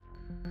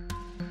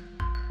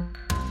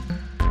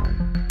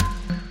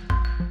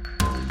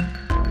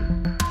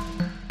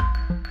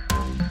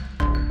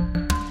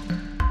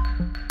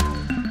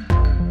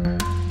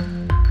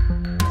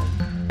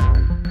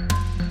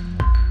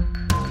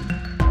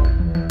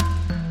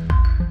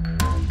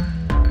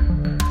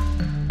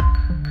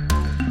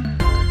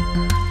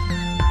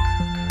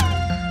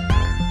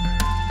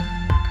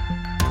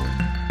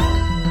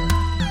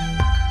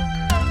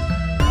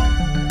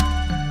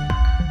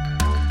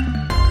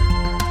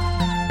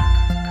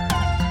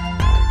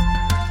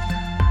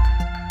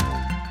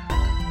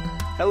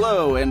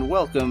Hello and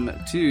welcome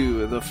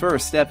to the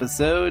first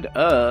episode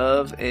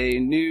of a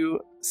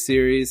new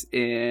series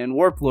in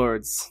Warp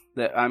Lords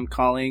that I'm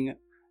calling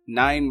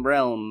 9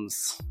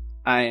 Realms.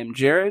 I am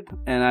Jared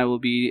and I will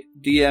be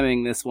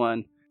DMing this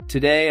one.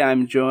 Today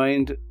I'm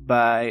joined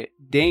by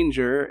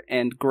Danger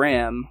and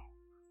Graham.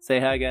 Say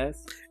hi,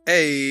 guys.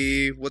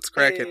 Hey, what's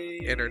cracking, Hey.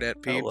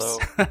 internet peeps?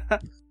 Hello.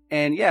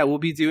 And yeah, we'll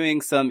be doing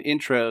some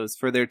intros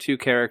for their two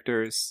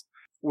characters.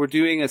 We're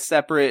doing a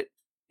separate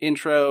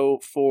intro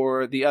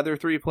for the other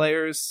 3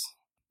 players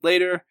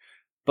later,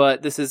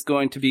 but this is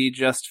going to be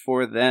just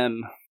for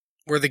them.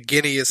 We're the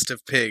guineast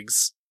of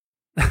pigs.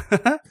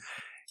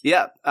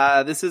 Yeah,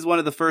 this is one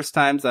of the first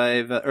times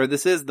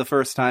this is the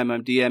first time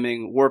I'm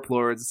DMing Warp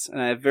Lords,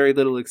 and I have very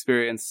little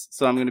experience,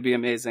 so I'm going to be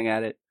amazing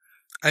at it.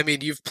 I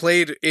mean, you've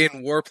played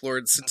in Warp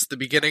Lords since the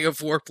beginning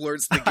of Warp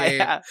Lords, the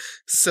game,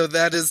 so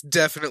that is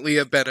definitely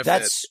a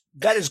benefit.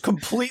 That is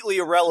completely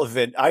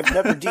irrelevant. I've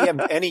never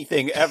DM'd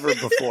anything ever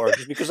before.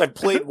 Just because I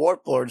played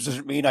Warp Lords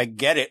doesn't mean I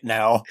get it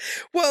now.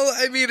 Well,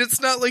 I mean,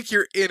 it's not like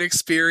you're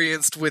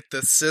inexperienced with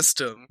the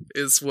system,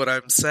 is what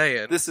I'm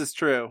saying. This is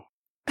true.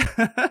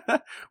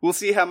 We'll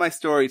see how my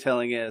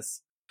storytelling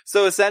is.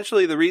 So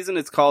essentially, the reason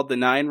it's called the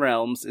 9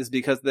 Realms is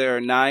because there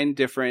are 9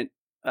 different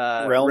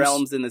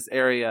realms in this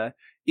area.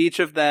 Each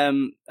of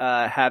them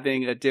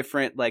having a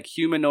different,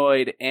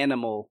 humanoid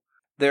animal.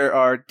 There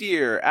are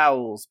deer,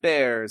 owls,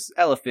 bears,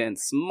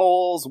 elephants,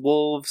 moles,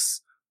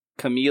 wolves,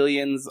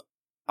 chameleons,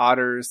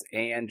 otters,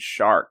 and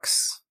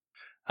sharks.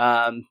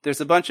 There's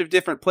a bunch of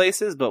different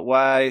places, but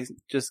why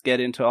just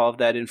get into all of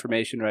that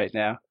information right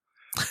now?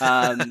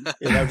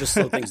 Just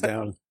slow things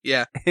down.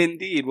 Yeah.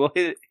 Indeed. We'll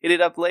hit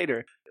it up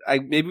later.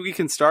 Maybe we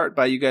can start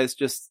by you guys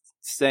just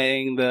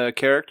saying the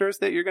characters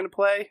that you're going to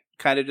play,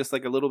 kind of just a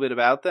little bit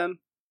about them.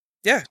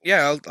 Yeah,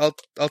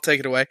 I'll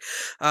take it away.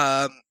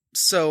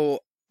 So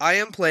I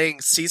am playing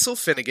Cecil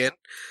Finnegan.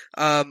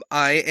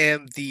 I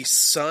am the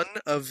son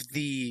of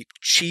the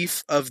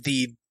chief of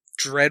the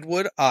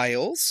Deadwood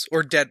Isles.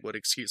 Deadwood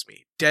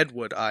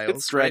Isles.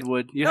 It's Dreadwood.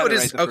 Right? You have it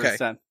right the okay. first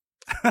time.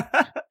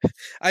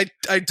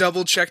 I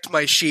double checked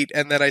my sheet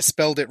and then I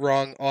spelled it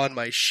wrong on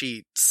my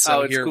sheet.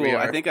 So it's here cool. we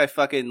are. I think I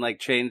fucking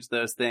changed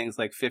those things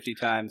 50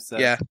 times. So.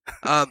 Yeah.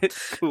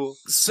 It's cool.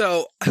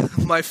 So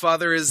my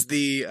father is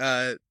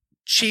the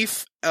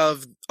chief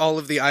of all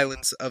of the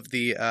islands of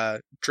the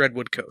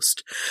Dreadwood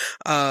coast.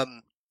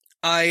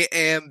 I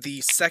am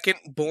the second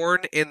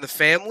born in the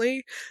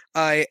family.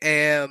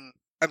 I'm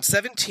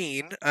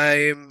 17.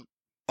 I'm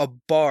a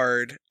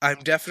bard. I'm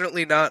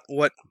definitely not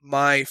what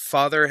my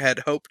father had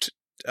hoped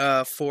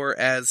for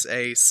as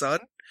a son.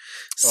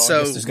 So I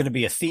guess there's going to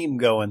be a theme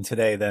going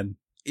today then.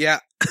 Yeah.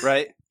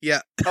 Right?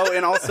 Yeah. Oh,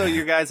 and also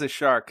your guy's a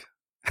shark.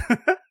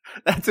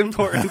 That's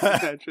important to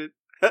mention.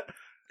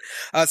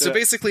 So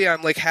basically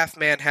I'm half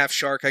man, half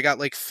shark. I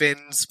got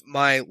fins.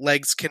 My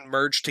legs can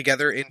merge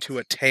together into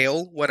a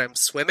tail when I'm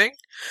swimming.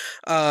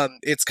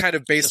 It's kind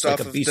of based Just off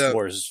like a of Beast the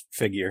Wars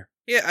figure.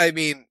 Yeah, I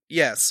mean,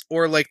 yes,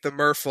 or the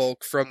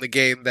merfolk from the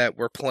game that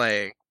we're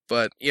playing.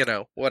 But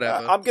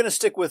whatever. I'm going to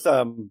stick with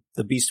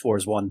the Beast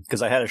Wars one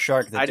because I had a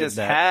shark that I did just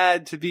that.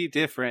 had to be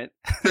different.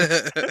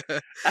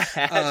 I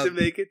had to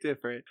make it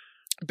different.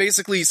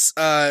 Basically,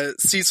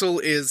 Cecil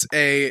is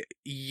a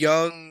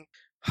young,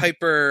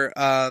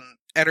 hyper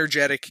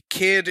energetic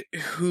kid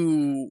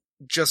who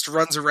just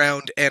runs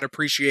around and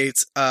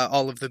appreciates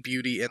all of the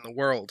beauty in the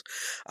world.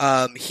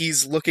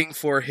 He's looking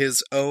for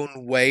his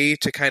own way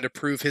to kind of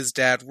prove his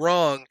dad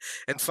wrong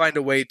and find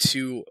a way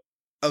to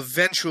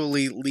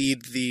eventually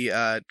lead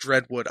the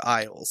Dreadwood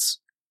Isles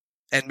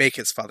and make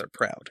his father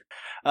proud.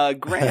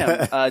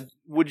 Graham,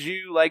 would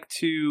you like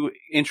to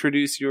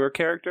introduce your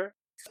character?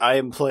 I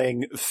am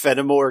playing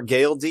Fenimore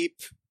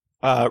Galedeep,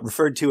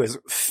 referred to as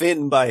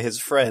Finn by his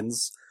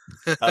friends.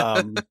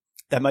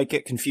 That might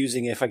get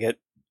confusing if I get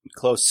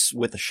close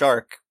with a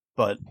shark,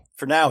 but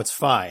for now it's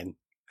fine.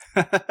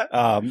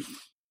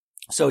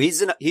 So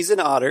he's an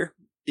otter.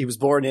 He was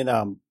born in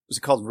was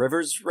it called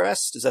Rivers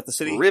Rest? Is that the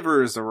city?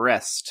 Rivers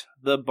Rest,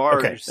 the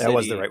barge Okay, city. that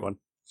was the right one.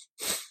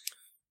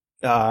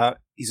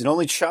 He's an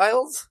only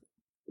child,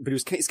 but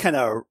he's kind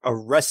of a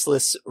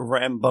restless,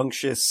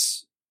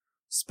 rambunctious,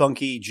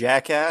 spunky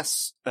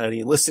jackass. And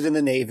he enlisted in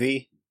the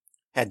Navy,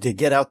 had to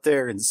get out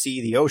there and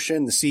see the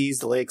ocean, the seas,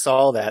 the lakes,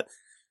 all that.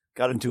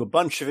 Got into a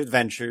bunch of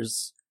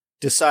adventures.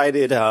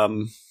 Decided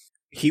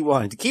he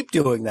wanted to keep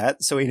doing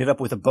that, so he ended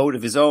up with a boat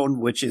of his own,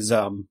 which is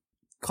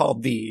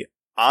called the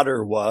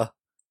Otterwa.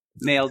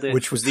 Nailed it.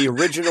 Which was the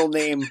original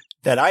name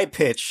that I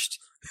pitched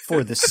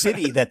for the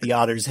city that the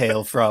otters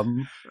hail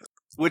from.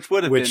 Which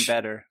would have been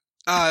better.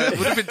 It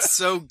would have been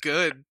so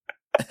good.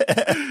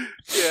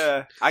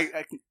 Yeah.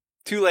 I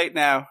too late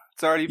now.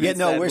 It's already been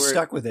said. We're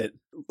stuck with it.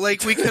 We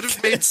could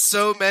have made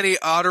so many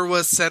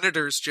Ottawa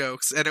Senators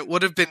jokes, and it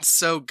would have been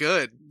so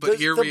good, but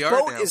here we are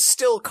now. The boat is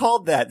still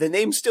called that. The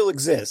name still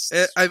exists.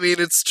 I mean,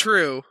 it's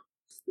true.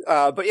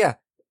 But yeah,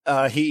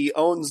 he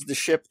owns the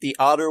ship, the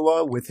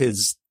Ottawa, with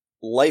his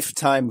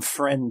lifetime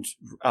friend,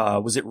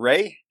 was it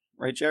Ray?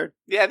 Right, Jared?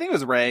 Yeah, I think it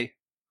was Ray.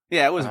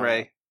 Yeah, it was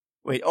Ray.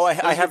 Wait, I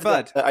have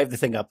the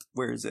thing up.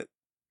 Where is it?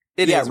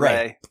 It is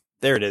Ray.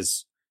 There it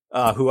is.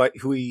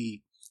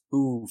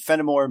 Who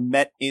Fenimore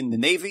met in the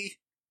Navy,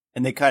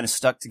 and they kind of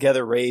stuck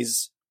together,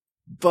 Ray's.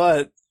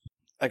 But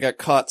I got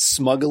caught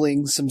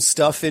smuggling some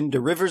stuff into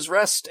River's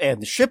Rest,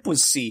 and the ship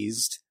was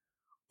seized.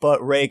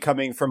 But Ray,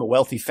 coming from a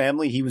wealthy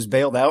family, he was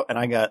bailed out, and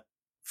I got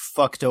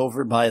fucked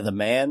over by the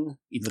man,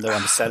 even though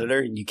I'm a senator,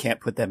 and you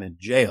can't put them in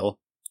jail,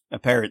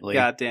 apparently.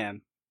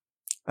 Goddamn.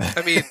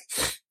 I mean,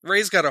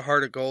 Ray's got a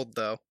heart of gold,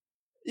 though.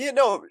 Yeah,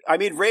 no, I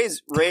mean,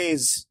 Ray's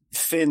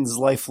Finn's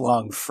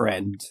lifelong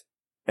friend,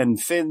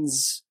 and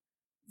Finn's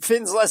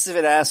less of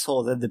an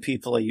asshole than the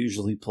people I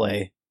usually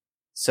play,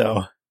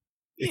 so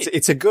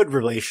it's a good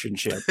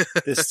relationship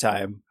this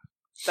time.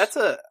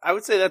 I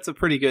would say that's a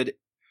pretty good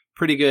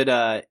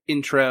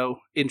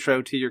intro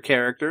to your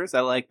characters.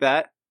 I like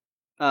that.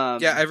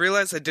 Yeah, I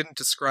realized I didn't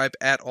describe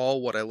at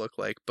all what I look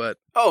like, but...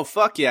 Oh,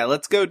 fuck yeah,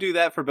 let's go do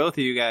that for both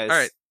of you guys.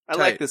 Alright, I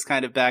like this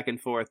kind of back and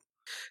forth.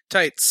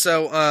 Tight.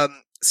 So,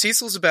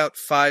 Cecil's about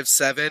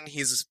 5'7".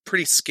 He's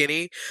pretty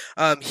skinny.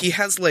 He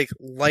has like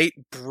light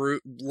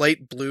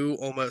blue,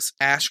 almost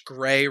ash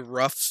gray,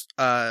 rough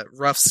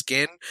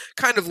skin,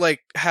 kind of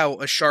like how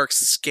a shark's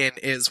skin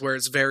is, where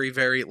it's very,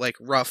 very like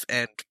rough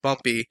and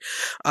bumpy.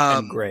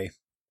 And gray.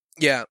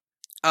 Yeah.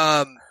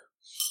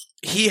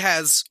 He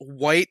has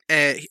white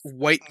and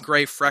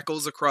gray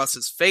freckles across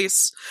his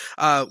face,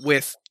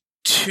 with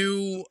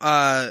two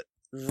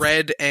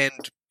red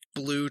and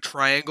blue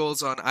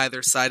triangles on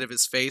either side of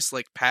his face,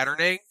 like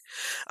patterning.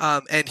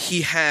 And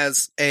he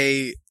has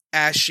a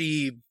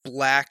ashy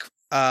black,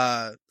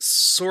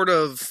 sort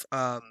of,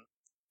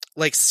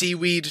 like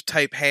seaweed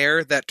type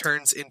hair that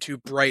turns into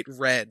bright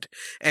red,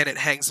 and it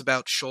hangs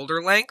about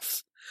shoulder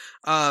length.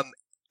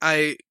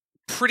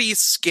 Pretty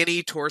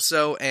skinny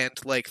torso and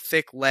like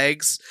thick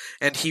legs,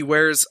 and he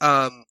wears,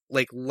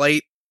 like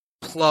light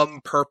plum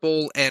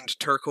purple and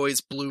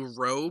turquoise blue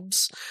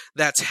robes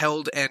that's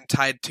held and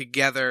tied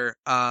together,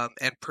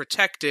 and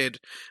protected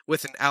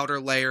with an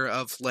outer layer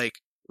of like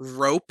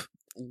rope,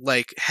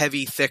 like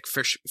heavy thick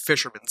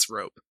fisherman's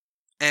rope.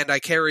 And I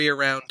carry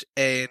around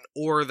an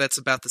ore that's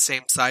about the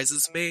same size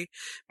as me,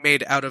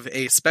 made out of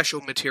a special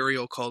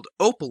material called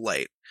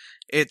opalite.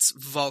 It's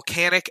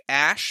volcanic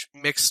ash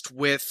mixed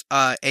with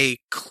a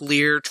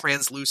clear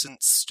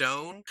translucent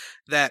stone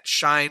that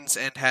shines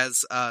and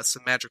has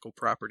some magical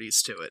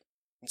properties to it.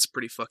 It's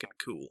pretty fucking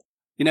cool.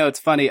 You know, it's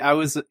funny. I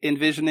was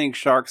envisioning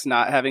sharks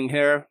not having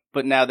hair,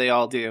 but now they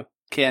all do.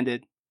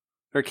 Canon,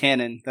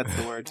 that's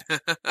the word.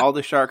 All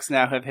the sharks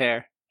now have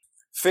hair.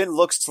 Finn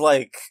looks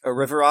like a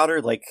river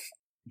otter, like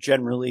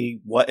generally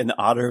what an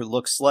otter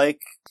looks like.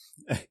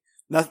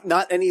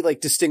 Not any like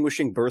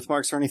distinguishing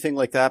birthmarks or anything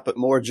like that, but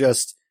more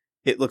just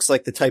it looks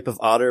like the type of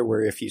otter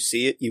where if you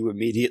see it, you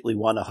immediately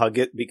want to hug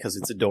it because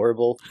it's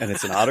adorable and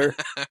it's an otter.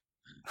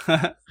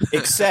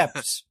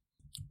 Except,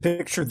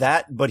 picture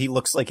that, but he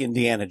looks like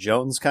Indiana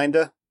Jones,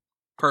 kinda.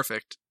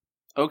 Perfect.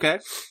 Okay.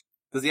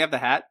 Does he have the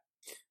hat?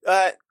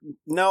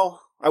 No.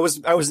 I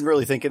wasn't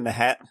really thinking the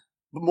hat.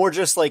 But more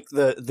just like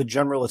the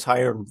general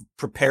attire and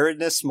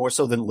preparedness, more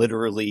so than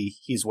literally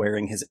he's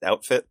wearing his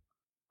outfit.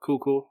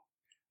 Cool.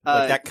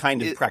 Like that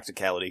kind of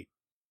practicality.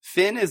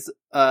 Finn is,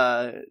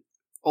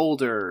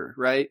 older,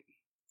 right?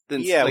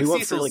 Yeah, like we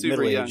went Cecil's for like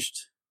middle-aged.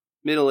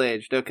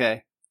 Middle-aged,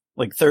 okay.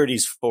 Like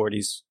 30s,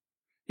 40s.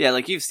 Yeah,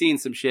 like you've seen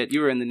some shit.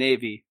 You were in the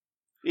Navy.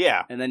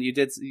 Yeah. And then you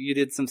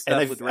did some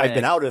stuff with Ray. I've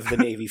been out of the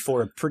Navy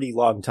for a pretty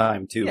long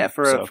time, too. Yeah,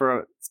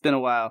 it's been a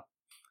while.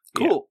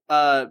 Cool.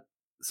 Yeah.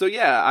 So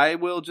yeah, I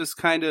will just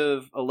kind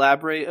of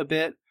elaborate a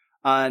bit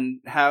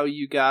on how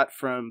you got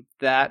from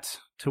that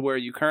to where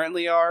you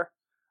currently are.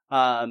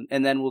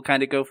 And then we'll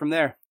kind of go from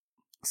there.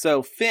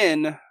 So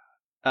Finn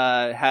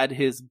had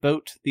his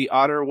boat, the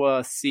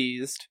Ottawa,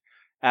 seized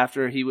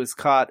after he was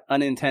caught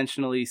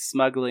unintentionally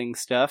smuggling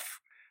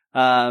stuff,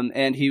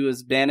 and he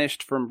was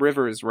banished from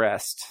River's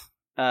Rest.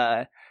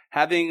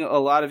 Having a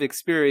lot of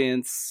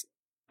experience,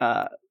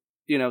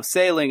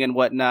 sailing and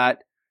whatnot,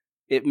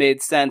 it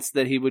made sense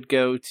that he would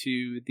go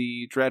to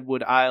the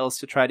Dreadwood Isles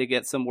to try to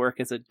get some work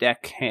as a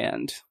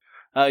deckhand.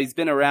 He's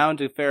been around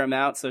a fair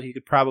amount, so he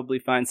could probably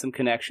find some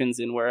connections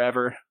in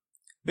wherever.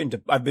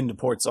 I've been to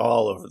ports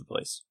all over the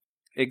place.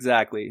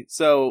 Exactly.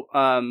 So,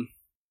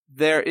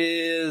 there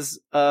is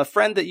a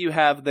friend that you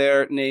have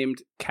there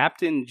named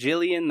Captain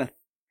Gillian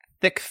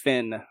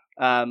Thickfin,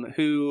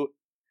 who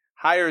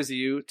hires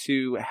you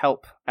to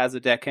help as a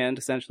deckhand,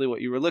 essentially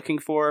what you were looking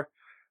for.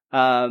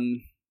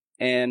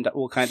 And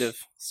we'll kind of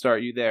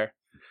start you there.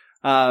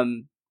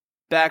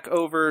 Back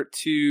over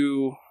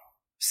to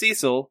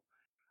Cecil.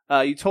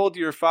 You told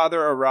your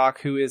father, Arak,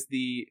 who is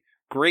the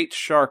great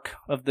shark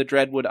of the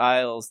Dreadwood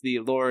Isles, the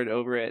lord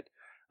over it.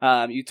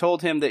 You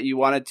told him that you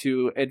wanted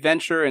to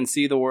adventure and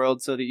see the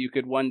world so that you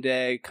could one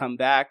day come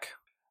back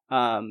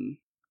and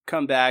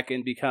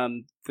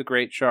become the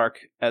great shark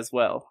as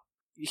well.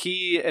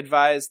 He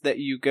advised that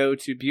you go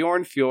to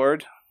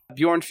Bjornfjord.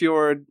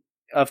 Bjornfjord,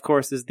 of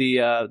course, is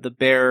the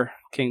bear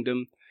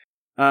kingdom.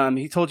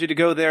 He told you to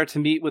go there to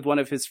meet with one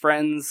of his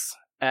friends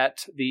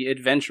at the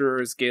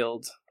Adventurers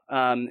Guild.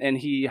 and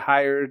he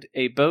hired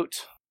a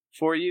boat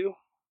for you.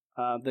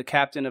 The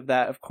captain of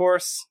that, of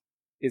course,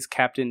 is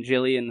Captain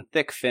Jillian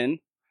Thickfin.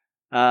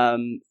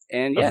 And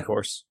yeah, of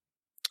course.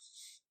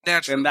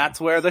 Naturally. And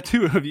that's where the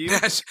two of you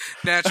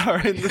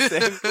are in the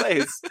same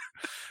place.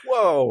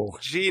 Whoa.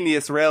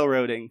 Genius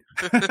railroading.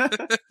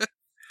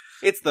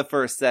 It's the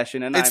first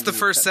session. And it's the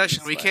first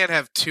session. We can't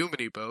have too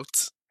many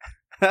boats.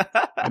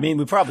 I mean,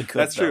 we probably could.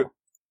 That's true.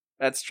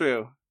 That's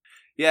true.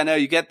 Yeah, no,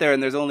 you get there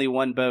and there's only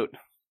one boat.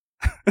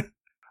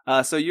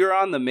 So you're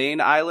on the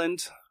main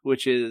island,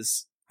 which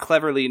is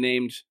cleverly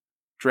named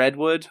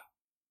Dreadwood.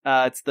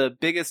 It's the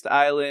biggest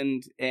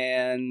island,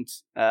 and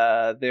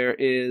there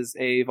is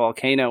a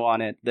volcano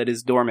on it that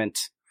is dormant.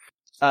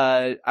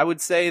 I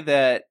would say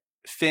that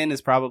Finn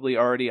is probably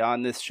already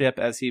on this ship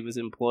as he was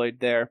employed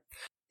there.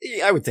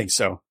 Yeah, I would think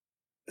so.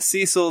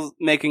 Cecil's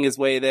making his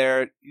way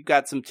there. You've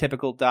got some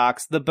typical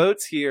docks. The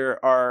boats here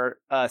are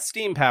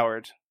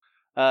steam-powered.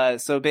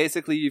 So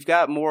basically, you've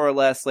got more or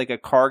less like a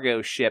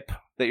cargo ship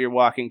that you're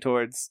walking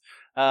towards.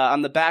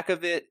 On the back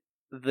of it,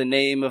 the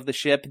name of the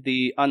ship,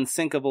 the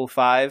Unsinkable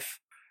 5.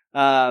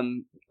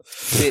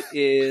 It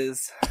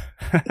is,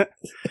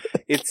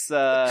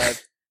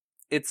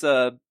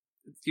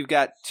 you've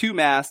got two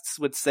masts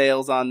with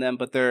sails on them,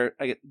 but they're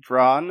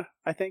drawn,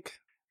 I think.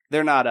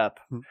 They're not up.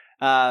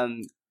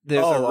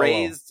 There's a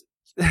raised,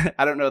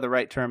 I don't know the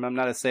right term. I'm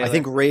not a sailor. I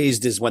think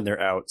raised is when they're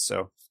out,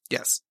 so.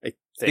 Yes.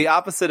 The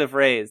opposite of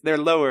raised. They're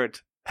lowered.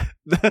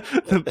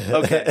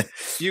 Okay,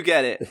 you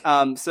get it.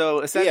 So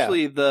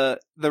essentially the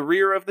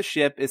rear of the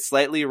ship is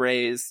slightly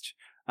raised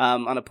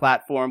on a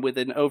platform with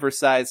an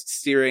oversized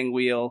steering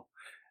wheel.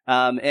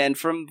 And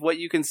from what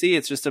you can see,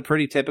 it's just a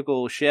pretty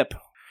typical ship.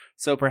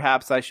 So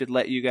perhaps I should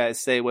let you guys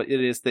say what it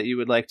is that you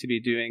would like to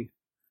be doing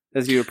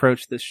as you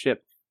approach this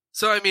ship.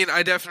 So, I mean,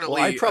 I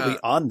definitely... Well, I'm probably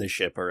on the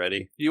ship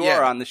already. You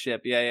are on the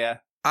ship, yeah.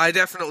 I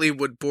definitely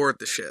would board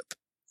the ship,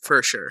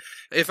 for sure.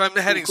 If I'm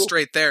heading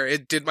straight there,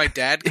 did my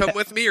dad come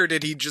with me, or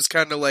did he just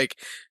kind of, like,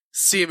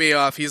 see me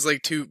off? He's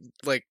like,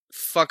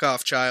 fuck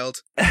off,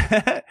 child.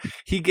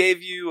 He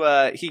gave you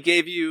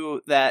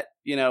that,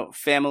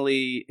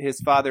 family, his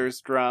father's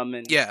drum,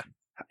 and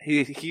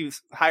he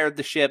hired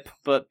the ship,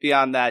 but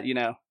beyond that,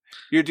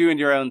 you're doing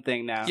your own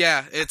thing now.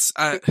 Yeah,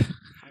 I'm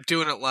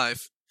doing it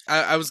live.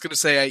 I was going to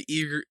say I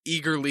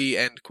eagerly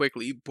and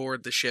quickly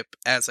board the ship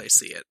as I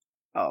see it.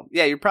 Oh,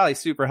 yeah, you're probably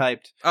super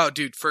hyped. Oh,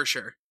 dude, for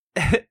sure.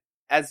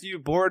 As you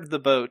board the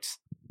boat,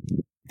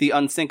 the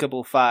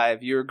Unsinkable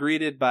 5, you're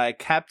greeted by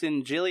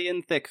Captain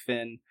Jillian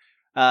Thickfin.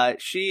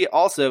 She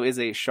also is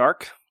a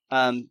shark.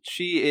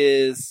 She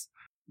is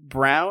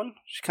brown.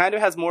 She kind of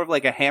has more of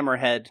like a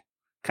hammerhead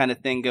kind of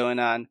thing going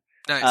on.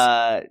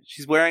 Nice.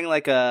 She's wearing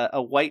like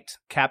a white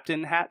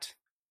captain hat.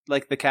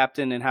 Like the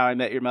captain in How I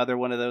Met Your Mother,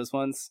 one of those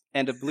ones,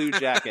 and a blue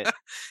jacket.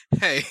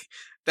 Hey,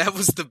 that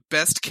was the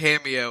best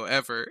cameo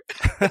ever.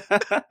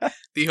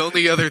 The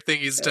only other thing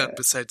he's done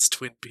besides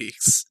Twin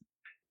Peaks.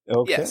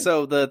 Okay. Yeah,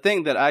 so the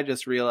thing that I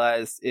just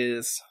realized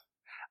is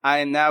I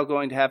am now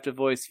going to have to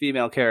voice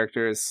female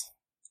characters.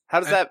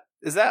 How does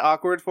is that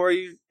awkward for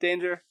you,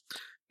 Danger?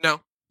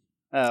 No.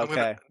 Oh,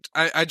 okay.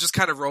 I just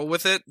kind of roll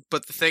with it,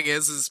 but the thing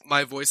is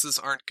my voices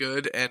aren't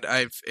good, and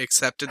I've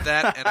accepted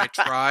that, and I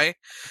try,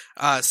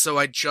 so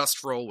I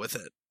just roll with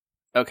it.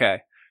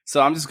 Okay,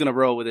 so I'm just gonna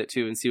roll with it,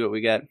 too, and see what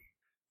we get.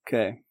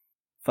 Okay.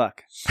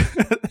 Fuck.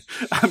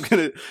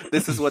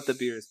 This is what the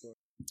beer is for.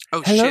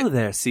 Oh, Hello shit.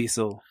 there,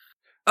 Cecil.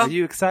 Are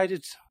you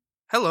excited?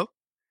 Hello.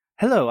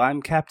 Hello,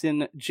 I'm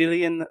Captain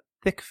Jillian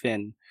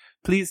Thickfin.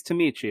 Pleased to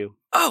meet you.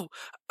 Oh,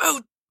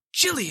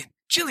 Jillian,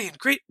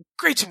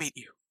 great to meet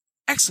you.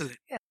 Excellent.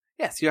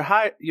 Yes,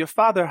 your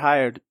father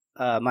hired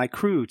my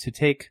crew to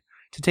take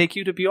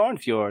you to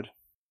Bjornfjord.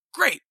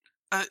 Great.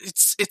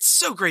 It's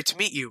so great to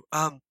meet you.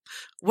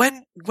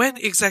 When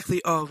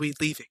exactly are we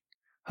leaving?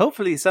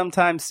 Hopefully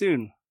sometime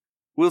soon.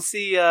 We'll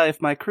see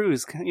if my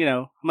crew's,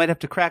 might have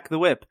to crack the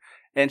whip.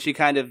 And she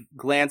kind of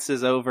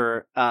glances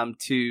over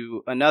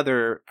to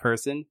another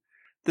person.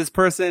 This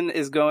person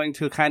is going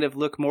to kind of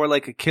look more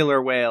like a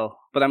killer whale,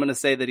 but I'm going to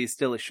say that he's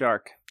still a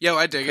shark. Yo,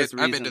 I dig it.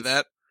 I'm into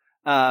that.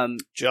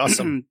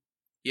 Jossum.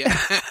 Yeah.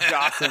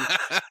 Jossum.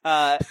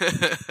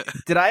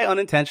 Did I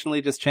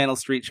unintentionally just channel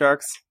Street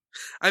Sharks?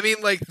 I mean,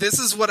 like, this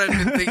is what I've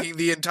been thinking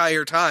the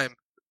entire time.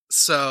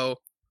 So.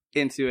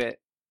 Into it.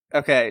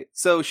 Okay,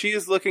 so she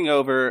is looking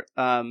over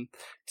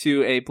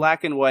to a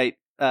black and white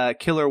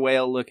killer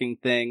whale looking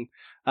thing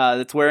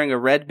that's wearing a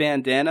red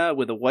bandana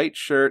with a white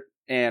shirt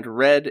and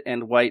red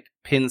and white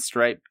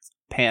pinstripe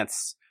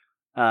pants.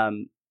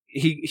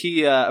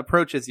 He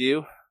approaches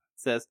you,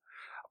 says,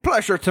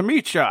 "Pleasure to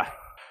meet ya.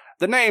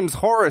 The name's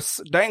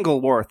Horace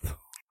Dangleworth.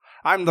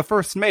 I'm the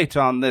first mate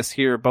on this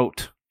here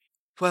boat."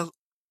 Well,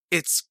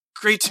 it's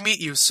great to meet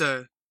you,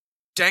 sir.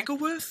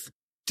 Dangleworth?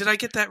 Did I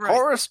get that right?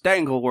 Horace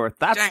Dangleworth,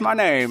 that's my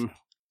name.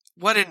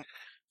 What an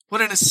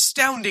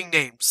astounding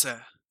name,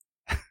 sir.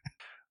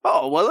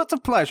 Oh, well, it's a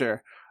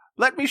pleasure.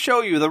 Let me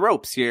show you the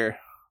ropes here.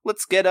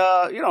 Let's get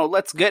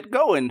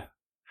going.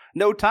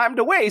 No time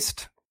to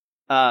waste.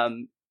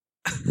 And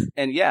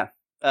yeah,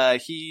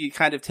 he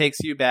kind of takes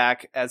you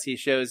back as he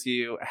shows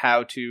you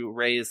how to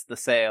raise the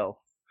sail,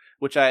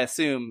 which I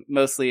assume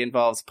mostly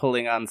involves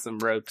pulling on some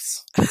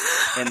ropes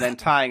and then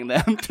tying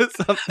them to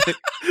something.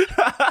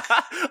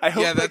 I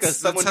hope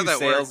someone who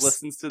sails works.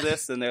 Listens to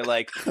this and they're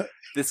like,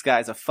 this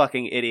guy's a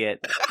fucking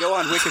idiot. Go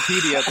on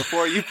Wikipedia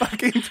before you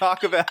fucking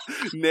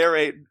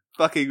narrate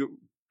fucking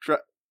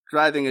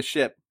driving a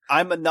ship.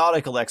 I'm a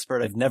nautical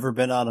expert. I've never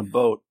been on a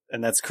boat,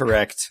 and that's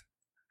correct.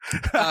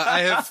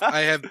 I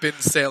have been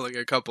sailing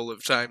a couple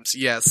of times.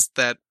 Yes,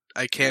 that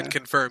I can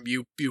confirm.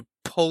 You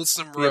pull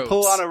some ropes. You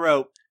pull on a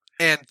rope.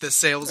 And the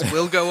sails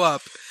will go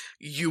up.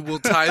 You will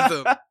tie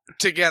them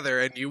together,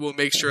 and you will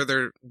make sure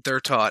they're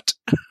taut.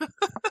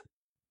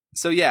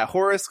 So yeah,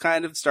 Horace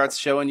kind of starts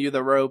showing you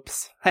the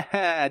ropes.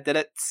 I did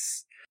it.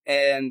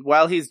 And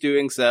while he's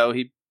doing so,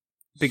 he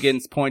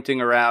begins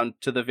pointing around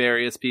to the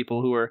various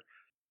people who are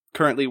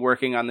currently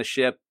working on the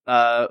ship.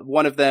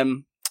 One of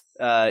them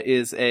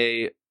is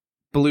a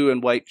blue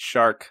and white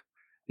shark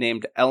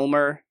named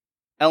Elmer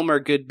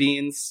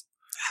Goodbeans.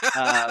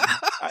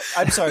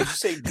 I'm sorry, did you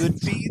say good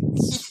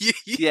beans?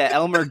 Yeah,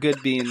 Elmer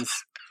Goodbeans.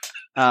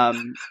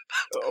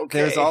 Okay.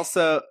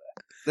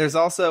 There's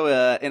also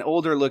an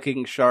older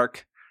looking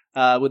shark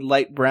with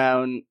light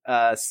brown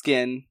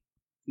skin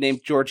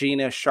named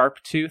Georgina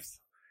Sharptooth,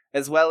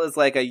 as well as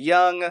like a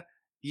young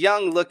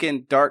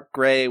looking dark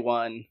gray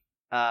one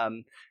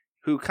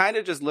who kind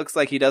of just looks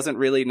like he doesn't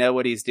really know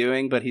what he's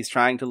doing, but he's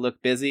trying to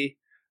look busy.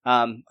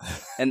 And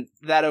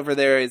that over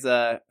there is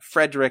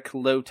Frederick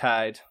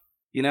Lowtide.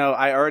 You know,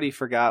 I already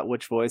forgot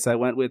which voice I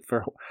went with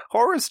for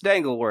Horace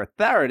Dangleworth.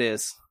 There it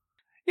is.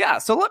 Yeah,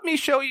 so let me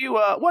show you.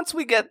 Once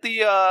we get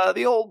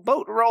the old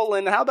boat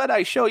rolling, how about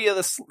I show you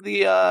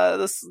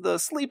the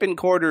sleeping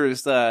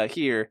quarters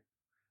here?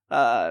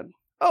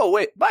 Oh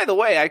wait, by the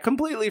way, I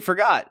completely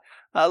forgot.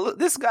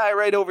 This guy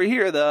right over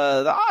here,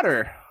 the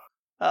otter.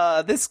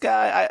 This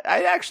guy,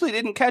 I actually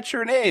didn't catch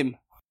your name.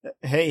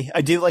 Hey,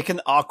 I do like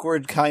an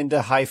awkward kind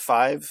of high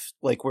five,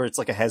 like where it's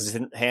like a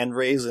hesitant hand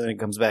raise and it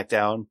comes back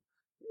down.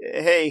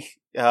 Hey,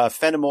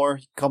 Fenimore,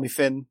 call me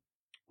Finn.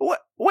 What?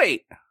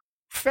 Wait,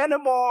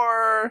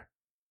 Fenimore.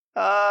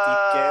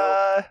 Deep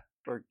Gale?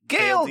 Or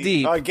Gale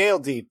Deep. Gale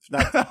Deep,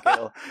 not Deep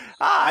Gale.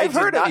 I've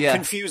heard of you. I did not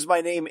confuse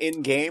my name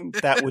in game.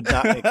 That would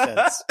not make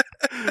sense.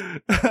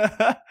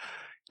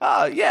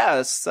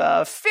 Yes,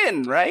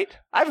 Finn, right?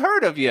 I've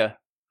heard of you.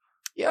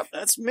 Yep,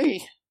 that's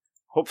me.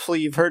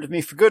 Hopefully you've heard of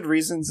me for good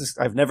reasons.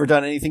 I've never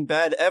done anything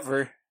bad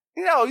ever.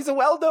 You know, he's a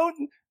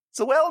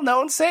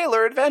well-known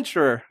sailor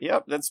adventurer.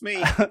 Yep, that's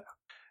me.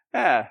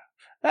 Yeah,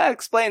 that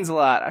explains a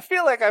lot. I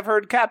feel like I've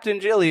heard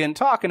Captain Jillian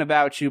talking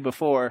about you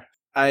before.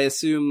 I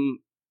assume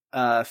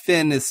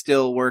Finn is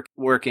still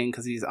working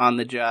because he's on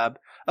the job.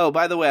 Oh,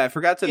 by the way, I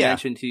forgot to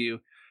mention to you,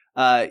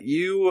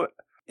 you,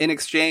 in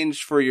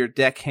exchange for your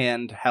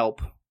deckhand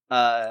help,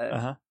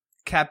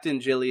 Captain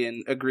Jillian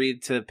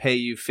agreed to pay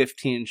you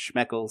 15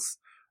 schmeckles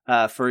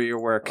for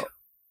your work.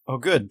 Oh,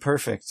 good.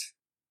 Perfect.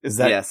 Is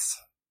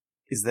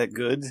that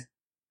good?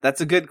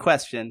 That's a good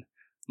question.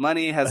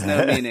 Money has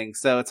no meaning,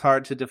 so it's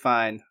hard to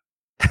define.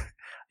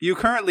 You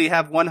currently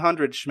have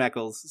 100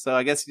 schmeckles, so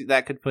I guess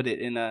that could put it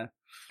in a...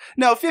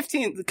 No,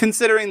 15,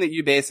 considering that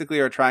you basically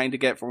are trying to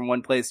get from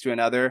one place to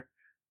another,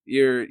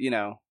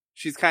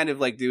 she's kind of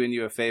like doing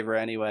you a favor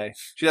anyway.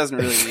 She doesn't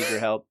really need your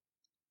help.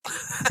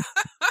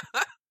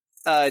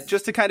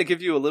 Just to kind of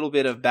give you a little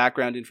bit of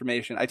background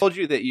information, I told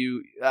you that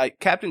you,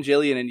 Captain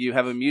Jillian and you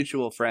have a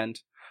mutual friend.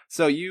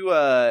 So you,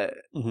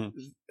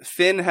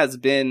 Finn has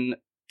been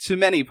to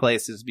many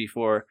places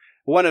before,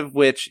 one of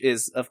which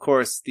is, of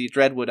course, the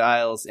Dreadwood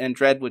Isles, and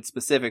Dreadwood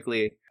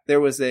specifically. There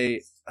was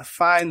a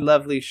fine,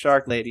 lovely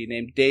shark lady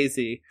named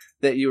Daisy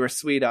that you were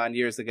sweet on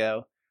years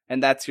ago,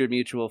 and that's your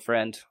mutual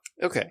friend.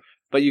 Okay.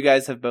 But you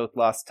guys have both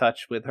lost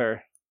touch with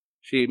her.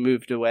 She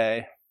moved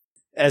away.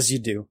 As you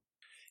do.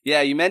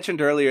 Yeah, you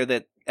mentioned earlier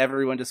that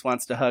everyone just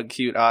wants to hug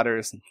cute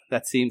otters.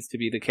 That seems to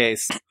be the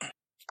case.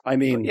 I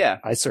mean, yeah,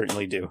 I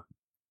certainly do.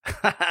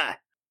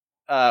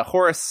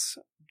 Horace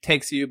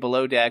takes you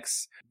below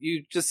decks.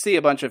 You just see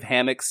a bunch of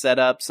hammocks set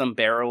up, some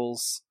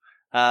barrels.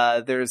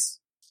 There's,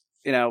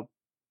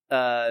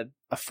 a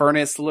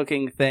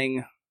furnace-looking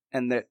thing,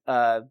 and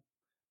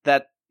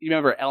that you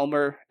remember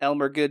Elmer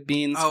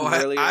Goodbeans from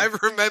earlier? I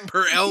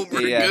remember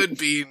Elmer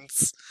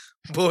Goodbeans.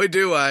 Boy,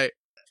 do I.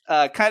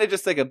 Kind of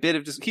just like a bit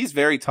of he's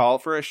very tall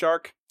for a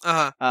shark.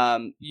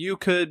 You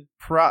could,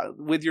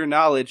 with your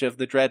knowledge of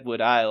the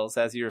Dreadwood Isles,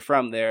 as you're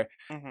from there,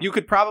 you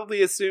could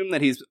probably assume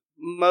that he's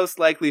most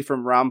likely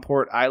from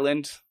Romport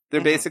Island. They're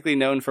basically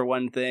known for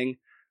one thing,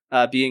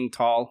 being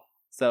tall.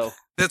 So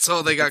that's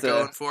all they got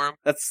going for him.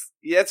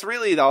 That's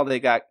really all they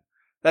got.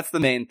 That's the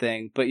main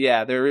thing. But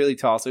yeah, they're really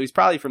tall, so he's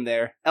probably from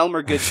there.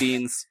 Elmer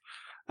Goodbeans.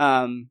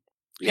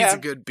 He's a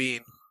good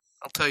bean.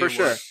 I'll tell you for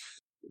sure.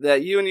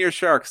 That you and your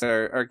sharks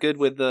are good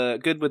with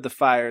the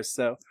fires.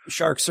 So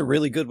sharks are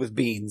really good with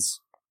beans.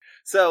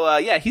 So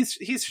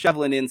he's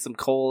shoveling in some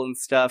coal and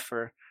stuff,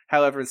 or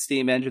however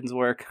steam engines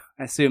work.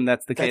 I assume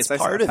that's the case.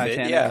 That's part of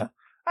Titanic. it. Yeah,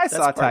 I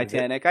saw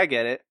Titanic. I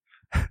get it.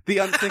 The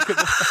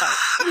unthinkable.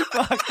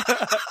 Fuck.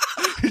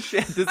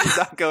 Shit, this is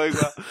not going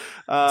well.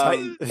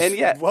 And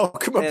yeah,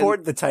 welcome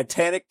aboard the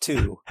Titanic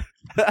 2.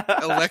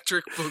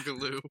 Electric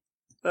Boogaloo.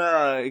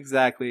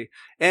 Exactly.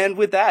 And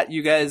with that,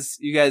 you guys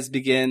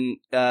begin.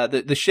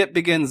 The ship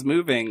begins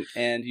moving,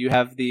 and you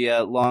have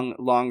the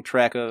long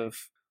trek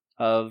of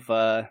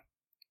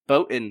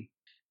boating.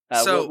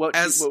 So what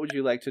would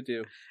you like to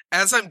do?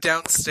 As I'm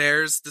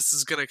downstairs, this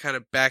is going to kind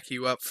of back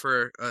you up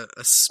for a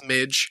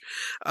smidge.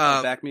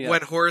 Back me up.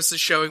 When Horace is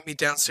showing me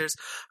downstairs.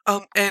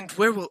 And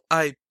where will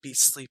I be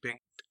sleeping?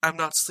 I'm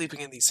not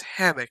sleeping in these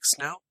hammocks,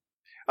 no?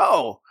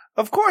 Oh,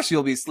 of course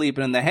you'll be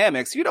sleeping in the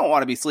hammocks. You don't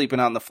want to be sleeping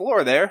on the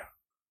floor there.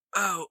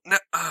 Oh, no,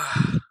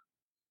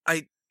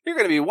 You're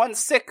going to be one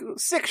sick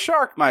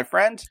shark, my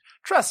friend.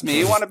 Trust me,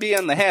 you want to be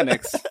in the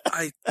hammocks.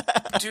 I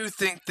do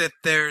think that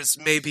there's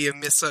maybe a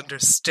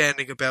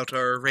misunderstanding about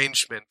our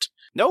arrangement.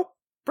 Nope.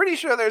 Pretty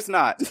sure there's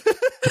not.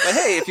 But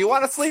hey, if you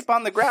want to sleep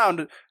on the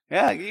ground,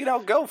 yeah,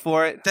 go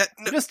for it.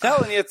 I'm just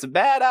telling you, it's a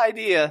bad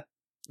idea.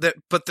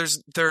 But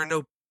there are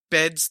no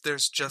beds,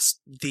 there's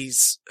just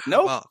these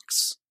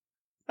hammocks.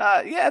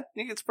 Yeah,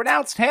 it's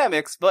pronounced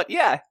hammocks, but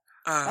yeah.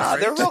 Right.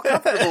 They're real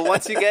comfortable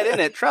once you get in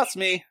it, trust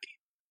me.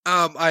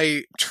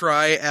 I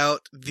try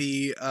out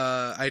the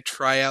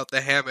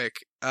hammock.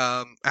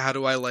 How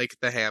do I like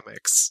the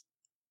hammocks?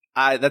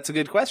 That's a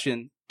good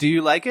question. Do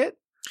you like it?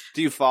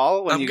 Do you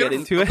fall when you get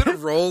into it? I'm gonna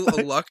roll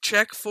a luck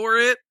check for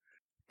it.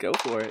 Go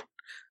for it.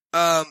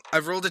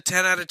 I've rolled a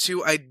 10 out of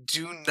 2. I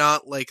do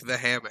not like the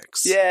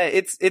hammocks. Yeah,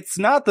 it's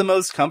not the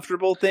most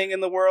comfortable thing in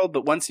the world,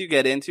 but once you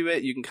get into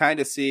it, you can kind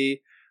of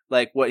see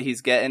like what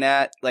he's getting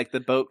at. Like the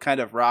boat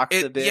kind of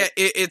rocks a bit. Yeah,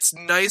 it's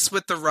nice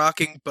with the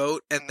rocking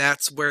boat, and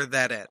that's where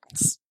that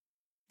ends.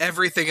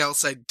 Everything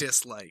else I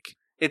dislike.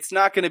 It's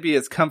not going to be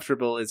as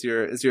comfortable as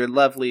your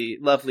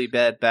lovely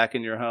bed back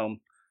in your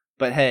home.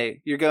 But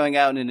hey, you're going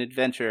out on an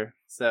adventure,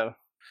 so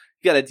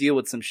you gotta deal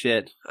with some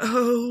shit.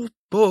 Oh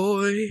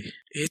boy,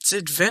 it's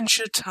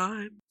adventure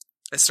time.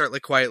 I start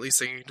like quietly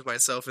singing to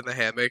myself in the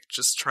hammock,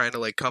 just trying to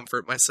like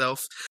comfort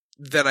myself.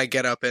 Then I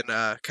get up and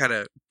kind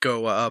of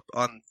go up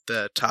on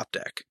the top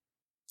deck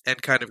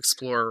and kind of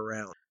explore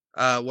around.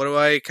 What do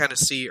I kind of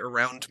see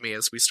around me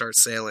as we start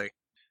sailing?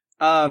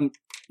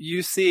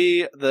 You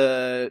see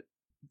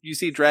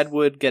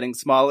Dreadwood getting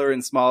smaller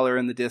and smaller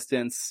in the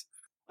distance.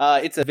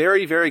 It's a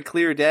very, very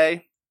clear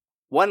day.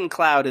 One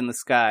cloud in the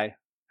sky.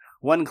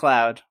 One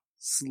cloud.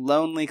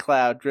 Lonely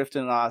cloud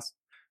drifting off.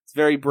 It's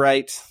very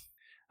bright.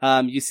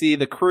 You see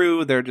the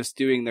crew, they're just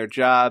doing their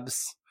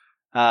jobs,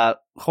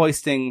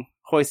 hoisting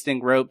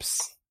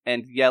ropes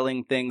and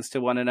yelling things to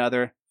one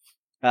another.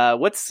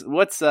 What's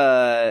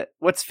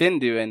Finn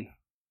doing?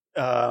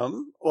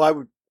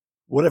 Whatever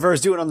I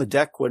was doing on the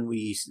deck when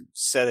we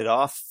set it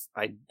off,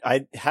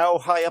 how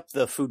high up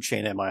the food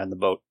chain am I on the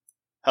boat?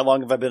 How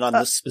long have I been on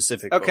this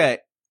specific boat? Okay.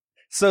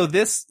 So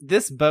this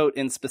boat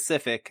in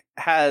specific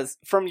has,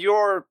 from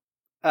your,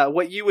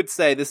 what you would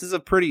say, this is a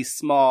pretty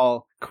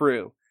small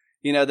crew.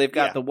 They've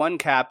got the one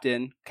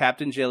captain,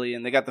 Captain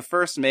Jillian. They got the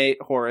first mate,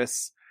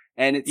 Horace.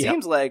 And it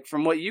seems like,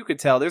 from what you could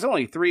tell, there's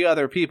only 3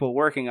 other people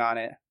working on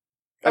it.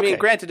 I mean,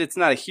 granted, it's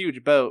not a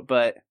huge boat,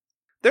 but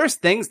there's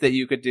things that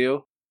you could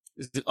do.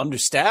 Is it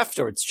understaffed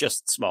or it's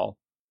just small?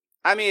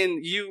 I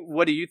mean,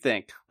 what do you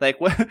think?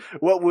 Like, what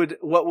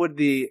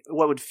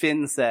would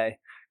Finn say?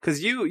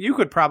 Because you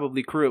could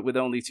probably crew it with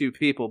only 2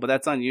 people, but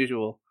that's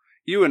unusual.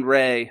 You and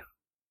Ray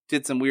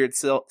did some weird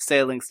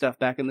sailing stuff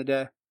back in the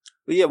day.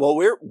 Yeah, well,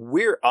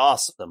 we're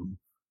awesome.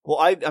 Well,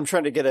 I'm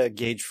trying to get a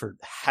gauge for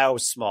how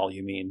small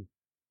you mean.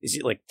 Is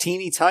it like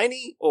teeny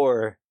tiny,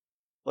 or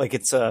like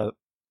it's a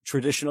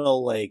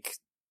traditional like?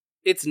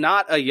 It's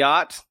not a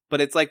yacht,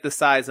 but it's like the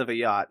size of a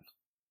yacht.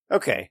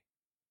 Okay.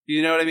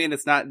 You know what I mean?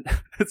 It's not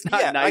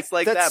nice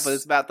like that, but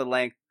it's about the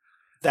length.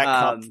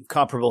 That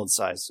comparable in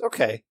size.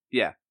 Okay.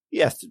 Yeah.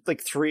 Yeah,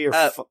 like 3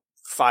 or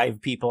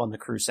 5 people on the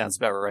crew sounds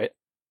about right.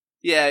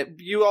 Yeah,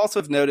 you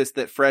also have noticed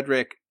that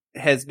Frederick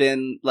has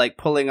been like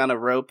pulling on a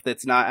rope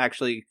that's not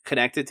actually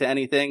connected to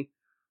anything.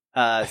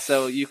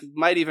 So you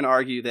might even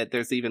argue that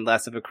there's even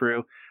less of a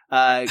crew.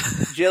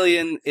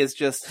 Jillian is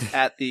just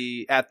at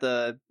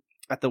the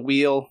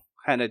wheel,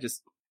 kind of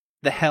just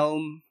the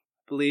helm,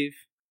 I believe,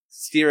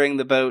 steering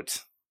the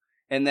boat.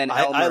 And then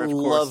Elmer, I of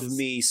course, love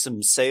me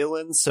some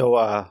sailing, so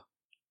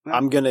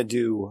I'm gonna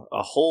do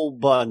a whole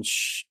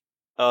bunch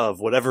of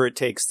whatever it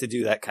takes to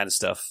do that kind of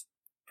stuff.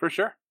 For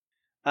sure.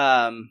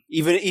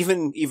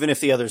 Even if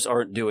the others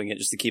aren't doing it,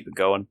 just to keep it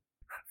going.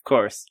 Of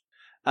course.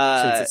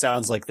 Since it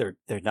sounds like they're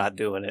not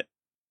doing it.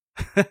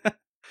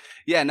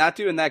 Yeah, not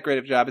doing that great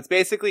of a job. It's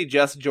basically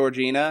just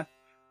Georgina,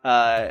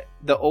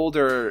 the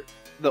older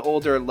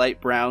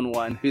light brown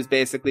one, who's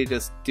basically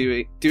just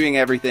doing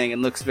everything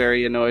and looks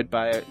very annoyed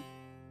by it.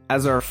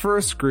 As our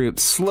first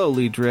group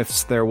slowly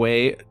drifts their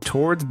way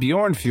towards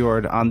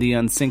Bjornfjord on the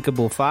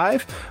Unsinkable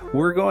 5,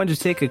 we're going to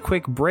take a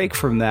quick break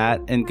from that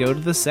and go to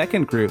the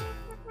second group,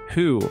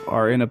 who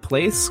are in a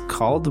place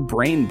called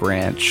Brain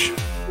Branch.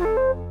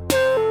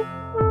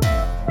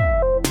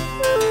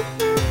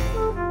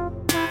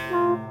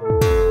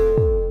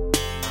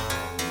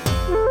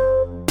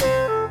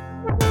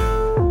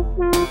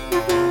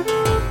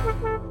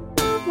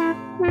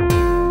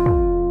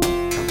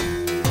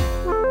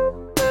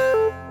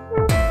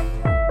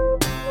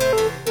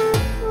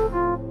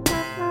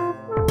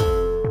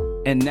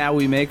 now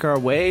we make our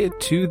way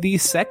to the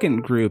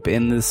second group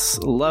in this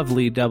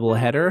lovely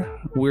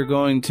doubleheader. We're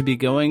going to be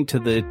going to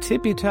the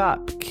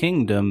tippy-top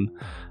kingdom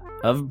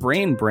of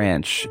Brain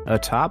Branch,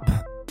 atop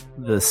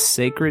the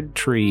sacred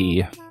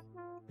tree.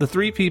 The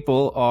three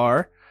people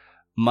are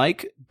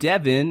Mike,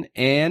 Devin,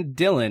 and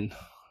Dylan.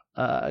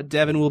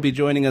 Devin will be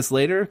joining us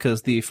later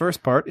because the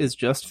first part is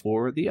just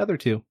for the other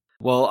two.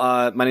 Well,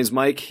 my name's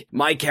Mike.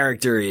 My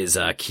character is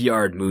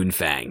Kiard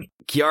Moonfang.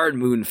 Kiard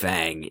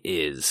Moonfang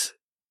is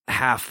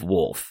half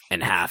wolf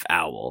and half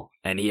owl,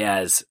 and he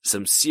has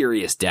some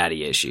serious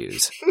daddy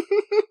issues.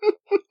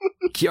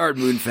 Kiard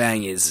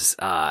Moonfang is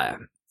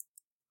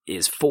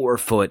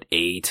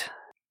 4'8".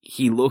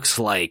 He looks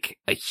like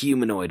a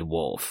humanoid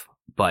wolf,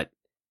 but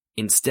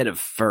instead of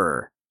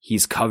fur,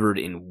 he's covered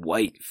in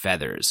white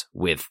feathers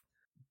with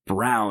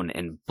brown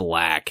and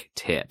black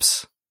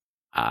tips.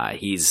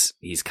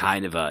 He's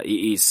kind of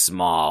he's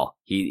small.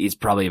 He's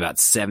probably about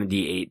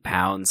 78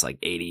 pounds, like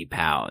 80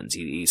 pounds.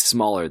 He's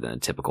smaller than a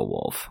typical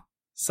wolf.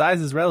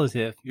 Size is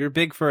relative. You're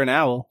big for an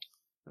owl.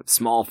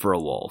 Small for a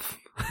wolf.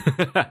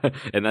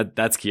 And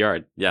that's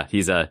Kiard. Yeah,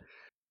 he's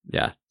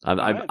yeah.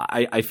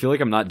 I feel like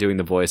I'm not doing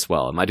the voice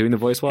well. Am I doing the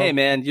voice well? Hey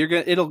man,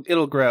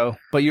 it'll grow,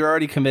 but you're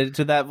already committed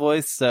to that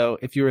voice, so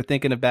if you were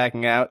thinking of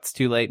backing out, it's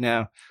too late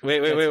now.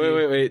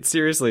 Wait.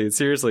 Seriously.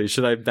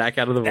 Should I back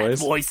out of the voice?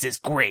 That voice is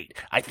great.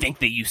 I think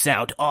that you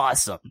sound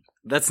awesome.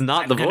 That's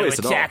not the voice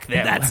at all.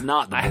 That's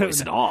not the voice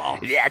at all.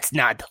 That's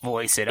not the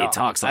voice at all. It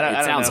talks like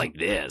it sounds like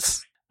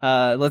this.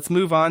 Let's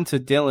move on to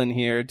Dylan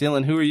here.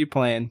 Dylan, who are you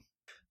playing?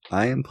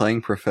 I am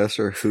playing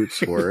Professor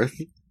Hootsworth,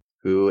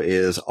 who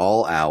is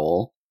all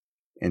owl.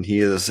 And he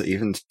is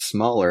even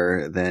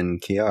smaller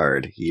than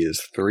Kiard. He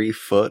is 3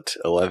 foot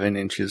 11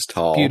 inches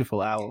tall. Beautiful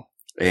owl.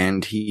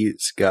 And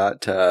he's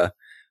got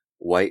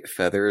white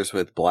feathers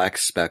with black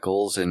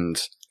speckles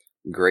and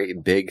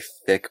great big,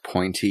 thick,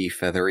 pointy,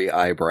 feathery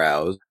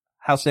eyebrows.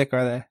 How thick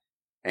are they?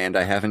 And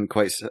I haven't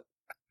quite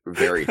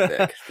very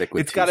thick. Thick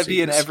with it's got to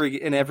be in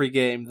C's. every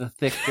game. The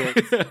thick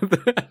bits.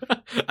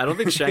 I don't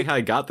think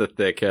Shanghai got the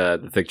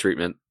thick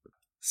treatment.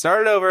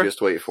 Start it over.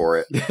 Just wait for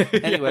it.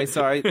 Anyway,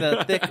 sorry.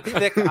 The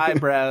thick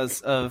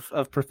eyebrows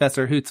of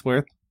Professor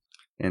Hootsworth.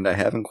 And I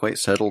haven't quite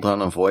settled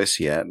on a voice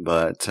yet,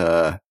 but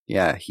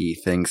yeah, he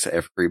thinks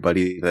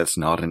everybody that's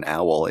not an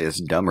owl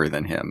is dumber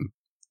than him.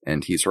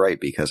 And he's right,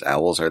 because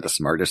owls are the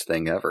smartest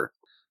thing ever.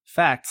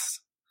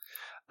 Facts.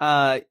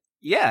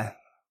 Yeah.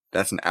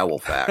 That's an owl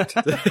fact.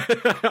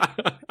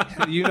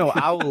 You know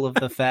owl of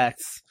the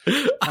facts.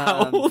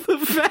 Owl of the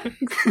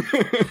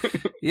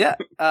facts. Yeah.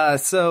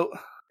 So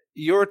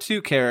your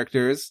two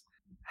characters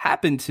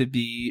happen to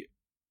be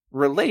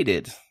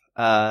related.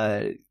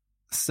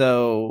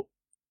 So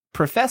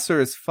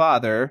Professor's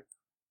father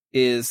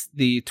is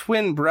the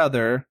twin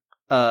brother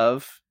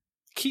of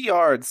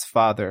Kiard's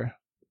father.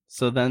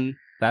 So then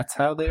that's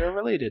how they are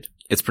related.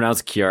 It's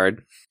pronounced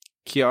Kiard.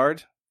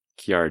 Kiard?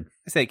 Kiard.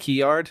 I say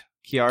Kiard.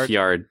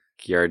 Kiard.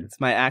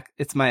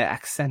 It's my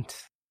accent.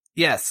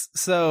 Yes.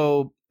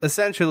 So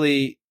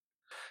essentially,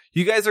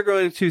 you guys are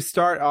going to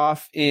start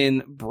off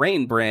in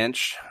Brain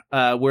Branch,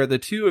 where the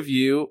two of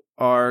you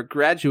are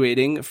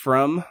graduating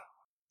from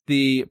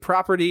the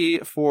property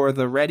for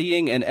the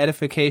readying and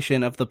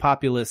edification of the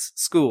populace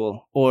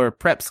school, or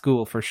prep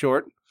school for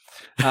short.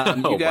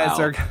 You guys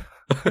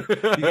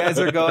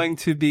are going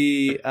to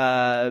be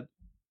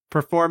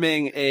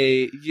performing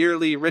a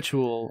yearly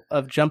ritual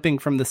of jumping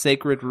from the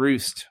sacred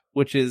roost,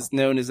 which is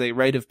known as a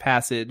rite of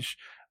passage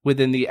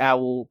within the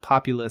owl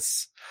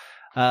populace.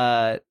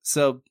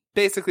 So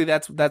basically,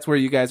 that's where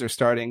you guys are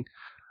starting.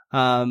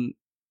 A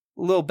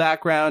little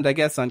background, I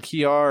guess, on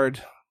Kiard.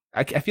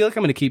 I feel like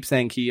I'm going to keep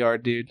saying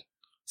Kiard, dude.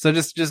 So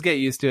just get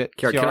used to it.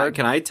 Kiard,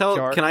 can I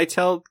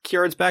tell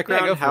Kiard's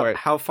background? Yeah, go for it.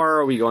 How far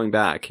are we going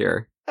back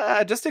here?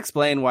 Just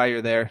explain why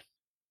you're there.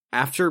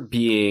 After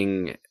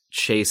being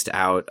chased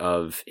out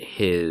of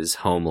his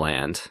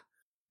homeland,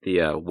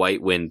 the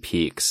White Wind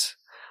Peaks,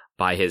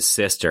 by his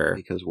sister.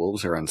 Because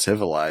wolves are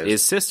uncivilized.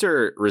 His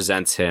sister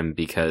resents him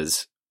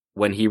because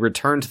when he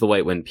returned to the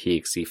White Wind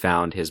Peaks, he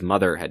found his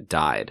mother had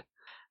died.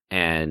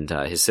 And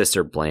his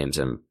sister blames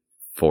him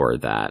for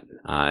that.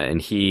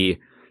 And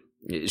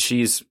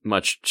she's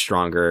much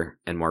stronger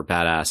and more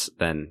badass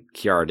than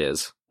Kiard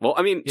is. Well,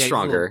 I mean,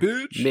 stronger.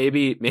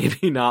 Maybe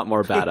not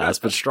more badass,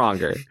 but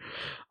stronger.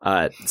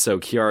 So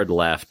Kiard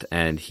left,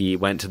 and he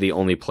went to the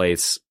only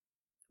place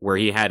where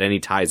he had any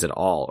ties at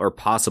all, or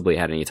possibly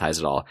had any ties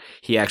at all.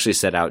 He actually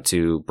set out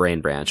to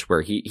Brain Branch,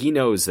 where he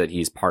knows that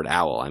he's part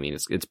owl. I mean,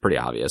 it's pretty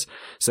obvious.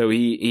 So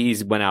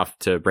he went out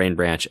to Brain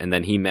Branch, and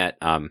then he met,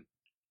 and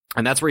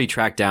that's where he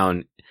tracked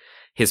down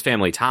his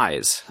family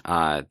ties,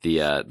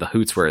 the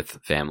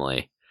Hootsworth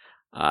family.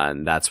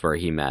 And that's where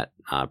he met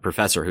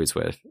Professor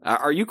Hootsworth.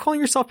 Are you calling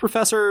yourself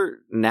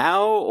Professor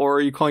now, or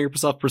are you calling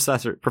yourself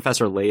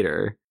Professor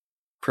later?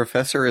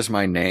 Professor is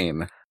my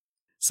name.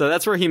 So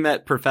that's where he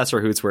met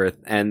Professor Hootsworth,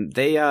 and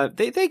they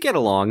get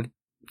along.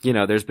 You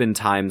know, there's been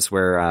times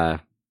where,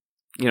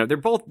 they're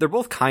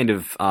both kind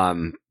of,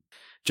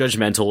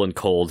 judgmental and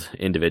cold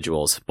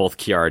individuals, both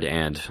Kiard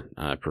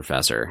and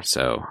Professor.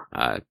 So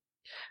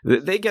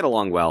they get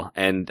along well,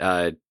 and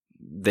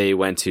they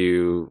went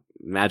to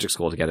magic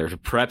school together, to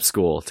prep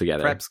school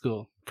together.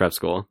 Prep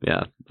school,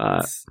 yeah.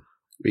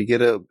 We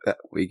get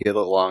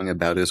along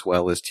about as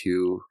well as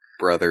two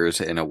brothers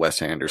in a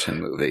Wes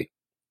Anderson movie.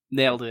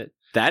 Nailed it.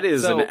 That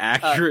is an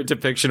accurate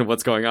depiction of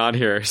what's going on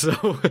here.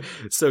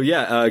 So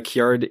yeah,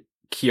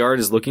 Kiard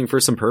is looking for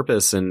some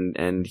purpose,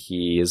 and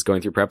he is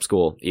going through prep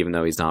school, even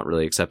though he's not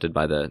really accepted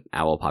by the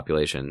owl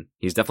population.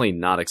 He's definitely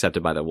not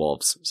accepted by the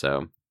wolves.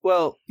 So,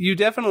 well,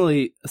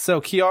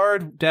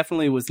 Kiard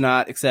definitely was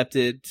not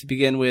accepted to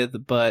begin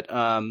with, but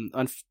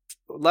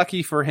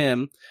lucky for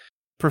him,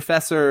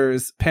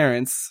 Professor's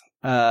parents,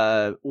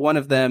 one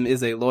of them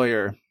is a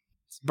lawyer.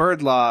 It's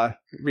bird law,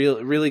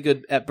 really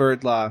good at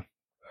bird law,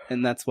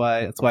 and that's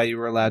why you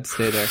were allowed to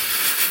stay there.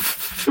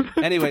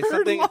 Anyway,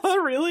 something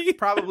really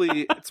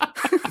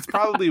it's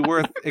probably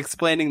worth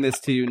explaining this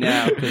to you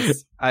now,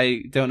 because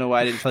I don't know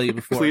why I didn't tell you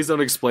before. Please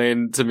don't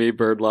explain to me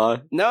bird law.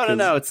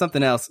 No, it's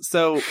something else.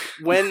 So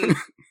when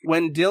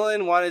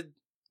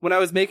I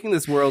was making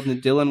this world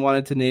and Dylan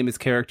wanted to name his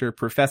character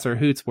Professor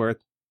Hootsworth,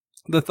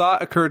 the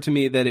thought occurred to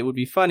me that it would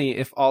be funny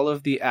if all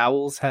of the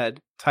owls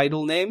had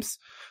title names.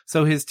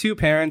 So his two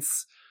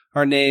parents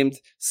are named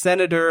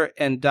Senator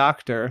and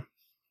Doctor.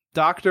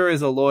 Doctor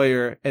is a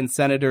lawyer and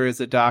Senator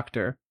is a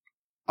doctor.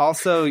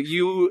 Also,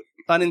 you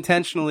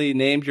unintentionally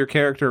named your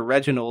character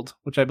Reginald,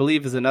 which I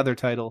believe is another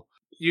title.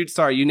 You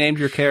named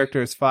your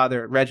character's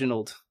father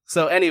Reginald.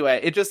 So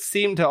anyway, it just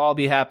seemed to all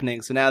be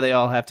happening. So now they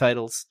all have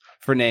titles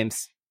for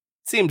names.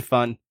 Seemed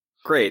fun.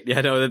 Great.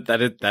 Yeah, no,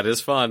 that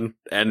is fun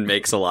and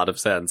makes a lot of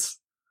sense.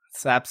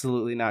 It's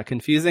absolutely not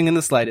confusing in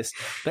the slightest.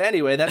 But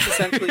anyway, that's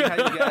essentially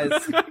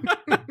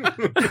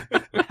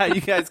how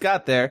you guys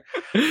got there.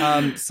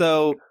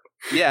 So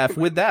yeah,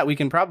 with that, we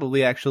can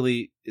probably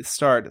actually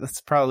start.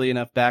 That's probably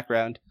enough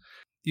background.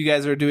 You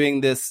guys are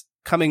doing this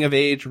coming of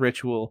age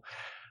ritual.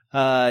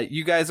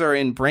 You guys are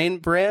in Brain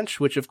Branch,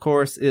 which of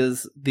course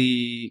is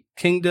the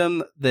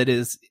kingdom that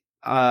is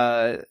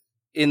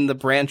in the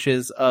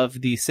branches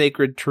of the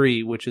sacred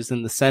tree, which is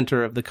in the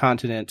center of the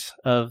continent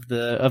of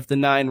the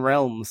 9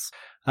 realms.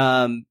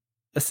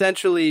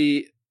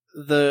 Essentially,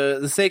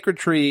 the sacred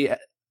tree,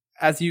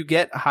 as you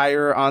get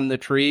higher on the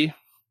tree,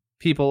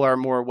 people are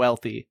more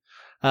wealthy.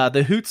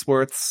 The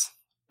Hootsworths,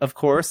 of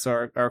course,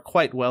 are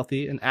quite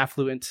wealthy and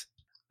affluent.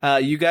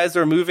 You guys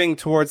are moving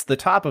towards the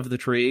top of the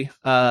tree,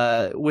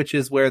 which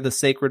is where the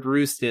sacred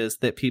roost is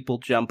that people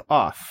jump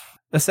off.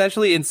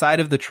 Essentially, inside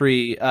of the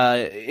tree,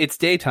 it's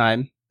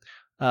daytime.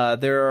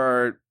 There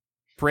are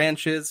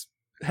branches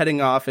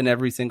heading off in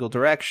every single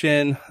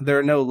direction. There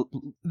are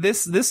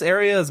this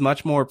area is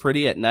much more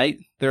pretty at night.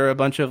 There are a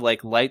bunch of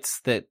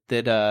lights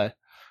that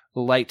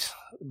light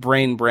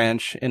Brain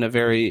Branch in a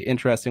very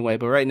interesting way.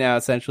 But right now,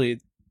 essentially,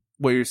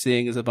 what you're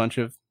seeing is a bunch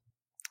of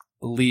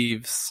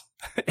leaves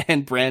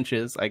and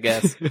branches, I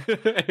guess. In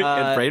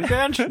Brain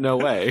Branch? No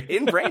way.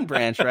 In Brain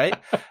Branch, right?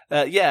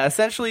 Yeah,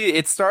 essentially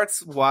it starts,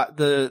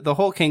 the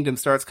whole kingdom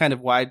starts kind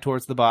of wide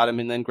towards the bottom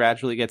and then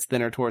gradually gets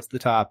thinner towards the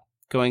top,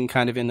 going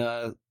kind of in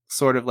a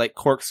sort of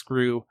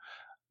corkscrew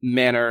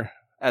manner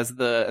as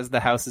the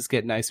houses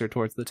get nicer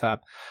towards the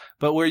top.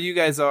 But where you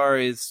guys are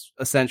is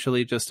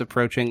essentially just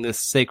approaching this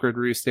sacred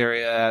roost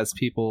area as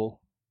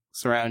people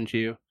surround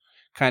you,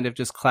 kind of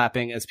just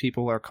clapping as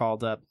people are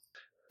called up.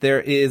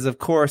 There is, of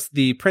course,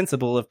 the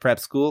principal of prep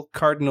school,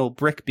 Cardinal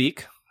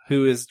Brickbeak,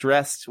 who is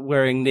dressed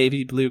wearing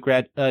navy blue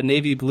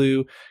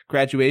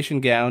graduation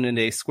gown and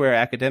a square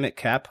academic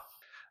cap.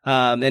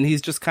 And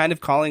he's just kind of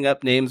calling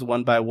up names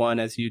one by one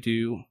as you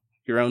do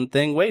your own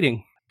thing,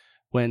 waiting.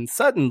 When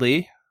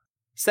suddenly,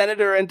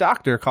 Senator and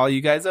Doctor call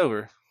you guys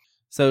over.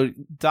 So,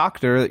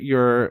 Doctor,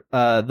 you're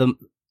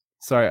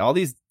all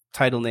these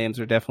title names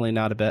are definitely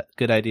not a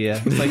good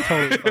idea. It's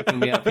totally fucking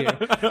me up here.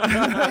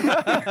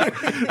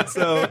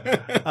 So,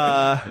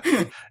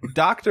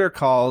 Doctor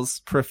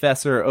calls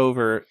Professor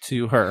over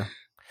to her.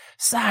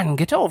 Son,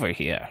 get over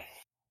here.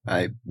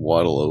 I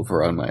waddle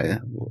over on my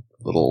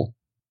little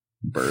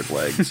bird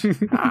legs.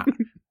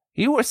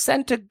 You were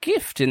sent a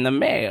gift in the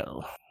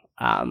mail.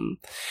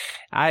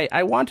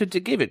 I wanted to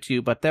give it to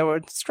you, but there were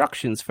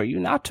instructions for you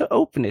not to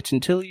open it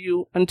until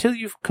you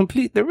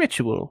complete the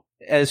ritual.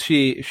 As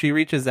she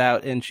reaches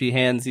out and she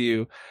hands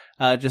you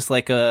just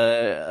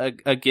a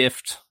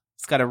gift.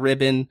 It's got a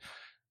ribbon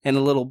and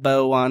a little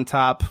bow on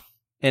top,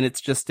 and it's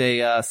just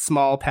a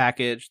small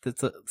package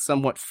that's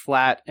somewhat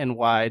flat and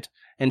wide,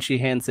 and she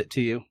hands it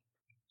to you.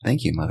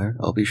 Thank you, Mother.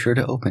 I'll be sure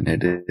to open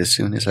it as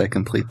soon as I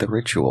complete the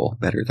ritual,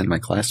 better than my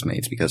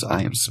classmates, because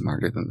I am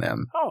smarter than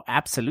them. Oh,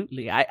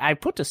 absolutely. I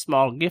put a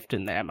small gift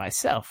in there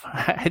myself.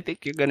 I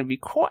think you're going to be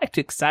quite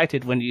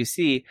excited when you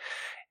see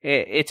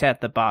it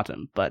at the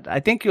bottom, but I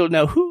think you'll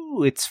know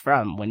who it's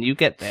from when you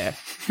get there.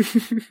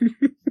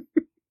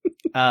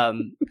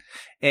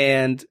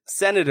 And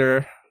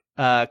Senator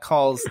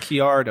calls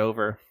Kiard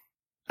over.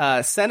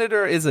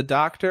 Senator is a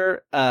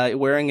doctor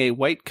wearing a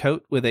white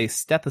coat with a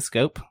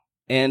stethoscope,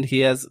 and he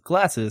has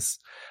glasses.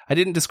 I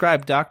didn't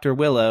describe Dr.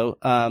 Willow,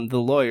 the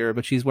lawyer,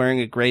 but she's wearing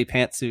a gray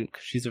pantsuit.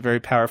 She's a very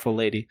powerful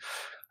lady.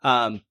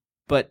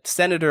 But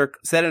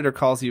Senator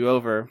calls you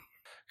over.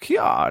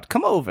 Kiard,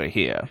 come over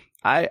here.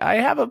 I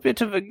have a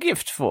bit of a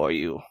gift for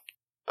you.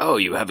 Oh,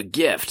 you have a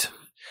gift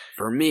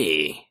for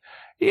me?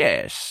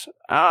 Yes.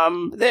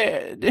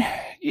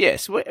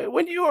 Yes.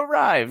 When you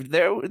arrived,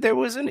 there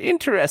was an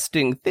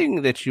interesting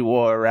thing that you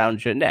wore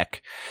around your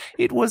neck.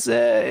 It was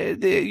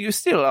you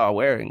still are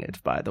wearing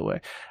it, by the way.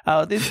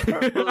 This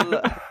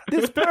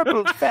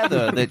purple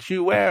feather that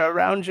you wear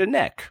around your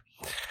neck.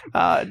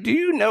 Do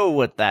you know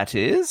what that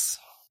is?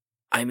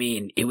 I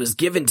mean, it was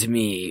given to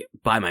me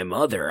by my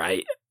mother.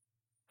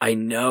 I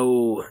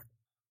know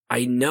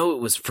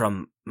it was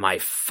from my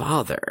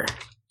father.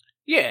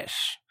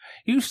 Yes.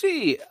 You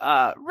see,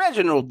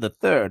 Reginald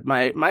III,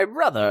 my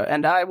brother,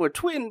 and I were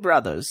twin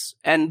brothers,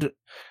 and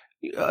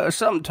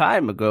some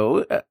time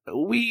ago,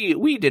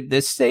 we did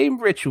this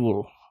same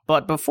ritual.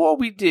 But before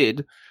we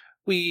did,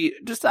 we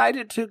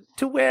decided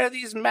to wear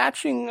these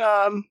matching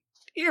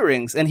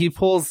earrings, and he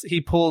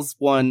pulls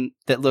one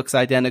that looks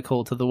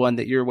identical to the one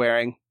that you're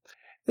wearing.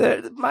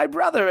 My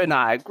brother and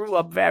I grew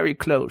up very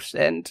close,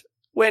 and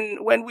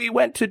when we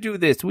went to do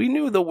this, we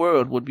knew the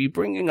world would be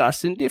bringing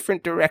us in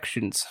different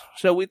directions,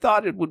 so we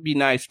thought it would be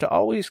nice to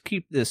always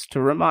keep this to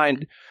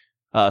remind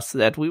us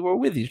that we were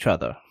with each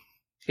other,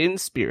 in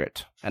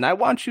spirit, and I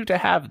want you to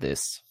have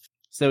this.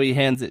 So he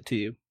hands it to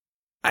you.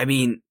 I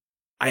mean,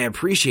 I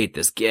appreciate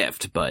this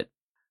gift, but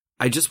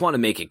I just want to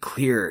make it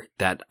clear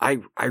that I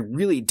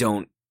really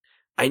don't...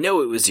 I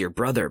know it was your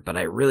brother, but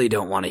I really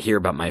don't want to hear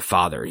about my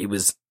father. He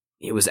was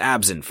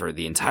absent for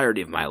the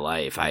entirety of my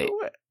life. I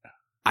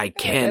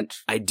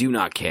do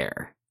not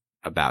care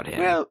about him.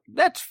 Well,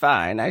 that's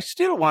fine. I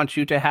still want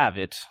you to have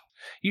it.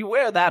 You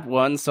wear that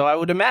one, so I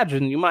would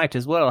imagine you might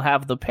as well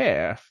have the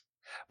pair.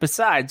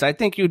 Besides, I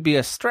think you'd be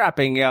a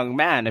strapping young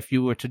man if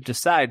you were to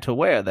decide to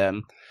wear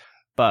them.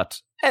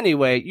 But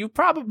anyway, you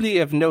probably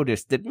have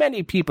noticed that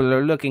many people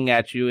are looking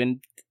at you,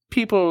 and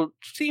people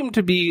seem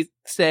to be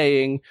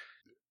saying,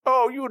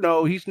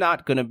 oh, he's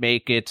not going to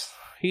make it.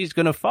 He's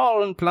going to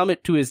fall and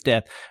plummet to his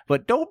death.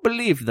 But don't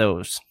believe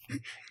those.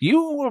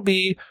 You will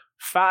be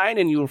fine,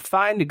 and you'll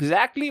find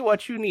exactly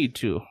what you need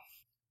to,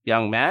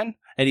 young man.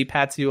 And he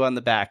pats you on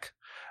the back.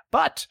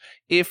 But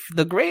if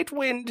the great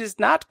wind is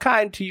not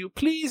kind to you,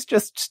 please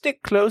just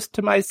stick close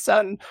to my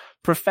son,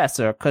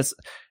 Professor, because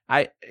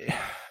I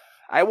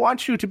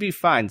want you to be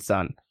fine,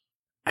 son.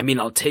 I mean,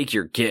 I'll take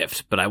your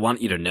gift, but I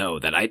want you to know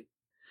that I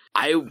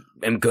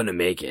am going to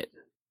make it.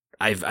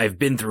 I've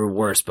been through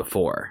worse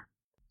before.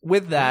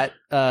 With that,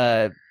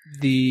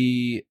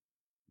 the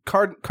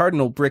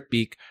Cardinal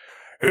Brickbeak.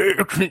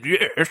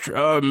 Yes,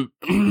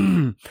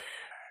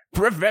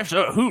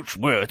 Professor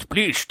Hoochworth,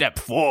 please step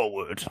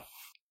forward.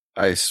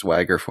 I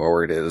swagger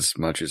forward as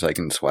much as I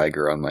can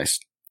swagger on my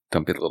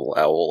stumpy little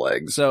owl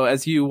legs. So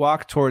as you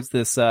walk towards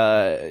this,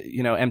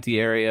 empty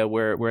area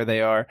where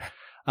they are,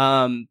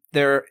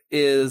 there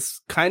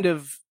is kind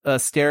of a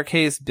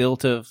staircase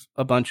built of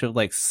a bunch of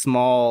like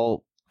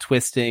small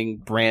twisting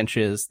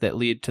branches that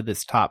lead to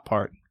this top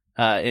part.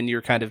 And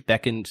you're kind of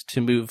beckoned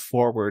to move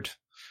forward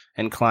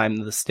and climb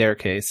the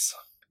staircase.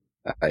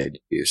 I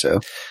do so.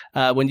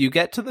 When you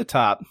get to the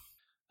top,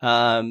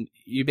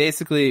 you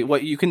basically,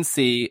 what you can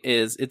see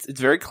is it's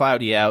very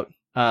cloudy out.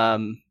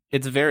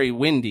 It's very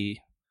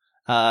windy.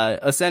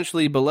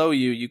 Essentially below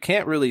you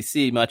can't really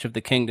see much of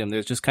the kingdom.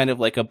 There's just kind of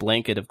like a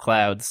blanket of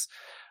clouds.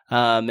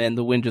 And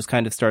the wind just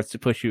kind of starts to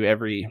push you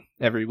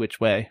every which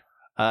way.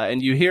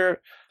 And you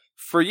hear,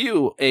 for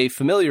you, a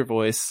familiar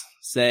voice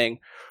saying,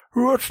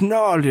 "What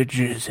knowledge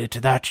is it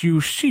that you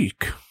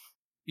seek?"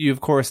 You,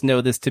 of course,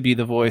 know this to be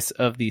the voice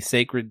of the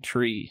sacred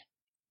tree.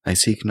 I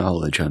seek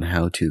knowledge on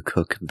how to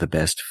cook the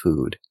best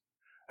food.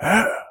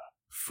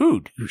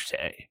 Food, you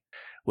say?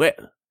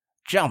 Well,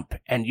 jump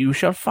and you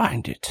shall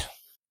find it.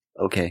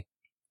 Okay.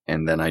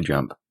 And then I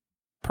jump.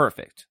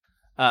 Perfect.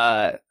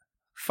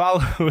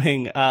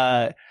 Following,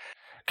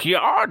 Kiard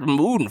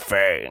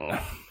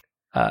Moonfang.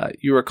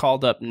 You are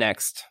called up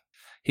next.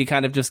 He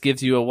kind of just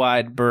gives you a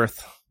wide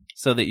berth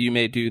so that you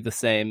may do the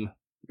same.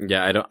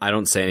 Yeah, I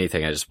don't say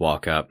anything. I just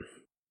walk up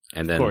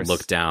and then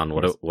look down.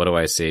 What do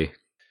I see?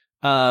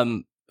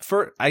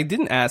 I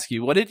didn't ask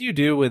you. What did you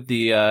do with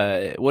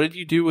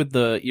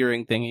the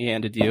earring thing he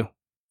handed you?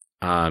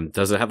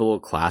 Does it have a little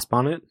clasp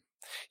on it?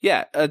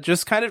 Yeah,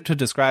 just kind of to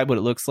describe what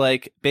it looks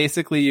like.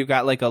 Basically, you've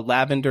got like a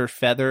lavender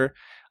feather,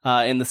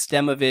 and the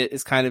stem of it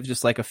is kind of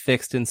just like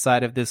affixed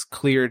inside of this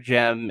clear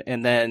gem,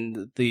 and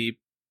then the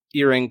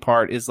earring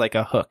part is like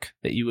a hook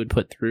that you would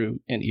put through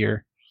an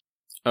ear.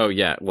 Oh,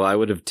 yeah. Well, I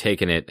would have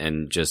taken it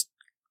and just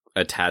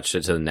attached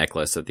it to the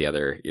necklace that the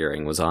other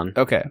earring was on.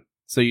 Okay.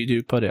 So you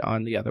do put it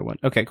on the other one.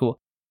 Okay, cool.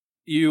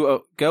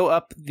 You go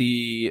up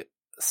the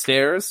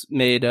stairs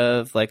made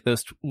of like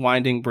those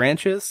winding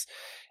branches.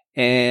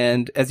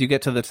 And as you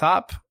get to the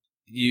top,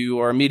 you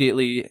are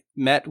immediately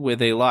met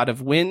with a lot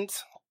of wind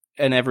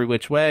in every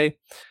which way.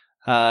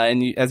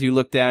 And as you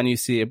look down, you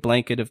see a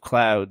blanket of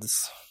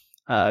clouds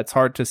It's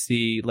hard to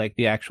see like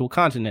the actual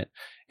continent.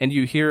 And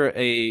you hear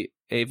a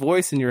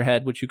voice in your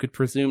head, which you could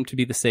presume to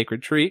be the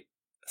sacred tree.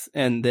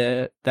 And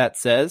that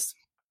says,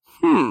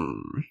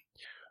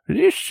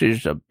 this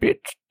is a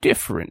bit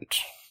different.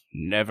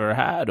 Never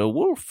had a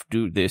wolf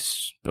do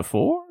this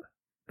before.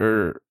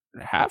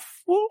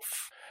 Half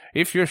wolf?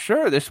 If you're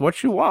sure this is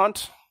what you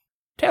want,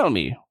 tell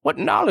me, what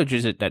knowledge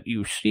is it that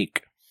you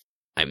seek?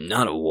 I'm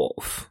not a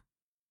wolf,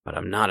 but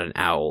I'm not an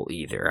owl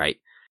either.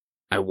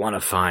 I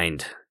want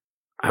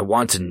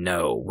to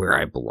know where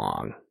I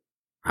belong.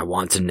 I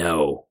want to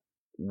know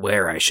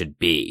where I should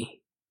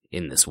be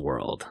in this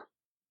world.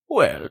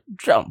 Well,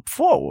 jump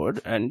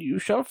forward and you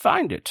shall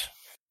find it.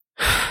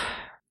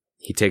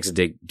 He takes a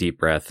deep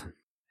breath,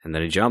 and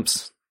then he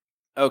jumps.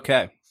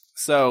 Okay,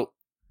 so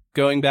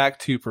going back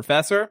to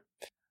Professor,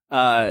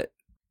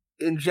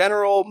 in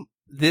general,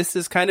 this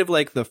is kind of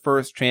like the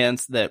first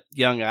chance that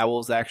young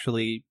owls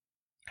actually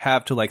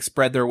have to like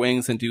spread their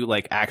wings and do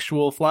like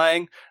actual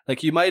flying.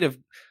 Like you might have,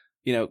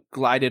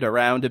 glided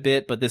around a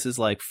bit, but this is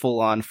like full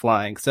on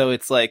flying. So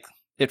it's like,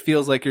 it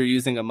feels like you're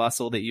using a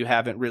muscle that you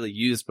haven't really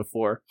used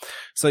before.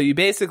 So you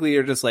basically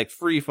are just like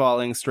free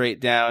falling straight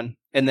down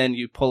and then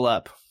you pull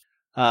up.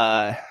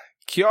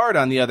 Kiard,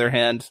 on the other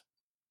hand,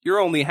 you're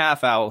only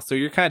half owl, so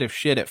you're kind of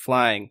shit at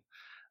flying.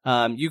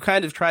 You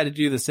kind of try to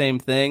do the same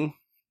thing,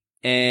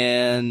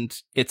 and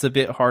it's a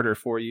bit harder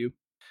for you.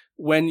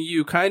 When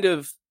you kind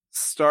of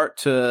start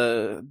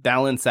to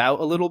balance out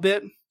a little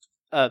bit,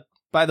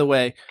 by the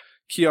way,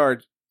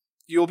 Kiard,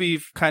 you'll be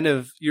kind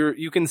of,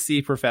 you can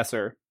see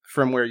Professor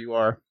from where you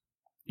are.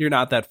 You're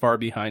not that far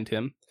behind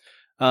him.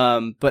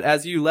 But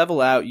as you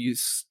level out, you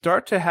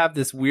start to have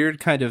this weird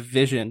kind of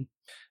vision.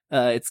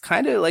 It's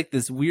kind of like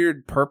this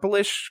weird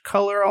purplish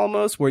color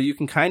almost, where you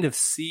can kind of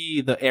see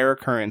the air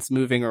currents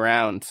moving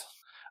around.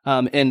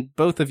 And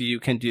both of you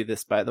can do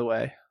this, by the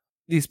way.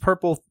 These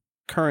purple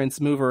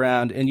currents move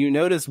around, and you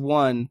notice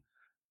one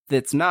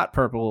that's not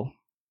purple.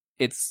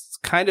 It's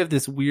kind of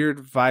this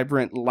weird,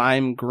 vibrant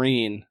lime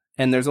green,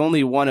 and there's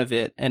only one of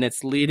it, and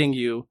it's leading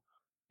you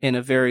in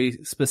a very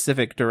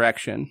specific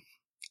direction.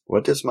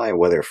 What does my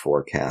weather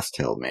forecast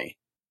tell me?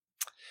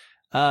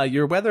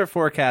 Your weather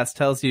forecast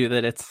tells you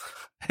that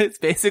it's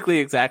basically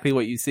exactly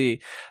what you see,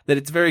 that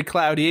it's very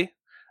cloudy.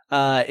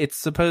 It's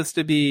supposed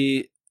to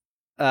be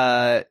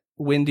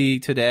windy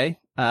today.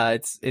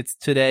 It's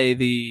today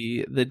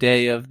the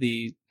day of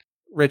the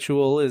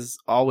ritual is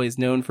always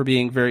known for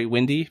being very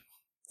windy.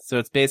 So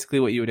it's basically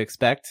what you would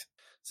expect.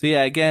 So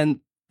yeah,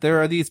 again,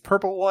 there are these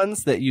purple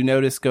ones that you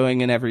notice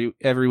going in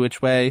every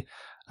which way.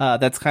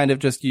 That's kind of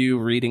just you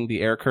reading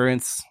the air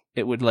currents.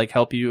 It would like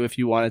help you if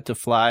you wanted to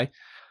fly.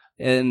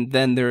 And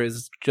then there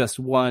is just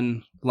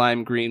one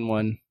lime green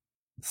one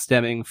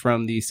stemming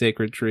from the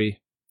sacred tree.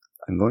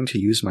 I'm going to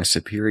use my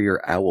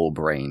superior owl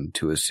brain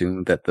to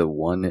assume that the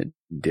one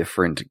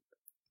different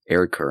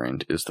air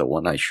current is the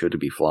one I should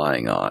be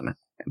flying on,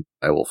 and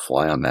I will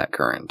fly on that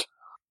current.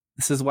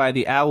 This is why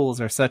the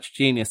owls are such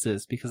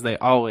geniuses, because they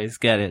always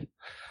get it.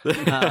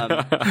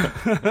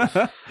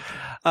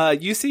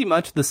 You see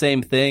much the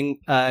same thing,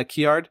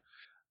 Kiard.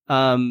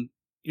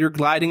 Your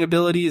gliding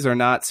abilities are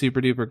not super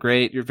duper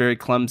great. You're very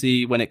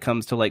clumsy when it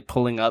comes to like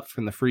pulling up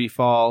from the free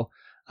fall.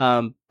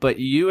 But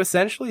you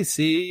essentially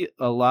see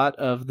a lot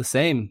of the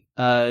same.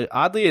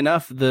 Oddly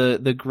enough,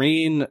 the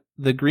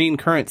green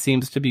current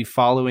seems to be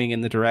following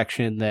in the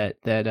direction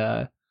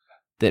that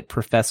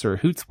Professor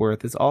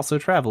Hootsworth is also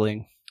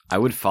traveling. I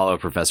would follow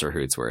Professor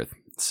Hootsworth,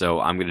 so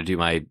I'm going to do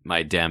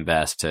my damn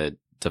best to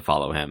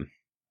follow him.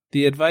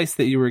 The advice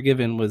that you were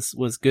given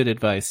was good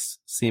advice,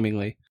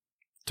 seemingly.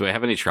 Do I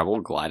have any trouble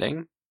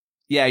gliding?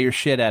 Yeah, you're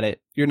shit at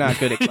it. You're not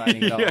good at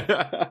gliding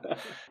at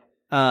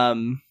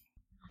all.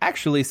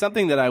 Actually,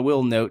 something that I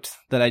will note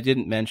that I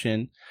didn't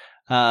mention,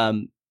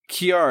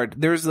 Kiard,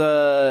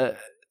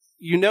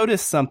 you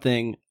notice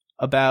something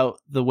about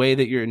the way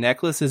that your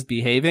necklace is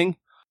behaving.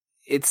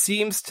 It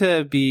seems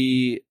to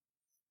be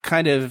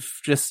kind of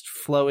just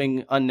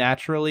flowing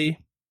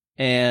unnaturally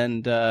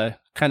and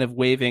kind of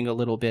waving a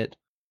little bit.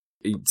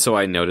 So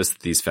I noticed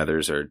that these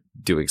feathers are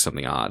doing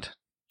something odd.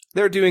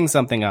 They're doing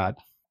something odd.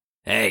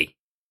 Hey,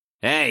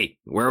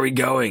 where are we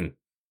going?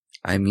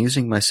 I'm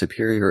using my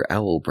superior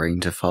owl brain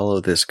to follow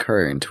this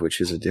current,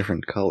 which is a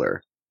different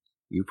color.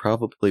 You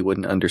probably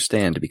wouldn't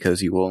understand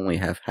because you only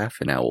have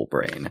half an owl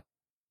brain.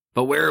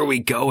 But where are we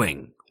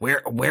going?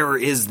 Where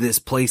is this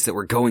place that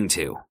we're going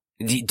to?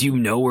 Do you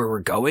know where we're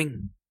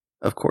going?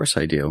 Of course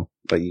I do,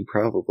 but you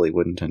probably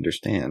wouldn't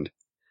understand.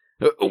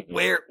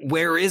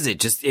 Where is it?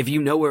 Just if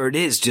you know where it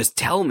is, just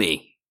tell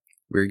me.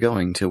 We're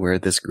going to where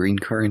this green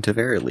current of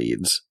air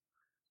leads.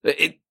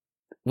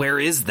 Where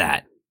is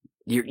that?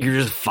 You're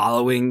just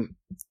following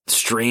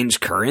strange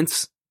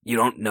currents? You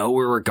don't know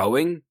where we're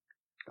going?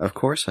 Of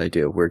course I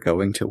do. We're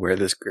going to where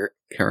this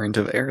current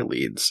of air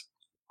leads.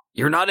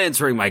 You're not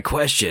answering my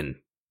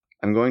question.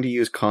 I'm going to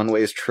use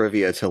Conway's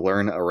trivia to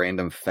learn a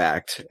random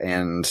fact,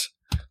 and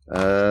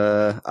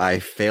I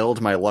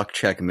failed my luck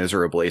check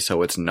miserably,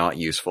 so it's not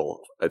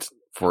useful. It's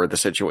for the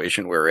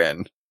situation we're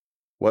in.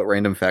 What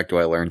random fact do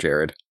I learn,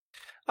 Jared?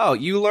 Oh,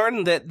 you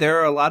learn that there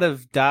are a lot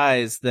of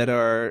dyes that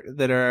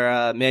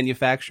are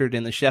manufactured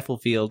in the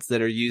Sheffel fields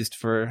that are used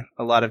for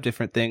a lot of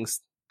different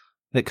things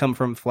that come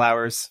from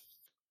flowers.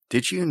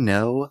 Did you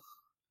know,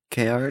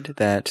 Kayard,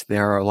 that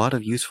there are a lot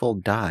of useful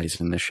dyes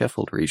in the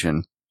Sheffield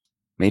region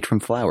made from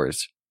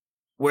flowers?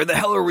 Where the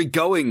hell are we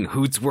going,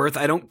 Hootsworth?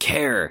 I don't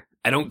care.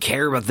 I don't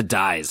care about the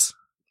dyes.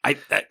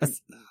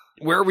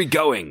 Where are we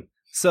going?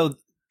 So,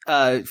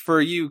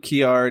 for you,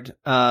 Kiard,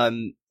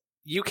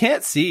 you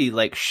can't see,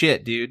 like,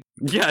 shit, dude.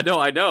 Yeah, no,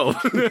 I know.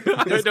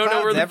 I don't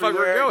know where the fuck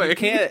we're going. You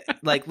can't,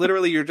 like,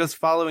 literally, you're just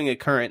following a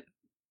current.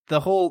 The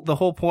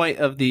whole point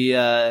of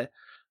the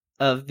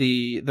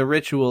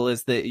ritual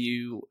is that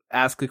you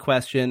ask a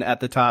question at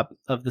the top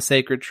of the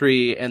sacred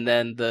tree, and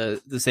then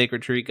the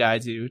sacred tree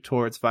guides you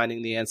towards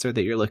finding the answer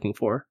that you're looking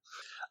for.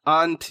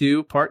 On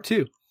to part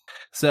 2.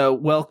 So,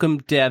 welcome,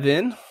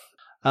 Devin.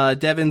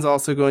 Devin's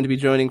also going to be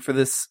joining for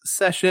this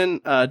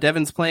session.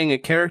 Devin's playing a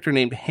character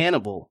named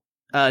Hannibal.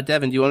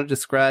 Devin, do you want to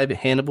describe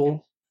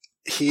Hannibal?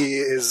 He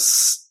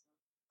is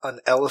an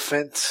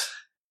elephant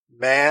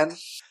man,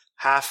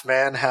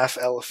 half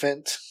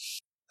elephant.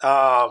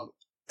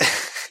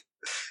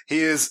 He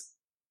is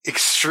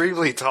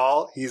extremely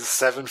tall. He's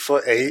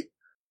 7'8".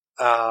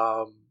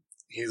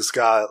 He's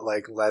got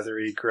like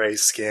leathery gray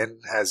skin,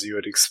 as you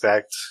would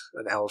expect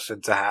an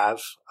elephant to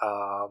have.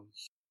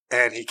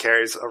 And he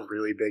carries a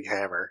really big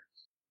hammer.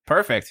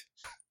 Perfect.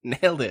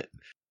 Nailed it.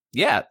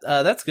 Yeah,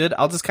 that's good.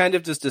 I'll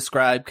just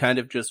describe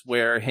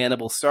where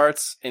Hannibal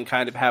starts and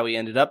kind of how he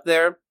ended up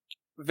there.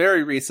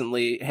 Very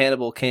recently,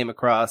 Hannibal came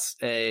across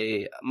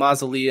a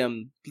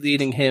mausoleum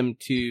leading him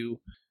to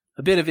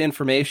a bit of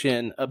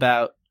information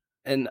about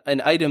an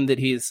item that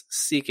he's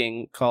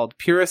seeking called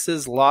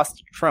Pyrrhus's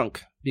Lost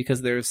Trunk,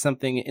 because there's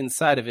something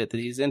inside of it that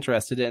he's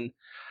interested in.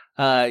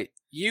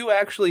 You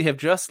actually have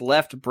just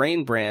left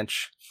Brain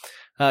Branch.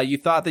 You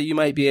thought that you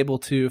might be able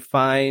to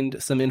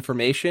find some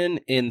information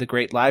in the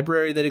Great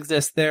Library that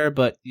exists there,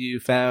 but you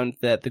found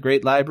that the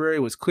Great Library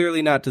was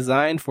clearly not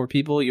designed for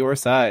people your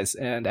size.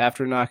 And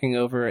after knocking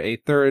over a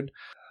third,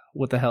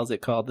 what the hell is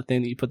it called? The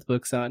thing that you put the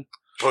books on?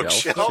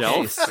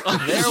 Bookshelf.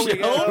 There we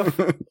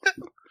go.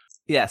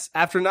 Yes,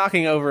 after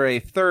knocking over a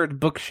third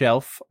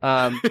bookshelf,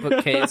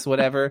 bookcase,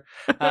 whatever,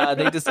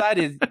 they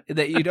decided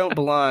that you don't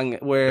belong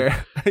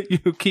where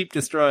you keep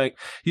destroying.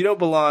 You don't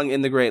belong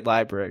in the Great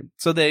Library.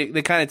 So they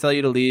kind of tell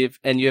you to leave,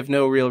 and you have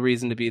no real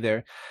reason to be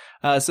there.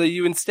 So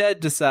you instead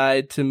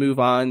decide to move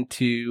on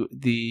to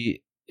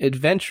the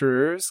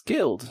Adventurers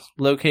Guild,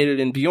 located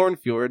in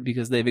Bjornfjord,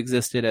 because they've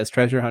existed as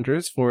treasure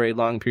hunters for a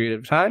long period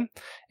of time,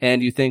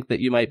 and you think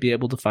that you might be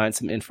able to find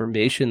some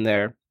information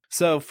there.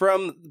 So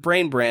from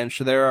Brain Branch,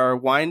 there are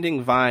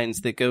winding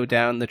vines that go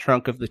down the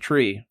trunk of the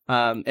tree,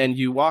 and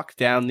you walk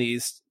down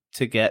these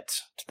to get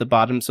to the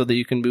bottom so that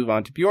you can move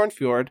on to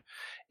Bjornfjord.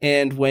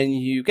 And when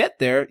you get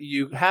there,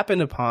 you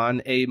happen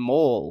upon a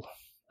mole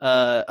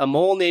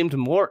named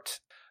Mort,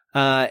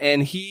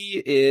 and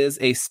he is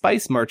a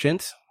spice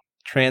merchant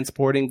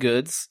transporting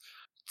goods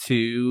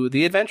to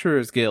the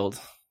Adventurers Guild.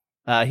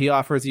 He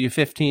offers you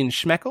 15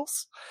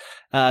 schmeckles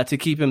to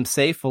keep him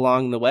safe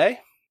along the way.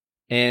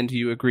 And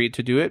you agreed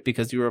to do it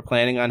because you were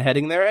planning on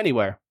heading there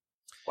anywhere.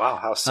 Wow,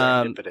 how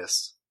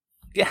serendipitous.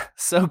 Yeah,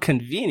 so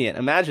convenient.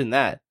 Imagine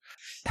that.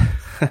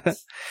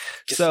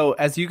 So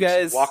as you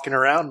guys... walking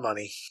around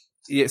money.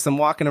 Yeah, some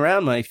walking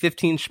around money.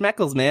 15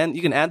 schmeckles, man.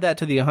 You can add that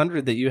to the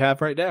 100 that you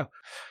have right now.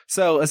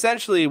 So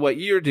essentially what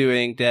you're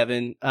doing,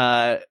 Devin,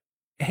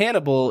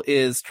 Hannibal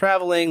is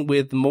traveling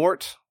with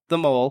Mort the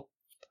Mole,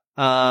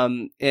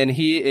 and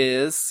he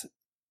is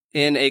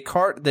in a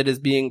cart that is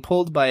being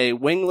pulled by a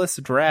wingless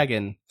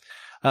dragon.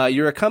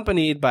 You're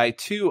accompanied by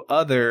 2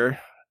 other...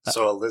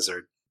 So a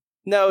lizard.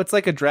 No, it's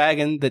like a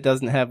dragon that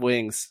doesn't have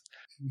wings.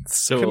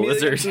 So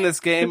Chameleons a lizard. in this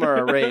game are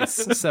a race,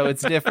 so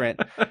it's different.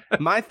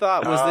 My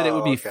thought was that it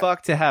would be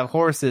fucked to have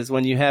horses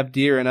when you have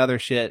deer and other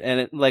shit,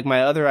 and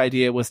my other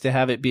idea was to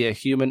have it be a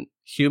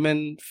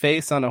human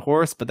face on a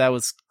horse, but that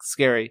was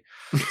scary.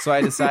 So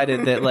I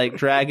decided that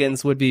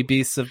dragons would be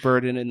beasts of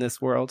burden in this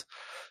world.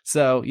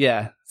 So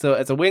yeah, so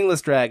it's a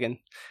wingless dragon.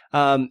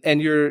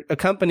 And you're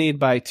accompanied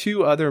by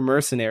 2 other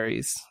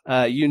mercenaries,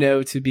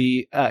 to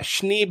be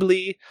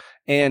Schneebly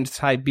and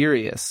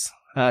Tiberius.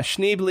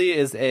 Schneebly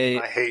is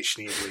I hate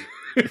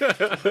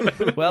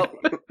Schneebly. Well,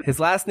 his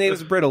last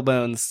name's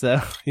Brittlebones,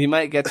 so you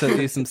might get to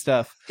do some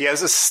stuff. He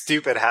has a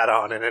stupid hat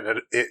on,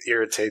 and it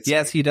irritates me.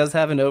 Yes, he does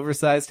have an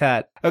oversized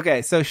hat.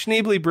 Okay, so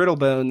Schneebly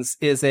Brittlebones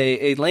is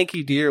a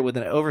lanky deer with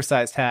an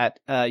oversized hat.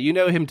 You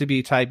know him to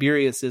be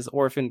Tiberius's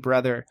orphan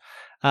brother.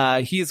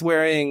 He's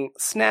wearing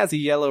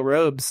snazzy yellow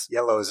robes.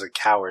 Yellow is a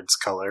coward's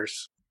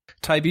colors.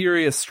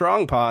 Tiberius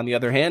Strongpaw, on the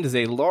other hand, is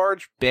a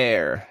large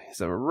bear.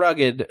 He's a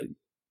rugged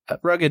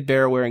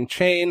bear wearing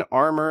chain,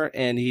 armor,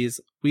 and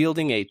he's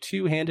wielding a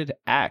 2-handed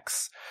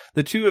axe.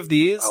 The 2 of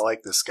these... I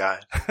like this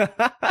guy.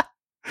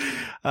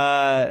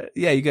 Yeah,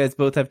 you guys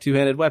both have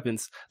 2-handed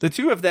weapons. The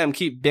 2 of them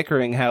keep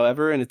bickering,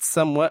 however, and it's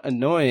somewhat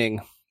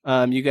annoying.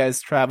 You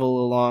guys travel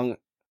along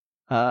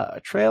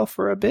a trail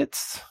for a bit.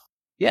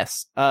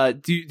 Yes.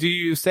 Do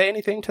you say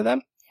anything to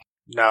them?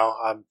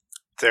 No,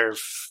 they're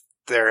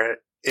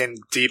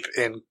deep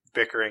in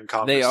bickering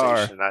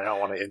conversation. They are. I don't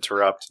want to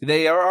interrupt.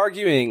 They are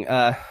arguing.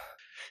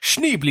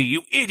 Schneebly,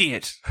 you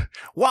idiot!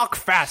 Walk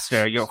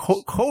faster! You're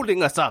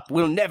holding us up.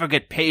 We'll never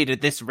get paid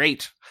at this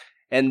rate.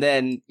 And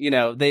then,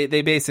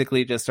 they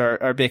basically just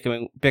are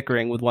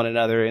bickering with one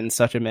another in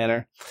such a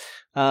manner.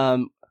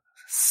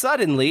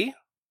 Suddenly,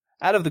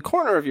 out of the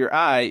corner of your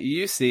eye,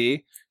 you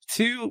see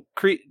two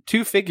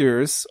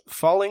figures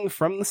falling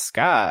from the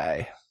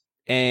sky.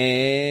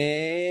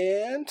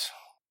 And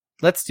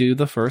let's do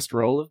the first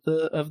roll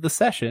of the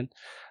session.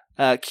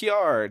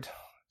 Kiard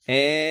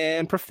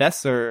and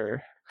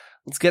Professor.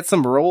 Let's get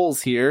some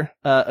rolls here.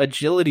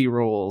 Agility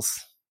rolls.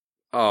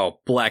 Oh,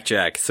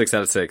 blackjack. 6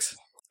 out of 6.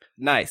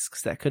 Nice,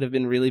 because that could have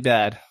been really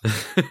bad.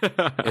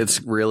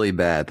 It's really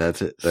bad.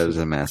 That is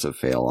a massive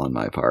fail on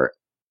my part.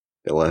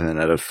 11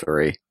 out of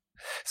 3.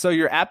 So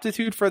your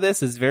aptitude for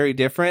this is very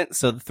different,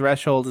 so the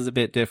threshold is a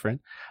bit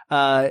different.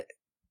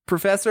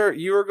 Professor,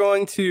 you are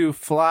going to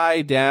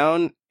fly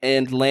down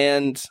and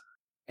land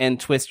and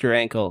twist your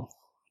ankle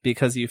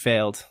because you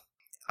failed.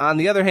 On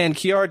the other hand,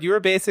 Kiard, you are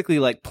basically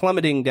like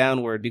plummeting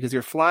downward because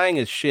you're flying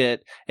as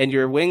shit and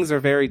your wings are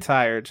very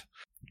tired.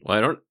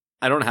 Well,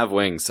 I don't have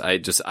wings. I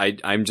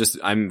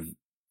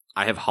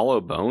have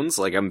hollow bones.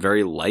 Like, I'm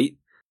very light.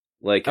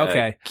 Like,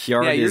 okay.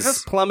 Kiard you're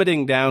just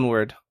plummeting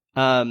downward.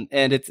 And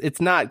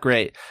it's not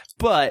great,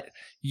 but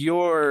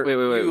you're...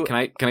 Wait.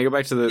 Can I go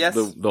back to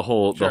the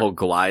whole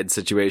glide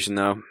situation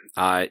though?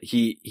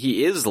 He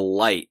is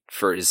light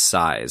for his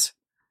size.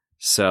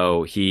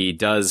 So he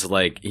does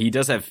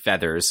have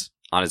feathers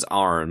on his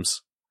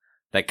arms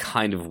that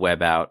kind of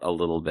web out a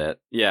little bit.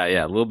 Yeah,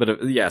 a little bit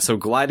of, yeah. So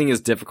gliding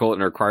is difficult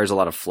and requires a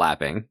lot of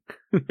flapping.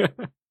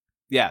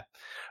 Yeah.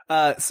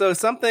 So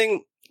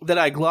something that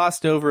I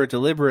glossed over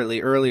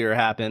deliberately earlier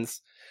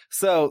happens.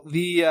 So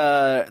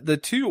the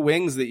two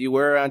wings that you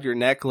wear around your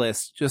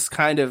necklace just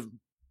kind of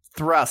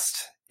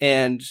thrust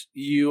and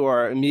you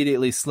are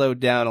immediately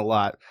slowed down a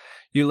lot.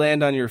 You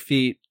land on your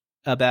feet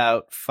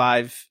about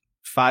 5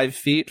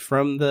 feet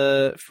from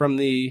the,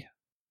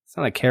 it's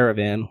not a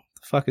caravan.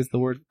 The fuck is the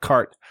word?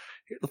 Cart.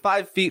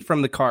 5 feet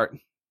from the cart,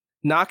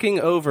 knocking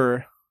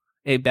over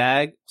a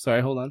bag.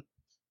 Sorry, hold on.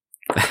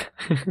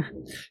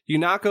 You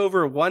knock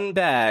over one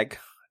bag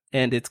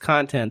and its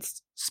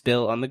contents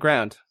spill on the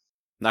ground.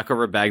 Knock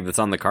over a bag that's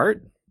on the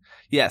cart?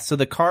 Yeah, so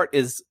the cart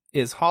is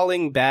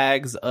hauling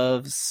bags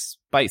of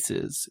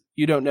spices.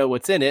 You don't know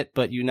what's in it,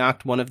 but you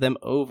knocked one of them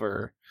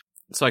over.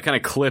 So I kind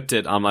of clipped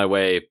it on my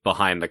way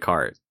behind the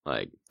cart.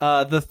 Like,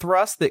 the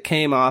thrust that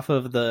came off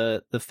of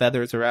the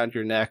feathers around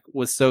your neck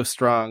was so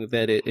strong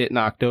that it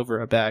knocked over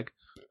a bag.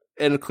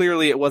 And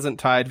clearly it wasn't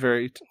tied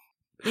very...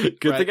 Good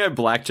thing I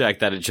blackjacked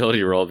that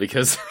agility roll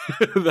because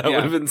that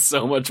would have been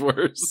so much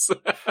worse.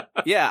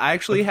 Yeah, I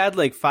actually had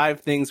like 5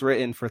 things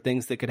written for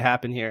things that could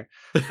happen here.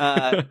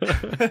 And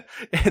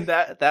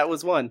that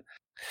was one.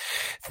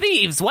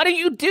 Thieves, what are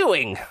you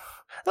doing?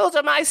 Those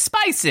are my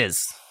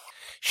spices.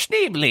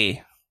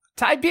 Schneebly,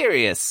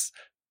 Tiberius,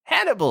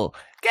 Hannibal,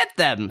 get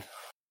them.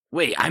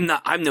 Wait, I'm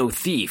no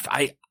thief.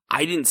 I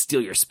didn't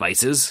steal your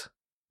spices.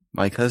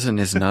 My cousin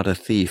is not a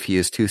thief. He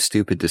is too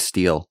stupid to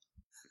steal.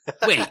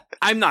 Wait,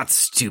 I'm not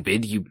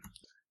stupid.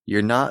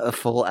 You're not a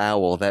full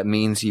owl. That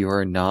means you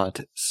are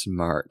not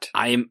smart.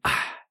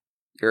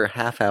 You're a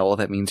half owl.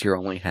 That means you're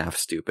only half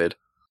stupid.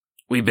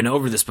 We've been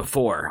over this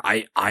before.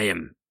 I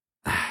am...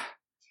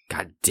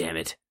 God damn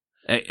it.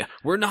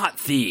 We're not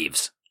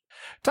thieves.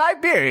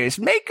 Tiberius,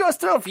 make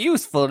yourself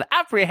useful and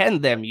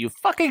apprehend them, you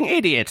fucking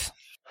idiot.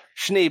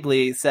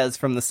 Schneebly says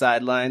from the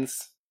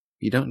sidelines.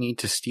 You don't need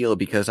to steal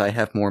because I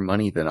have more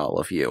money than all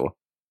of you.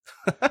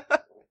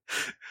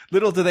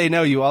 Little do they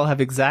know you all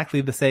have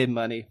exactly the same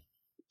money.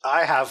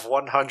 I have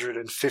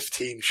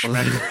 115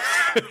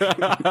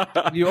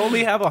 schmeckles. You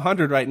only have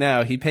 100 right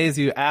now. He pays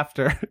you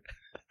after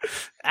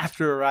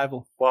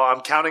arrival. Well,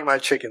 I'm counting my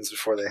chickens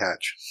before they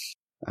hatch.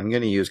 I'm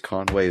going to use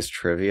Conway's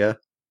trivia,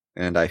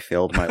 and I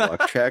failed my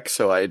luck check,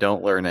 so I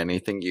don't learn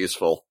anything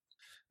useful.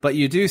 But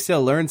you do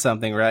still learn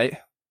something, right?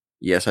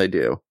 Yes, I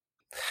do.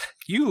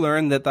 You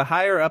learn that the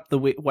higher up the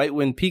White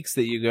Wind Peaks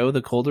that you go,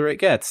 the colder it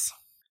gets.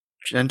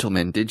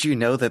 Gentlemen, did you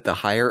know that the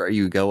higher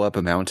you go up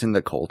a mountain,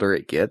 the colder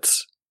it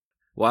gets?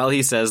 While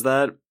he says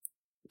that,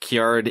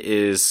 Kiard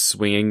is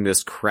swinging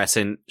this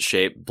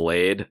crescent-shaped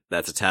blade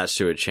that's attached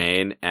to a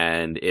chain,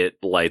 and it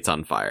lights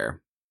on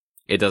fire.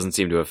 It doesn't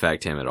seem to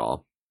affect him at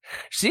all.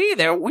 See,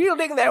 they're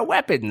wielding their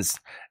weapons.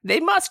 They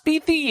must be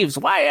thieves.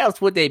 Why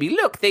else would they be?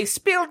 Look, they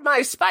spilled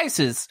my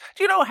spices.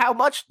 Do you know how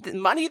much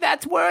money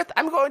that's worth?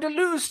 I'm going to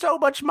lose so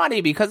much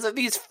money because of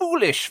these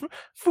foolish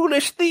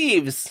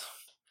thieves.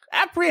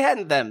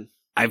 Apprehend them.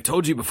 I've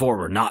told you before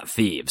we're not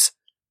thieves.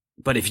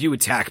 But if you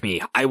attack me,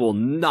 I will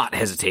not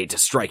hesitate to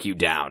strike you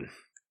down.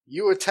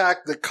 You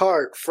attacked the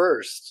cart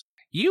first.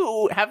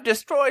 You have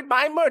destroyed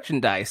my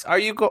merchandise. Are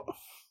you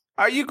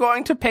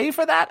going to pay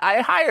for that?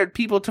 I hired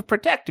people to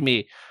protect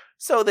me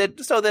so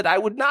that I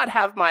would not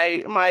have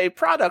my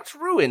products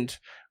ruined.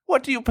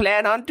 What do you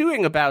plan on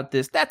doing about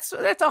this? That's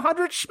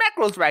 100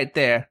 schmeckles right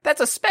there. That's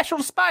a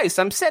special spice.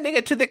 I'm sending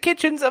it to the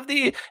kitchens of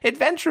the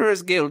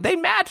Adventurers Guild. They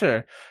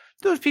matter.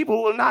 Those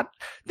people will not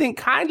think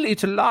kindly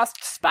to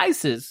lost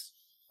spices.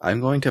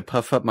 I'm going to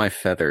puff up my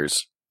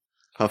feathers.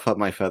 Puff up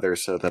my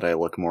feathers so that I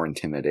look more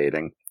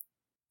intimidating.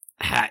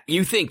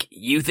 You think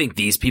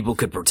these people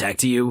could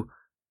protect you?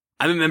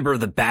 I'm a member of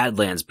the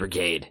Badlands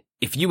Brigade.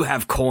 If you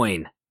have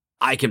coin,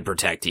 I can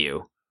protect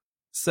you.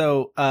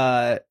 So,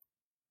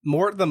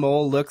 Mort the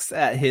Mole looks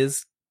at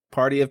his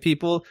party of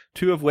people,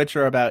 2 of which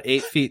are about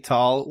 8 feet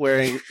tall,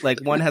 wearing, like,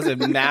 one has a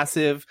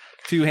massive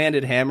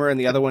 2-handed hammer and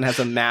the other one has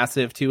a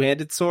massive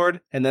 2-handed sword.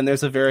 And then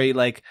there's a very,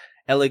 like,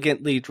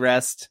 elegantly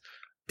dressed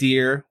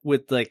deer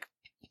with, like,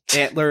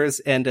 antlers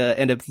and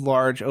a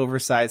large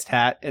oversized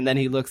hat. And then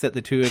he looks at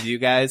the 2 of you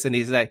guys and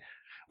he's like,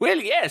 well,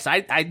 yes,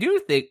 I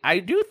do think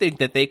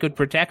that they could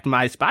protect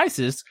my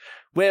spices.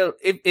 Well,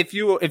 if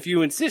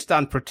you insist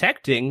on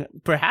protecting,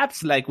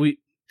 perhaps like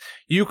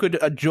you could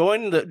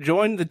join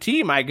the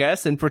team, I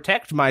guess, and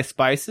protect my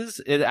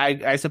spices.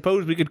 I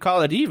suppose we could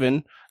call it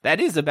even.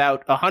 That is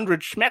about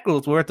 100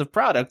 schmeckles worth of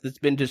product that's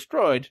been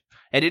destroyed,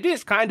 and it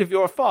is kind of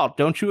your fault.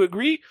 Don't you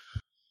agree?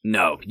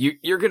 No,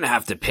 you're gonna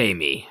have to pay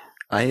me.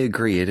 I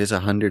agree. It is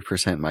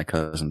 100% my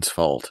cousin's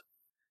fault.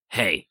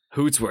 Hey,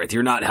 Hootsworth,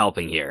 you're not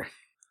helping here.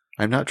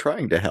 I'm not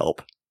trying to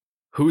help.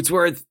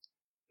 Hootsworth?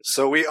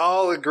 So we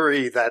all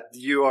agree that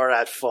you are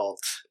at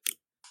fault.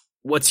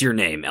 What's your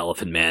name,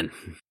 Elephant Man?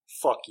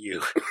 Fuck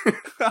you.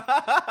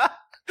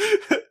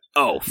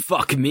 Oh,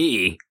 fuck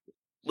me.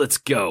 Let's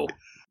go.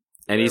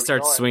 And he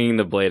starts swinging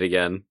the blade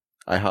again.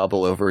 I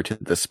hobble over to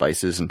the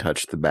spices and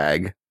touch the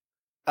bag.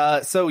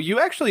 So you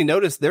actually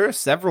notice there are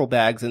several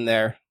bags in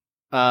there.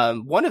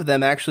 One of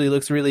them actually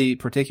looks really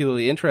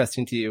particularly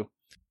interesting to you.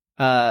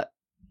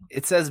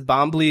 It says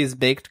Bombley's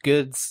Baked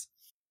Goods.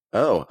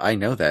 Oh, I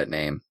know that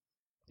name.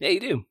 Yeah, you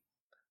do.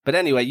 But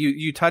anyway,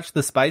 you touch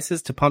the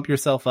spices to pump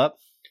yourself up?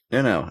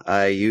 No.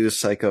 I use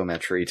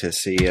psychometry to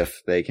see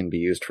if they can be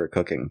used for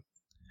cooking.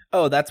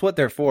 Oh, that's what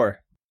they're for.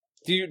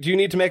 Do you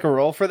need to make a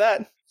roll for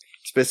that?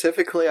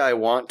 Specifically, I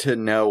want to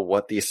know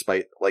what these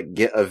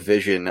get a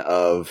vision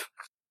of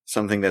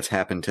something that's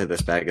happened to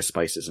this bag of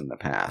spices in the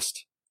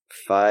past.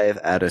 5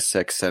 out of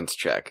 6 sense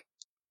check.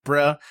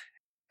 Bruh,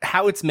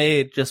 how it's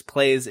made just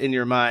plays in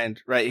your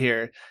mind right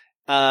here.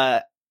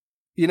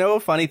 You know, a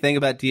funny thing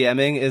about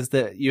DMing is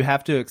that you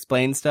have to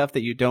explain stuff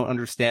that you don't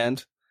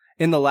understand.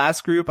 In the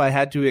last group, I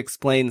had to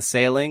explain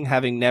sailing,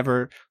 having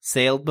never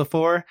sailed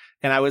before.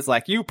 And I was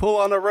like, you pull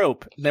on a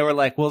rope. And they were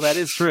like, well, that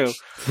is true.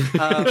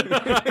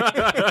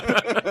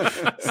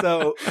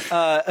 So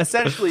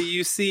essentially,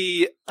 you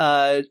see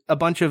a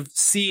bunch of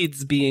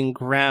seeds being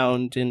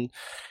ground, and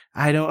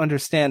I don't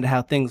understand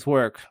how things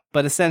work.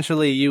 But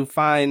essentially, you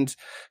find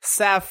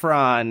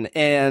saffron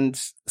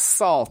and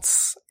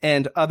salts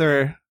and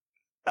other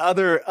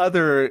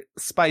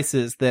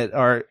spices that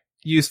are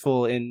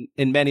useful in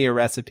many a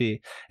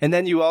recipe. And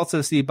then you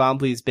also see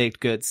Bombley's Baked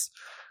Goods,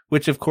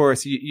 which of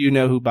course you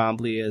know who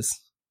Bombley is.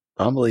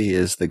 Bombley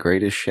is the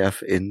greatest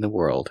chef in the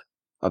world.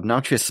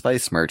 Obnoxious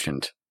spice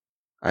merchant.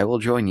 I will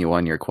join you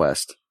on your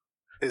quest.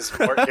 Is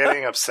Mort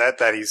getting upset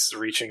that he's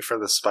reaching for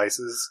the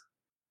spices?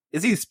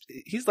 Is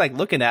he's like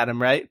looking at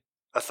him, right?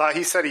 I thought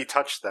he said he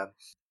touched them.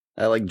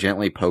 I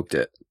gently poked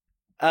it.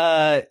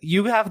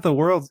 You have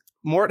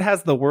Mort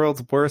has the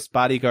world's worst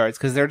bodyguards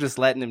because they're just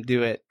letting him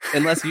do it.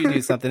 Unless you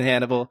do something,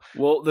 Hannibal.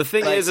 Well, the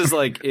thing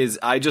is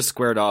I just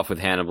squared off with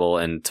Hannibal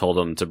and told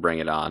him to bring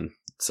it on.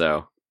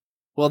 So,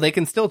 well, they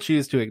can still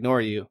choose to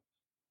ignore you.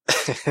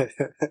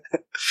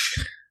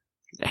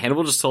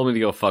 Hannibal just told me to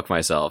go fuck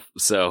myself,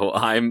 so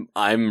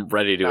I'm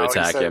ready to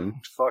attack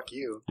him. Fuck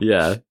you.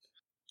 Yeah,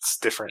 it's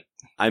different.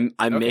 I'm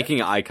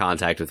making eye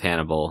contact with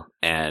Hannibal,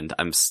 and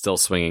I'm still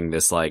swinging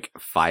this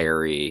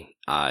fiery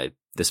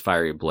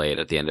blade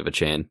at the end of a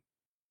chain.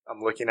 I'm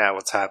looking at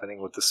what's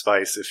happening with the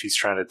spice, if he's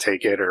trying to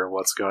take it or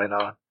what's going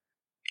on.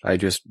 I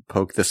just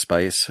poke the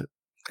spice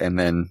and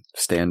then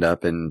stand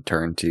up and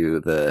turn to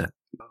the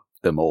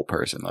mole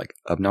person,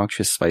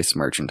 obnoxious spice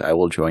merchant, I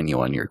will join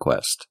you on your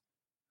quest.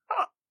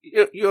 Oh,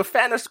 you're a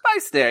fan of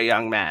spice there,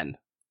 young man.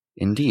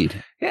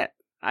 Indeed. Yeah.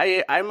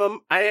 I am a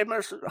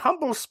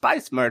humble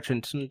spice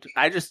merchant, and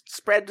I just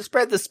spread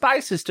the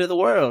spices to the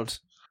world.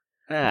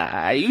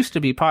 I used to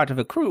be part of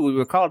a crew. We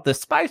were called the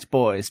Spice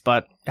Boys,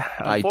 but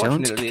I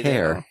don't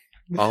care.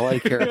 All I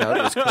care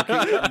about is cooking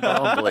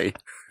Bombley.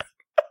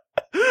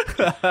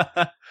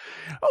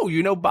 Oh,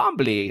 you know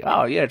Bombley.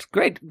 Oh, yeah, it's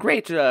great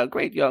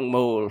young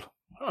mole.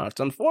 Oh, it's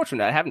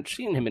unfortunate. I haven't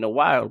seen him in a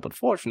while, but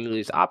fortunately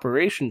his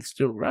operation's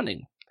still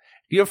running.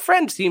 Your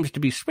friend seems to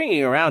be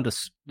swinging around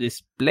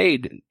this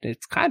blade.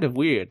 It's kind of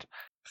weird.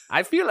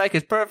 I feel like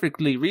it's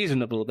perfectly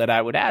reasonable that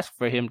I would ask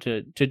for him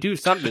to do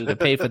something to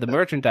pay for the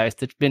merchandise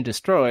that's been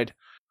destroyed.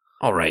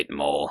 All right,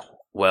 Mole.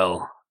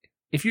 Well,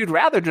 if you'd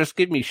rather just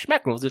give me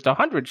schmeckles, it's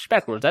 100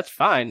 schmeckles, that's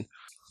fine.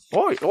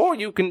 Or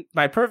you can,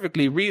 my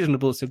perfectly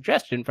reasonable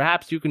suggestion,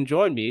 perhaps you can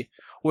join me.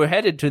 We're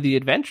headed to the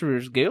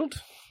Adventurers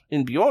Guild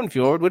in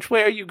Bjornfjord. Which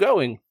way are you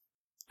going?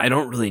 I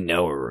don't really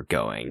know where we're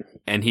going.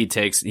 And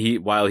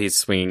while he's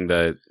swinging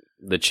the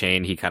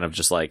chain, he kind of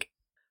just like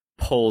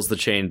pulls the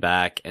chain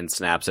back and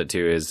snaps it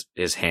to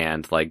his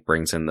hand, like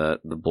brings in the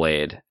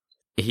blade.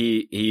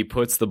 He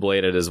puts the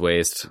blade at his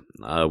waist,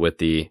 with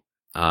the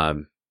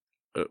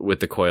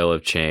coil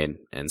of chain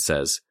and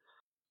says,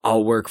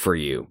 "I'll work for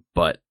you,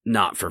 but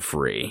not for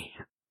free.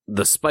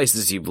 The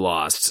spices you've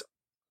lost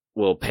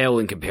will pale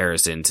in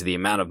comparison to the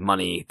amount of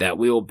money that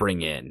we will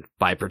bring in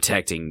by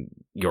protecting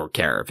your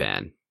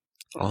caravan."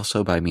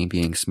 Also by me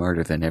being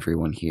smarter than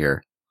everyone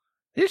here.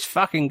 This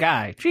fucking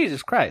guy.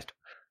 Jesus Christ.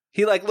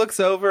 He, like,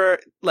 looks over,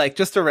 like,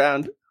 just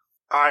around.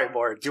 Alright,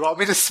 Mort, do you want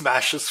me to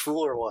smash this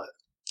fool or what?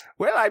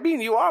 Well, I mean,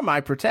 you are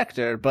my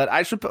protector, but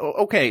I should...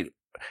 Okay,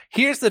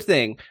 here's the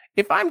thing.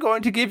 If I'm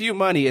going to give you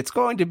money, it's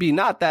going to be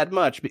not that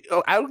much.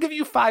 I'll give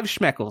you 5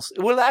 schmeckles.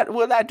 Will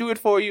that do it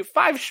for you?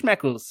 5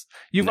 schmeckles.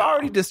 You've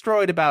already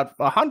destroyed about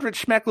 100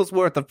 schmeckles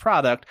worth of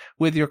product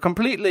with your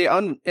completely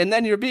and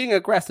then you're being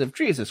aggressive.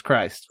 Jesus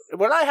Christ.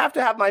 Will I have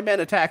to have my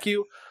men attack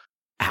you?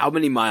 How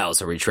many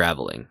miles are we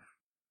traveling?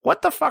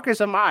 What the fuck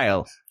is a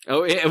mile?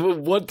 Oh, yeah,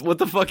 what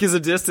the fuck is a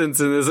distance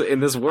in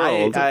this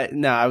world?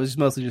 No, I was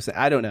mostly just saying,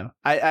 I don't know.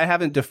 I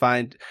haven't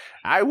defined.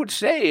 I would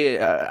say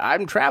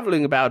I'm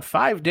traveling about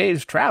 5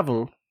 days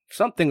travel,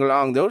 something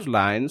along those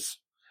lines.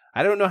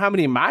 I don't know how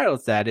many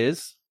miles that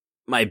is.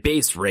 My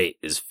base rate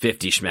is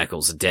 50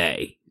 schmeckles a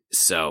day,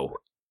 so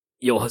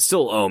you'll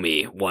still owe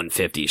me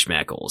 150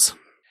 schmeckles.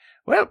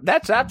 Well,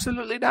 that's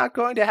absolutely not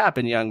going to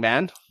happen, young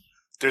man.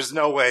 There's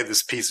no way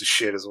this piece of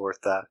shit is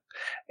worth that.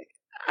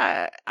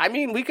 I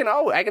mean,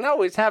 I can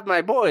always have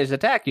my boys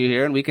attack you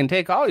here, and we can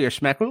take all your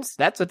schmeckles.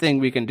 That's a thing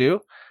we can do.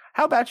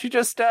 How about you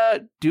just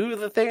do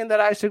the thing that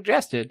I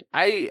suggested?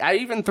 I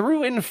even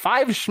threw in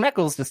 5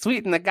 schmeckles to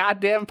sweeten the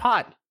goddamn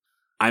pot.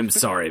 I'm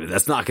sorry, but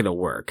that's not going to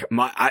work.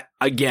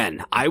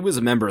 I was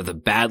a member of the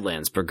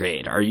Badlands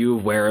Brigade. Are you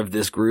aware of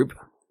this group?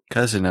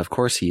 Cousin, of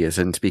course he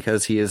isn't,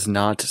 because he is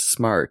not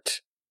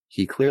smart.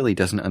 He clearly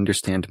doesn't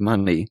understand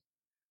money.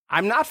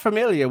 I'm not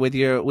familiar with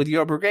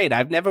your brigade.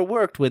 I've never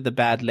worked with the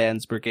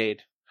Badlands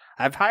Brigade.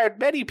 I've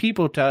hired many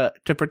people to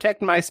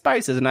protect my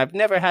spices, and I've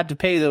never had to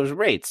pay those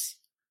rates.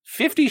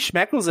 50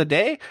 schmeckles a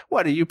day?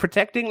 What, are you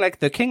protecting like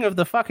the king of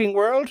the fucking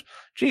world?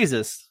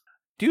 Jesus.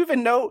 Do you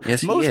even know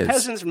yes, most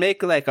peasants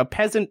make like 1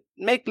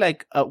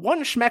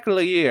 schmeckel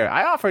a year?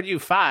 I offered you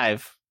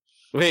 5.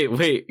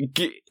 Wait,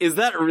 is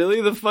that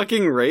really the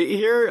fucking rate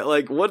here?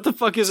 Like, what the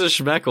fuck is a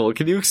schmeckel?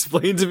 Can you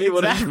explain to me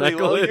what a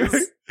schmeckel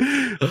is?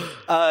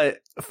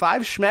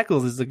 5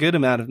 schmeckles is a good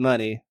amount of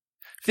money.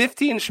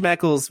 15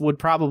 schmeckles would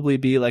probably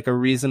be like a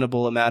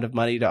reasonable amount of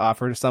money to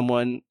offer to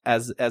someone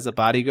as a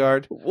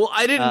bodyguard. Well,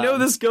 I didn't know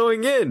this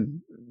going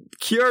in.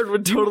 Kjord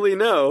would totally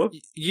know.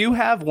 You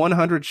have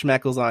 100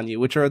 schmeckles on you,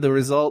 which are the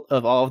result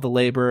of all of the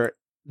labor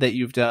that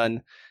you've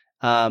done.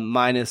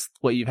 Minus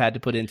what you've had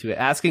to put into it.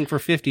 Asking for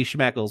 50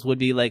 schmeckles would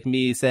be like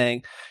me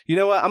saying, you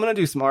know what, I'm going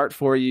to do some art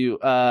for you.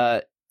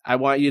 I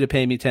want you to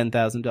pay me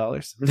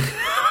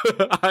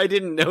 $10,000. I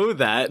didn't know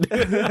that.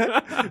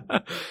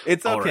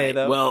 It's okay, right.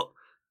 though. Well,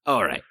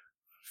 all right.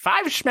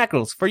 5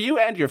 schmeckles for you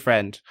and your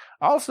friend.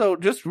 Also,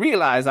 just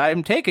realize I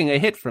am taking a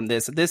hit from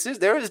this.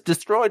 There is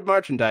destroyed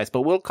merchandise,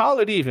 but we'll call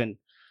it even.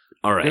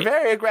 All right. You're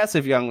very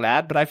aggressive, young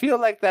lad, but I feel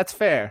like that's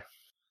fair.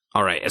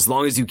 All right. As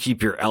long as you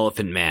keep your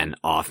elephant man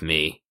off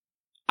me,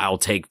 I'll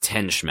take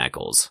 10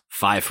 schmeckles,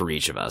 5 for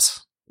each of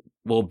us.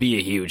 We'll be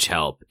a huge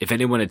help. If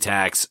anyone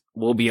attacks,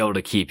 we'll be able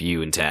to keep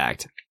you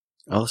intact.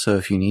 Also,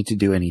 if you need to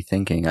do any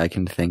thinking, I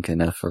can think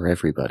enough for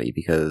everybody,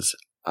 because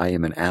I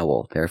am an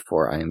owl,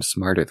 therefore I am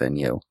smarter than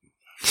you.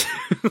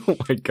 Oh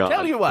my god.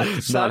 Tell you what,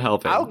 son, not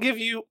helping. I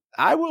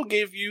will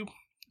give you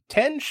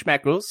 10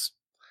 schmeckles.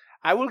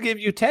 I will give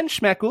you 10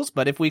 schmeckles,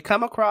 but if we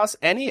come across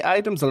any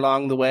items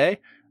along the way,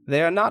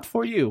 they are not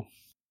for you.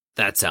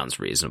 That sounds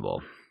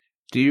reasonable.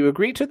 Do you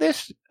agree to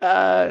this?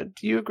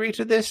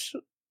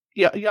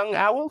 Young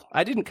owl?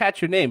 I didn't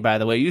catch your name, by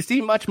the way. You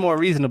seem much more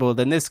reasonable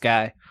than this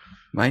guy.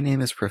 My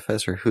name is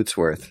Professor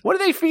Hootsworth. What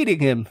are they feeding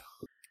him?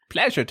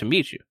 Pleasure to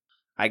meet you,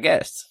 I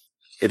guess.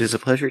 It is a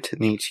pleasure to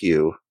meet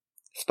you,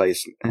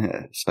 Spice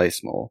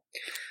Mole.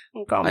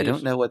 I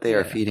don't know what they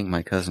are feeding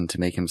my cousin to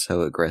make him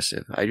so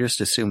aggressive. I just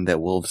assume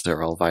that wolves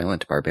are all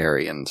violent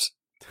barbarians.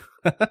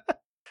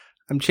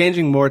 I'm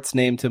changing Mort's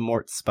name to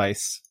Mort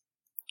Spice.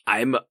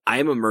 I'm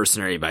a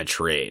mercenary by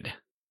trade.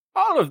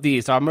 All of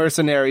these are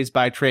mercenaries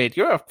by trade.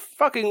 You're a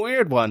fucking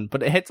weird one,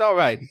 but it's all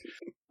right.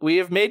 We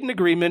have made an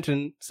agreement,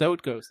 and so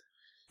it goes.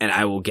 And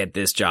I will get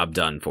this job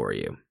done for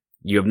you.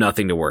 You have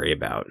nothing to worry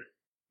about.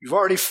 You've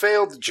already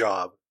failed the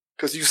job,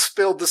 because you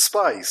spilled the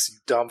spice, you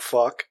dumb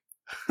fuck.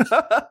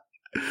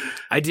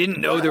 I didn't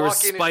know there was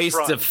spice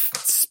to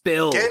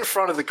spill. Get in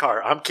front of the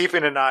car. I'm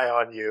keeping an eye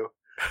on you.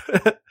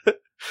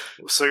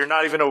 So you're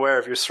not even aware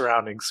of your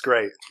surroundings.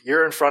 Great.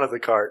 You're in front of the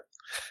cart.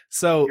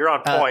 So you're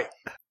on point.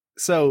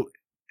 So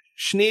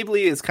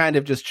Schneebly is kind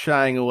of just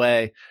shying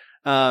away.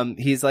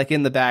 He's like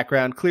in the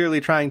background, clearly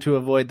trying to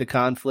avoid the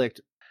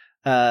conflict.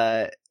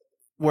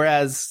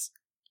 Whereas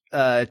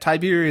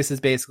Tiberius is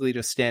basically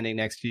just standing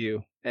next to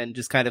you. and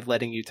just kind of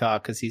letting you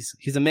talk because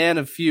he's a man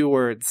of few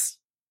words.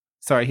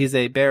 Sorry, he's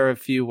a bear of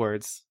few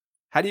words.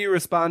 How do you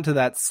respond to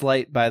that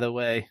slight, by the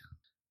way,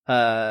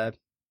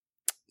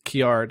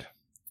 Kiard?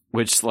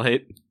 Which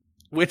slight?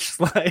 Which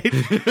slight?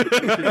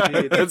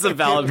 That's a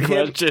valid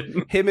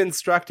question. Him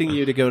instructing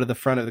you to go to the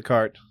front of the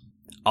cart.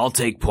 I'll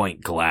take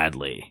point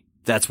gladly.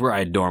 That's where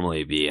I'd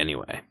normally be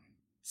anyway.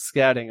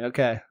 Scouting,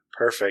 okay.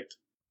 Perfect.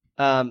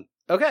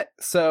 Okay,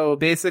 so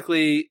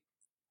basically,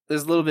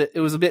 there's it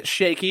was a bit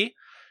shaky,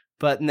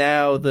 but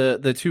now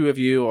the two of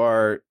you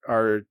are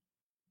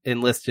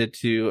enlisted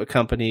to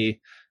accompany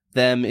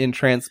them in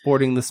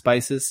transporting the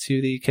spices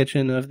to the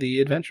kitchen of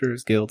the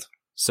Adventurers Guild.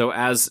 So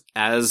as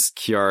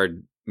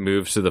Kiard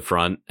moves to the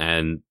front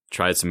and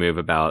tries to move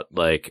about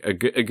like a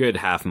good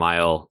half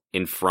mile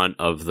in front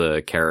of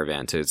the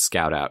caravan to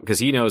scout out, because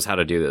he knows how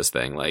to do this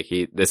thing. Like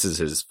this is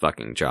his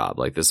fucking job.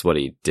 Like this is what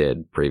he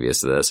did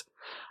previous to this.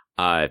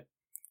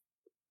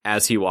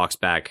 As he walks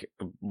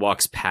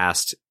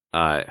past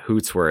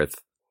Hootsworth.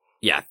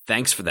 Yeah,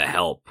 thanks for the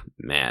help,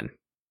 man.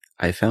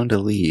 I found a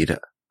lead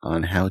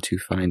on how to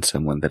find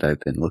someone that I've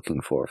been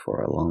looking for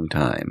a long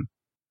time.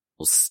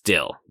 Well,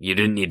 still, you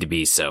didn't need to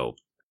be so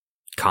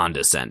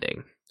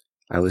condescending.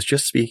 I was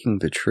just speaking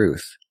the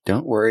truth.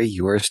 Don't worry,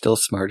 you are still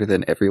smarter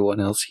than everyone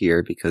else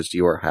here because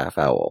you are half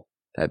owl.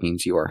 That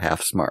means you are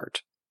half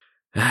smart.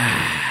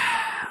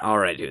 All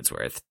right,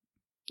 Hootsworth.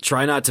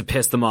 Try not to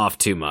piss them off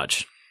too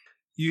much.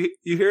 You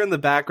hear in the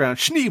background,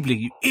 Schneebly,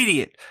 you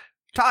idiot!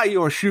 Tie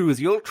your shoes,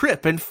 you'll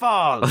trip and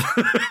fall!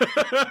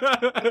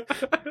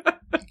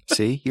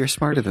 See, you're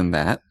smarter than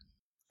that.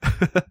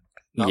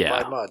 Not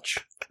yeah. by much.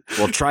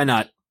 Well, try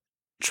not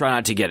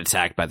to get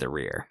attacked by the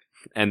rear.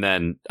 And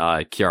then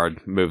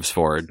Kiard moves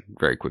forward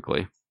very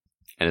quickly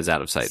and is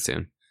out of sight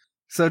soon.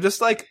 So I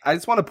just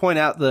want to point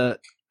out the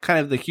kind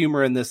of the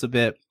humor in this a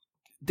bit.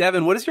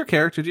 Devin, what does your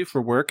character do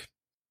for work?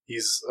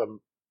 He's a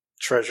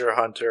treasure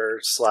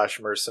hunter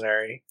 /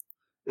 mercenary.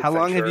 How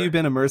long have you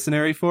been a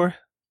mercenary for?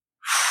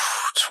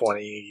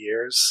 20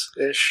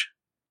 years-ish.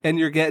 And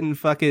you're getting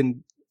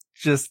fucking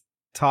just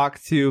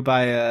talked to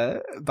by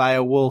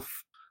a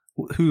wolf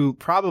who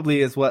probably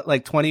is what,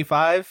 like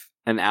 25?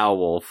 An owl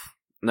wolf.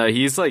 No,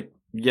 he's like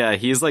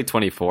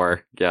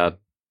 24. Yeah,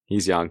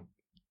 he's young.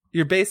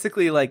 You're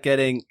basically like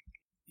getting,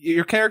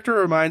 your character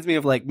reminds me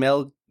of like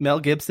Mel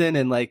Gibson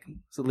and like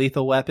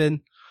Lethal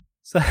Weapon.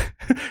 So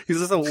he's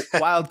just a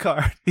wild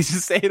card. He's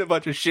just saying a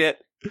bunch of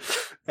shit.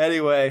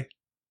 Anyway,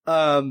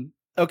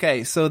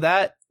 okay, so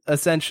that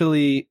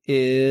essentially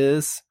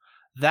is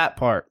that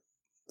part.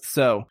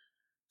 So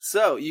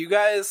you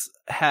guys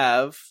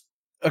have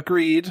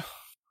agreed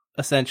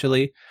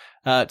essentially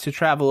to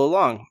travel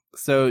along.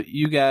 So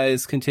you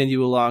guys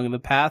continue along the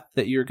path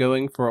that you're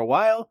going for a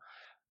while.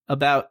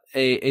 About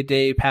a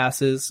day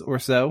passes or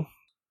so.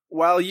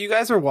 While you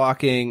guys are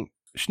walking,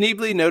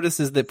 Schneebly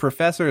notices that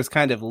Professor is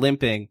kind of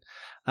limping.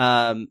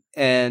 And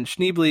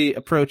Schneebly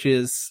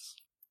approaches.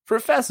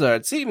 Professor,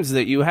 it seems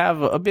that you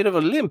have a bit of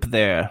a limp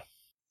there.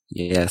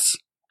 Yes.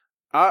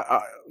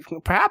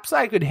 Perhaps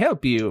I could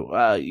help you.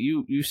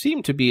 You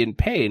seem to be in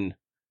pain.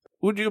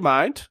 Would you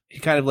mind? He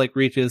kind of like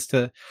reaches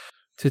to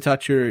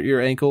touch your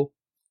ankle.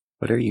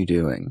 What are you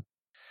doing?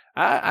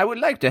 I would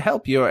like to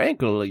help your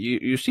ankle.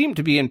 You seem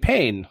to be in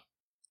pain.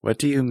 What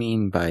do you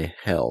mean by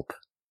help?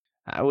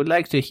 I would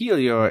like to heal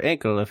your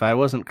ankle if I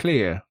wasn't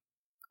clear.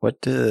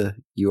 What do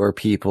your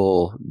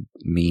people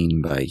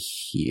mean by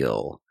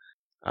heal?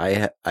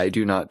 I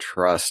do not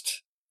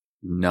trust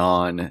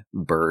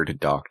non-bird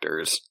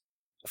doctors.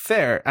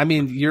 Fair. I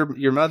mean,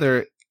 your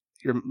mother?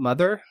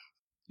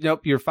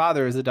 Nope, your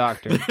father is a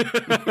doctor.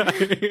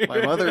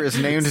 My mother is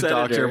named Senator.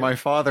 Doctor. My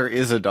father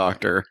is a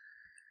doctor.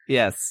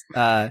 Yes.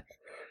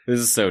 This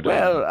is so dumb.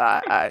 Well,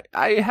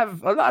 I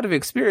have a lot of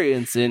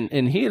experience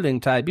in healing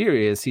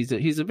Tiberius.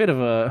 He's a bit of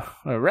a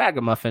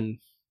ragamuffin.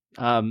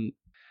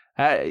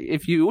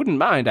 If you wouldn't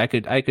mind, I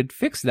could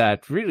fix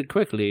that really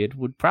quickly. It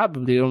would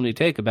probably only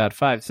take about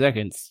 5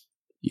 seconds.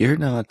 You're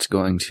not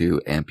going to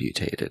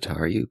amputate it,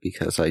 are you?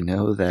 Because I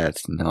know that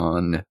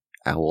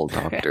non-owl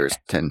doctors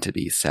tend to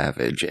be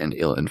savage and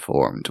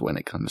ill-informed when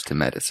it comes to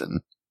medicine.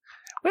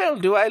 Well,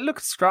 do I look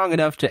strong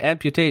enough to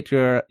amputate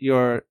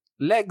your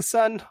leg,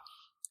 son?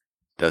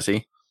 Does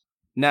he?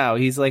 No,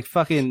 he's like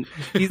fucking,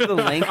 he's the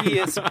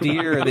lankiest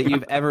deer that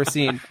you've ever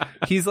seen.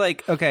 He's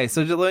like, okay,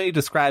 so let me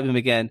describe him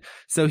again.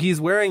 So he's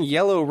wearing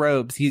yellow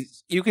robes.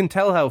 You can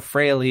tell how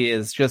frail he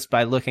is just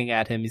by looking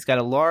at him. He's got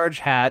a large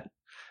hat,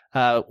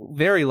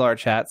 very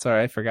large hat.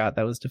 Sorry, I forgot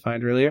that was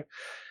defined earlier.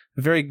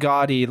 Very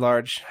gaudy,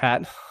 large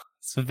hat.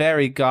 It's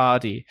very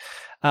gaudy.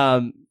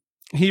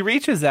 He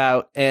reaches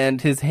out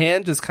and his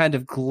hand just kind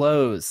of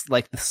glows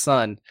like the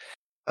sun.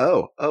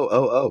 Oh.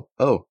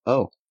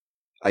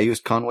 I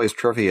used Conway's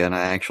trivia and I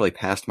actually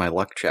passed my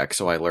luck check,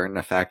 so I learned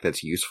a fact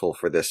that's useful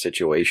for this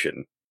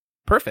situation.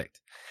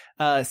 Perfect.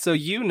 So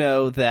you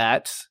know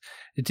that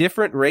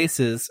different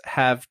races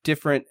have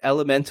different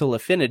elemental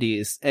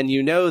affinities, and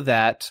you know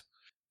that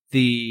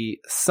the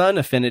sun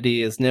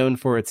affinity is known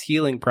for its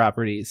healing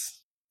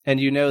properties,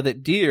 and you know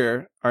that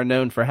deer are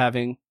known for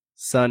having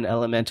sun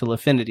elemental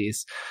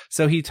affinities.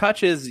 So he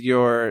touches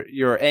your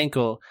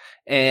ankle,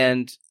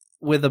 and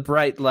with a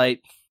bright light,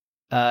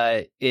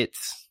 it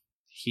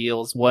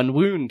heals one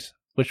wound,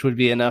 which would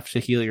be enough to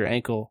heal your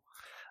ankle.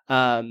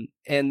 And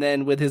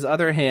then with his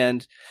other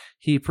hand,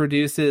 he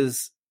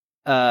produces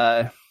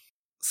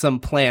some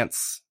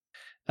plants.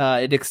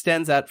 It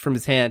extends out from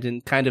his hand,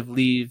 and kind of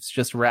leaves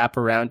just wrap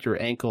around your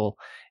ankle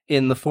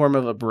in the form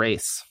of a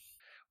brace.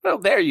 Well,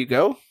 there you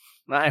go.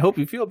 I hope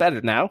you feel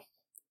better now.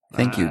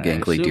 Thank you,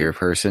 gangly deer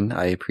person.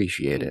 I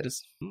appreciate it.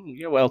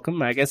 You're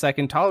welcome. I guess I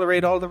can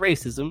tolerate all the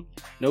racism.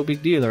 No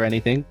big deal or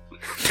anything.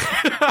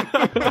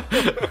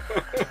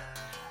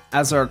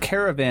 As our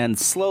caravan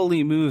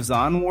slowly moves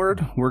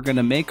onward, we're going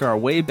to make our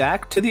way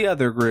back to the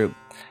other group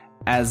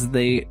as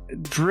they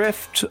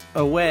drift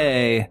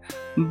away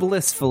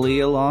blissfully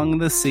along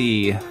the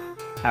sea.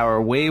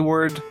 Our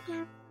wayward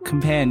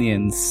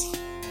companions,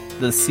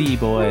 the Sea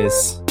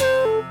Boys.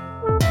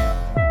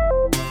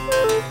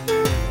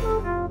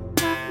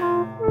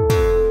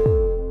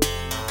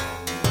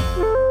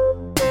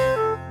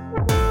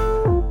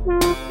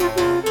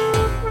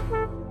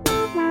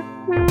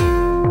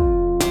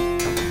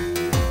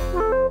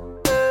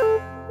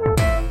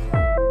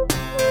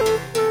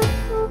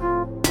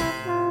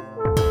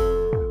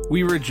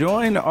 We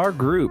rejoin our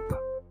group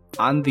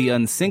on the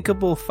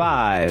Unsinkable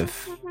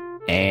 5,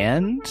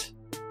 and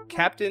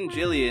Captain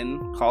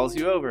Jillian calls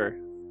you over.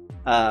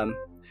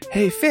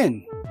 Hey,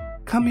 Finn,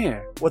 come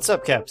here. What's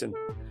up, Captain?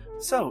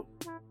 So,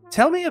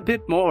 tell me a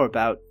bit more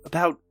about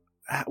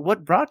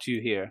what brought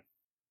you here.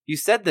 You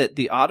said that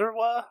the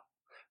Ottawa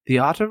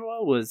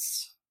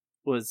was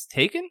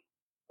taken?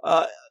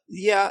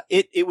 Yeah,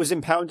 it was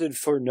impounded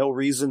for no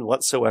reason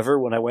whatsoever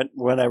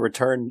when I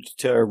returned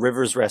to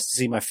River's Rest to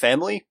see my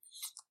family.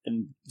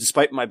 And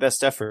despite my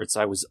best efforts,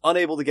 I was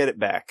unable to get it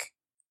back.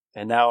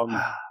 And now I'm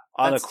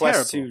on a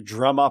quest to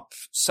drum up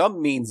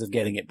some means of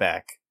getting it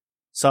back.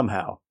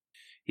 Somehow.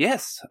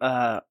 Yes,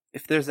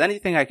 if there's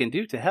anything I can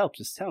do to help,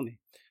 just tell me.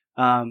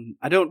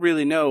 I don't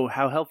really know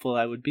how helpful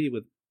I would be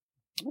with...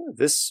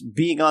 This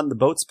being on the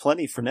boat's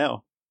plenty for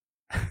now.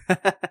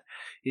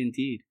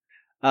 Indeed.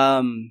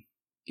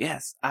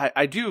 Yes,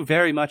 I do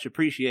very much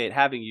appreciate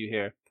having you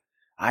here.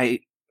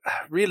 I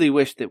really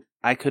wish that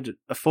I could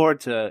afford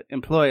to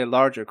employ a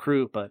larger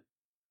crew, but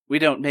we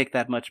don't make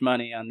that much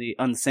money on the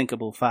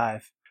Unsinkable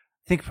 5. I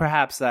think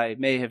perhaps I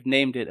may have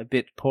named it a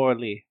bit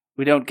poorly.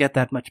 We don't get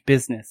that much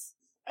business.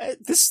 A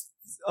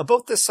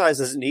boat this size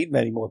doesn't need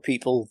many more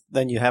people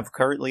than you have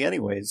currently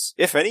anyways.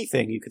 If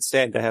anything, you could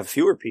stand to have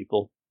fewer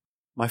people.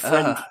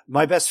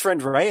 My best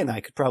friend Ray and I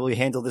could probably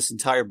handle this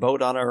entire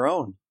boat on our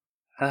own.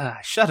 I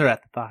shudder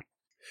at the thought.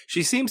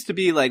 She seems to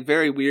be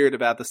very weird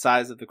about the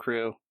size of the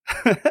crew.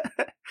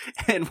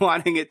 And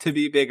wanting it to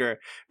be bigger,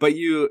 but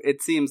you,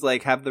 it seems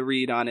have the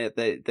read on it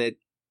that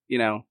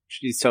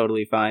she's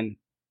totally fine.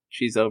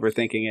 She's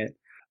overthinking it.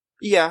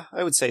 Yeah,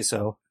 I would say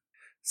so.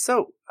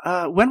 So,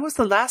 when was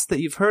the last that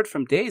you've heard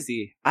from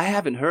Daisy? I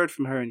haven't heard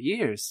from her in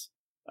years.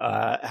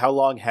 How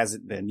long has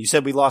it been? You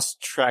said we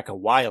lost track a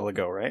while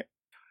ago, right?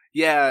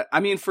 Yeah, I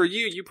mean, for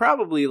you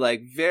probably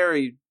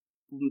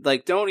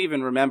don't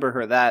even remember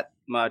her that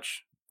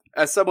much.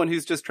 As someone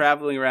who's just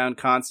traveling around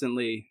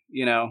constantly,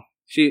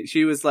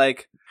 she was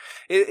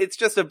it's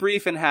just a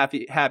brief and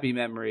happy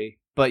memory,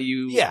 but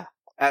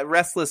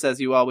restless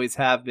as you always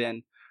have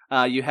been,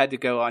 you had to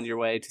go on your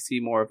way to see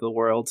more of the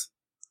world,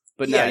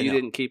 but no, you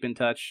didn't keep in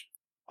touch.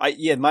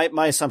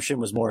 My assumption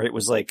was more, it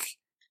was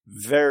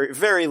very,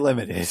 very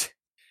limited.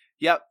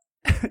 Yep.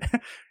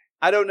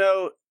 I don't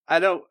know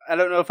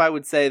if I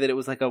would say that it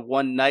was a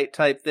one night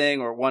type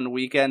thing or one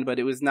weekend, but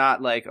it was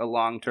not a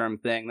long-term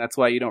thing. That's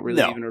why you don't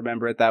really even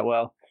remember it that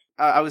well.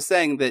 I was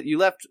saying that you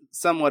left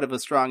somewhat of a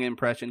strong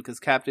impression because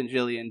Captain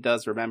Jillian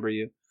does remember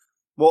you.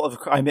 Well,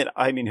 I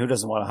mean, who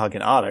doesn't want to hug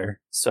an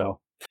otter? So,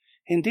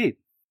 indeed,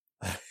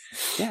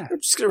 yeah. I'm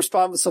just gonna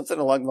respond with something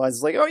along the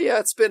lines oh yeah,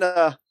 it's been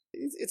a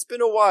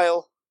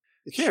while.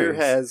 It sure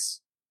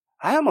has.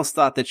 I almost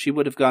thought that she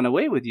would have gone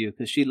away with you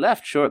because she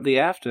left shortly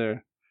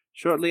after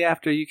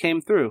you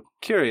came through.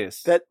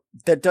 Curious.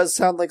 That does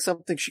sound like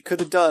something she could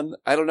have done.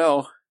 I don't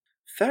know.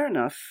 Fair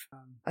enough.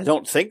 I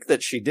don't think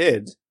that she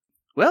did.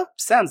 Well,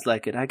 sounds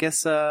like it. I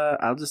guess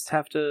I'll just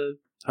have to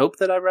hope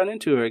that I run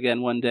into her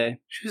again one day.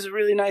 She was a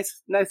really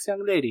nice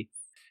young lady.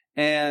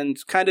 And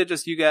kind of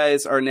just you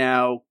guys are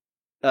now,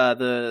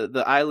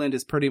 the island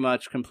is pretty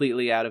much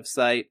completely out of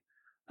sight.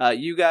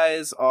 You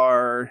guys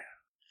are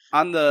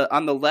on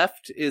the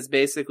left is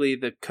basically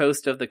the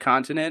coast of the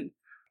continent.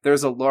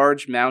 There's a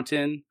large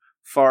mountain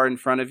far in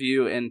front of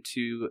you, and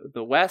to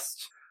the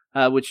west,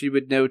 which you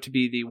would know to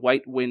be the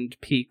White Wind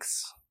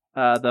Peaks,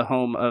 the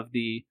home of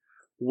the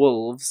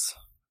wolves.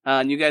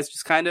 And you guys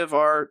just kind of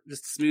are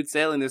just smooth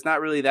sailing. There's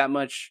not really that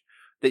much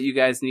that you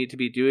guys need to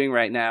be doing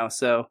right now.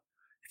 So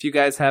if you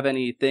guys have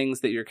any things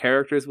that your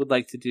characters would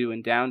like to do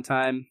in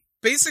downtime.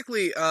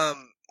 Basically,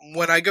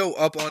 when I go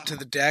up onto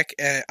the deck,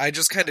 I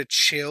just kind of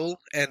chill,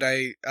 and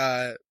I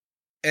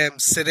am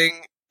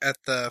sitting at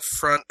the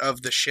front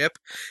of the ship,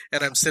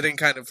 and I'm sitting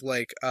kind of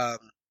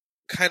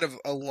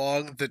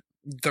along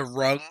the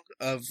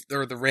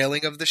the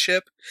railing of the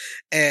ship,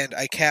 and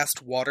I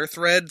cast water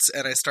threads,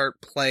 and I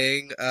start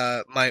playing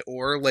my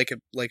oar like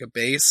a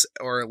bass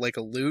or like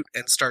a lute,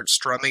 and start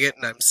strumming it,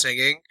 and I'm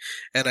singing,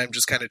 and I'm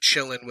just kind of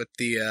chilling with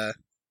the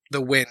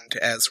wind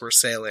as we're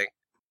sailing,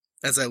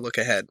 as I look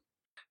ahead.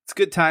 It's a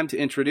good time to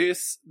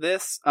introduce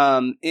this.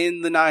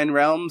 In the 9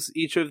 realms,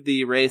 each of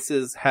the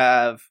races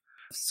have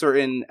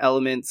certain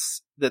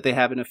elements that they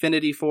have an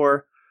affinity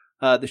for.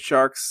 The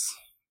sharks,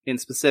 in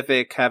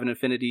specific, have an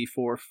affinity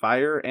for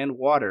fire and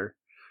water.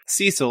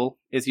 Cecil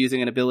is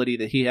using an ability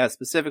that he has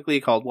specifically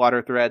called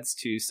Water Threads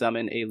to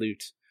summon a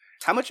lute.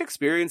 How much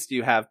experience do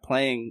you have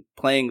playing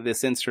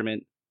this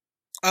instrument?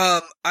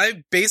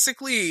 I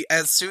basically,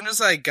 as soon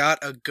as I got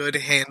a good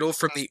handle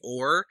from the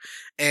oar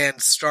and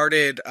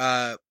started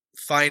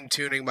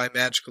fine-tuning my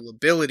magical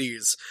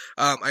abilities,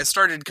 I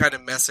started kind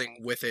of messing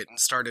with it and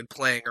started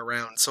playing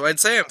around. So I'd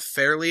say I'm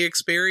fairly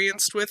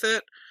experienced with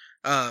it.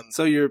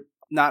 So you're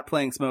not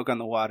playing Smoke on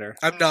the Water.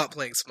 I'm not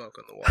playing Smoke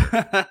on the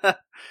Water.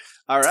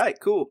 All right,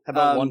 cool. How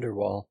about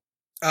Wonderwall?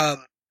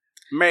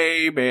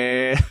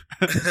 Maybe.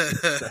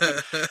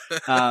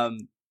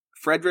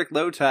 Frederick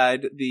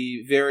Lowtide,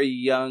 the very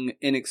young,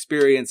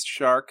 inexperienced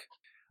shark,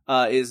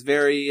 is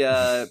very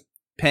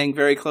paying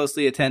very close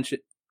attention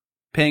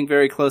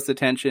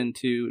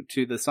to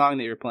the song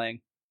that you're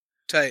playing.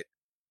 Tight.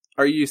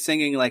 Are you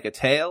singing like a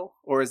tale,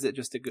 or is it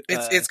just a good?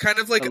 It's kind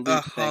of like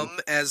a hum thing?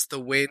 as the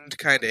wind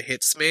kind of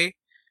hits me.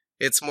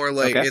 It's more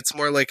like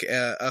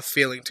a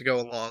feeling to go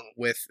along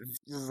with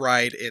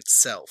ride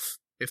itself,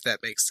 if that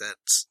makes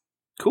sense.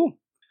 Cool.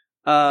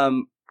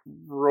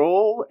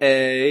 Roll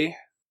a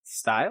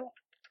style.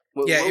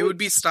 It would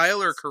be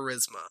style or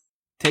charisma.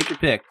 Take your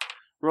pick.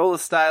 Roll a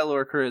style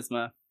or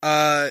charisma.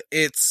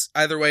 It's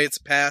either way. It's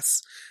a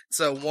pass. It's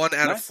a 1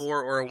 out of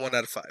 4 or a 1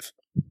 out of 5.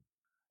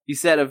 You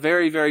set a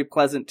very, very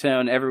pleasant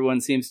tone.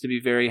 Everyone seems to be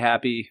very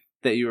happy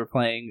that you were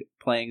playing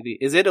the...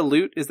 Is it a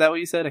lute? Is that what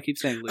you said? I keep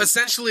saying lute.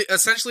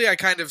 Essentially, I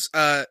kind of...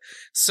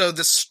 So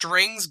the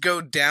strings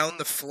go down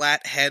the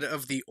flat head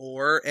of the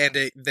oar,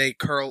 and they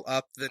curl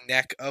up the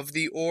neck of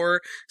the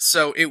oar,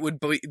 so it would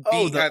be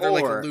either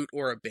like a lute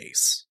or a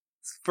bass.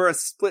 For a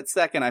split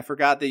second, I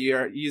forgot that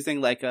you're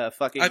using like a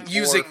fucking... I'm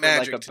using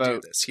magic like to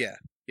do this, yeah.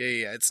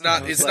 Yeah. It's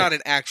not not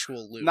an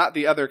actual lute. Not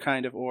the other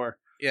kind of oar.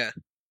 Yeah.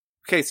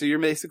 Okay, so you're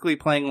basically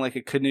playing like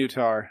a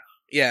canoe-tar.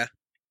 Yeah.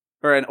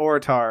 Or an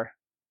oar-tar.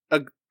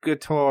 A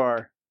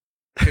guitar.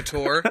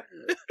 Guitar?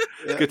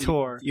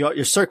 Guitar.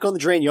 You're circling the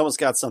drain. You almost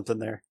got something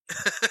there.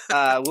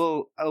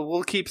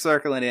 We'll keep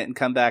circling it and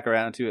come back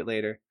around to it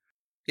later.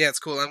 Yeah, it's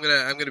cool. I'm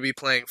gonna be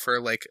playing for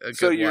like a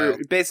good while. So you're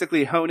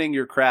basically honing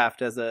your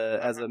craft as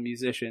a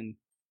musician,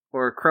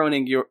 or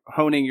honing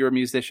your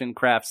musician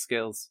craft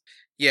skills.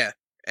 Yeah,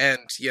 and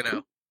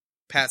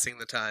passing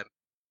the time.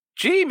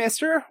 Gee,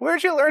 mister,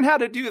 where'd you learn how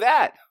to do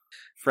that?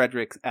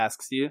 Frederick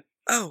asks you.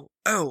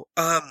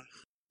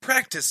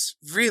 Practice,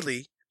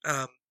 really.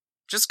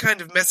 Just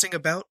kind of messing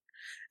about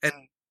and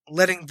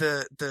letting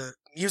the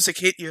music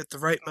hit you at the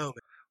right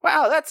moment.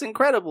 Wow, that's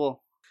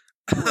incredible.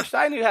 I wish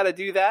I knew how to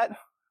do that.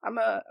 I'm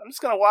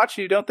just gonna watch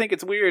you. Don't think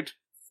it's weird.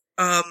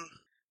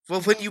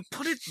 Well, when you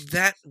put it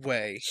that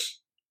way,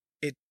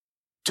 it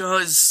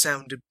does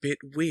sound a bit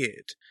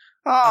weird.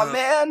 Oh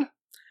man,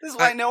 this is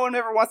why no one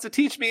ever wants to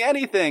teach me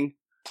anything.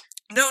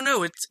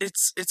 No,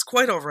 it's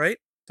quite all right.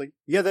 Like,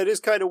 yeah, that is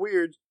kind of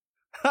weird.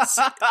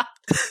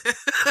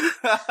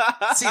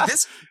 See,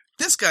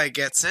 this guy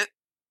gets it.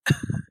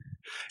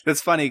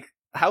 That's funny.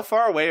 How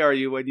far away are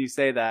you when you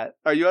say that?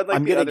 Are you on like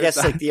I'm the gonna other guess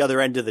side? like the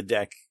other end of the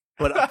deck,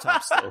 but up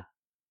top still.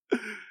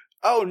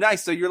 Oh,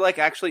 nice. So you're like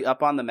actually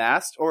up on the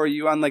mast, or are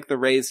you on like the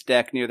raised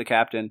deck near the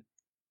captain?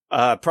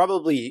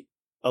 Probably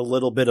a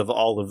little bit of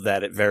all of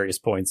that at various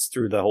points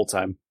through the whole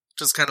time.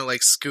 Just kind of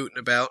like scooting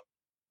about.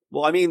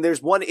 Well, I mean,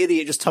 there's one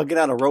idiot just tugging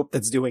on a rope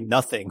that's doing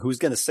nothing. Who's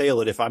going to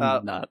sail it if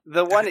I'm not?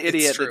 The one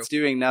idiot that's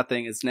doing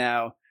nothing is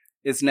now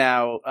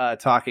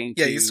talking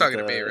to... Yeah, he's talking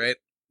to me, right?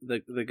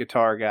 The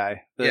guitar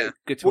guy.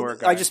 Guitar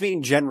guy. I just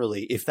mean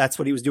generally, if that's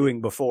what he was doing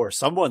before,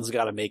 someone's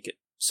got to make it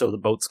so the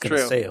boat's going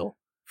to sail.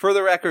 For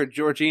the record,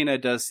 Georgina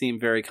does seem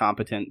very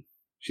competent.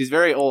 She's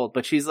very old,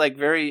 but she's like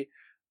very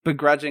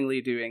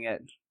begrudgingly doing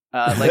it.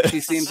 Like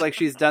she seems like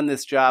she's done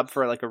this job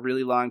for like a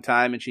really long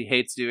time and she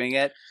hates doing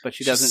it, but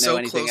she doesn't know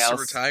anything else. She's so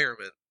close to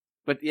retirement.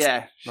 But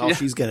yeah. Well,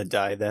 she's gonna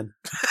die then.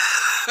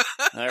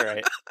 All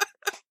right.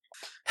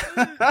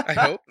 I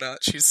hope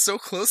not. She's so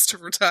close to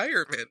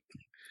retirement.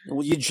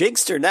 Well, you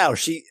jinxed her now.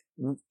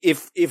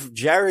 If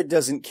Jared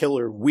doesn't kill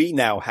her, we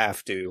now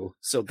have to.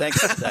 So thanks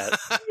for that.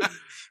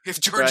 If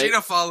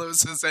Georgina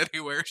follows us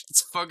anywhere,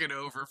 it's fucking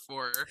over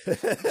for her.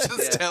 I'm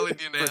just telling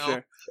you now.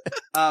 Sure.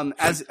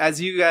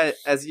 As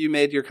you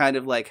made your kind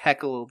of like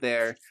heckle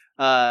there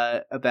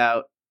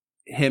about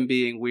him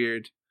being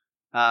weird,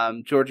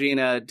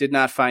 Georgina did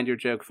not find your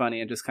joke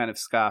funny and just kind of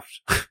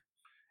scoffed,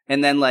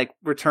 and then like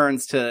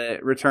returns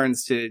to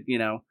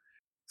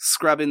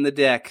scrubbing the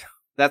deck.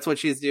 That's what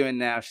she's doing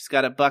now. She's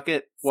got a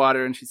bucket,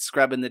 water, and she's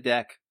scrubbing the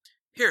deck.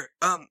 Here,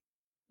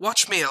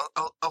 watch me.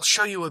 I'll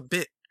show you a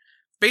bit.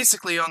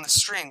 basically on the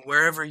string,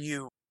 wherever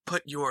you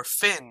put your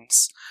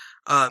fins,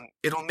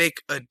 it'll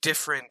make a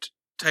different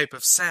type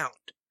of sound.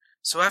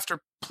 So after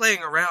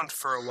playing around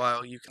for a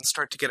while, you can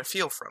start to get a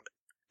feel from it.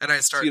 And I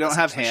started. So you don't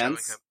have showing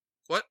hands? him.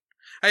 What?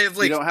 I have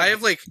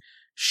like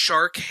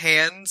shark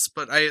hands,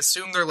 but I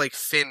assume they're like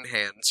fin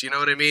hands. You know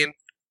what I mean?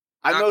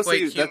 Not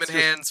quite human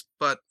hands,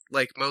 but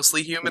like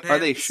mostly human hands. Are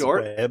they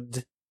short?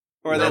 Webbed.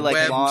 Or are they like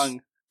webbed.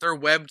 long? They're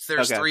webbed.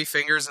 There's 3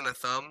 fingers and a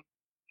thumb.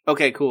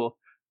 Okay, cool.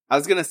 I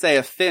was gonna say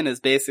a fin is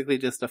basically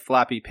just a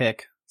floppy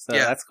pick, so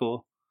that's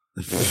cool.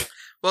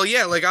 Well,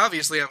 yeah, like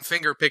obviously I'm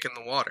finger picking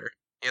the water,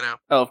 you know?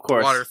 Oh, of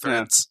course. Water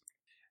threads.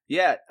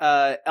 Yeah,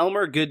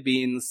 Elmer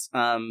Goodbeans,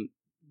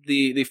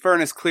 the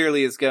furnace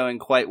clearly is going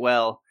quite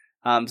well.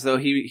 So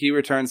he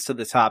returns to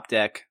the top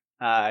deck.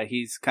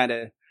 He's kind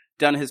of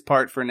done his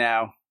part for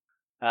now.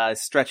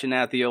 Stretching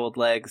out the old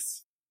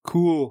legs.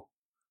 Cool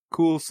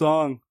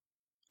song.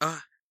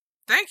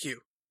 Thank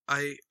you.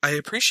 I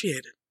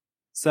appreciate it.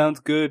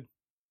 Sounds good.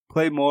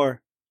 Play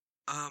more.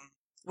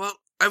 Well,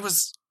 I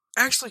was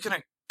actually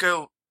gonna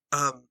go,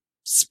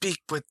 speak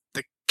with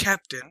the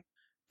captain.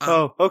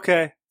 Oh,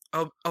 okay.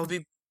 I'll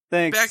be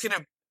Thanks. back in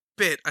a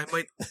bit. I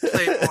might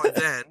play more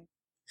then.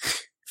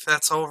 If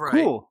that's alright.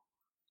 Cool.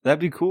 That'd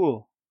be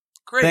cool.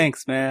 Great.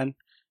 Thanks, man.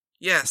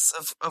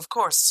 Yes, of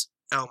course,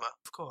 Elma,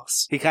 of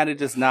course. He kind of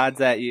just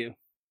nods at you.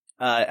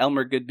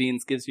 Elmer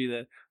Goodbeans gives you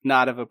the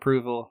nod of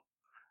approval.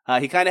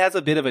 He kind of has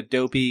a bit of a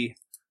dopey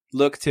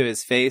look to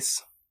his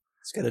face.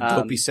 It's got a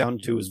dopey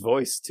sound to his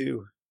voice,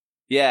 too.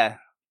 Yeah.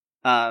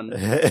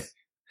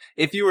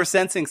 If you were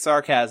sensing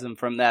sarcasm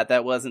from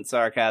that wasn't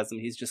sarcasm.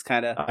 He's just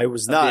kind of... I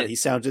was not. He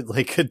sounded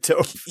like a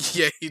dope.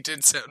 Yeah, he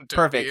did sound dopey.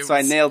 Perfect. So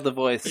I nailed the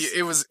voice.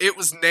 It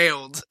was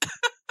nailed.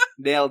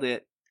 Nailed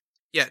it.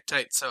 Yeah,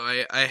 tight. So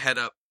I head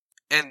up.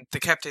 And the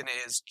captain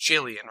is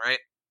Jillian,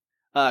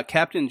 right?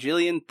 Captain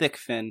Jillian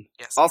Thickfin.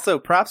 Yes. Also,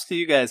 props to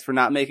you guys for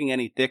not making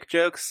any thick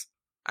jokes.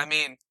 I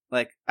mean...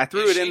 Like, I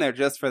threw it in there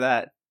just for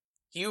that.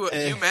 You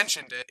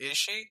mentioned it. Is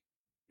she?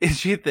 Is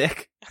she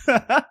thick?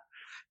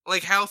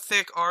 Like, how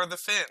thick are the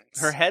fins?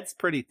 Her head's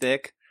pretty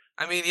thick.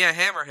 I mean, yeah,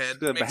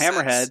 hammerhead. Makes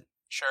hammerhead. sense.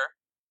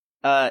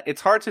 Sure.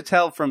 It's hard to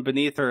tell from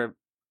beneath her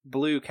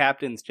blue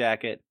captain's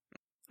jacket.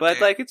 But,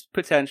 it's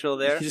potential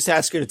there. You just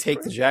ask her to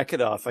take the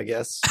jacket off, I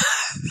guess.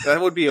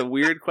 That would be a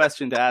weird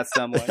question to ask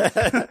someone.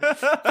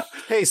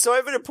 Hey, so I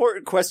have an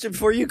important question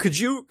for you. Could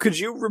you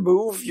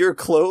remove your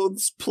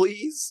clothes,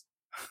 please?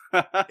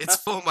 It's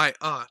for my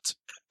art.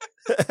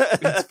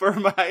 It's for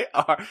my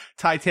art.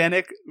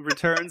 Titanic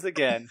returns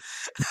again.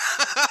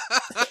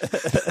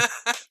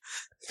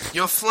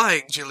 You're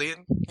flying,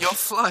 Jillian. You're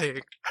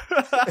flying.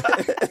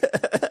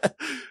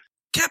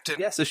 Captain.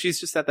 Yeah, so she's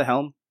just at the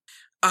helm.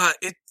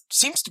 It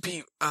seems to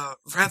be a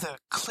rather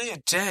clear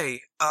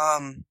day.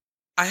 I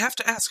have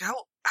to ask,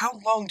 how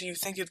long do you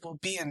think it will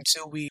be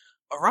until we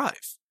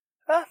arrive?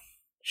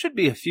 Should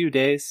be a few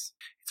days.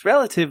 It's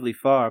relatively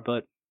far,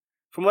 but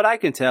from what I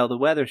can tell, the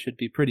weather should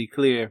be pretty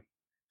clear.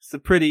 It's a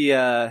pretty,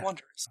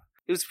 Wondrous.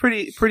 It was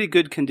pretty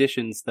good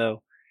conditions,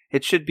 though.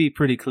 It should be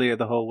pretty clear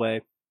the whole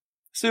way.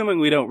 Assuming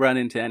we don't run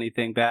into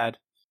anything bad.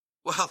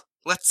 Well,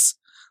 let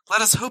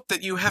us hope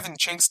that you haven't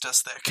jinxed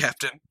us there,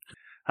 Captain.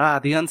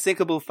 The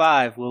unsinkable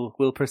 5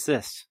 will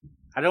persist.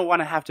 I don't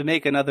want to have to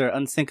make another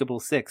unsinkable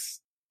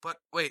 6. But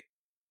wait.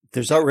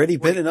 There's already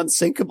been an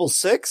unsinkable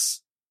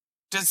 6?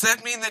 Does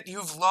that mean that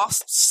you've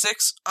lost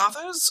 6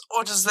 others,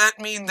 or does that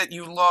mean that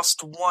you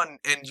lost 1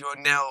 and you're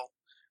now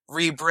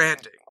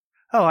rebranding?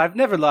 Oh, I've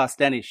never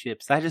lost any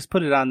ships. I just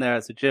put it on there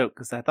as a joke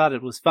because I thought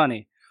it was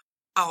funny.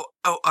 Oh,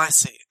 I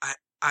see.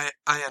 I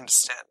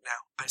understand now.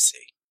 I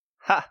see.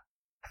 Ha!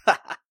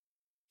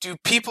 Do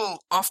people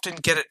often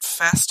get it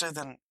faster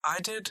than I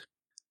did?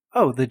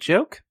 Oh, the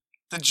joke?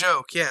 The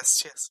joke,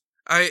 yes.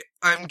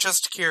 I'm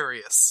just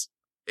curious.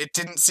 It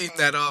didn't seem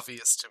that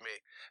obvious to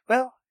me.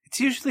 Well, it's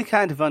usually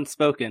kind of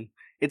unspoken.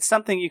 It's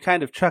something you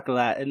kind of chuckle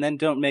at and then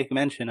don't make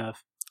mention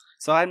of.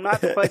 So I'm not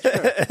quite sure.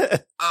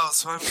 Oh,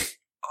 so I'm...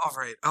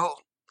 Alright,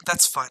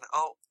 that's fine.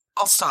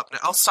 I'll stop now.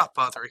 I'll stop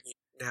bothering you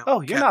now.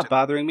 Oh, you're Captain. not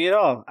bothering me at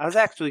all. I was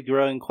actually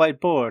growing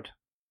quite bored.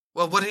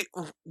 Well,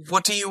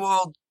 what do you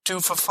all do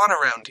for fun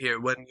around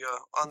here when you're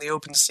on the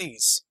open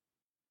seas?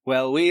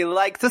 Well, we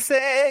like to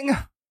sing.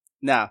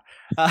 No.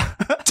 Damn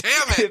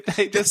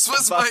it! This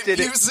was my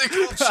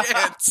musical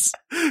chance.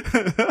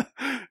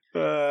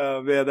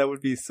 Oh man, that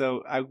would be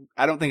so.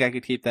 I don't think I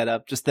could keep that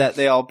up. Just that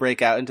they all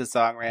break out into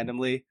song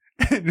randomly.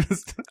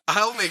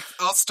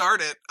 I'll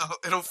start it.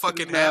 It'll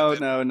fucking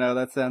happen. No,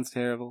 that sounds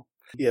terrible.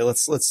 Yeah,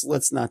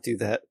 let's not do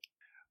that.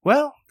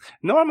 Well,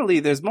 normally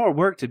there's more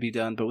work to be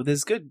done, but with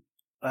as good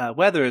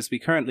weather as we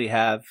currently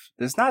have,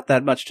 there's not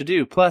that much to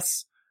do.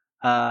 Plus,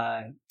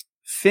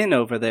 Finn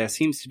over there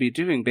seems to be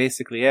doing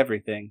basically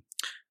everything.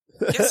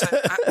 Yes,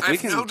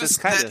 I've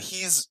noticed that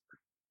he's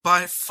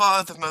by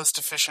far the most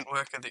efficient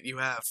worker that you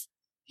have.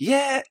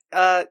 Yeah,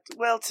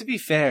 well, to be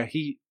fair,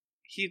 he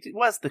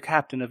was the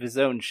captain of his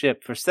own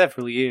ship for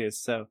several years,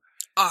 so...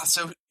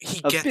 so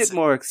he gets a bit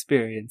more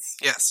experience.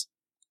 Yes.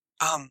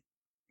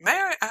 May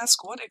I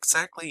ask what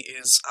exactly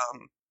is,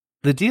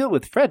 The deal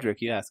with Frederick,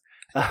 you ask?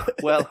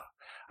 Well,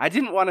 I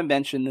didn't want to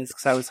mention this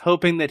because I was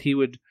hoping that he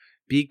would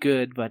be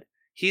good, but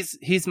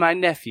he's my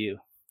nephew.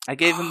 I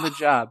gave him the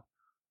job,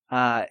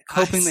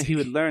 hoping that he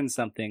would learn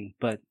something,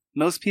 but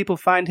most people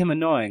find him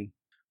annoying.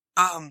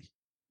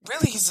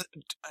 Really, he's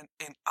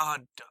an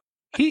odd...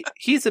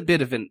 He's a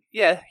bit of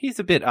he's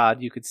a bit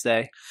odd, you could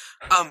say.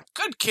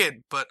 Good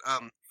kid, but,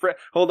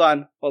 Hold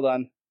on.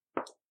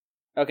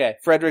 Okay,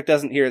 Frederick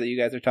doesn't hear that you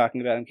guys are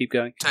talking about him. Keep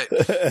going. Tight.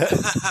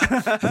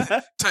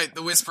 Tight,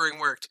 the whispering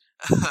worked.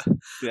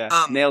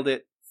 Yeah, nailed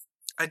it.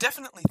 I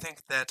definitely think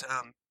that,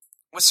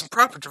 with some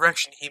proper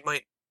direction, he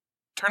might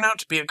turn out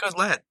to be a good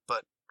lad,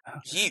 but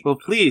Well,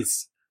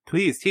 please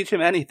teach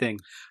him anything.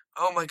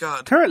 Oh my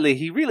god. Currently,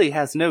 he really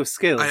has no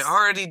skills. I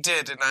already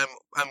did, and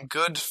I'm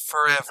good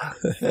forever.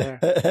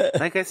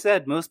 Like I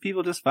said, most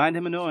people just find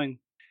him annoying.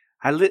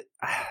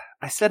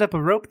 I set up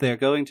a rope there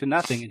going to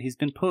nothing, and he's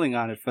been pulling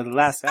on it for the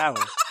last hour.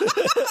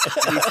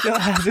 And he still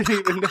hasn't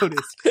even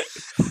noticed.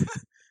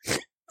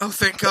 Oh,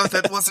 thank God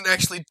that wasn't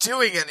actually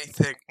doing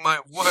anything. My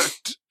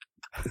word.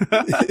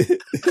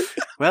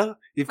 Well,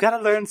 you've got to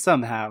learn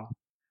somehow.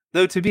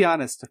 Though, to be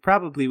honest, it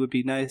probably would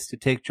be nice to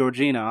take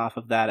Georgina off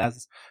of that,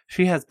 as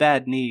she has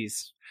bad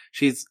knees.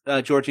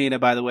 Georgina,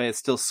 by the way, is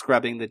still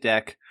scrubbing the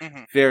deck.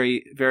 Mm-hmm.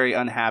 Very, very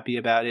unhappy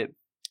about it.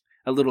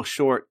 A little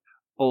short,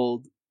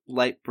 old,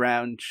 light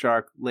brown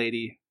shark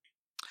lady.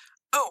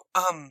 Oh,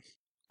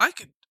 I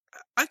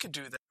could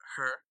do that.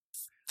 Her.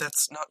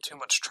 That's not too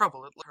much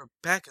trouble. Her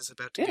back is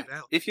about to give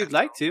out. If you'd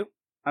like to.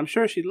 I'm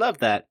sure she'd love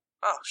that.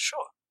 Oh,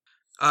 sure.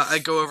 I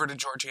go over to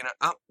Georgina.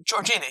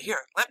 Georgina, here,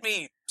 let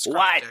me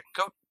scrub the deck.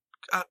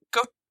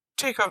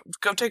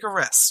 Go take a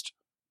rest.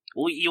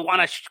 Well, you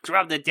want to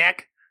scrub the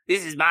deck?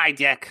 This is my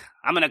deck.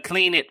 I'm gonna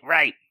clean it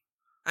right.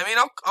 I mean,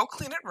 I'll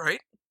clean it right.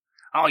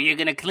 Oh, you're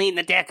gonna clean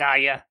the deck, are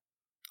you?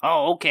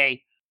 Oh,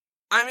 okay.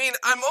 I mean,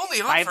 I'm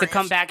only offering... I have to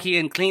come back here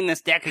and clean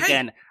this deck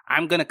again.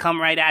 I'm gonna come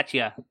right at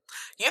you.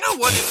 You know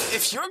what?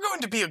 If you're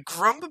going to be a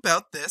grump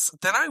about this,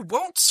 then I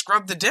won't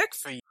scrub the deck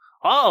for you.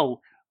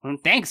 Oh, well,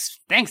 thanks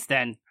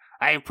then.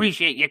 I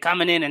appreciate you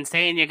coming in and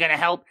saying you're gonna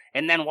help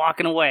and then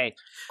walking away.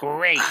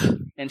 Great.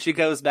 And she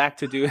goes back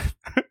to do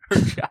her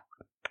job.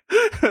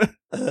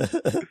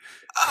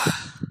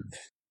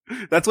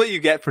 That's what you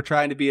get for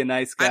trying to be a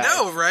nice guy. I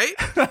know, right?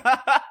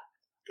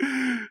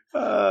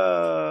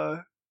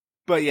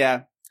 But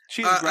yeah,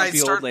 she's a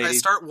grumpy old lady. I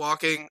start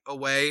walking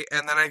away,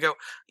 and then I go,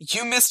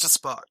 "You missed a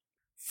spot."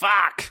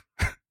 Fuck!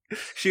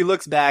 She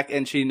looks back,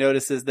 and she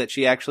notices that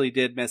she actually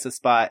did miss a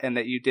spot, and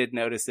that you did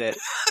notice it.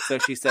 So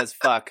she says,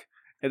 fuck.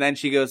 And then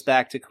she goes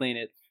back to clean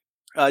it.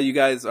 You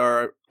guys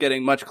are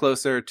getting much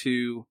closer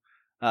to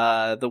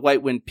the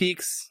White Wind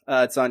Peaks.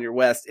 It's on your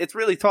west. It's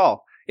really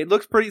tall. It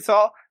looks pretty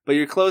tall, but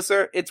you're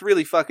closer. It's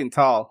really fucking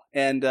tall.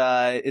 And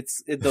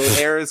the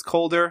air is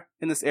colder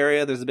in this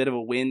area. There's a bit of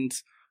a wind.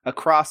 A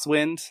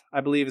crosswind,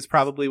 I believe, is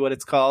probably what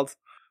it's called.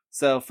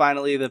 So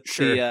finally,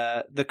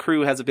 the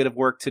crew has a bit of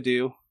work to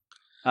do.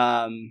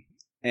 And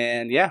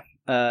yeah.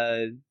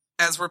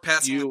 As we're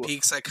passing the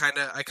peaks, I kind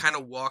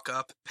of walk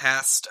up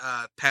past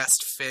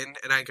Finn,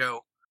 and I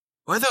go,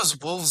 "Why those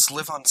wolves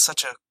live on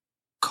such a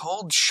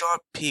cold,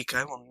 sharp peak?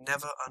 I will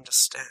never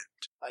understand."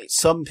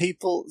 Some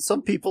people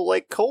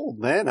like cold,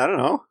 man. I don't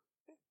know.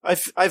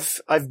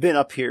 I've been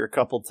up here a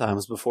couple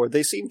times before.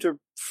 They seem to,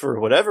 for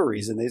whatever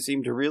reason, they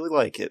seem to really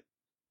like it.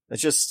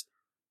 It's just,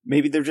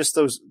 maybe they're just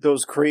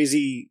those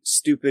crazy,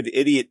 stupid,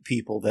 idiot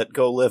people that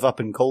go live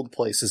up in cold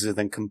places and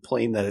then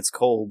complain that it's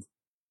cold.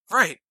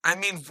 Right. I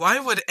mean,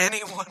 why would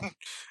anyone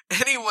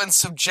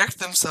subject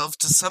themselves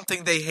to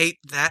something they hate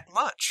that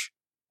much?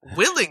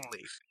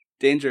 Willingly.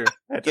 Danger.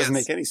 That doesn't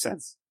make any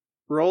sense.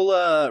 Roll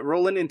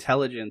an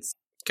intelligence.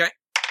 Okay.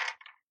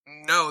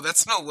 No,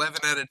 that's an 11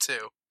 out of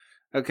 2.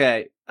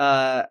 Okay.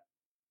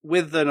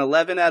 With an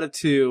 11 out of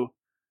 2,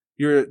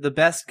 the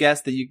best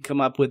guess that you can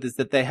come up with is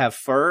that they have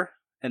fur,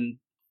 and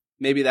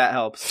maybe that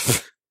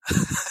helps.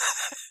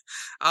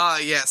 Ah,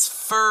 yes,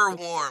 fur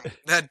warm.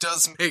 That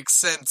does make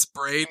sense,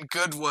 brain.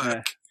 Good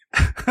work.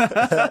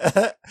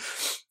 Yeah.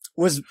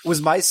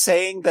 Was my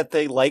saying that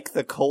they like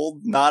the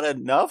cold not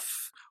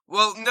enough?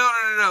 Well, no.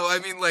 I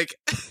mean, like,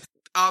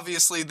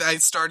 obviously, I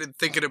started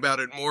thinking about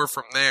it more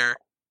from there,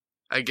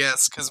 I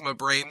guess, because my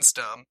brain's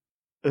dumb.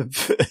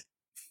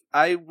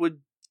 I would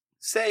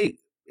say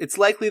it's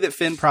likely that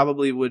Finn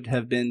probably would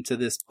have been to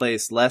this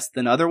place less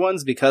than other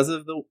ones because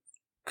of the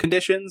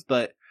conditions,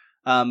 but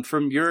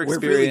from your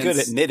experience... We're really good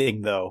at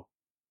knitting, though.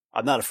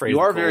 I'm not afraid of You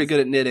are cold. very good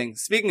at knitting.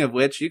 Speaking of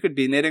which, you could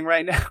be knitting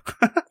right now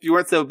if you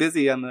weren't so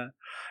busy on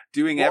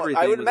doing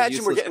everything. I would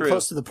imagine we're getting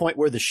close to the point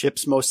where the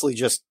ship's mostly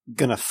just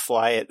gonna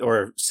fly it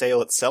or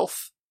sail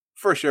itself.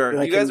 For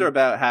sure. You guys are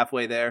about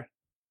halfway there.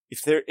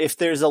 If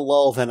there's a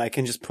lull, then I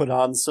can just put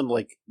on some,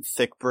 like,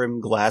 thick brim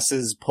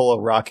glasses, pull a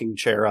rocking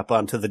chair up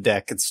onto the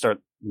deck, and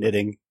start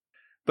knitting.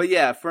 But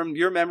yeah, from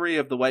your memory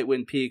of the White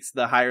Wind Peaks,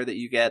 the higher that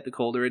you get, the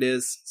colder it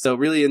is. So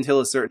really, until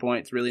a certain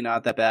point, it's really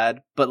not that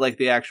bad. But like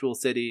the actual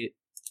city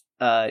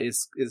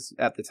is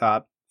at the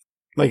top.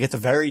 Like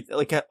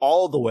at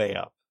all the way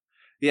up.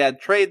 Yeah,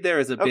 trade there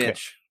is a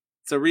bitch.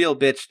 It's a real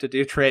bitch to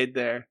do trade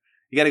there.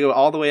 You gotta go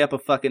all the way up a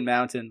fucking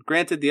mountain.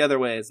 Granted, the other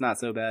way is not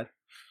so bad.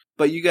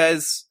 But you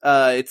guys,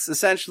 it's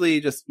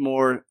essentially just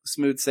more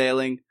smooth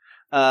sailing.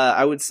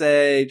 I would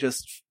say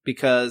just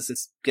because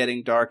it's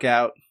getting dark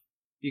out.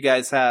 You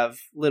guys have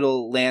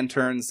little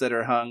lanterns that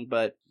are hung,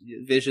 but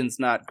vision's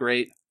not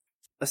great.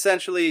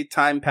 Essentially,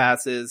 time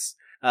passes.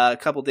 A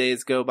couple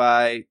days go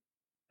by.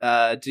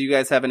 Do you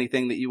guys have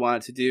anything that you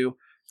wanted to do?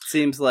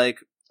 Seems like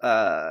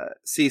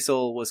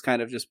Cecil was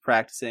kind of just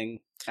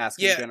practicing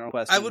asking general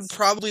questions. I would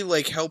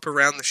probably help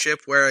around the ship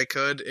where I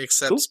could,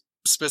 except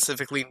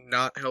specifically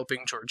not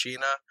helping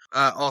Georgina.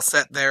 I'll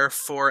sit there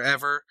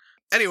forever.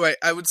 Anyway,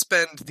 I would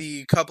spend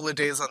the couple of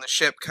days on the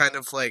ship kind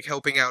of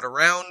helping out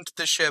around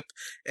the ship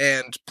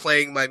and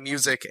playing my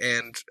music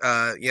and,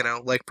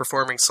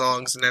 performing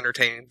songs and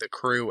entertaining the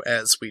crew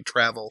as we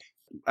travel.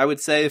 I would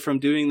say from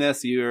doing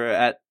this,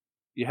 you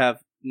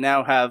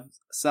now have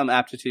some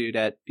aptitude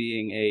at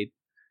being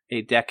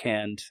a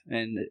deckhand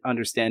and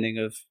understanding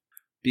of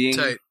being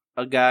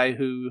a guy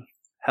who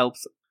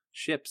helps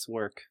ships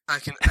work. I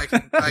can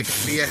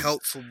be a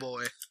helpful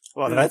boy.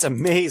 Wow, that's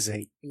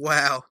amazing.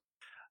 Wow.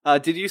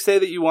 Did you say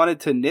that you wanted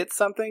to knit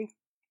something?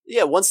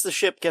 Yeah, once the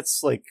ship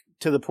gets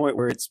to the point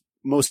where it's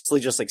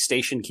mostly just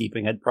station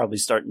keeping, I'd probably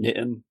start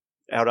knitting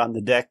out on the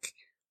deck.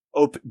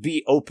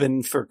 Be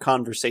open for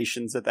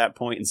conversations at that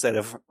point instead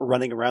of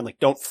running around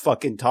don't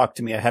fucking talk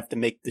to me. I have to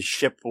make the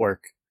ship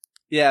work.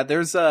 Yeah,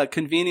 there's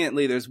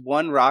conveniently there's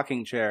one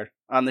rocking chair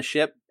on the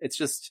ship. It's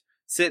just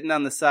sitting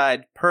on the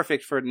side,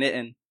 perfect for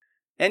knitting.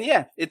 And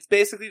yeah, it's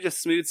basically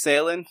just smooth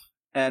sailing.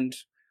 And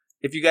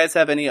if you guys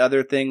have any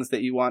other things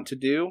that you want to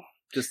do,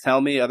 just tell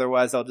me.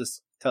 Otherwise, I'll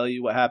just tell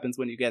you what happens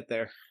when you get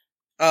there.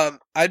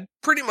 I'd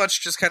pretty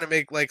much just kind of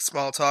make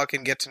small talk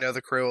and get to know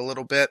the crew a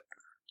little bit.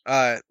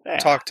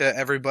 Talk to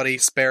everybody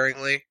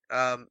sparingly.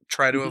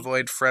 Try to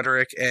avoid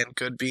Frederick and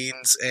Good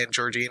Beans and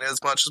Georgina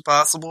as much as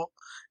possible,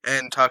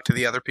 and talk to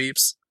the other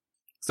peeps.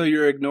 So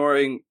you're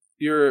ignoring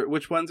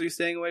which ones are you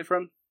staying away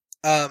from?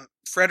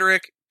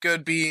 Frederick,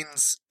 Good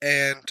Beans,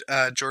 and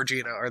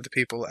Georgina are the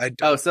people I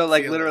don't. Oh, so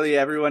literally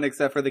everyone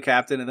except for the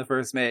captain and the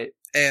first mate.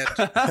 And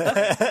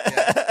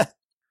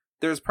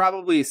there's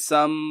probably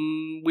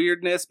some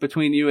weirdness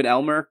between you and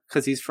Elmer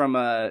because he's from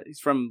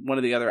one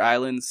of the other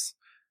islands.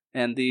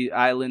 And the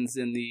islands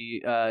in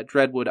the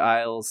Dreadwood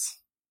Isles,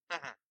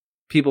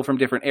 people from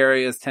different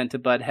areas tend to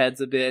butt heads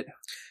a bit.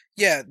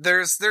 Yeah,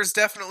 there's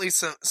definitely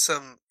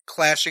some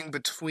clashing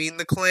between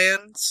the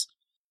clans,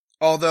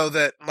 although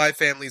that my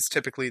family's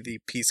typically the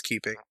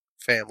peacekeeping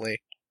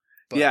family.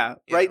 But,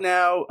 right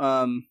now,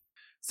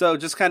 so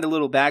just kind of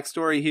little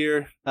backstory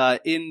here.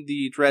 In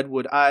the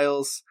Dreadwood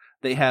Isles,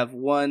 they have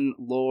one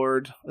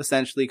lord,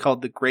 essentially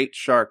called the Great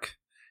Shark,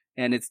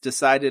 and it's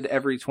decided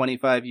every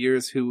 25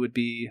 years who would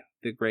be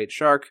the Great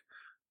Shark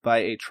by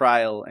a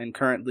trial, and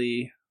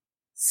currently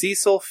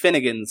Cecil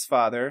Finnegan's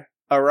father,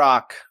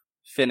 Arak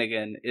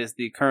Finnegan, is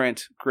the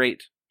current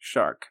Great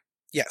Shark.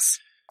 Yes.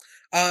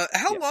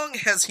 How long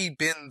has he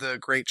been the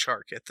Great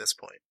Shark at this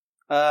point?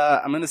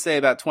 I'm going to say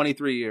about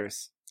 23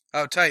 years.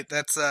 Oh, tight.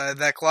 That's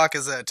that clock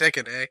is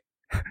ticking, eh?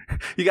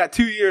 You got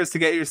 2 years to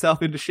get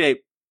yourself into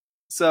shape.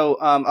 So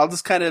I'll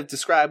just kind of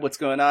describe what's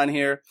going on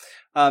here.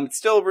 It's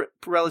still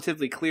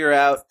relatively clear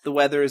out. The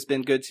weather has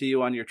been good to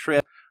you on your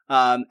trip.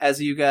 As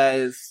you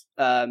guys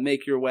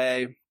make your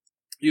way,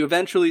 you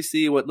eventually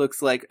see what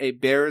looks like a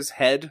bear's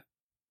head,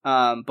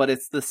 but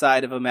it's the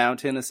side of a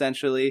mountain,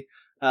 essentially.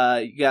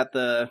 You got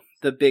the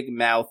big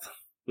mouth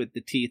with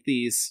the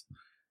teethies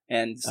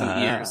and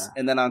some ears.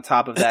 And then on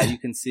top of that, you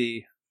can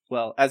see,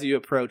 well, as you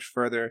approach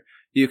further,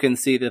 you can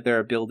see that there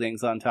are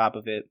buildings on top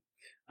of it,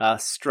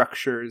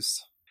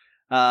 structures.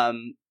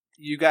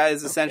 You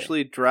guys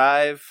essentially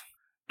drive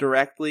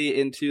directly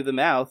into the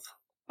mouth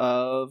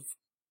of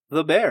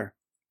the bear.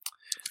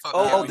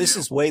 This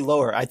is way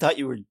lower. I thought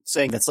you were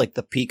saying that's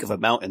the peak of a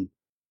mountain.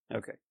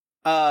 Okay.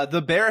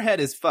 The bear head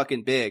is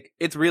fucking big.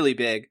 It's really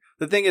big.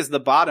 The thing is, the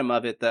bottom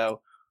of it,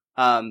 though,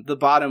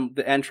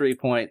 the entry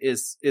point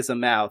is a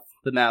mouth,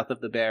 the mouth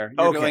of the bear.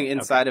 You're going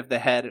inside of the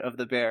head of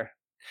the bear.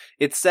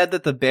 It's said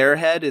that the bear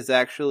head is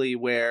actually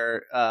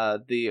where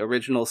the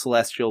original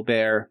celestial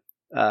bear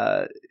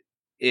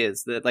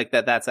is.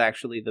 That's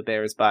actually the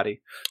bear's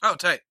body. Oh,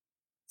 tight.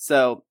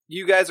 So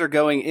you guys are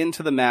going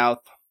into the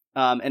mouth.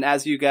 And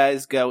as you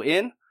guys go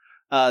in,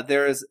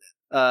 there is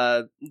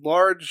a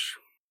large,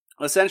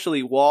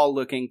 essentially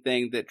wall-looking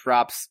thing that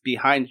drops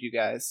behind you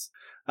guys.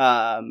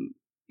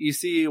 You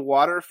see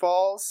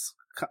waterfalls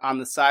on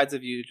the sides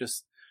of you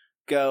just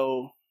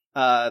go,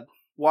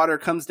 water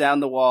comes down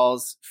the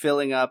walls,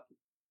 filling up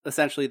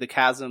essentially the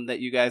chasm that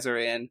you guys are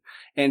in,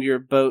 and your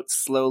boat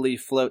slowly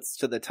floats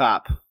to the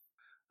top.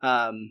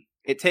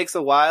 It takes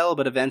a while,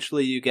 but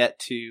eventually you get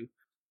to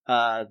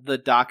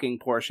the docking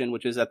portion,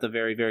 which is at the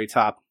very, very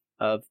top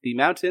of the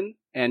mountain,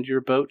 and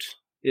your boat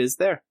is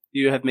there.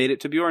 You have made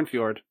it to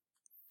Bjornfjord.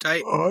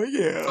 Tight. Oh,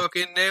 yeah.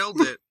 Fucking nailed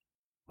it.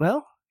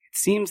 Well, it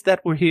seems that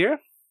we're here.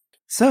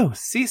 So,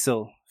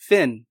 Cecil,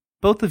 Finn,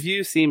 both of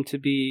you seem to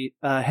be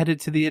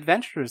headed to the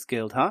Adventurers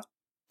Guild, huh?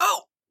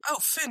 Oh, Oh,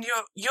 Finn,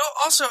 you're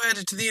also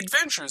added to the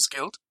Adventurers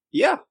Guild.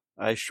 Yeah,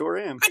 I sure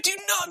am. I do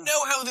not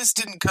know how this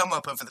didn't come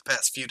up over the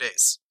past few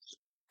days.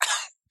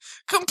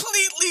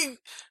 completely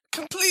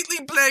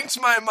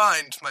blanked my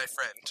mind, my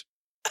friend.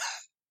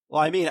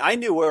 Well, I mean, I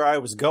knew where I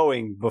was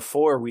going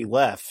before we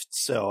left,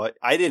 so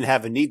I didn't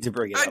have a need to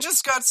bring it up. I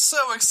just got so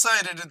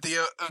excited at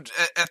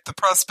the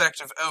prospect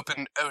of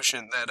open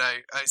ocean that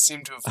I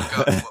seem to have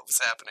forgotten what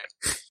was happening.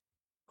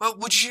 Well,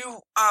 would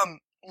you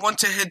want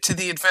to head to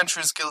the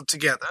Adventurers Guild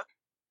together?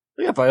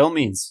 Yeah, by all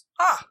means.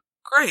 Ah,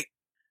 great.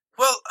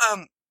 Well,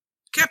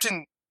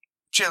 Captain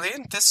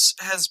Jillian, this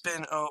has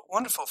been a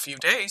wonderful few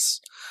days.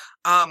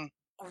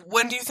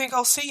 When do you think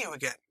I'll see you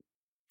again?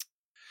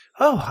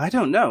 Oh, I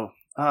don't know.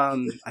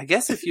 I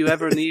guess if you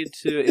ever need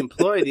to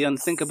employ the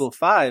Unthinkable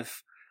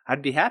Five,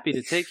 I'd be happy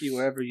to take you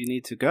wherever you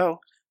need to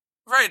go.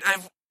 Right,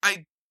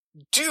 I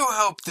do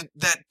hope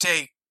that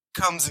day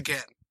comes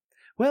again.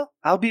 Well,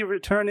 I'll be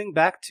returning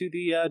back to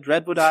the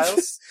Dreadwood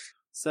Isles,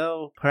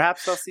 so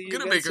perhaps I'll see you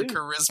again I'm gonna make soon. a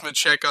charisma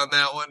check on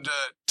that one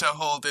to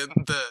hold in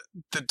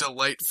the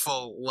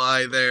delightful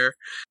lie there.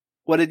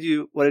 What did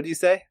you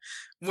say?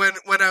 When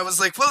I was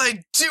like, well,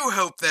 I do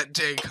hope that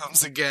day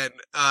comes again,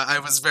 I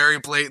was very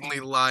blatantly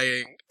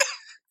lying.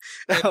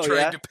 And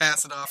trying to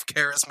pass it off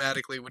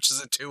charismatically, which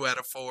is a 2 out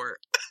of 4.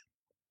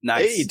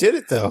 Nice. Hey, you did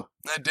it, though.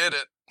 I did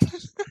it.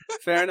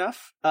 Fair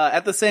enough.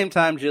 At the same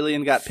time,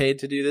 Jillian got paid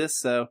to do this,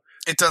 so...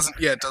 It doesn't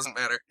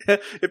matter.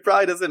 It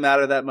probably doesn't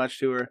matter that much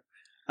to her.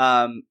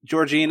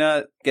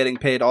 Georgina getting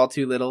paid all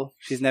too little.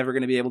 She's never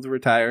going to be able to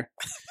retire.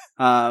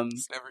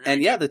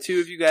 The two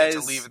of you guys...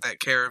 Get to leave in that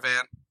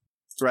caravan.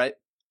 Right.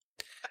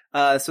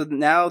 So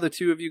now the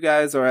two of you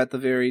guys are at the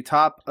very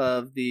top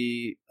of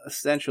the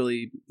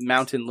essentially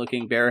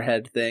mountain-looking bear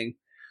head thing.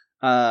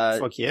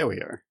 Fuck yeah, we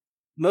are.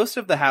 Most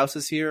of the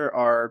houses here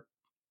are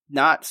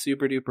not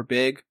super-duper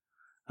big.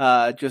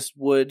 Just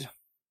wood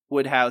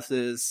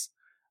houses.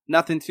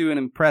 Nothing too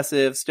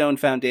impressive. Stone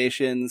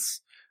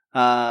foundations.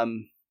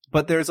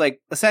 But there's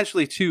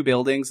essentially 2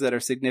 buildings that are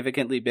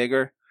significantly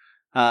bigger.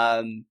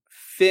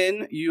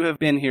 Finn, you have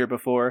been here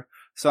before.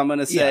 So I'm going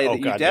to say that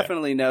you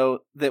definitely know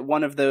that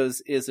one of those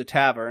is a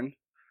tavern.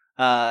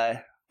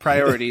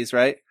 Priorities,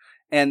 right?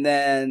 And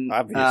then,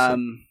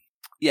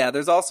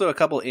 there's also a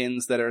couple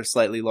inns that are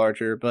slightly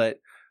larger, but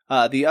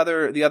the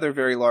other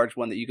very large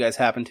one that you guys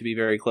happen to be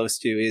very close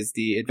to is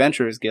the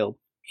Adventurers Guild,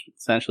 which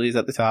essentially is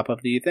at the top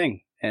of the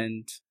thing.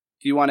 And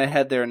do you want to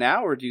head there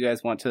now, or do you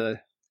guys want to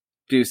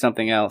do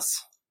something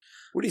else?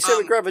 What do you say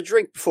we grab a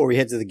drink before we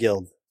head to the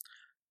guild?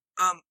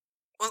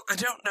 Well, I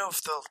don't know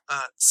if they'll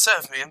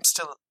serve me. I'm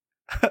still...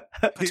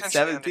 He's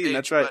 17,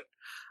 that's right.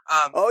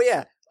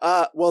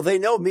 But, well, they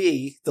know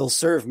me. They'll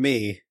serve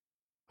me.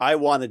 I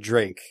want a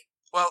drink.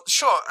 Well,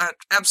 sure,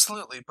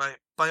 absolutely, by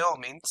all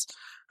means.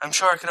 I'm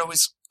sure I could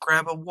always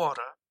grab a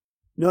water.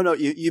 No,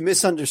 you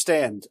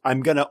misunderstand.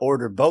 I'm gonna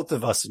order both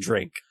of us a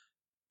drink.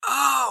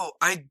 Oh,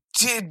 I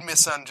did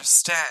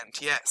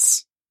misunderstand,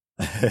 yes.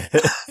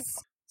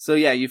 So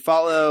yeah, you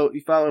follow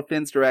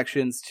Finn's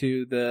directions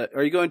to the...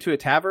 Are you going to a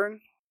tavern?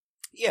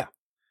 Yeah.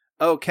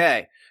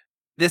 Okay.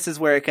 This is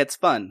where it gets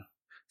fun.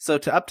 So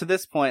up to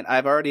this point,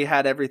 I've already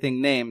had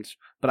everything named,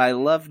 but I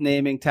love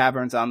naming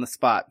taverns on the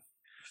spot.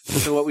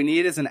 So what we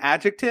need is an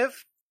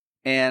adjective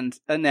and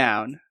a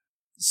noun.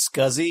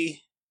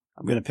 Scuzzy.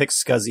 I'm going to pick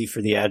Scuzzy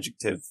for the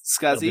adjective.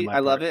 Scuzzy, I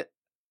love it.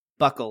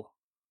 Buckle.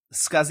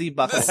 Scuzzy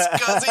Buckle. The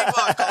Scuzzy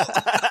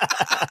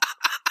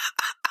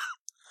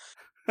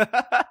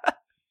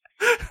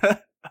Buckle.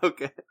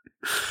 Okay.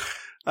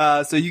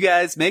 So you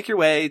guys make your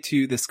way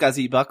to the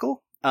Scuzzy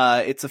Buckle.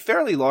 It's a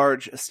fairly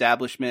large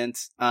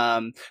establishment.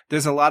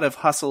 There's a lot of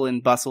hustle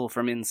and bustle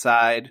from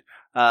inside.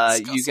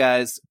 You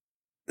guys,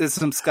 there's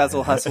some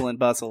scuzzle, hustle, and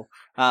bustle.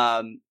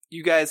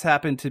 You guys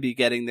happen to be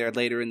getting there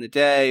later in the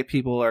day.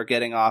 People are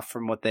getting off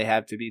from what they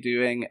have to be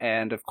doing.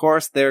 And of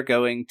course, they're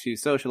going to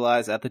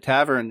socialize at the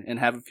tavern and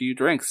have a few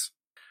drinks.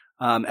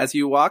 As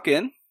you walk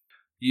in,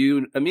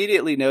 you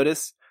immediately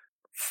notice,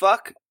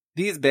 fuck,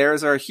 these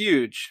bears are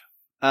huge.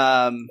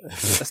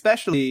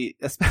 Especially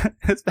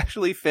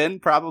Finn,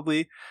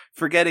 probably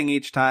forgetting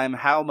each time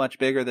how much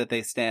bigger that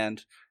they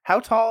stand.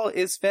 How tall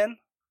is Finn?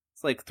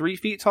 It's like 3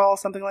 feet tall,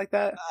 something like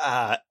that.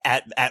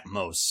 At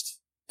most,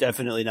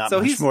 definitely not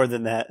much more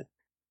than that.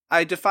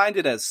 I defined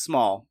it as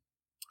small.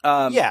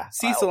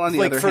 Cecil, on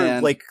the other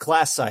hand, like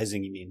class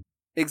sizing, you mean?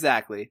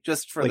 Exactly,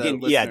 just for the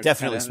listener,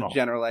 definitely small.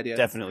 General idea.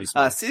 Definitely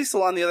small.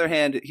 Cecil, on the other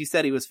hand, he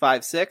said he was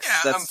 5'6". Yeah,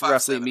 that's I'm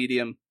roughly 5'7".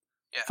 medium.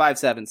 Yeah.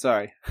 5'7",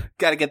 sorry.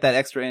 Gotta get that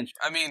extra inch.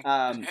 I mean,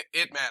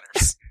 it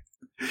matters.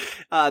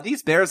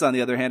 These bears, on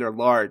the other hand, are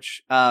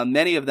large.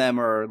 Many of them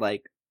are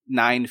like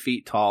 9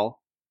 feet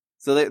tall.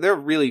 So they're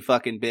really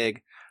fucking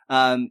big.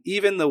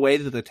 Even the way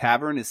that the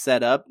tavern is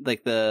set up,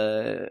 like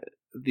the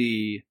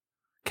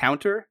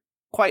counter,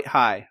 quite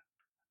high.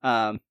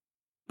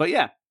 But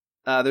yeah,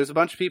 there's a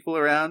bunch of people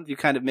around. You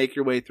kind of make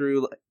your way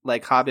through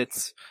like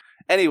hobbits.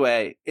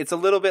 Anyway, it's a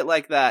little bit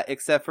like that,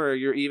 except for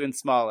you're even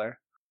smaller.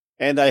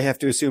 And I have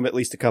to assume at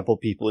least a couple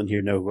people in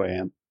here know who I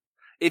am.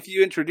 If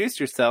you introduce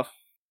yourself.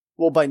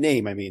 Well, by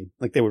name, I mean.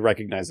 Like, they would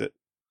recognize it.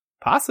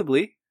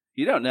 Possibly.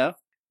 You don't know.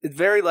 It's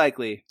very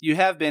likely. You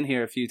have been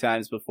here a few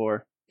times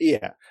before.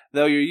 Yeah.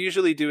 Though you're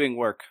usually doing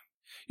work.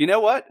 You know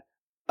what?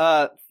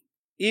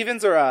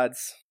 Evens or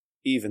odds?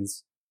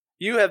 Evens.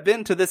 You have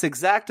been to this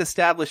exact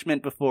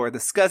establishment before, the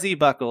Scuzzy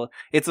Buckle.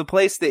 It's a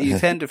place that you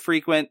tend to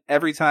frequent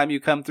every time you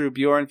come through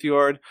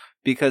Bjornfjord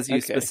because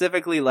you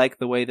specifically like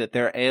the way that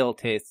their ale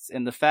tastes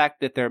and the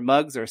fact that their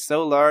mugs are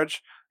so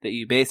large that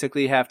you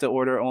basically have to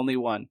order only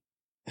one.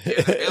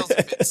 Yeah, the ale's a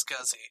bit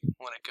scuzzy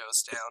when it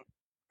goes down.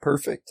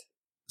 Perfect.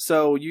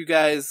 So you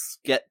guys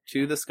get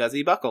to the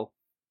Scuzzy Buckle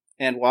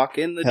and walk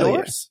in the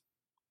doors.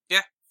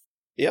 Yeah.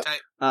 Yep.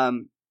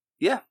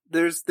 Yeah,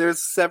 there's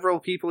several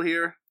people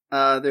here.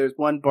 There's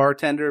one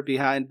bartender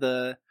behind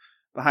the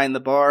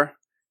bar.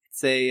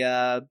 It's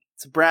a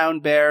brown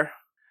bear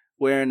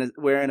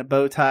wearing a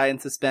bow tie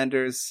and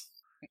suspenders.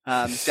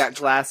 He's got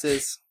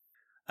glasses.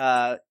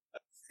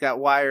 He's got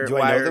wire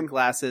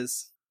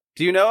glasses.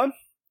 Do you know him?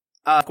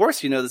 Of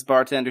course you know this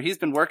bartender. He's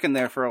been working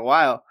there for a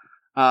while.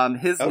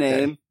 His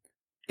name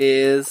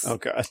is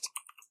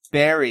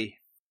Barry.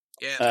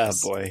 Yeah. Oh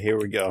boy, here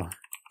we go.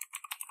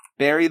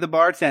 Barry the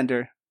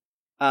bartender.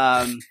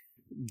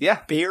 Yeah.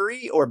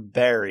 Barry or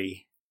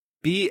Barry?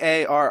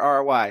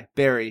 Barry.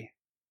 Barry.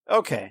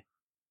 Okay.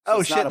 So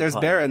oh shit, there's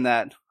bear in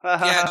that.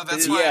 Yeah, no,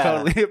 that's why.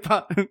 Totally a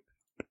pun.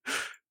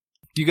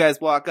 You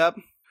guys walk up.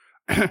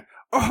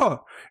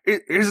 Oh,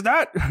 is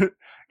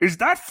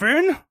that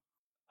Finn?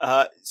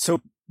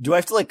 So do I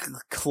have to like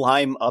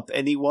climb up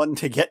anyone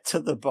to get to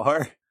the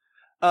bar?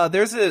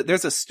 There's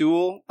a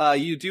stool.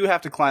 You do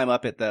have to climb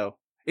up it though.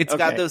 It's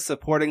got those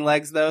supporting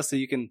legs though, so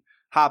you can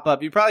hop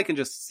up. You probably can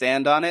just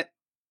stand on it.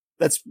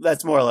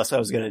 That's more or less what I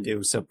was gonna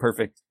do. So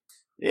perfect.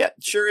 Yeah,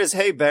 sure is.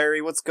 Hey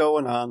Barry, what's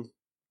going on?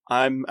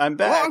 I'm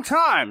back. Long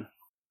time.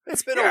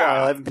 It's been a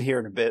while. I haven't been here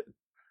in a bit.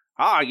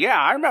 Oh yeah,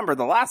 I remember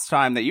the last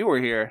time that you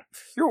were here.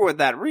 You were with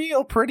that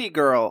real pretty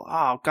girl.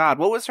 Oh God,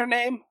 what was her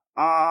name?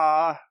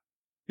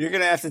 You're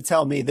gonna have to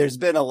tell me. There's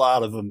been a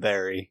lot of them,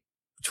 Barry,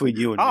 between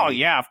you and me. Oh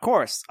yeah, of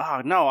course.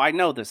 Oh no, I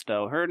know this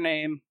though. Her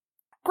name,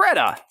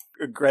 Greta.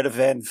 Greta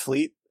Van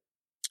Fleet.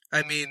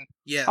 I mean,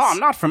 yes. Oh, I'm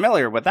not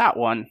familiar with that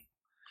one.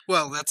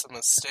 Well, that's a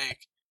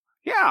mistake.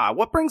 Yeah,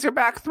 what brings her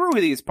back through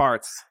these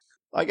parts?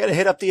 I gotta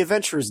hit up the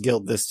Adventurers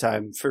Guild this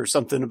time for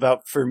something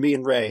for me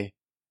and Ray.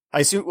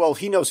 I assume, well,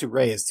 he knows who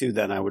Ray is too,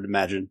 then, I would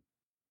imagine.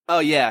 Oh,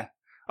 yeah.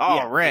 Oh,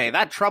 Yeah. Ray,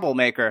 that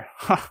troublemaker.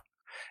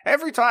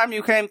 Every time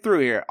you came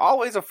through here,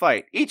 always a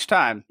fight, each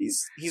time.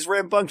 He's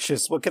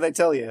rambunctious, what can I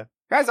tell you?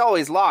 Guy's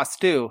always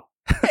lost, too.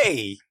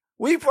 Hey!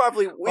 We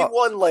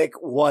won like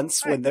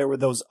once when there were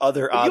those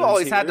other But odds. you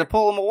always had to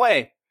pull him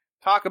away.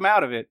 Talk him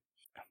out of it.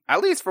 At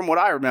least from what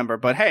I remember.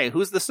 But hey,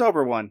 who's the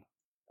sober one?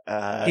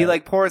 He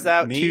like pours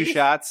out me? 2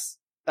 shots.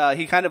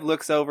 He kind of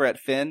looks over at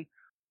Finn.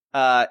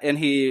 And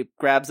he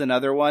grabs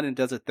another one and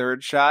does a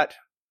 3rd shot.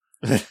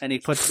 And he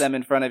puts them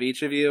in front of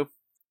each of you.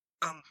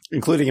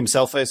 Including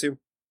himself, I assume?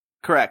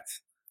 Correct.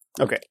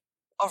 Okay.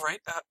 All right.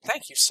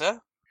 Thank you,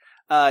 sir.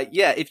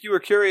 Yeah, if you were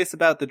curious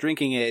about the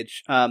drinking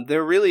age,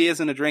 there really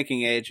isn't a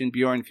drinking age in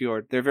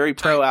Bjornfjord. They're very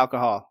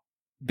pro-alcohol.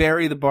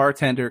 Barry the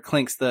bartender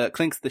clinks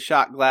the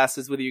shot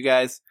glasses with you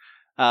guys,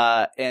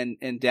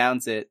 and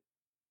downs it.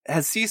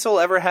 Has Cecil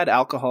ever had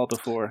alcohol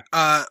before? No,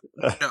 I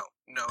have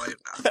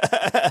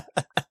not.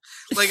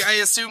 Like, I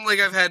assume, like,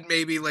 I've had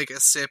maybe, like,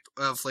 a sip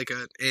of, like,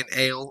 an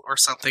ale or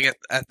something at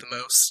the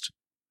most.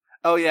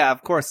 Oh yeah,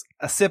 of course.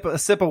 A sip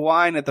of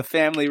wine at the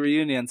family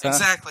reunions, huh?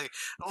 Exactly.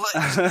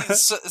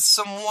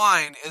 Some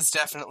wine is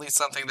definitely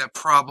something that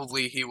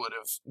probably he would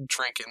have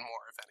drinking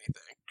more, if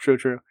anything.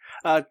 True.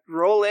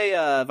 Roll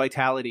a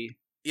vitality.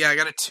 Yeah, I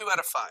got a 2 out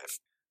of 5.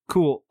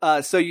 Cool.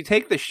 So you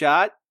take the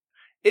shot.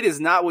 It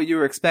is not what you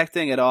were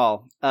expecting at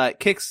all. It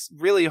kicks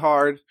really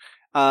hard,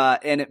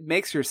 and it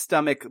makes your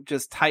stomach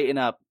just tighten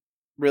up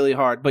really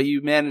hard. But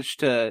you manage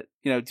to,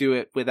 do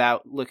it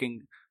without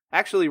looking.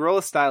 Actually, roll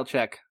a style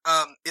check.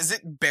 Is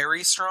it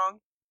berry strong?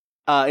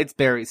 It's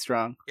very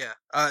strong. Yeah.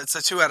 It's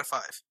a 2 out of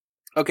 5.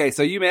 Okay,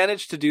 so you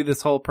managed to do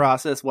this whole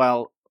process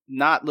while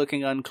not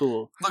looking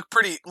uncool. Look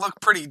pretty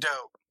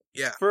dope.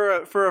 Yeah.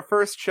 For a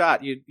first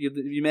shot,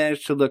 you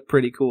managed to look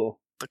pretty cool.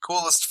 The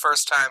coolest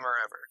first timer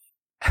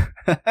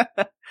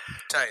ever.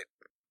 Tight.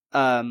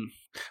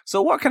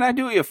 So what can I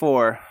do you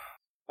for?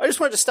 I just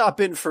wanted to stop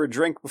in for a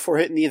drink before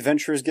hitting the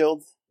Adventurers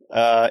Guild.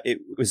 It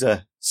was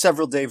a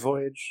several-day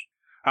voyage.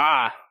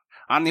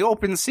 On the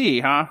open sea,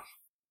 huh?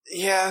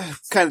 Yeah,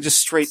 kind of just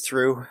straight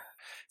through.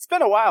 It's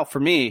been a while for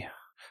me.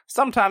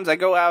 Sometimes I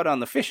go out on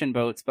the fishing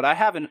boats, but I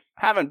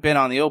haven't been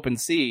on the open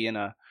sea in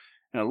a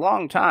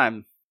long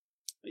time.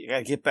 You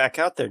gotta get back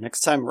out there.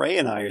 Next time Ray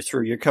and I are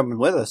through, you're coming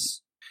with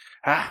us.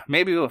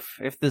 Maybe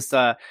if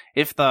the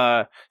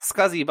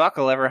Scuzzy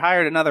Buckle ever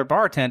hired another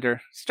bartender,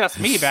 it's just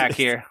me back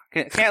here.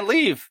 Can't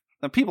leave.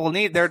 The people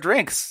need their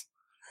drinks.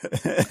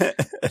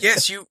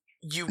 Yes, you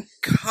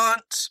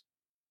can't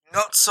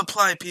not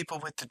supply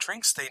people with the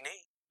drinks they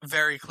need.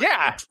 Very clear.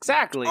 Yeah,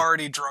 exactly.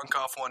 Already drunk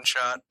off one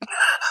shot.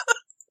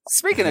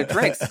 Speaking of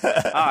drinks,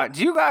 would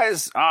you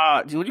guys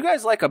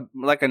like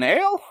an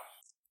ale?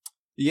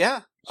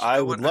 Yeah,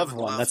 I would love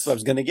one. That's what I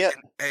was going to get.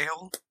 An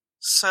ale,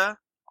 sir?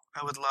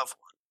 I would love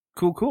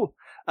one. Cool.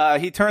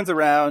 He turns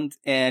around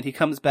and he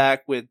comes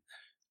back with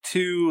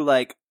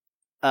 2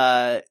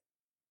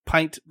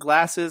 pint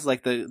glasses,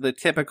 like the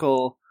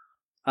typical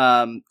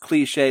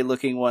cliche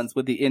looking ones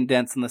with the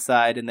indents on the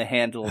side and the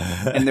handle.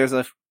 And there's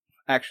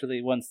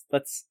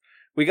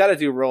we got to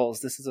do rolls.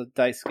 This is a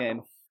dice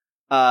game.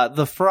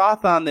 The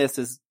froth on this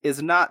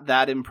is not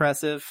that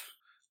impressive,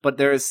 but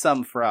there is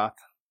some froth.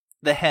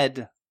 The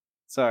head.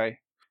 Sorry.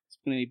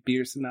 There's any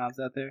beer snobs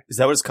out there? Is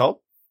that what it's called?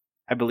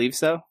 I believe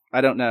so.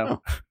 I don't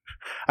know. Oh.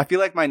 I feel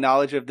like my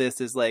knowledge of this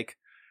is like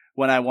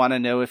when I want to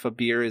know if a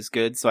beer is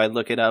good, so I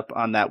look it up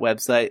on that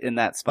website in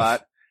that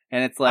spot.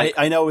 And it's like...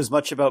 I know as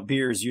much about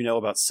beer as you know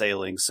about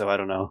sailing, so I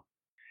don't know.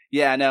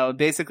 Yeah, no,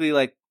 basically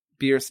like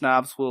beer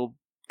snobs will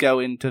go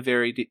into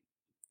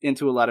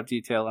into a lot of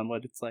detail on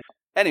what it's like.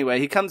 Anyway,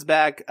 he comes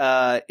back.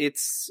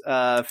 It's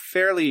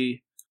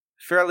fairly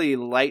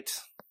light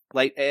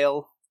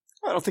ale.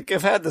 I don't think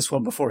I've had this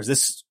one before. Is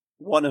this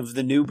one of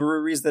the new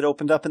breweries that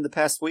opened up in the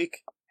past week?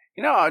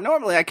 You know,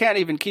 normally I can't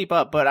even keep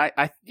up, but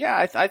I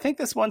think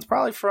this one's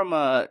probably from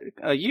a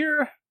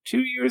year, 2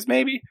 years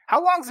maybe.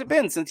 How long's it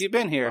been since you've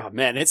been here? Oh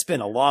man, it's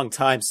been a long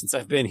time since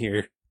I've been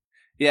here.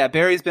 Yeah,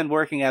 Barry's been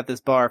working at this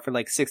bar for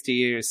like 60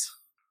 years.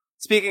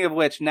 Speaking of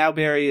which, now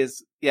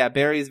Barry's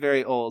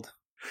very old.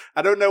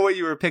 I don't know what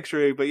you were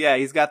picturing, but yeah,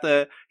 he's got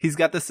the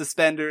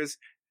suspenders.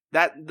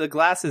 The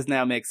glasses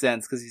now make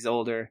sense because he's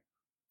older.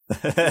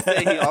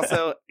 he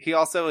also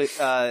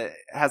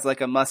has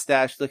like a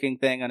mustache looking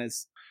thing on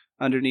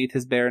underneath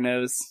his bare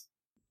nose.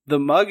 The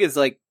mug is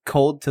like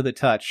cold to the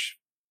touch.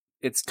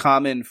 It's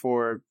common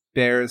for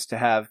bears to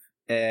have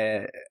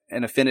an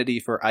affinity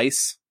for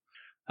ice.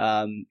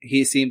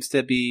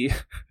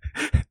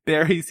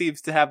 Barry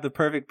seems to have the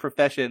perfect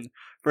profession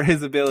for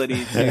his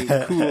ability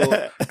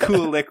to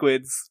cool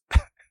liquids.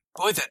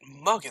 Boy, that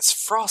mug is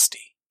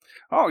frosty.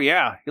 Oh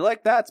yeah, you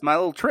like that? It's my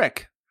little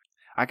trick.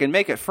 I can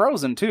make it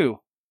frozen too.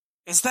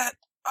 Is that...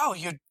 Oh,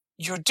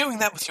 you're doing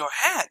that with your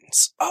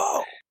hands.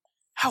 Oh,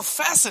 how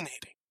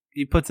fascinating.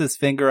 He puts his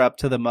finger up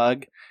to the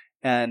mug,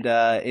 and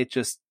it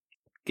just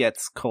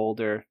gets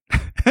colder.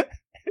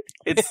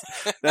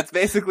 That's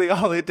basically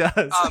all it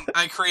does.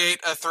 I create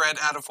a thread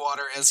out of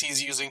water as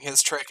he's using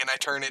his trick, and I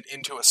turn it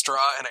into a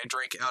straw, and I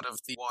drink out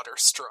of the water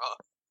straw.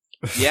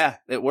 Yeah,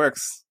 it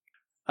works.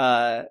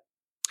 How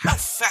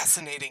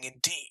fascinating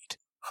indeed.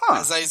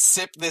 Huh. As I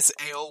sip this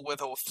ale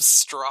with a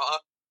straw.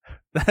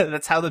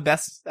 That's how the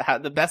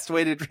best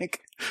way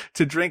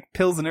to drink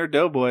Pilsner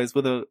Doughboys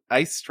with a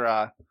ice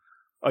straw.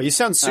 Oh, you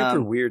sound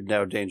super weird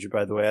now, Danger,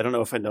 by the way. I don't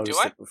know if I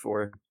noticed it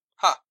before.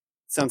 Huh.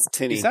 Sounds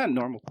tinny. You sound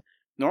normal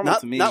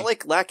to me. Not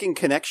like lacking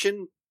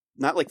connection,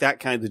 not like that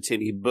kind of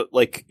tinny, but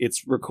like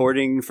it's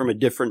recording from a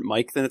different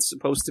mic than it's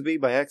supposed to be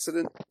by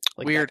accident.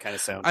 Like weird that kind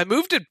of sound. I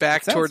moved it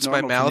back towards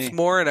my mouth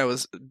more, and I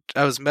was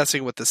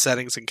messing with the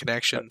settings and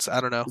connections.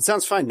 I don't know. It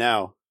sounds fine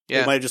now.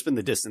 Yeah. It might have just been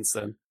the distance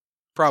then.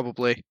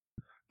 Probably.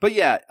 But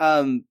yeah,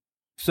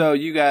 so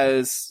you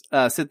guys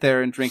sit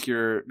there and drink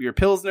your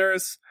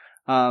Pilsners.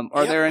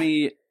 Are there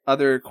any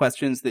other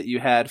questions that you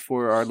had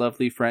for our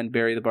lovely friend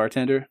Barry the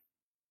bartender?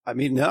 I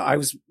mean, no, I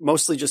was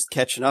mostly just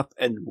catching up,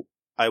 and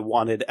I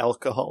wanted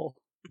alcohol.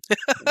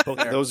 Both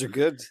of those are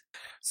good.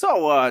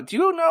 So, do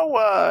you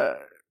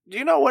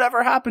know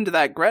whatever happened to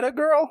that Greta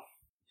girl?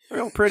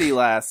 Real pretty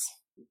lass.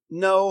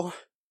 No.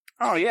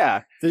 Oh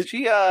yeah,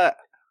 she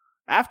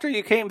after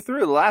you came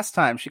through the last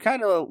time, she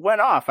kind of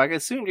went off. I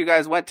assumed you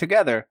guys went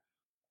together.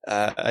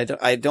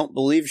 I don't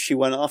believe she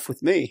went off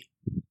with me.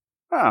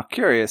 Oh,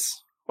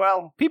 curious.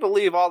 Well, people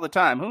leave all the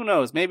time. Who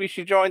knows? Maybe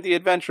she joined the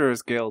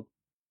Adventurers Guild.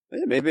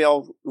 Maybe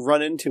I'll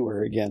run into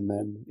her again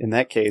then. In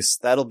that case,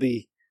 that'll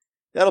be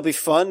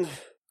fun.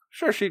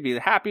 Sure, she'd be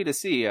happy to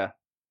see you.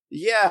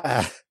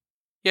 Yeah.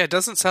 Yeah, it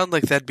doesn't sound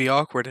like that'd be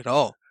awkward at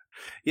all.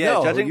 Yeah,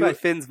 no, judging by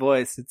Finn's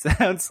voice, it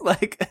sounds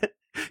like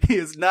he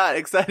is not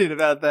excited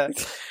about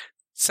that.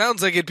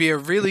 Sounds like it'd be a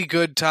really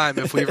good time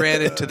if we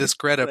ran into this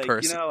Greta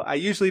person. You know, I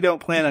usually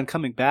don't plan on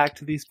coming back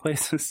to these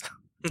places.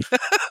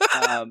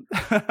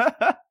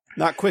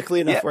 Not quickly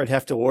enough where I'd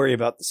have to worry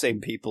about the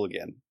same people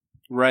again.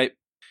 Right.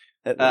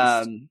 At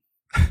least.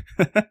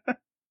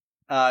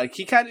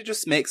 He kind of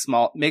just makes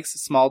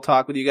small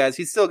talk with you guys.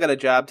 He's still got a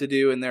job to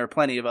do, and there are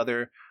plenty of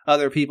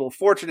other people.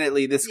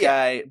 Fortunately, this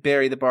guy,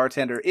 Barry the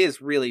bartender,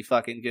 is really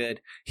fucking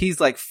good. He's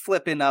like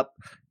flipping up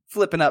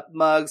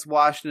mugs,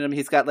 washing them.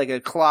 He's got like a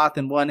cloth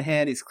in one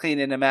hand. He's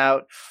cleaning them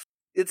out.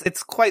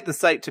 It's quite the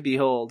sight to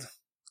behold.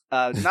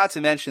 Not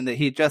to mention that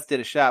he just did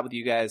a shot with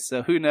you guys,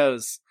 so who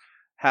knows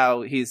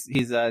how he's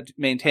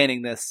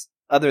maintaining this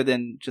other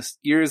than just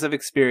years of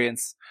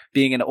experience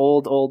being an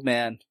old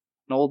man,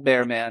 an old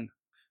bear man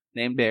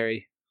named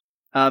Barry.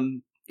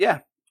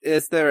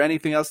 Is there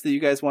anything else that you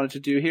guys wanted to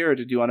do here, or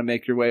did you want to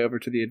make your way over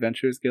to the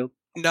Adventurers Guild?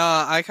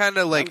 Nah, I kind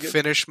of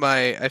finished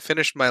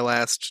my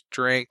last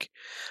drink.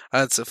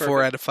 It's a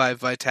 4 out of 5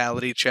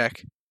 vitality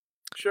check.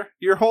 Sure,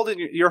 you're holding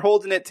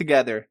it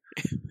together.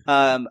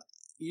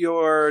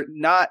 you're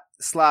not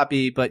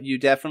sloppy, but you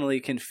definitely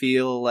can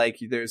feel like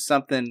there's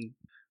something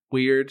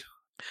weird.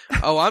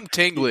 Oh, I'm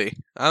tingly.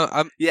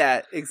 I'm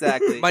Yeah,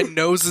 exactly. my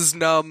nose is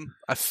numb.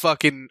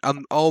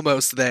 I'm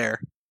almost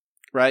there.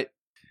 Right?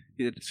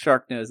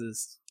 Shark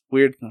noses.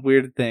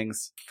 Weird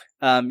things.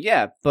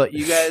 Yeah, but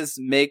you guys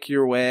make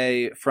your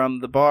way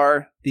from the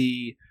bar,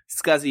 the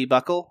Scuzzy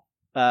Buckle.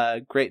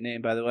 Great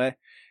name, by the way.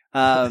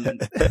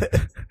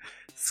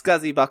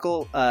 Scuzzy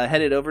Buckle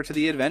headed over to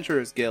the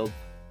Adventurers Guild.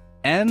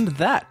 And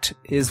that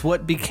is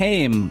what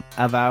became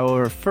of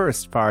our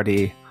first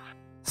party.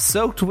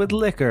 Soaked with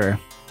liquor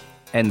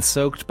and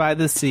soaked by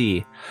the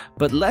sea.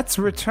 But let's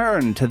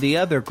return to the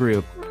other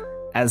group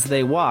as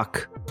they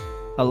walk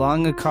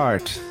along a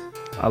cart,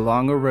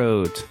 along a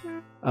road,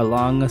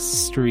 along a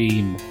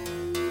stream,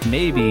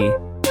 maybe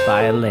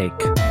by a lake.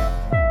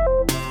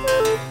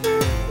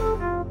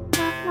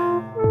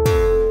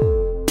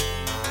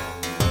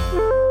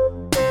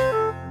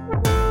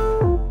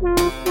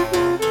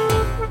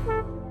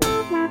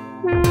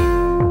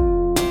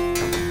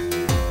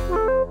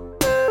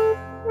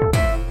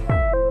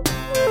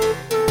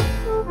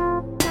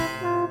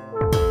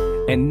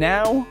 And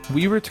now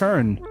we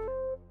return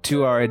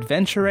to our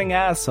adventuring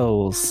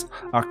assholes,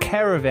 our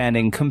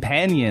caravanning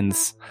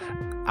companions,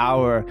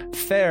 our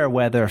fair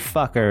weather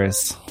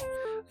fuckers.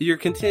 You're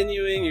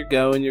continuing, you're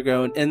going,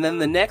 and then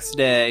the next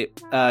day,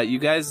 you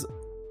guys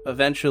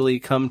eventually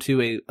come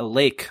to a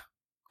lake,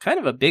 kind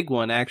of a big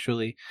one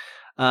actually,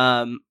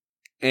 and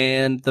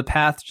the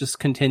path just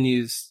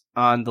continues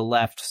on the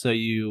left, so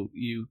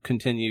you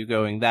continue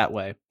going that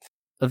way.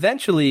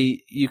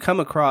 Eventually, you come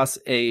across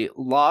a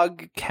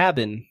log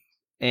cabin,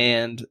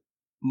 and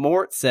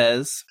Mort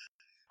says,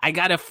 I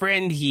got a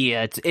friend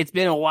here. It's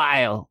been a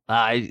while.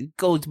 It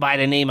goes by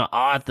the name of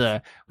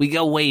Arthur. We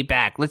go way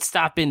back. Let's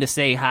stop in to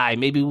say hi.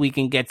 Maybe we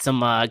can get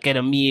get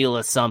a meal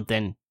or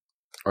something.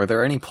 Are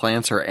there any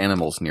plants or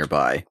animals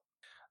nearby?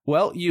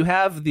 well, you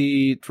have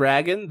the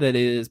dragon that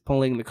is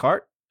pulling the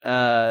cart.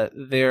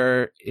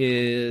 There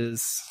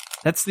is...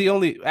 That's the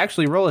only...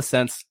 Actually, roll a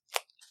sense.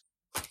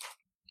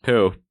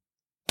 Who?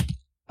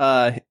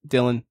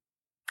 Dylan.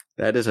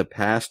 That is a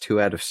pass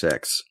 2 out of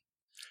 6.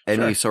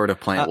 Any sort of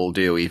plant will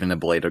do, even a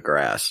blade of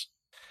grass.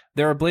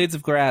 There are blades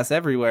of grass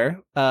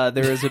everywhere.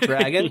 There is a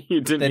dragon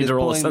You didn't that need is to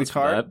roll a pulling the sense for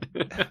cart.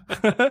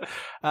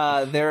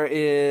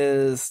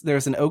 that.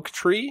 There's an oak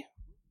tree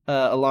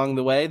along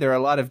the way. There are a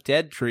lot of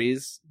dead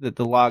trees that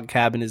the log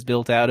cabin is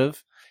built out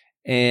of.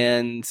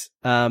 And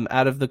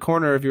out of the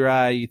corner of your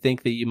eye, you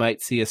think that you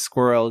might see a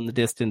squirrel in the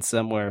distance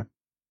somewhere.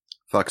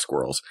 Fuck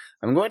squirrels.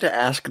 I'm going to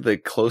ask the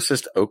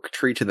closest oak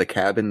tree to the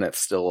cabin that's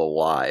still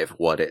alive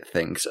what it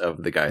thinks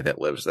of the guy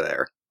that lives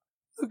there.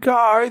 The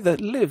guy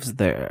that lives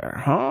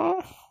there,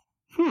 huh?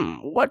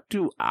 What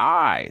do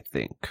I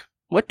think?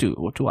 What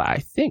do I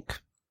think?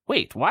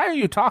 Wait, why are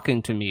you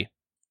talking to me?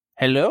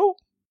 Hello?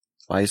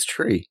 Wise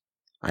tree.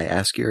 I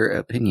ask your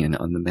opinion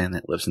on the man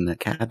that lives in that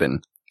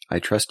cabin. I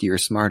trust you're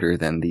smarter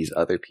than these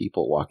other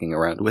people walking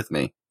around with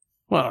me.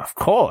 Well, of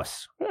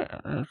course.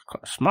 Yeah,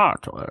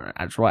 smart.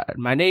 That's right.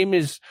 My name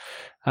is,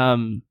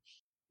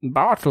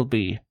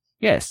 Bartleby.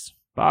 Yes,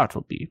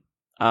 Bartleby.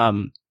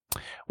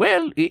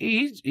 Well,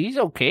 he's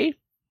okay.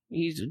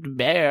 He's a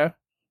bear.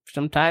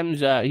 Sometimes,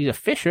 he's a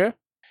fisher.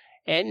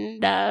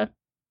 And, yeah,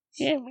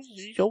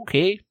 he's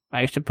okay,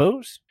 I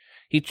suppose.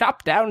 He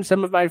chopped down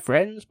some of my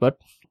friends, but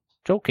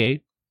it's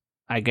okay,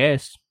 I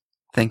guess.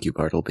 Thank you,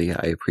 Bartleby.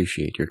 I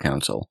appreciate your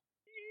counsel.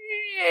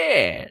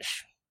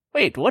 Yes.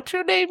 Wait, what's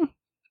your name?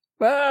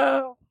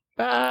 Well,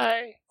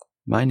 bye.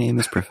 My name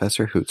is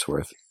Professor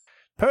Hootsworth.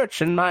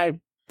 Perch in my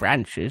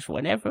branches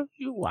whenever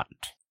you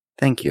want.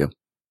 Thank you.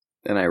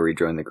 Then I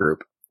rejoin the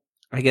group.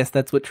 I guess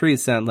that's what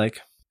trees sound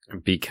like.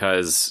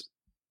 Because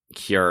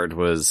Kjord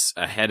was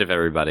ahead of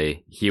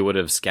everybody, he would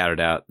have scouted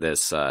out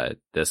this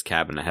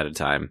cabin ahead of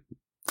time.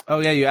 Oh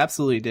yeah, you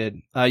absolutely did.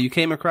 You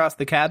came across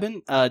the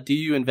cabin. Do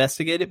you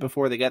investigate it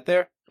before they get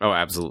there? Oh,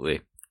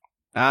 absolutely.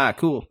 Ah,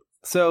 cool.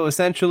 So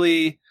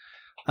essentially,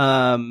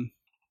 the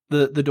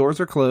doors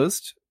are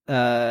closed.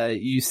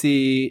 You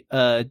see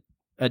a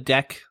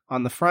deck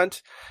on the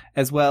front,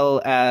 as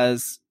well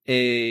as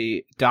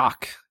a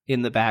dock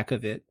in the back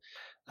of it.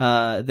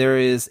 There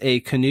is a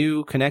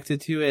canoe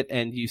connected to it,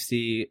 and you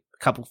see a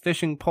couple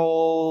fishing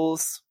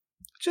poles.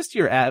 Just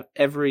your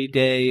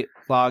everyday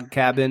log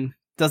cabin.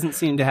 Doesn't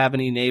seem to have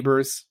any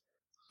neighbors.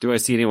 Do I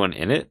see anyone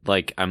in it?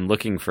 Like, I'm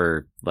looking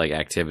for, like,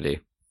 activity.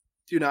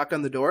 Do you knock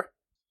on the door?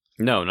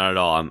 No, not at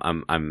all.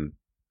 I'm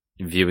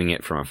viewing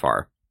it from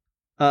afar.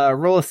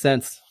 Roll a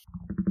sense.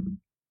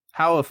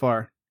 How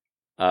afar?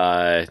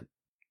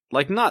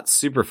 Like, not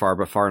super far,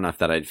 but far enough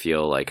that I'd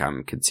feel like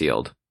I'm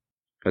concealed.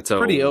 It's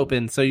pretty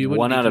open, so you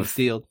wouldn't be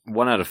concealed.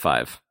 1 out of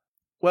 5.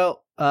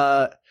 Well,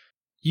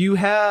 you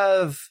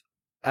have,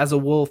 as a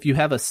wolf, you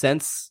have a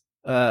sense,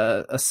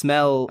 a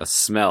smell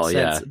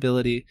sense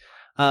ability.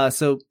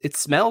 So it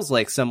smells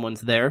like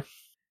someone's there.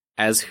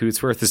 As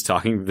Hootsworth is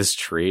talking to this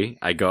tree,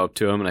 I go up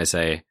to him and I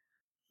say,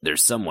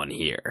 "There's someone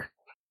here.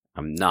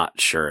 I'm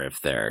not sure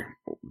if they're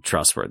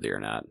trustworthy or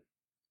not."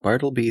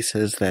 Bartleby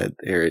says that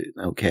they're an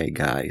okay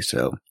guy,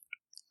 so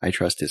I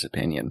trust his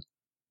opinion.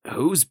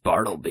 Who's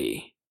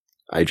Bartleby?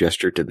 I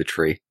gestured to the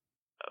tree.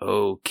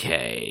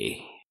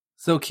 Okay.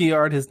 So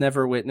Kiard has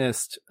never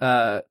witnessed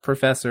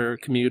Professor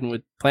commune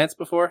with plants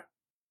before?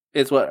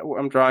 Is what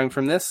I'm drawing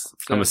from this?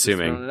 So I'm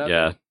assuming,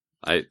 yeah.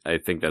 I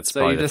think that's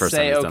probably the first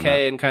time he's done that. So you just say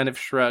okay and kind of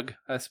shrug,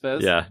 I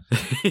suppose? Yeah.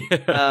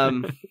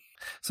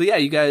 So yeah,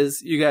 you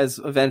guys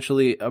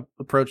eventually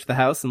approach the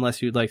house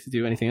unless you'd like to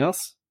do anything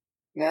else.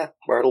 Yeah,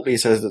 Bartleby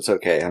says it's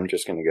okay. I'm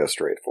just going to go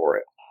straight for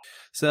it.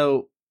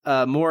 So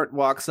Mort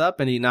walks up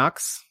and he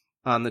knocks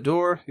on the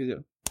door. He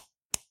goes,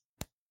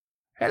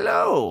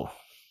 "Hello."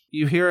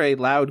 You hear a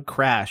loud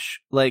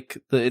crash, like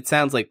it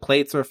sounds like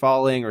plates are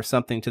falling or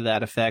something to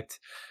that effect.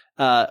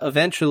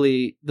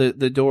 Eventually,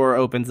 the door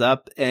opens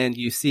up and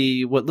you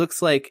see what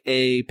looks like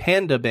a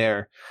panda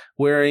bear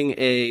wearing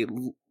a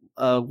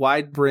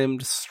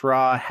wide-brimmed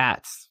straw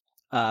hat.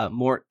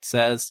 Mort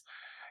says,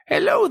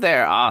 "Hello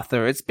there,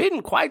 Arthur. It's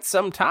been quite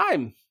some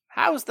time.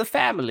 How's the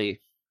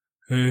family?"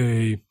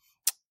 "Hey,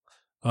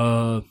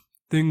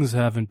 things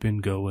haven't been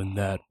going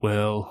that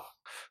well.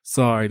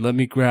 Sorry, let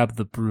me grab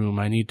the broom.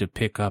 I need to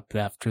pick up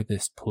after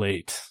this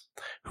plate.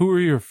 Who are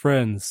your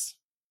friends?"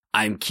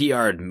 I'm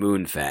Kiard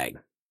Moonfang.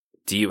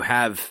 Do you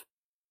have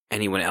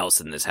anyone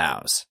else in this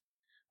house?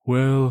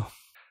 "Well,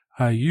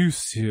 I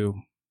used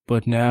to,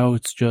 but now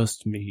it's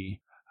just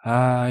me.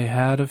 I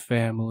had a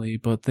family,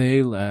 but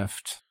they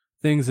left.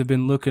 Things have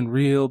been looking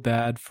real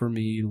bad for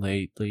me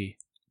lately."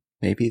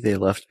 Maybe they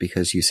left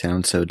because you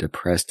sound so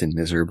depressed and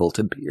miserable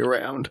to be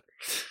around.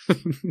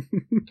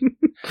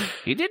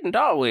 He didn't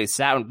always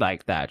sound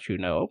like that, you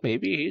know.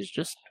 Maybe he's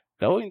just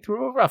going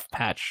through a rough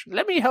patch.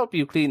 Let me help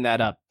you clean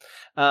that up.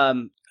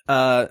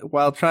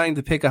 While trying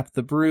to pick up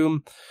the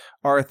broom,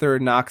 Arthur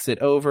knocks it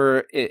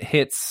over. It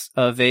hits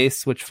a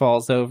vase, which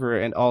falls over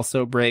and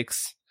also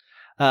breaks.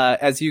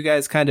 As you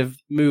guys kind of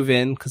move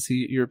in, because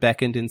you're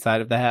beckoned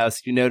inside of the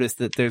house, you notice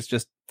that there's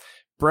just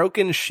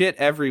broken shit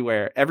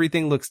everywhere.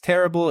 Everything looks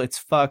terrible. It's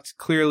fucked.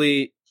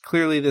 Clearly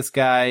this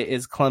guy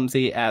is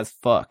clumsy as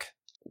fuck.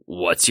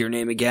 What's your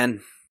name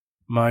again?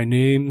 "My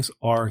name's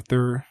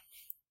Arthur.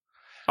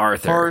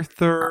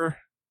 Arthur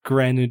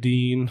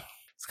Grenadine."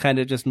 It's kind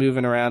of just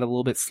moving around a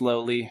little bit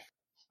slowly.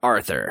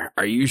 Arthur,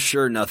 are you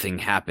sure nothing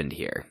happened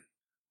here?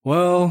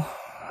 "Well,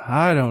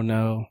 I don't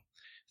know.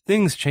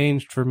 Things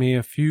changed for me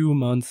a few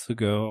months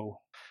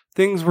ago.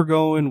 Things were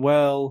going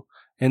well,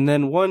 and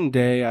then one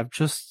day I've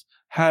just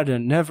had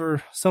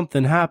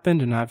something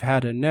happened, and I've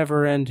had a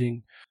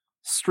never-ending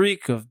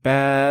streak of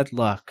bad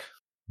luck."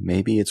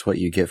 Maybe it's what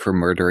you get for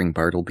murdering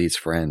Bartleby's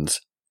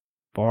friends.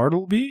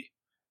 "Bartleby?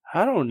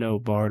 I don't know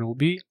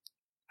Bartleby."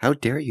 How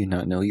dare you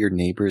not know your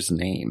neighbor's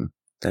name?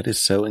 That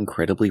is so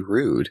incredibly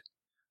rude.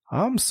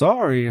 "I'm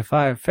sorry if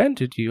I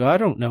offended you. I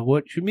don't know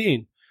what you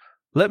mean.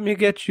 Let me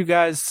get you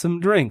guys some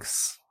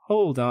drinks.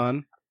 Hold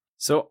on."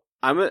 So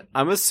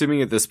I'm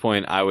assuming at this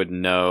point I would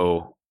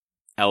know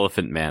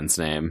Elephant Man's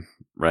name,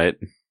 right?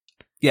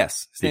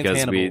 Yes, his name's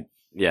Hannibal.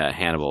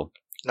 Hannibal.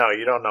 No,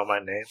 you don't know my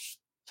name.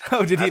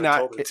 Oh, did he not?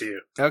 Told it to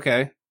you.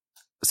 Okay.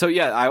 So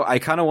yeah, I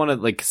kind of wanted,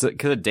 like,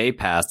 because a day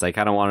passed, I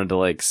kind of wanted to,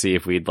 like, see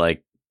if we'd,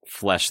 like,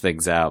 flesh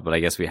things out, but I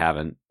guess we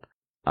haven't.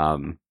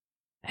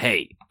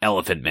 Hey,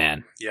 Elephant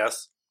Man.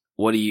 Yes.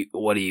 What do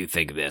you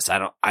think of this?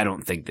 I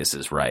don't think this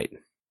is right.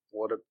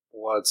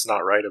 What's not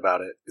right about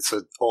it? It's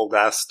an old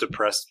ass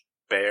depressed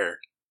bear.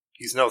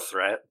 He's no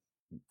threat.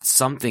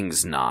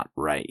 Something's not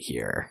right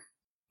here.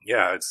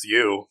 Yeah, it's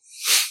you.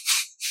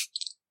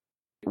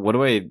 What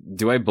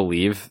do I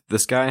believe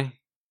this guy?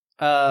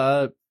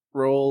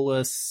 Roll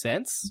a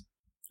sense.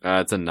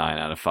 It's a 9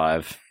 out of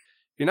 5.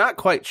 You're not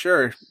quite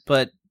sure,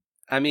 but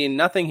I mean,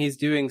 nothing he's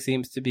doing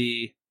seems to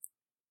be.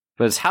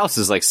 But his house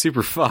is like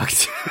super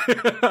fucked.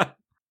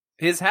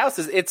 His house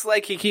it's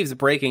like he keeps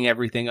breaking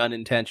everything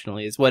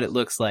unintentionally, is what it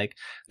looks like.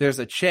 There's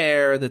a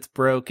chair that's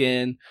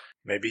broken.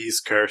 Maybe he's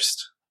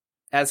cursed.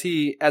 As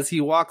he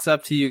walks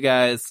up to you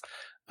guys,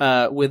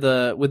 with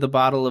a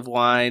bottle of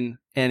wine,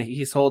 and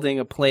he's holding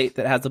a plate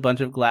that has a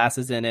bunch of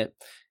glasses in it,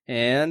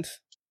 and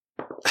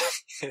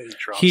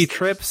he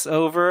trips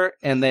over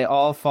and they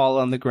all fall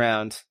on the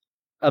ground.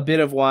 A bit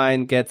of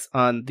wine gets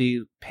on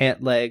the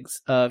pant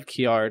legs of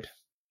Kiard.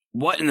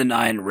 What in the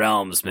 9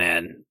 realms,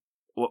 man?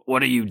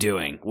 What are you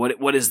doing?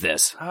 What is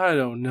this? I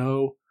don't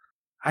know.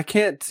 I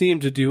can't seem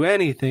to do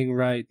anything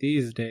right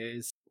these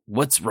days.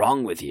 What's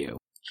wrong with you?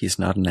 He's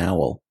not an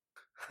owl.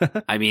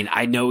 I mean,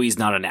 I know he's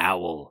not an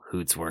owl,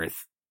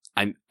 Hootsworth.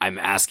 I'm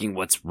asking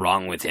what's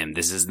wrong with him.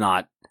 This is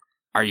not...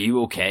 Are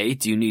you okay?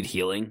 Do you need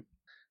healing?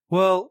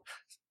 Well,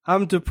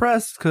 I'm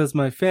depressed because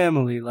my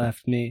family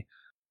left me.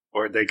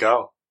 Where'd they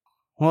go?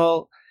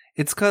 Well,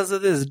 it's because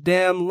of this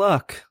damn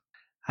luck.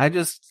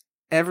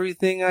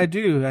 Everything I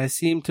do, I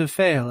seem to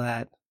fail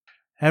at.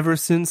 Ever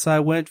since I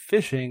went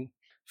fishing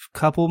a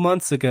couple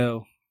months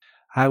ago.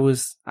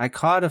 I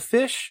caught a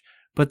fish,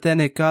 but then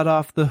it got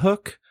off the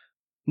hook.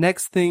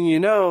 Next thing you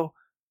know,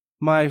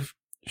 my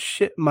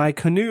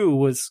canoe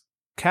was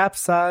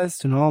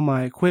capsized and all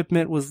my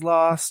equipment was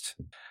lost.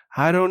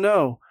 I don't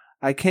know.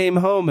 I came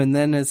home, and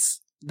then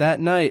that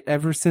night,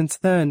 ever since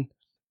then,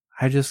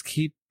 I just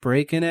keep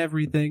breaking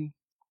everything.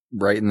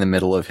 Right in the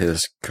middle of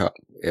his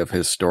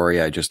story,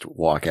 I just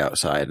walk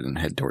outside and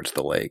head towards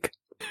the lake.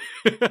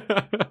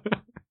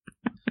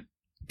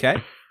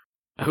 Okay.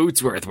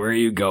 Hootsworth, where are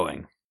you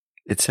going?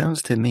 It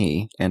sounds to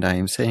me, and I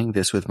am saying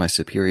this with my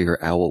superior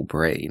owl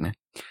brain,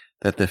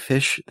 that the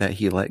fish that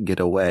he let get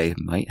away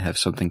might have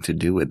something to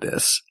do with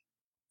this.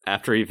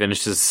 After he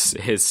finishes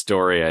his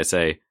story, I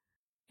say,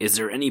 Is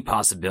there any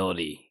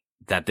possibility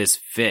that this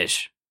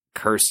fish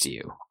cursed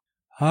you?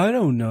 I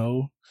don't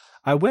know.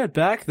 I went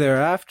back there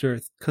after,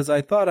 because I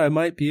thought I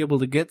might be able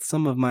to get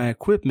some of my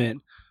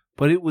equipment,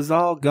 but it was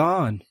all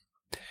gone.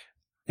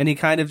 And he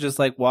kind of just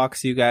like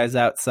walks you guys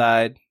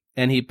outside,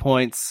 and he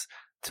points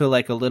to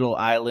like a little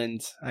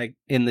island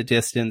in the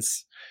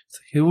distance. It's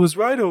like, it was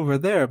right over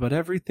there, but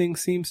everything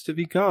seems to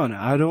be gone.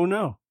 I don't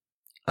know.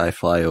 I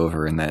fly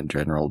over in that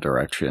general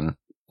direction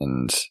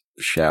and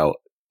shout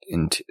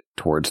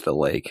towards the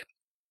lake.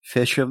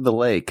 Fish of the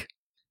lake.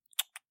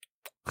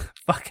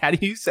 Fuck, how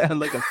do you sound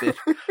like a fish?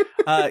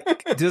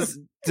 Just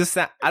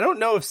sound, I don't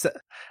know if...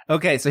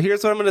 Okay, so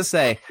here's what I'm going to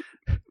say.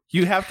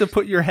 You have to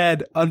put your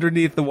head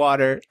underneath the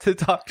water to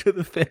talk to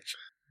the fish.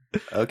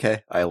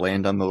 Okay, I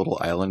land on the little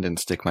island and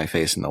stick my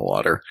face in the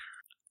water.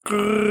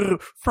 Hello.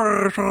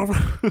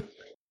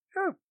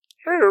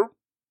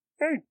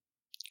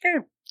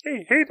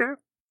 Hey there.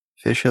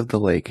 Fish of the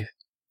lake.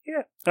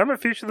 Yeah, I'm a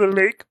fish of the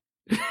lake.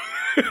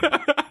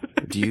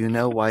 Do you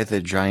know why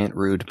the giant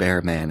rude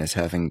bear man is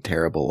having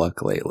terrible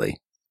luck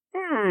lately?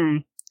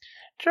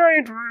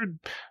 Giant rude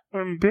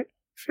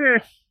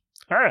fish.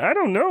 I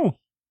don't know.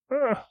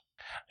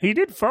 He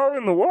did fall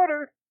in the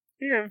water.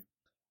 Yeah,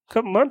 a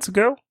couple months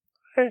ago.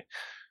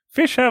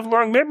 Fish have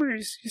long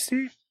memories, you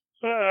see.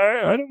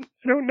 I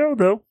don't know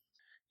though.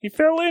 He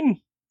fell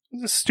in. It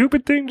was a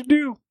stupid thing to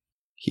do.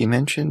 He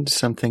mentioned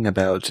something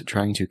about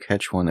trying to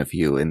catch one of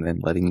you and then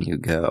letting you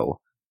go.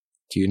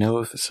 Do you know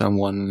if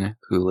someone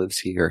who lives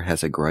here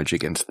has a grudge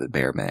against the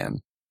bear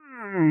man?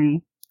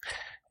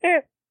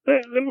 Yeah,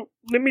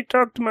 let me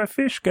talk to my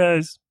fish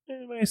guys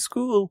at my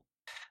school.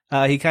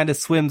 He kind of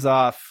swims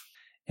off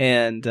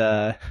and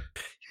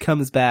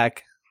comes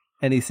back,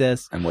 and he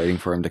says, I'm waiting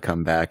for him to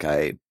come back.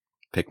 I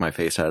pick my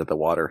face out of the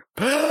water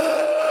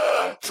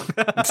and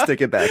stick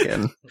it back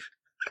in.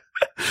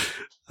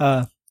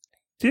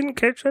 Didn't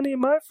catch any of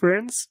my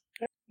friends.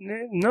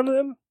 None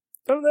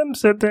of them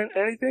said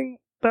anything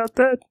about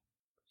that.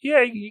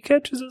 Yeah, he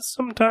catches us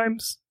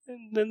sometimes,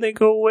 and then they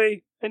go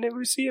away. I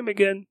never see him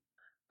again.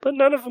 But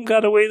none of them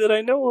got away that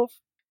I know of.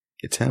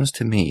 It sounds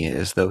to me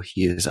as though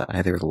he is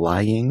either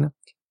lying,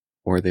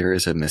 or there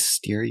is a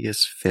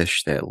mysterious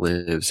fish that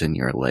lives in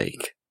your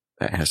lake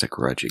that has a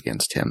grudge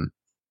against him.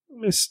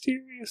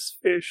 Mysterious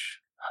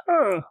fish.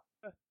 Huh.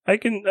 I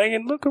can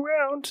look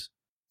around.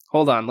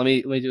 Hold on, let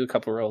me do a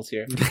couple rolls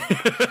here.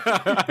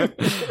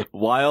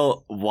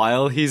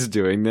 While he's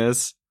doing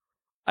this,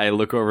 I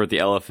look over at the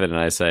elephant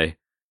and I say,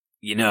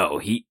 You know,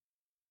 he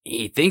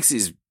thinks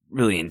he's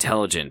really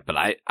intelligent, but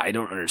I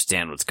don't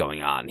understand what's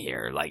going on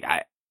here. Like,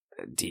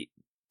 do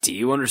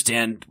you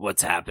understand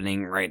what's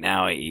happening right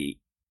now?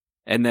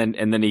 And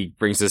then he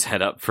brings his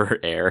head up for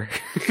air.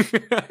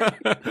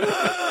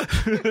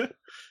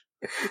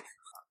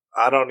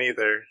 I don't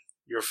either.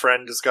 Your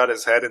friend just got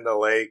his head in the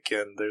lake,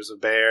 and there's a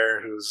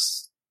bear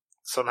who's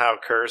somehow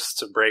cursed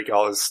to break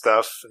all his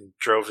stuff and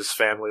drove his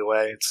family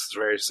away. It's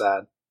very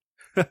sad.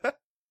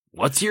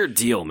 What's your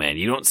deal, man?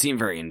 You don't seem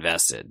very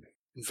invested.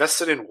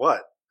 Invested in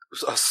what?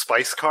 A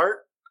spice cart?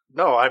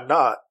 No, I'm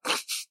not.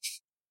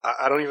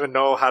 I don't even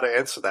know how to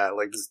answer that.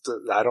 Like,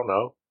 I don't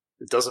know.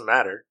 It doesn't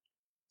matter.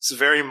 It's a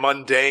very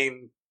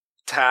mundane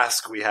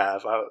task we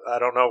have. I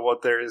don't know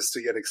what there is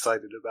to get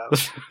excited about.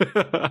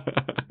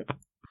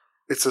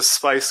 It's a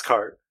spice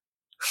cart.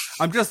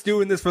 I'm just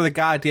doing this for the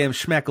goddamn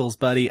schmeckles,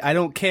 buddy. I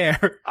don't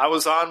care. I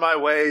was on my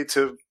way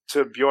to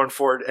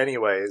Bjornford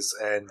anyways,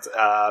 and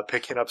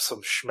picking up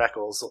some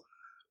schmeckles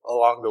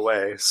along the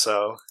way,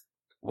 so...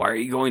 Why are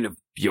you going to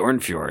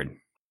Bjornfjord?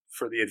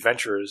 For the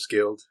Adventurers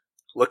Guild.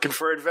 Looking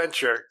for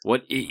adventure.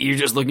 What? You're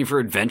just looking for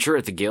adventure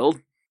at the guild?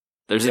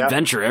 There's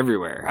adventure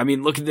everywhere. I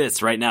mean, look at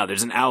this right now.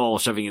 There's an owl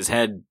shoving his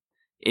head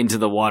into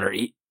the water.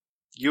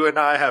 You and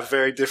I have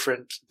very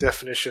different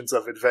definitions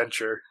of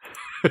adventure.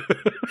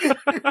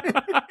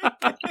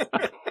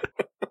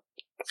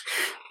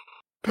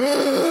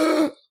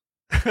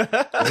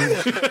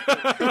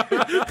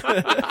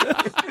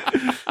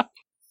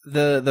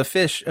 The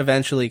fish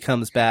eventually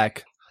comes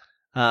back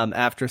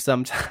after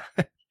some time.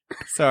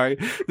 Sorry,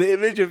 the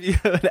image of you,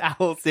 an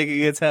owl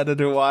sticking its head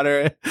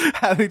underwater and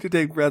having to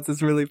take breaths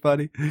is really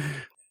funny.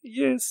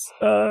 Yes,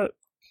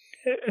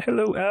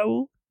 hello,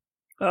 owl.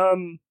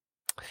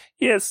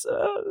 Yes,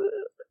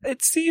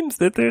 it seems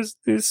that there's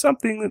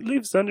something that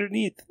lives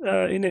underneath,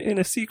 in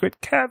a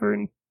secret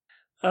cavern,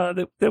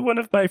 that one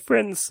of my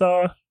friends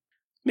saw.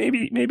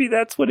 Maybe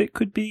that's what it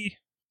could be.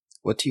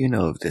 What do you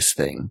know of this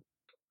thing?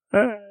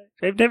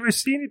 I've never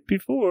seen it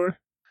before,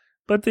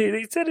 but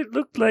they said it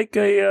looked like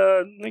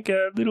a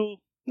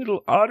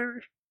little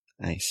otter.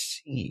 I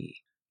see.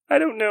 I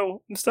don't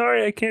know. I'm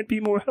sorry I can't be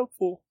more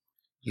helpful.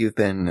 You've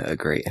been a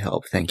great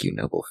help. Thank you,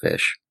 noble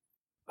fish.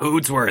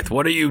 Hootsworth,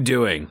 what are you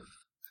doing?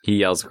 He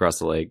yells across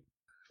the lake.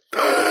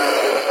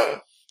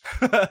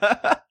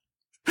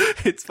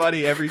 It's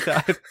funny every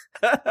time.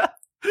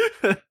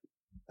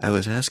 I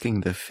was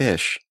asking the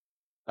fish.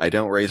 I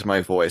don't raise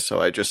my voice, so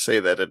I just say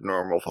that at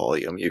normal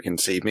volume. You can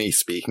see me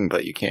speaking,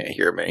 but you can't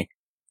hear me.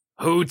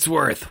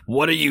 Hootsworth,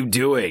 what are you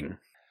doing?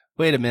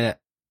 Wait a minute.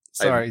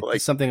 Sorry,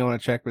 there's something I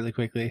want to check really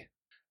quickly.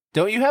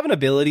 Don't you have an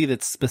ability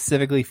that's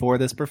specifically for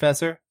this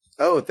professor?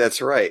 Oh,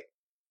 that's right.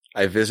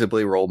 I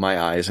visibly roll my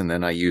eyes, and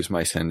then I use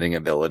my sending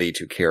ability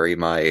to carry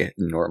my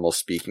normal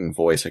speaking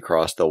voice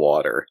across the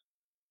water.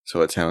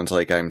 So it sounds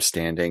like I'm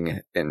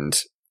standing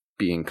and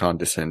being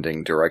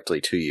condescending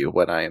directly to you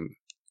when I am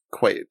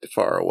quite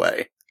far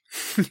away.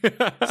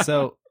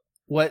 So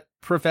what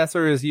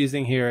Professor is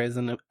using here is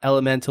an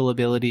elemental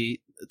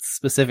ability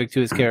specific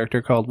to his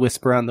character called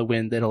Whisper on the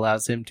Wind that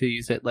allows him to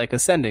use it like a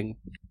sending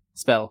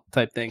spell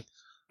type thing.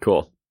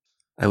 Cool.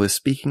 I was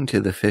speaking to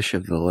the fish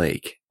of the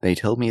lake. They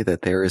tell me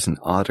that there is an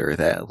otter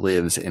that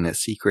lives in a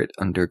secret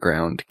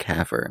underground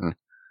cavern.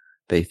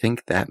 They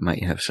think that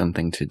might have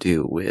something to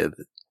do with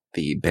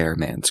the bear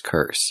man's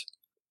curse.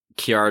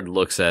 Kiard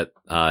looks at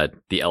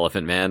the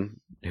elephant man,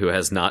 who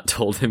has not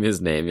told him his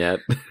name yet.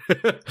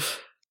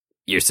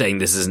 You're saying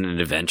this isn't an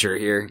adventure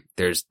here?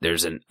 There's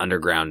an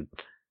underground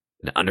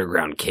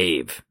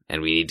cave,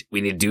 and we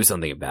need to do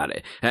something about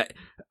it.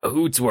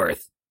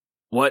 Hootsworth,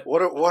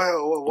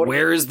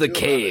 where is the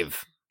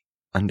cave?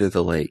 Under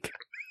the lake.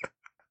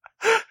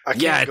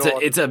 Yeah,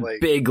 it's a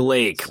big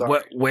lake.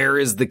 Where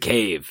is the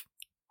cave?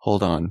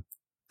 Hold on.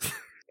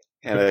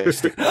 And I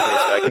stick my face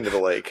back into the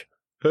lake.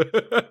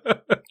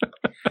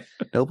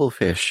 Noble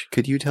fish,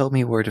 could you tell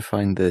me where to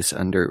find this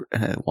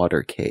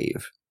underwater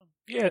cave?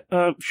 Yeah,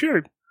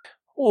 sure.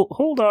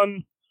 Hold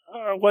on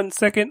 1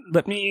 second.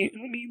 Let me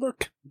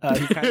look.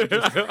 He kind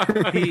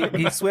of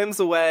he swims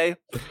away,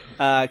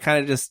 kind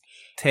of just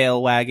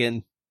tail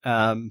wagging.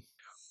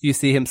 You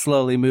see him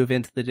slowly move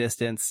into the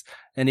distance,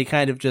 and he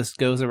kind of just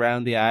goes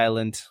around the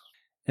island,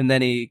 and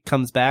then he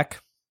comes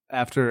back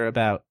after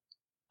about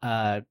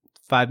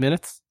 5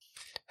 minutes.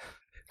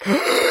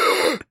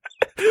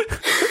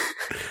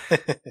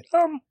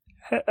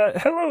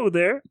 Hello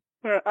there,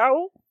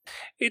 Owl.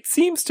 It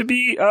seems to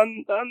be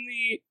on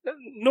the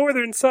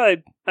northern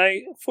side.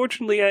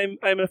 Fortunately,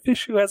 I'm a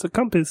fish who has a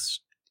compass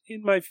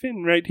in my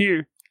fin right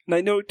here, and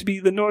I know it to be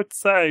the north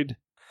side.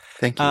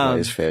 Thank you,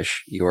 wise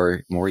fish. You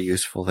are more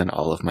useful than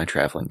all of my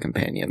traveling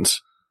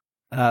companions.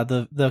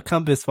 The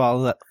compass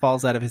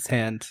falls out of his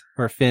hand,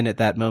 or fin at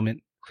that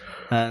moment.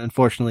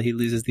 Unfortunately, he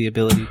loses the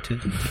ability to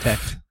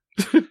detect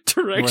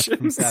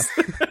directions.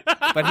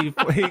 But he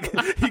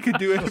could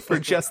do it for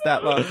just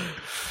that long.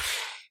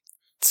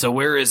 So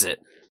where is it?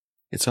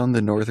 It's on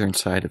the northern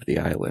side of the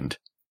island.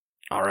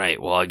 All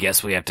right, well, I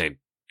guess we have to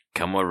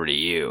come over to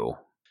you.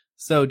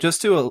 So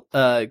just to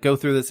go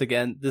through this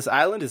again, this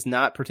island is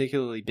not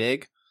particularly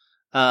big.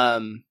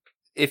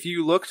 If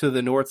you look to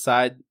the north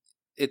side,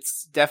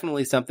 it's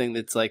definitely something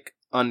that's like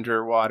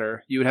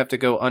underwater. You would have to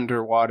go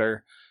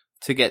underwater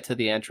to get to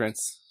the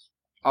entrance.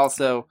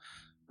 Also,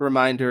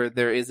 reminder,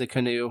 there is a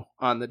canoe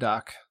on the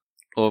dock.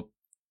 Well,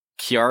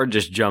 Kiard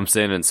just jumps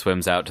in and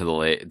swims out to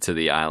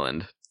the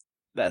island.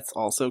 That's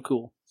also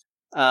cool.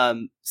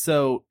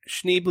 So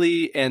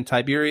Schneebly and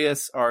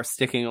Tiberius are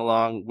sticking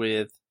along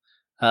with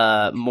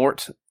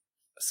Mort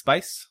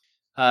Spice.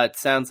 It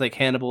sounds like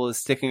Hannibal is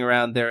sticking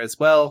around there as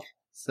well.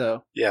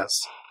 So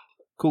yes,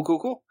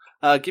 cool.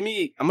 I'm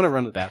gonna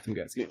run to the bathroom,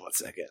 guys. Give me 1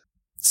 second.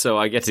 So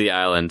I get to the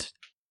island.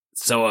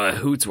 So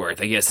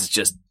Hootsworth, I guess it's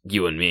just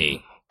you and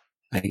me.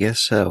 I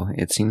guess so.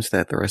 It seems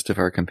that the rest of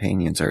our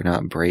companions are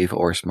not brave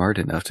or smart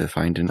enough to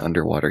find an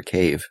underwater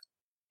cave.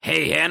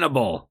 Hey,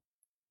 Hannibal.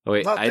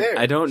 Wait,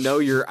 I don't know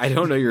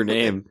your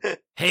name.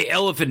 Hey,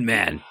 Elephant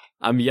Man.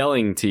 I'm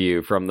yelling to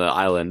you from the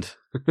island.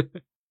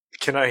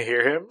 Can I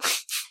hear him?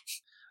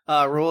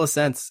 Roll a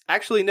sense.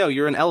 Actually, no,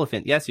 you're an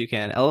elephant. Yes, you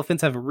can.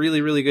 Elephants have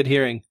really, really good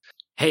hearing.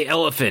 Hey,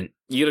 Elephant,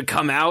 you gonna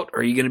come out,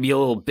 or are you gonna be a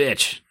little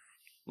bitch?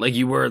 Like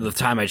you were the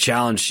time I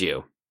challenged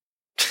you.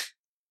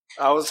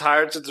 I was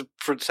hired to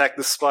protect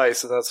the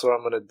spice, and that's what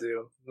I'm gonna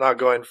do. I'm not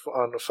going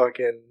on a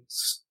fucking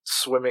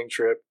swimming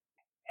trip.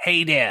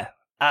 Hey there,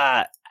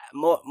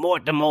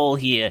 Mort the Mole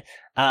here.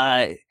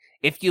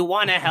 If you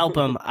want to help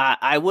him,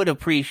 I would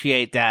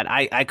appreciate that.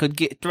 I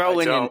could throw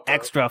in an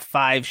extra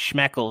 5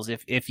 schmeckles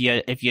if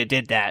you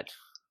did that.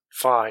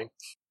 Fine.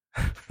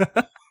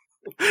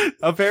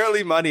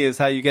 Apparently money is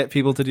how you get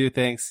people to do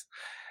things.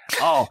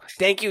 Oh,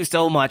 thank you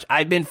so much.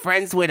 I've been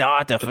friends with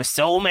Arthur for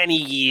so many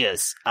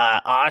years.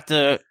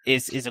 Arthur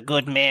is a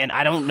good man.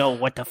 I don't know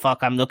what the fuck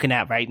I'm looking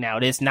at right now.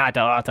 This is not the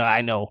Arthur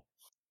I know.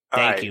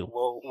 Thank you.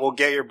 We'll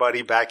get your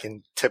buddy back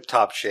in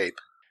tip-top shape.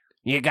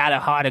 You got a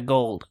heart of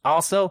gold.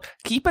 Also,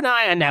 keep an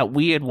eye on that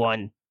weird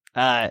one.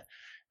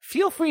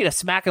 Feel free to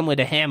smack him with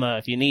a hammer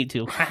if you need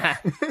to.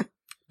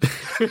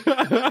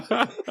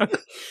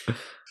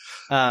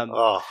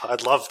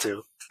 I'd love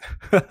to.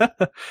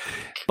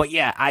 But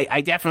yeah,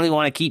 I definitely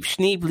want to keep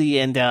Schneebly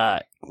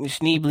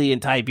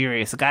and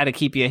Tiberius. I got to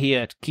keep you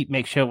here to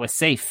make sure we're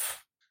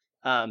safe.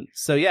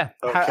 So yeah,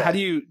 Okay. how do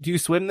you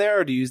swim there,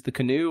 or do you use the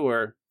canoe,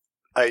 or?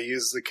 I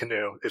use the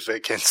canoe if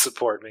it can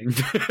support me.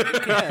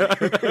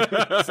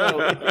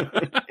 So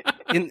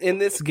in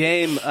this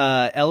game,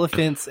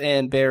 elephants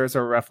and bears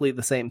are roughly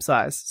the same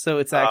size, so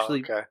it's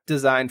actually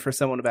designed for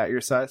someone about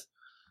your size.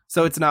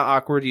 So it's not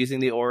awkward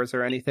using the oars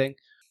or anything.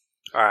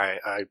 All right,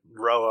 I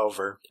row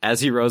over.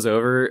 As he rows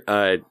over,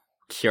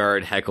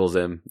 Kiard heckles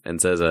him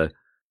and says,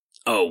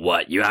 "Oh,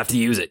 what? You have to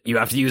use it? You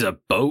have to use a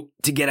boat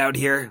to get out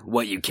here?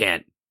 What? You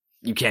can't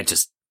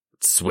just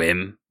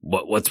swim?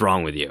 What's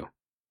wrong with you?"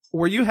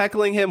 Were you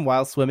heckling him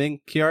while swimming,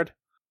 Kiard?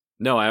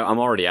 No, I'm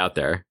already out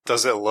there.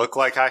 Does it look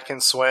like I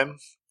can swim?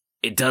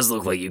 It does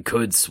look like you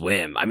could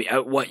swim. I mean,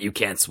 what? You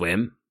can't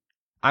swim?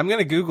 I'm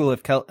gonna Google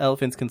if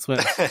elephants can swim.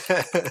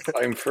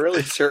 I'm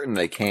fairly certain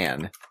they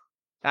can.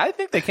 I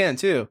think they can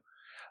too.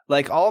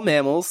 Like all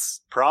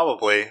mammals.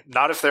 Probably.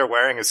 Not if they're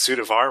wearing a suit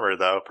of armor,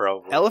 though,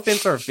 probably.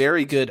 Elephants are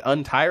very good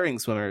untiring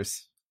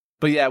swimmers.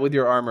 But yeah, with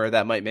your armor,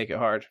 that might make it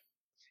hard.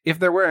 If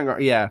they're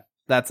wearing... Yeah,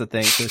 that's a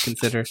thing to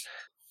consider.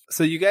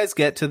 So you guys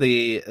get to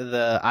the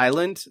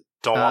island.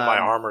 Don't want my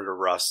armor to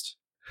rust.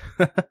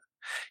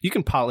 You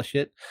can polish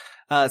it.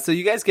 So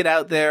you guys get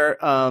out there.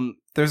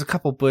 There's a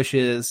couple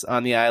bushes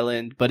on the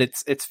island, but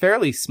it's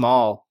fairly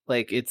small.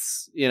 Like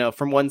it's,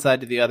 from one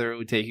side to the other, it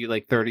would take you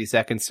like 30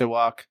 seconds to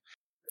walk.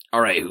 All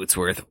right,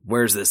 Hootsworth,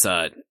 where's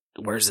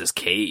this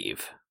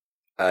cave?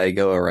 I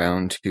go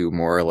around to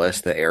more or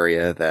less the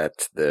area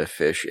that the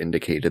fish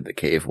indicated the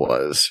cave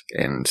was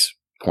and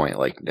point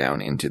down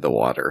into the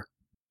water.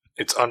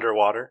 It's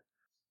underwater?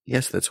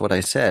 Yes, that's what I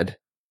said.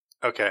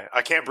 Okay,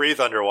 I can't breathe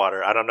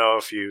underwater. I don't know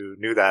if you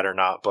knew that or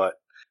not, but...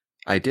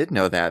 I did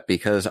know that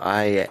because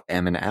I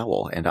am an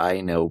owl and I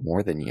know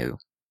more than you.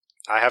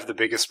 I have the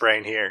biggest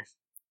brain here.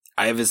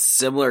 I have a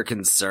similar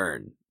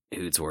concern,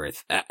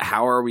 Hootsworth.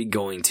 How are we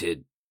going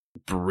to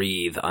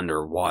breathe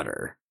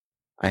underwater?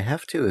 I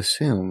have to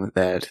assume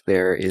that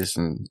there is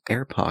an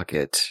air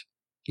pocket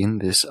in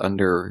this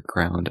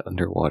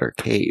underwater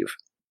cave.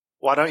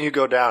 Why don't you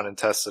go down and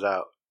test it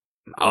out?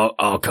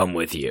 I'll come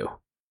with you.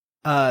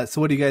 So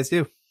what do you guys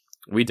do?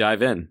 We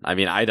dive in. I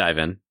mean, I dive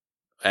in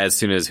as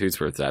soon as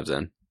Hootsworth dives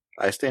in.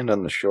 I stand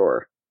on the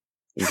shore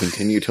and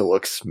continue to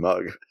look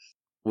smug.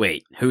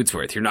 Wait,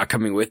 Hootsworth, you're not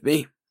coming with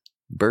me?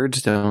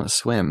 Birds don't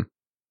swim.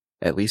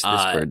 At least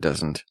this bird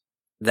doesn't.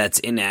 That's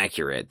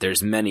inaccurate.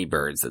 There's many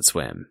birds that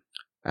swim.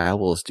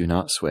 Owls do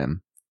not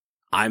swim.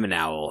 I'm an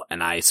owl,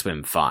 and I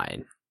swim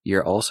fine.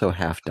 You're also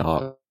half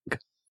dog.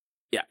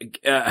 Yeah,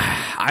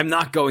 I'm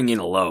not going in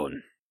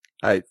alone.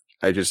 I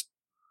just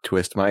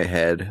twist my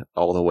head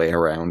all the way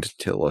around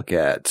to look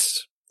at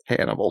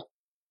Hannibal.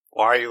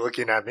 Why are you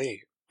looking at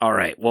me? All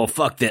right, well,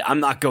 fuck that. I'm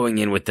not going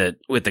in with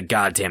the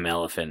goddamn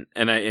elephant.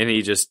 And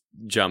he just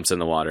jumps in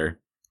the water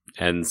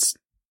and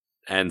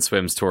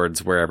swims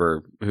towards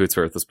wherever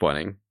Hootsworth was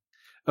pointing.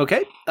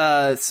 Okay,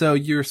 so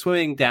you're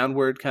swimming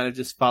downward, kind of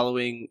just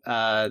following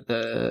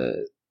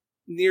the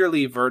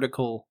nearly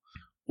vertical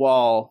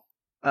wall.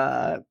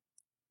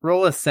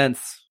 Roll a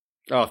sense.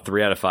 Oh,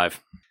 3 out of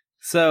 5.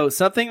 So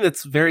something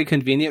that's very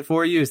convenient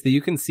for you is that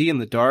you can see in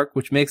the dark,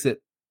 which makes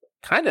it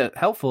kind of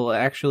helpful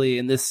actually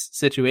in this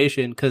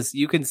situation, because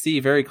you can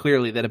see very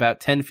clearly that about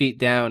 10 feet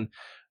down,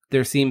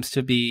 there seems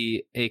to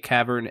be a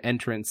cavern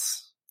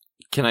entrance.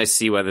 Can I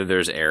see whether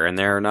there's air in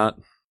there or not?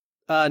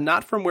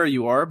 Not from where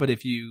you are, but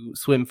if you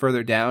swim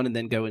further down and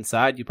then go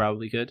inside, you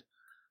probably could.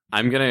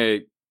 I'm going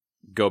to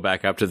go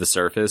back up to the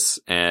surface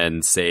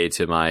and say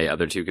to my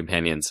other 2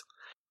 companions,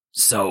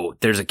 so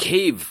there's a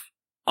cave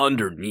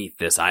underneath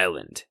this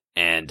island,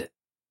 and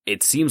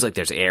it seems like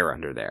there's air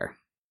under there.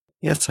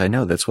 Yes, I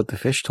know. That's what the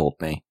fish told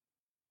me.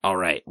 All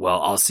right.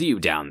 Well, I'll see you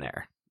down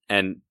there.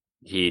 And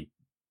he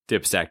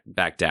dips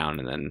back down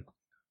and then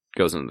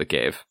goes into the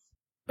cave.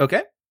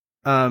 Okay.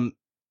 Are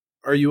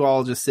you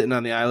all just sitting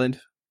on the island?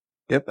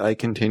 Yep, I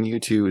continue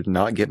to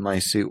not get my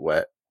suit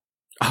wet.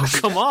 Oh,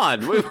 come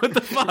on. Wait, what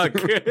the fuck?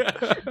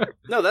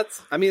 No,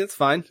 it's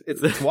fine.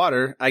 It's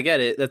water. I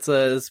get it. That's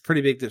a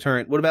pretty big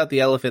deterrent. What about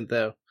the elephant,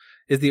 though?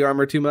 Is the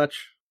armor too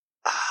much?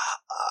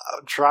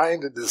 I'm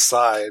trying to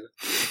decide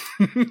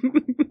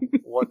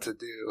what to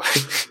do.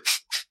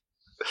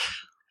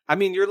 I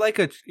mean,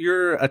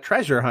 you're a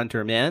treasure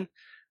hunter, man,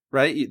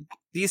 right?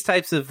 These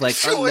types of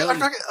Wait, I'm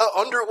talking an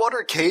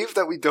underwater cave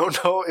that we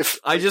don't know if.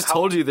 I just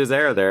told you there's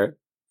air there.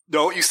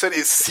 No, you said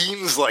it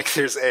seems like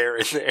there's air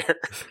in there.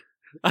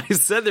 I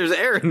said there's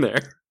air in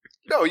there.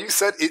 No, you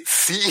said it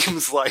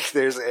seems like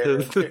there's air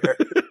in there.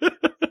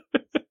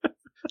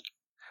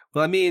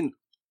 Well, I mean,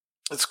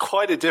 it's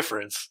quite a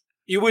difference.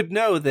 You would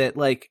know that,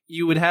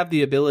 you would have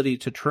the ability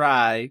to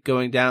try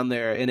going down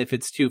there, and if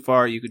it's too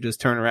far, you could just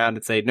turn around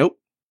and say, nope.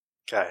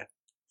 Okay.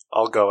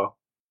 I'll go.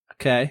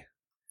 Okay.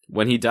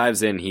 When he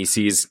dives in, he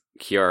sees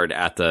Kiard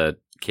at the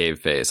cave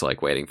face,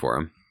 waiting for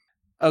him.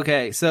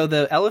 Okay, so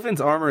the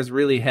elephant's armor is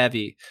really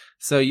heavy,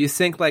 so you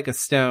sink like a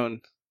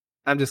stone,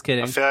 I'm just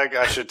kidding. I feel like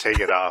I should take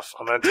it off.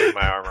 I'm going to take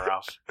my armor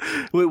off.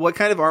 Wait, what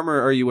kind of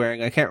armor are you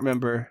wearing? I can't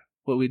remember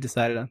what we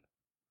decided on.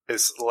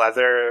 It's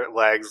leather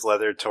legs,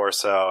 leather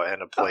torso,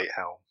 and a plate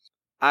helm.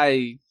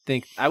 I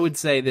think I would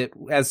say that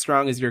as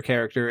strong as your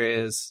character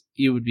is,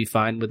 you would be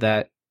fine with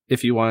that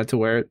if you wanted to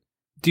wear it.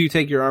 Do you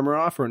take your armor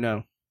off or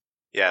no?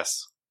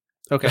 Yes.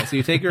 Okay, so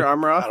you take your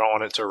armor off. I don't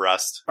want it to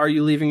rust. Are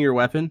you leaving your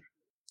weapon?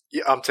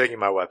 Yeah, I'm taking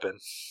my weapon.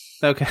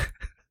 Okay.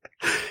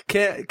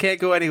 Can't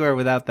go anywhere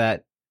without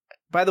that.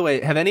 By the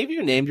way, have any of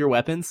you named your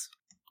weapons?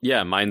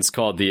 Yeah, mine's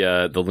called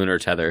the lunar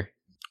tether.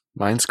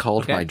 Mine's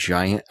called my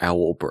giant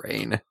owl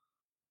brain.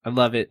 I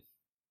love it.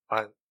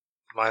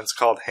 Mine's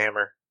called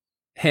Hammer.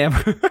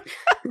 Hammer.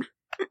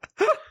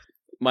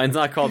 Mine's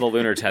not called the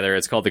lunar tether,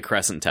 it's called the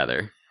crescent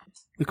tether.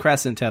 The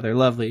crescent tether,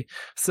 lovely.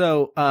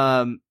 So,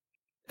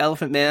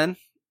 Elephant Man,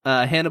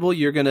 Hannibal,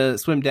 you're gonna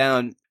swim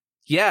down.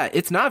 Yeah,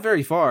 it's not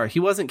very far. He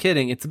wasn't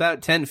kidding. It's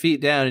about 10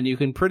 feet down, and you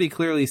can pretty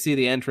clearly see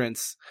the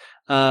entrance.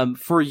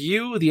 For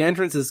you, the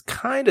entrance is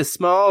kind of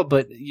small,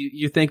 but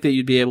you think that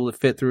you'd be able to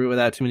fit through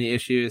without too many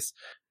issues.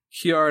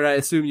 Hjord, I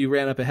assume you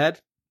ran up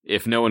ahead?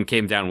 If no one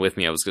came down with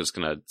me, I was just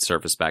going to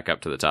surface back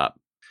up to the top.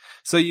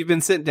 So you've been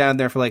sitting down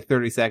there for like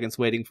 30 seconds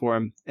waiting for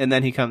him, and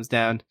then he comes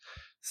down.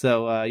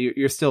 So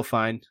you're still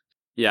fine.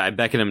 Yeah, I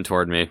beckon him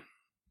toward me.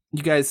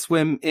 You guys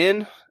swim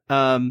in.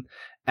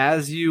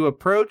 As you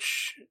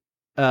approach,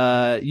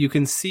 you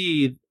can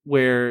see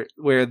where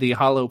the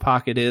hollow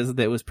pocket is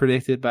that was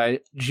predicted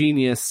by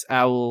genius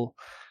owl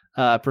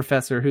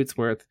Professor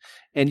Hootsworth,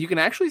 and you can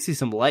actually see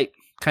some light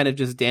kind of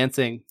just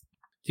dancing.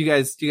 Do you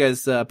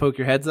guys poke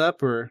your heads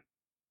up, or?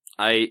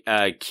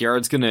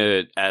 Kiard's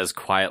gonna, as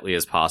quietly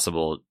as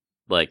possible,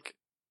 like,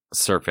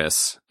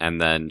 surface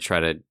and then try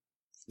to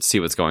see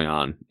what's going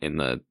on in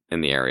the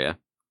area,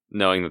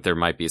 knowing that there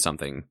might be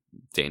something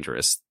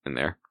dangerous in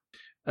there.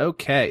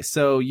 Okay,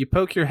 so you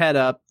poke your head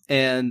up,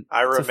 and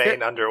I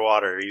remain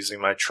underwater using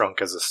my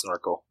trunk as a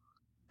snorkel.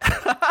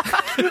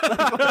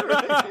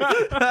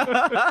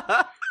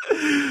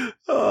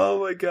 Oh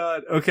my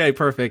god. Okay,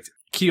 perfect.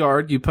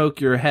 Kiard, you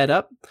poke your head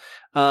up,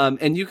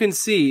 and you can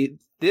see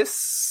this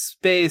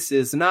space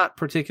is not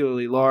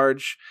particularly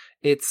large.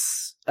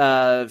 It's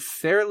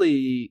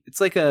it's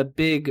like a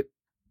big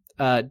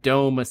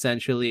dome,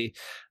 essentially.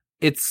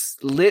 It's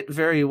lit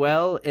very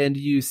well, and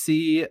you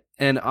see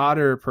an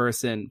otter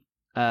person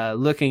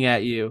looking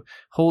at you,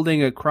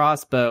 holding a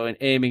crossbow and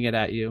aiming it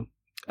at you.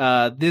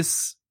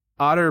 This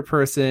otter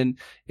person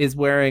is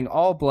wearing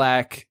all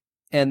black,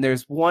 and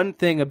there's one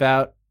thing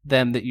about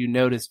them that you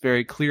notice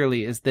very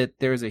clearly is that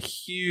there's a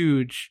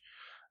huge,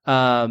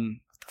 what the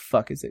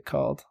fuck is it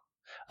called?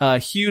 A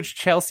huge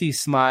Chelsea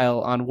smile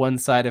on one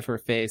side of their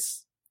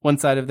face.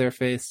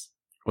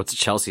 What's a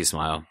Chelsea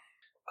smile?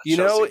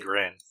 Chelsea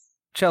grin.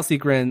 Chelsea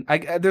grin.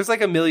 There's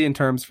like a million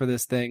terms for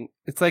this thing.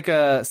 It's like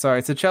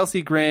it's a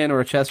Chelsea grin or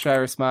a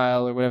Cheshire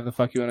smile or whatever the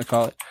fuck you want to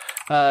call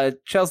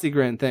it. Chelsea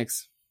grin,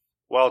 thanks.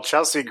 Well,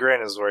 Chelsea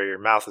grin is where your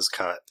mouth is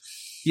cut.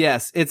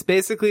 Yes, it's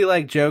basically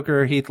like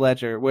Joker or Heath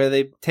Ledger, where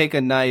they take a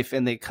knife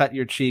and they cut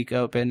your cheek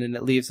open and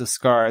it leaves a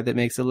scar that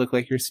makes it look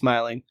like you're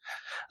smiling.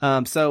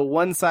 So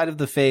one side of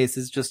the face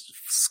is just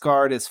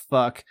scarred as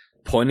fuck.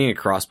 Pointing a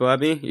crossbow at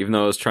me, even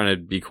though I was trying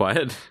to be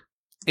quiet.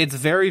 It's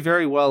very,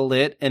 very well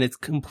lit, and it's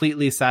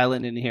completely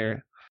silent in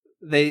here.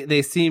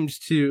 They seemed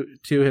to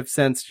have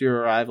sensed your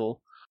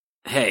arrival.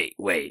 Hey,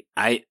 wait,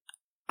 I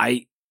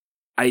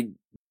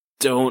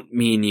don't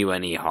mean you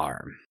any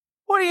harm.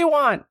 What do you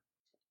want?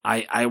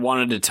 I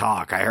wanted to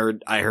talk. I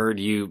heard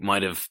you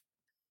might have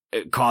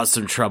caused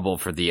some trouble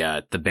for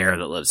the bear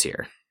that lives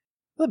here.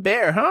 The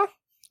bear, huh?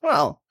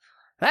 Well,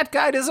 that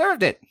guy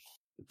deserved it.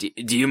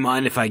 Do you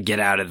mind if I get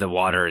out of the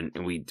water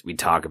and we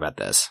talk about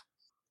this?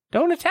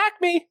 Don't attack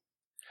me.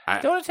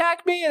 Don't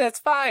attack me, and that's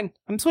fine.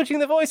 I'm switching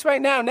the voice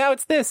right now. Now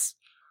it's this.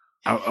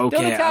 Oh, okay.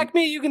 Don't attack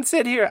me. You can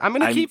sit here. I'm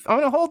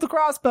gonna hold the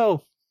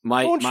crossbow.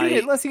 I won't shoot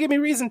it unless you give me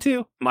reason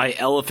to. My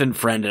elephant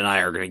friend and I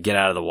are gonna get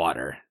out of the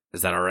water.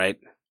 Is that all right?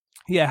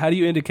 Yeah. How do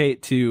you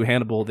indicate to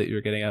Hannibal that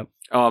you're getting up?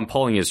 Oh, I'm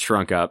pulling his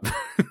trunk up.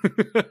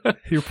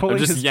 You're pulling. I'm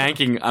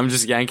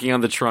just yanking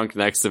on the trunk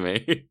next to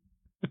me.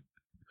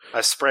 I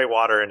spray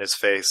water in his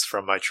face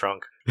from my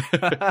trunk.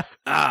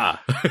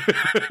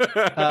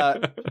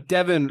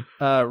 Devin,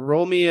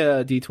 roll me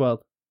a d12.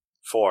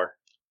 4.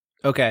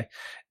 Okay.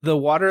 The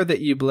water that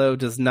you blow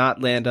does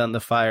not land on the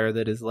fire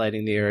that is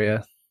lighting the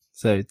area,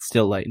 so it's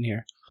still light in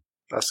here.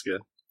 That's good.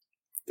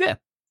 Yeah.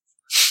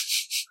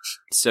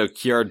 So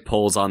Kiard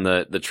pulls on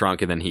the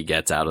trunk, and then he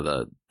gets out of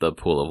the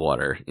pool of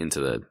water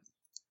into the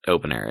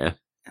open area.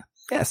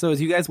 Yeah, so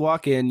as you guys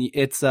walk in,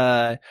 it's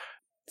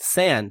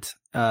sand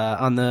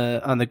on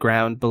the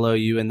ground below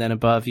you, and then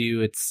above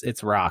you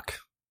it's rock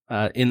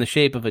in the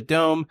shape of a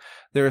dome.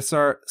 There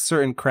are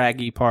certain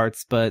craggy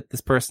parts, but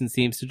this person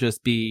seems to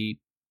just be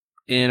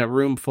in a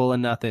room full of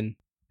nothing.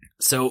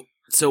 So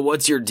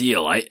what's your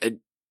deal?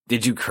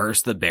 Did you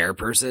curse the bear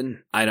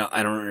person? I don't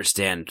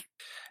understand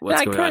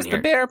what's going on here. I cursed the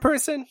bear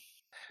person.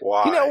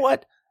 Why? You know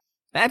what?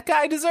 That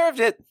guy deserved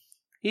it.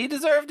 He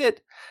deserved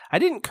it. I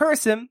didn't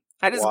curse him.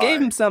 I just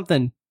gave him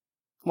something.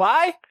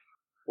 Why?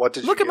 What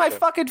did you Look at give my him?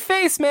 fucking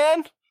face,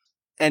 man.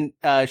 And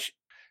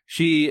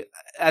she,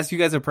 as you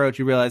guys approach,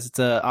 you realize it's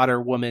a otter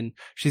woman.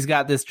 She's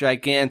got this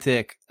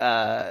gigantic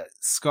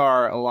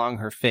scar along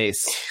her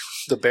face.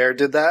 The bear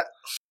did that?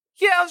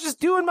 Yeah, I was just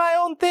doing my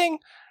own thing.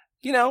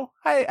 You know,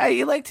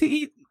 I like to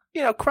eat,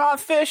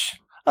 crawfish,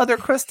 other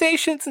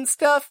crustaceans and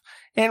stuff.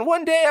 And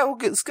one day I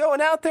was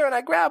going out there and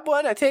I grab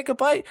one, I take a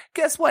bite.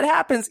 Guess what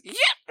happens?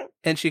 Yeah!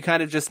 And she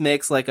kind of just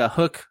makes like a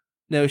hook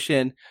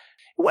notion.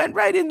 It went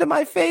right into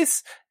my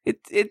face.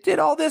 It did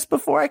all this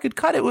before I could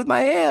cut it with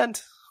my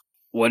hand.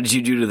 What did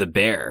you do to the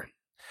bear?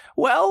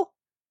 Well,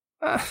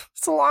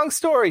 it's a long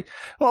story.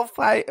 Well,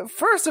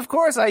 first, of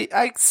course,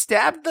 I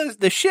stabbed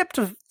the ship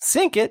to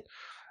sink it.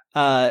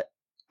 I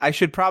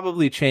should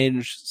probably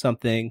change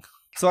something.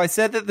 So I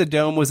said that the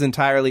dome was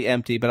entirely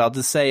empty, but I'll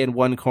just say in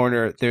one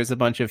corner there's a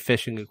bunch of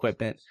fishing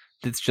equipment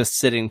that's just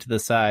sitting to the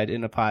side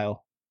in a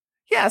pile.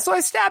 Yeah, so I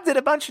stabbed it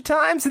a bunch of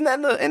times, and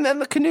then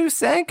the canoe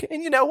sank,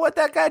 and you know what?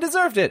 That guy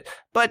deserved it.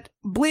 But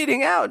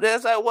bleeding out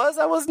as I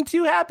wasn't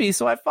too happy,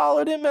 so I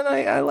followed him and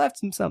I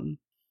left him something.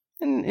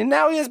 And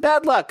now he has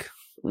bad luck.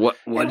 What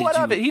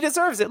of it? He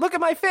deserves it. Look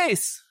at my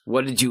face.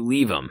 What did you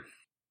leave him?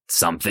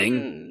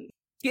 Something?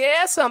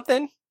 Yeah,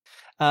 something.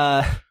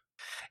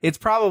 It's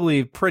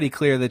probably pretty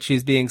clear that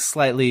she's being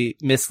slightly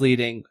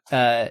misleading,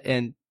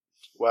 and...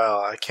 Well,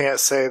 I can't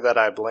say that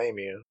I blame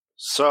you.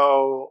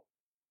 So,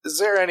 is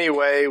there any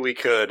way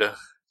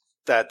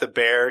that the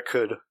bear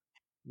could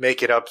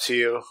make it up to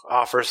you,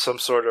 offer some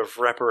sort of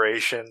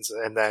reparations,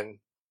 and then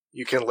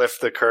you can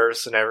lift the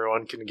curse and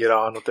everyone can get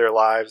on with their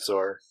lives,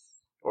 or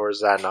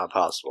is that not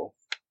possible?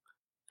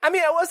 I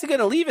mean, I wasn't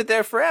going to leave it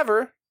there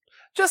forever,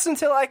 just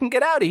until I can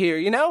get out of here,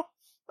 you know?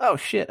 Oh,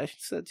 shit, I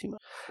said too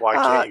much. Why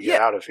can't you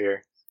get out of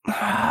here?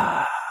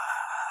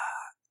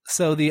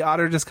 So the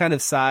otter just kind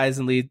of sighs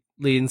and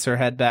leans her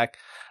head back.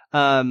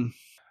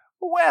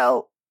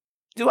 Well,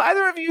 do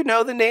either of you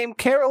know the name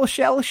Carol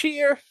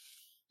Shellshear?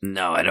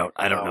 No, I don't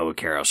know a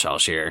Carol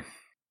Shellshear.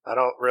 I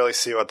don't really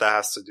see what that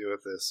has to do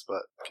with this,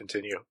 but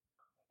continue.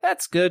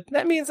 That's good.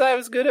 That means I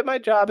was good at my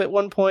job at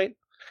one point.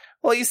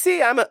 Well, you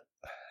see, I'm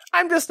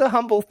just a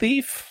humble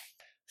thief.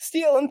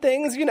 Stealing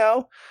things,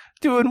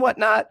 doing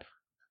whatnot.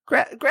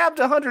 Grabbed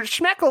 100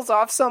 schmeckles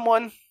off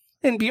someone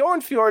in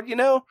Bjornfjord,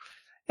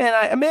 and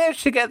I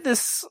managed to get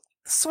this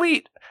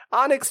sweet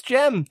onyx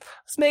gem. I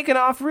was making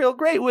off real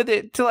great with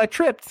it till I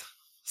tripped,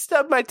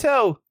 stubbed my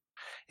toe,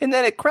 and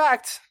then it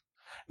cracked.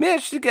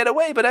 Managed to get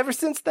away, but ever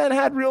since then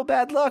had real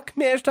bad luck.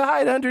 Managed to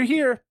hide under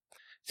here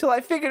till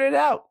I figured it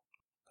out.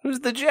 It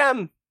was the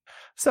gem.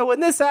 So when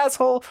this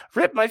asshole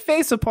ripped my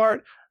face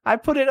apart, I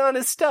put it on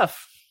his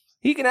stuff.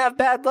 He can have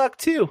bad luck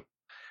too.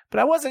 But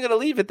I wasn't going to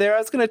leave it there. I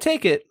was going to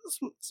take it.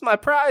 It's my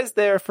prize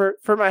there for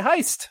my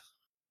heist.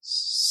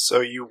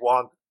 So you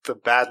want the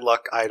bad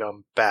luck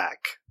item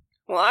back?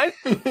 Well, I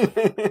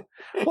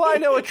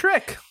know a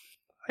trick.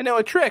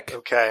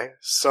 Okay.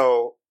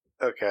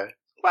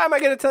 Why am I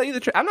going to tell you the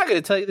trick? I'm not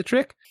going to tell you the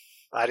trick.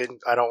 I don't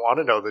want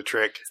to know the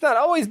trick. It's not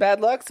always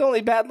bad luck. It's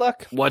only bad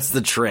luck. What's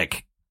the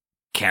trick,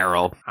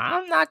 Carol?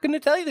 I'm not going to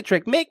tell you the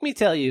trick. Make me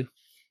tell you.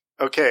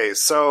 Okay,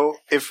 so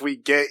if we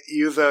get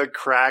you the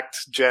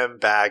cracked gem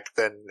back,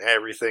 then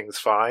everything's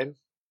fine?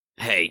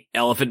 Hey,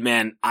 Elephant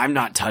Man, I'm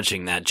not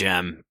touching that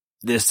gem.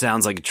 This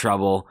sounds like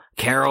trouble.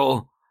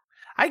 Carol?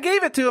 I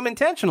gave it to him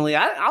intentionally.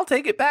 I'll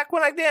take it back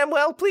when I damn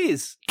well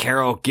please.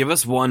 Carol, give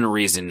us one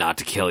reason not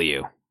to kill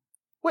you.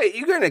 Wait,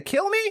 you're going to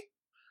kill me?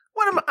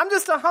 I'm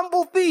just a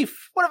humble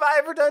thief. What have I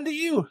ever done to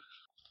you?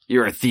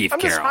 You're a thief,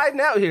 Carol. I'm just hiding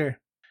out here.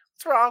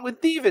 What's wrong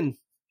with thieving?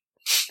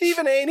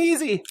 Thieving ain't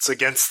easy. It's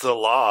against the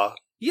law.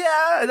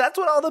 Yeah, that's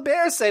what all the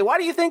bears say. Why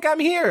do you think I'm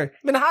here?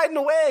 I've been hiding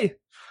away.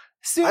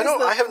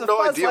 I have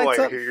no idea why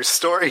you're here. Your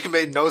story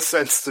made no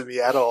sense to me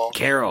at all.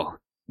 Carol,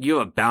 you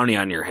have a bounty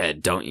on your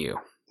head, don't you?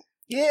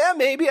 Yeah,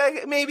 maybe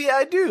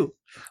I do.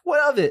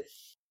 What of it?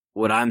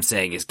 What I'm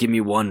saying is give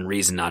me one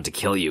reason not to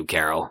kill you,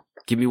 Carol.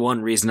 Give me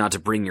one reason not to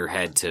bring your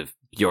head to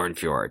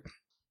Bjornfjord.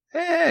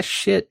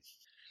 Shit.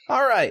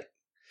 All right.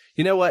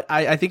 You know what?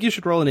 I think you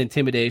should roll an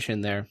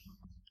intimidation there.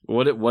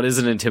 What is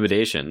an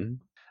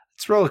intimidation?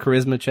 Let's roll a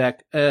charisma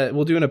check.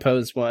 We'll do an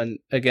opposed one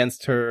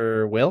against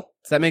her will.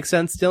 Does that make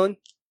sense, Dylan?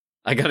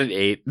 I got an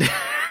 8.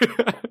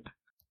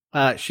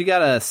 She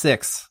got a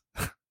 6.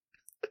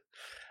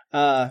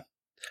 Okay.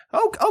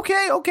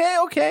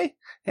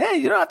 Hey,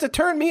 you don't have to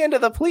turn me into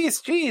the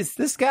police. Jeez,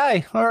 this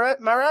guy. All right,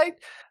 am I right?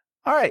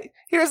 All right,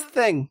 here's the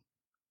thing.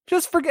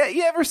 Just forget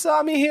you ever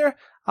saw me here.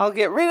 I'll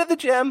get rid of the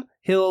gem.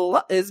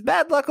 His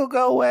bad luck will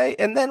go away,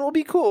 and then we'll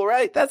be cool,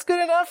 right? That's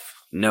good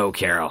enough? No,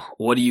 Carol.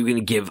 What are you going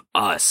to give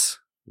us?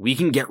 We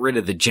can get rid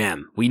of the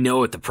gem. We know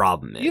what the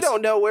problem is. You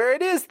don't know where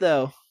it is,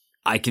 though.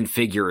 I can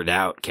figure it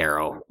out,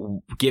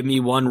 Carol. Give me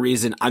one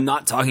reason. I'm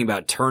not talking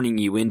about turning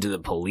you into the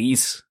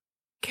police,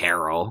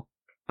 Carol.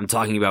 I'm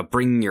talking about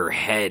bringing your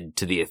head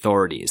to the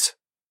authorities.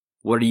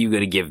 What are you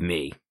going to give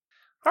me?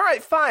 All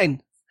right,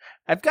 fine.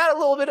 I've got a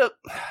little bit of...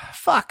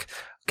 Fuck.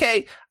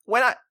 Okay,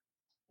 when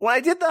when I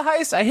did the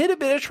heist, I hid a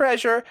bit of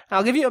treasure.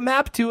 I'll give you a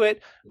map to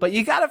it, but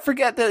you gotta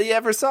forget that you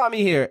ever saw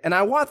me here, and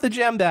I want the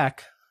gem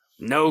back.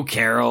 No,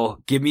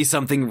 Carol. Give me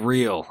something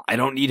real. I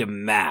don't need a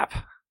map.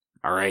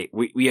 All right?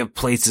 We have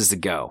places to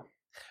go.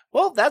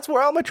 Well, that's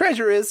where all my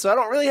treasure is, so I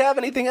don't really have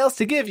anything else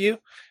to give you.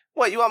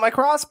 What, you want my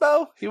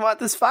crossbow? You want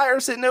this fire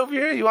sitting over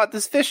here? You want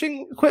this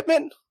fishing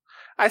equipment?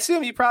 I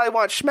assume you probably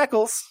want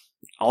schmeckles.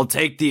 I'll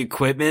take the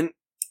equipment,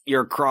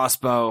 your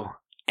crossbow,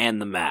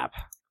 and the map.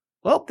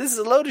 Well, this is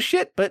a load of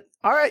shit, but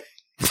all right.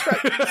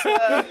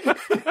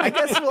 I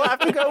guess we'll have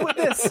to go with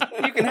this.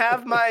 You can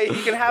have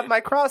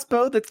my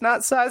crossbow that's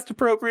not sized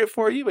appropriate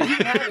for you, but you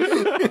can have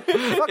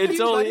it. It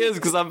totally is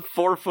because I'm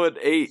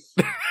 4'8".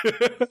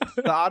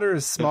 The otter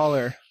is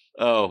smaller.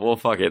 Oh, well,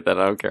 fuck it then.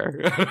 I don't care.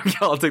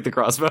 I'll take the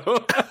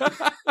crossbow.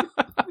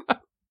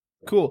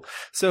 Cool.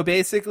 So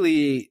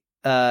basically,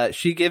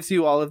 she gives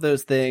you all of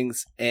those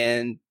things,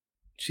 and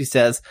she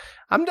says,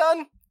 "I'm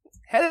done.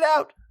 Headed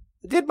out.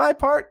 Did my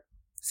part.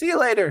 See you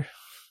later."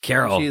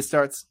 Carol. She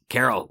starts.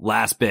 Carol,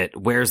 last bit.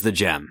 Where's the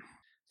gem?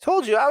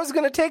 Told you I was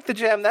going to take the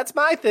gem. That's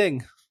my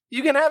thing.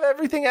 You can have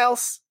everything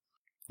else.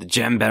 The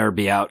gem better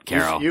be out,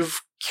 Carol. You've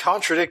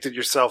contradicted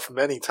yourself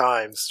many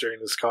times during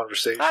this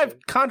conversation. I've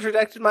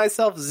contradicted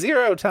myself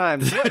 0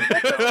 times.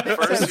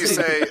 First you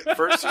say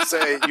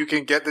you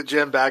can get the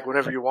gem back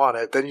whenever you want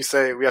it. Then you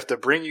say we have to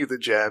bring you the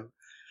gem.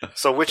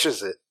 So which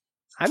is it?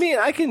 I mean,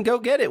 I can go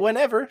get it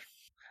whenever.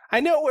 I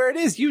know where it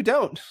is. You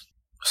don't.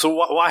 So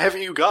why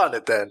haven't you gotten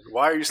it then?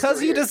 Why are you still here?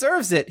 Because he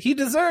deserves it. He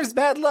deserves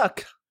bad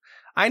luck.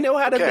 I know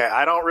how to... Okay,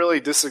 I don't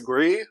really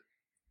disagree,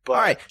 but...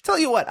 Alright, tell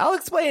you what, I'll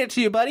explain it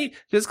to you, buddy,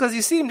 just because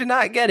you seem to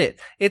not get it.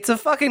 It's a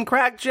fucking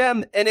cracked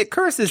gem, and it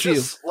curses you.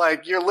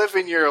 Like, you're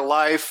living your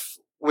life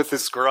with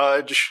this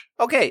grudge.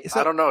 Okay, so...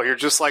 I don't know, you're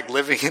just, like,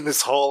 living in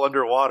this hole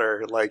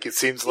underwater. Like, it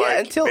seems like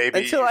until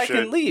I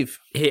can leave.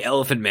 Hey,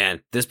 Elephant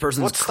Man, this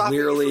person's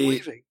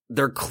clearly...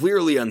 They're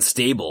clearly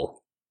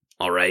unstable.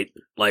 Alright?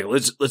 Like,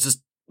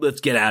 let's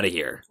get out of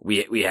here.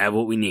 We have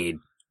what we need.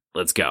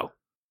 Let's go.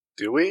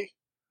 Do we?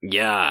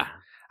 Yeah.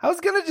 I was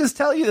gonna just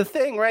tell you the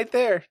thing right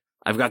there.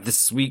 I've got this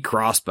sweet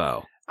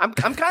crossbow. I'm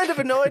kind of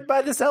annoyed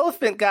by this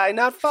elephant guy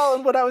not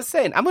following what I was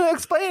saying. I'm gonna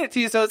explain it to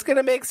you so it's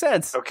gonna make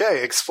sense.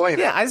 Okay, explain it.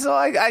 Yeah,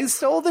 I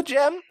stole the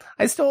gem.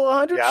 I stole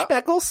 100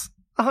 schmeckles.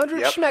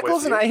 100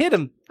 schmeckles, and I hit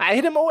him. I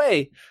hit him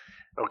away.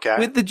 Okay.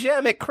 With the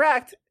gem, it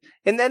cracked,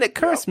 and then it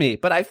cursed me.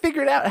 But I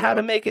figured out how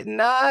to make it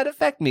not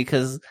affect me,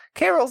 because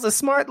Carol's a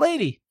smart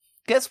lady.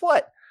 Guess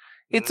what?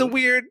 It's a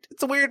weird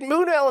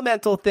moon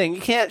elemental thing.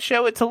 You can't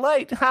show it to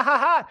light. Ha ha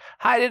ha.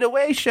 Hide it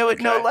away, show it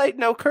no light,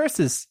 no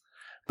curses.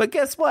 But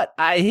guess what?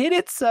 I hid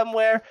it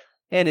somewhere,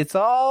 and it's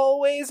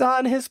always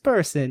on his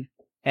person,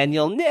 and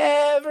you'll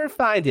never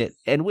find it.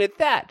 And with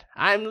that,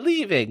 I'm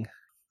leaving.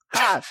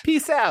 Ha,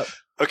 peace out.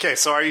 Okay,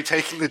 so are you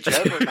taking the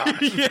gem or not?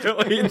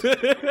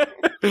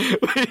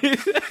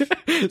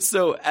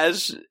 So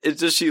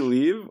does she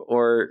leave,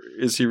 or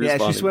is she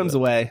responding? Yeah, she swims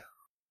away.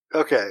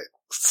 Okay,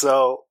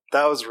 so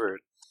that was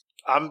rude.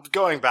 I'm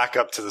going back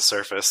up to the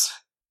surface.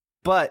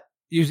 But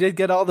you did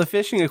get all the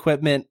fishing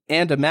equipment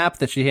and a map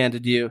that she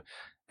handed you,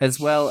 as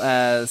well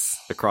as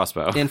the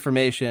crossbow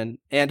information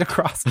and a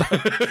crossbow.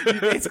 You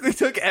basically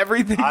took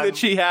everything that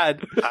she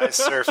had. I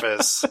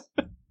surface.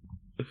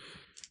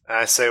 And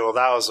I say, well,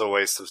 that was a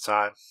waste of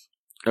time.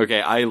 Okay,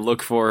 I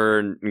look for her,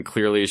 and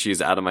clearly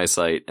she's out of my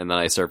sight, and then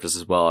I surface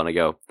as well, and I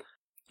go,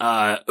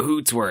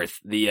 Hootsworth,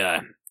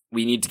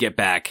 we need to get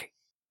back.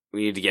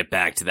 We need to get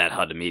back to that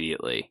hut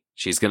immediately.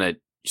 She's gonna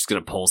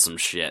pull some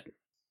shit.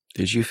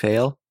 Did you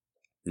fail?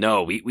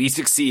 No, we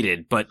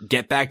succeeded, but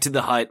get back to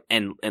the hut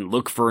and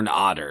look for an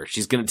otter.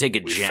 She's gonna take a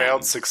gem. We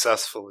failed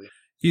successfully.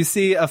 You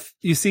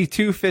see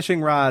 2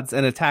 fishing rods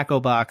and a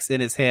tackle box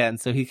in his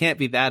hand, so he can't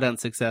be that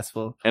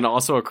unsuccessful. and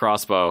also a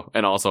crossbow,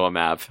 and also a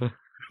map.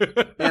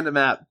 And a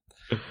map,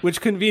 which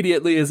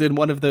conveniently is in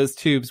one of those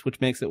tubes, which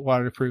makes it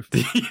waterproof.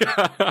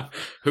 Yeah.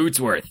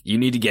 Hootsworth, you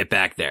need to get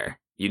back there.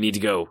 You need to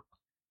go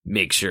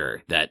make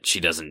sure that she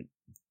doesn't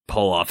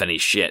pull off any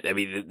shit. I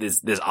mean,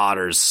 this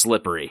otter's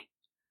slippery.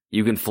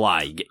 You can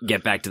fly.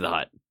 Get back to the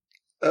hut.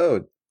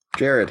 Oh,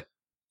 Jared.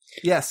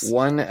 Yes.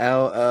 1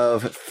 out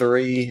of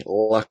 3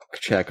 luck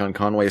check on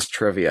Conway's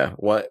trivia.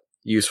 What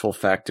useful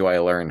fact do I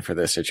learn for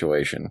this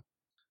situation?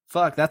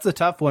 Fuck, that's a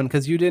tough one,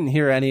 because you didn't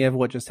hear any of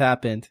what just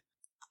happened.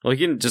 Well,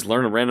 you can just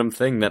learn a random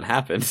thing that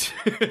happened.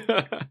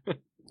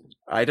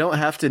 I don't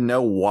have to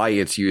know why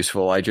it's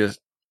useful. I just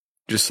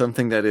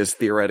something that is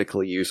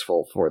theoretically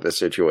useful for the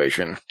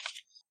situation.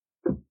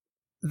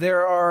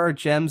 There are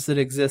gems that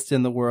exist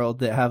in the world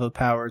that have a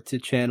power to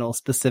channel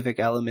specific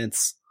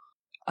elements.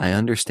 I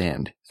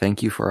understand.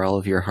 Thank you for all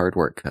of your hard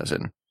work,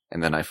 cousin.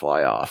 And then I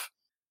fly off.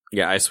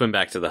 Yeah, I swim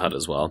back to the hut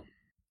as well.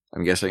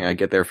 I'm guessing I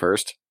get there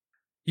first?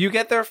 You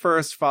get there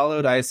first,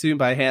 followed, I assume,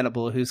 by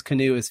Hannibal, whose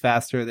canoe is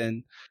faster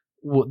than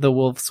the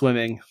wolf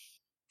swimming.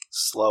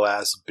 Slow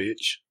ass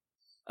bitch.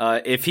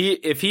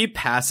 If he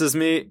passes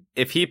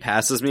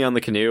me on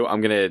the canoe,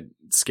 I'm gonna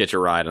sketch a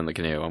ride on the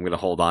canoe. I'm gonna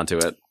hold on to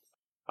it.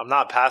 I'm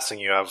not passing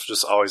you. I've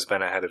just always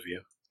been ahead of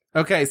you.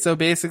 Okay, so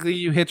basically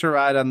you hitch a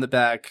ride on the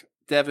back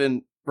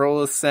Devin,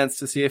 roll a sense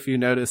to see if you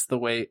notice the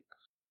weight.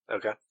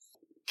 Okay.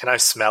 Can I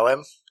smell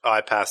him? Oh,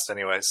 I passed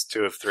anyways.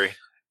 2 of 3.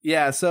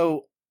 Yeah,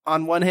 so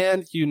on one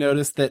hand, you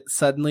notice that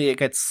suddenly it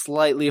gets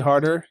slightly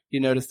harder.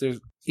 You notice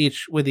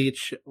with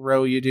each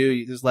row you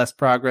do, there's less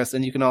progress,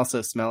 and you can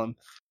also smell him.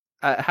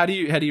 How do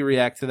you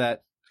react to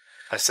that?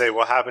 I say,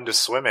 what happened to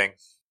swimming?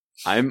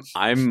 I'm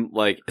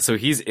like, so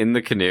he's in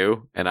the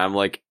canoe, and I'm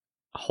like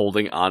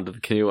holding onto the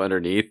canoe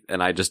underneath,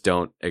 and I just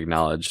don't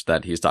acknowledge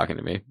that he's talking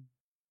to me.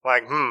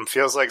 Like,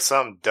 feels like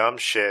some dumb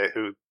shit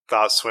who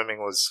thought swimming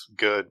was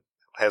good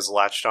has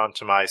latched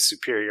onto my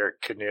superior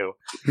canoe.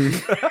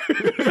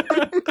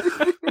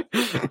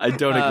 I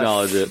don't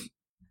acknowledge it.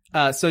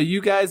 So you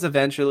guys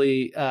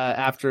eventually,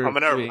 after I'm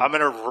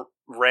gonna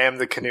ram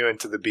the canoe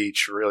into the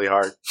beach really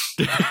hard.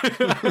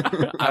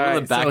 I'm on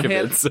the back of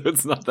it, so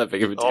it's not that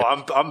big of a deal.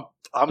 Oh,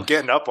 I'm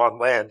getting up on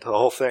land, the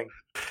whole thing.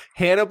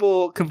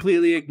 Hannibal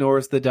completely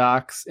ignores the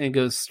docks and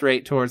goes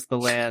straight towards the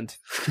land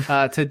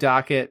to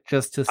dock it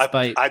just to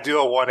spite. I do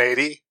a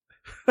 180.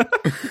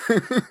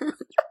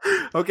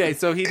 Okay,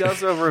 so he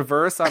does a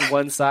reverse on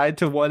one side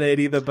to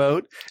 180 the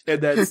boat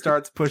and then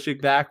starts pushing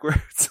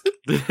backwards.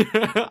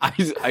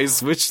 I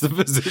switched the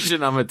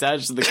position I'm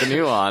attached to the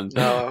canoe on.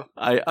 No.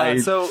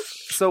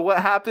 So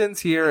what happens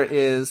here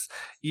is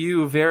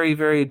you very,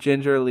 very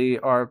gingerly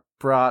are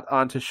brought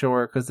onto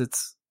shore because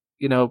it's,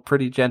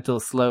 pretty gentle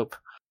slope,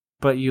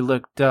 but you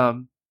look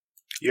dumb.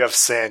 You have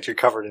sand. You're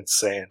covered in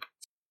sand.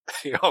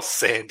 You're all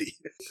sandy.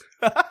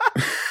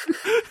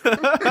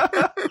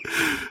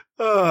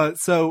 So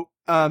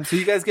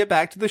you guys get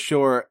back to the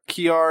shore.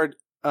 Not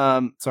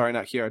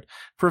Kiard.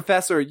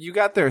 Professor, you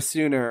got there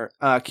sooner.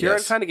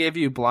 Kiard kind of gave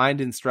you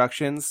blind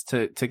instructions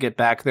to get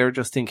back there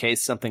just in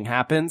case something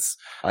happens.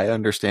 I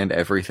understand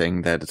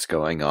everything that is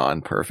going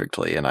on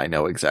perfectly, and I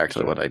know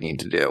exactly what I need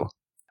to do.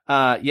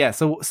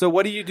 So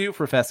what do you do,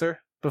 Professor,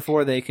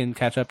 before they can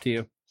catch up to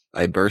you?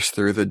 I burst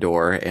through the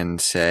door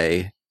and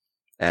say,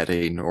 at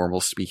a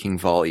normal speaking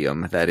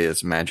volume that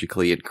is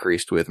magically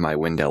increased with my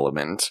wind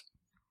element.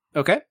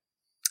 Okay.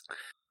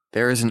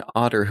 There is an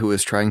otter who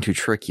is trying to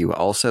trick you.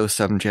 Also,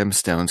 some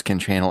gemstones can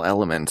channel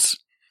elements.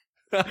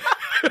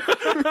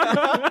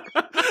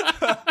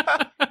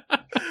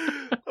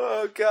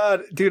 Oh,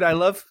 God. Dude, I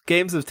love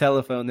games of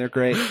telephone. They're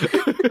great.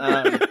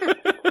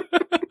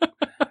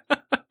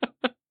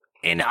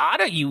 An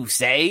otter, you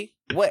say?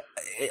 What?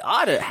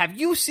 Otter? Have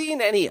you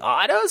seen any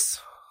otters?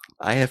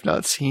 I have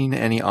not seen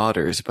any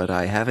otters, but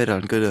I have it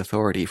on good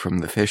authority from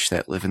the fish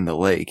that live in the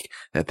lake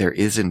that there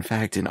is in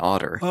fact an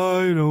otter.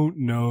 I don't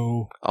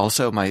know.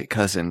 Also, my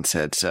cousin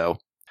said so.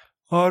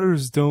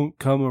 Otters don't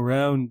come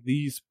around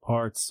these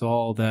parts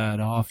all that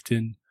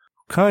often.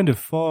 Kind of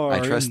far. I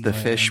trust the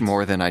inland. fish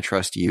more than I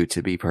trust you,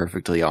 to be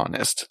perfectly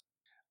honest.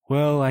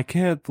 Well, I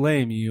can't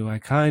blame you. I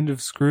kind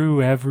of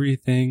screw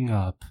everything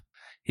up.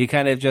 He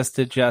kind of just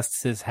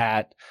adjusts his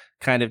hat,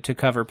 kind of to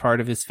cover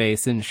part of his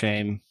face in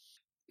shame.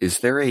 Is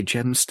there a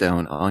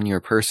gemstone on your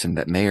person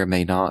that may or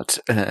may not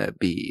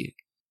be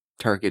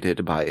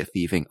targeted by a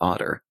thieving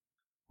otter?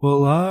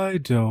 Well, I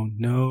don't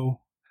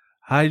know.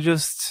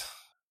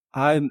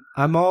 I'm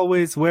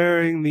always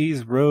wearing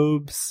these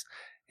robes,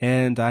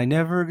 and I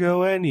never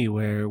go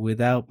anywhere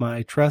without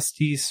my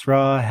trusty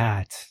straw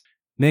hat.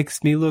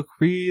 Makes me look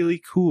really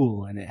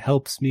cool, and it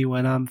helps me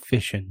when I'm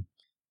fishing.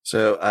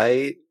 So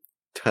I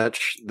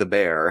touch the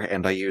bear,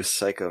 and I use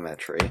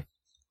psychometry,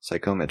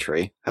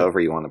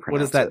 however you want to pronounce it. What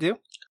does that do?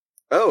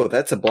 Oh,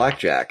 that's a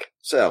blackjack.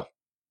 So,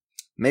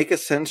 make a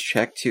sense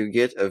check to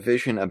get a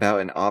vision about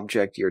an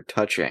object you're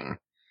touching.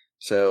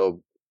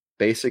 So,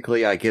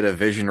 basically, I get a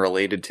vision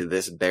related to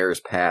this bear's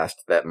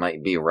past that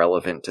might be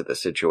relevant to the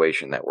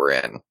situation that we're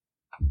in.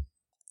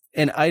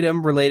 An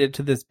item related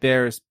to this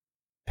bear's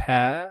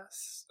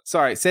past?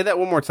 Sorry, say that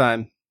one more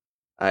time.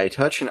 I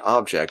touch an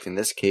object, in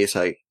this case,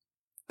 the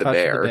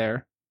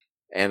bear,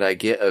 and I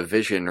get a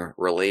vision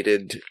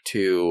related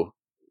to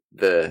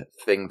the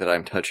thing that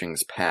I'm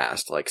touching's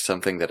past, like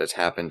something that has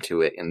happened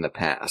to it in the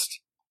past,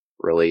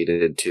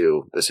 related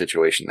to the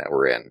situation that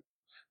we're in.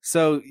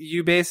 So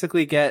you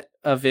basically get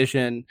a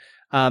vision.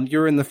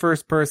 You're in the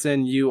first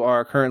person. You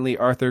are currently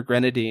Arthur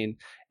Grenadine,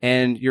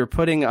 and you're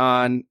putting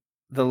on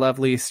the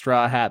lovely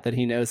straw hat that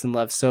he knows and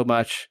loves so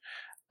much,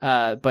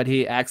 but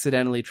he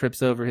accidentally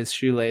trips over his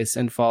shoelace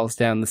and falls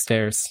down the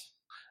stairs.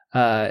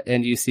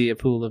 And you see a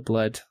pool of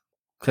blood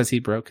because he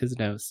broke his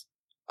nose.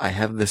 I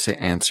have this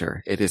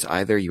answer. It is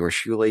either your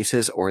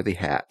shoelaces or the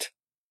hat.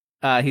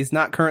 He's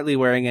not currently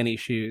wearing any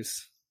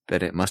shoes.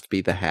 Then it must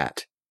be the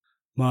hat.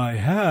 My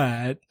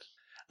hat?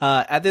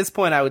 At this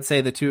point, I would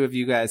say the two of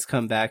you guys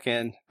come back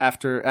in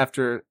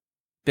after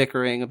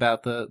bickering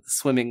about the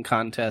swimming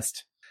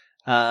contest.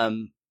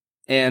 And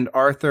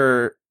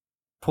Arthur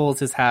pulls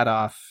his hat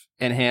off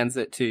and hands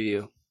it to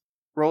you.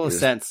 Roll a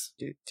sense.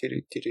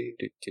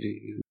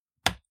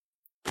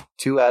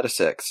 2 out of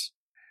 6.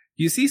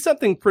 You see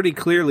something pretty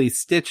clearly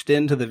stitched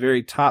into the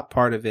very top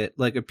part of it,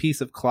 like a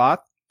piece of cloth.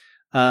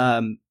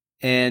 And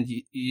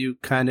you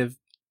kind of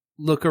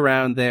look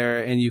around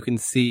there and you can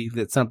see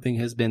that something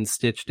has been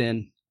stitched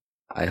in.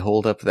 I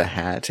hold up the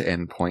hat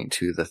and point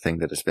to the thing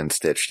that has been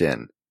stitched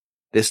in.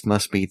 This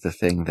must be the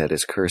thing that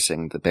is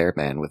cursing the bear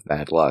man with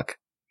bad luck.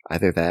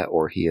 Either that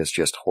or he is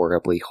just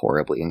horribly,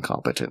 horribly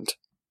incompetent.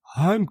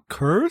 I'm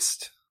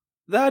cursed?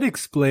 That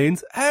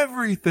explains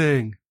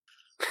everything.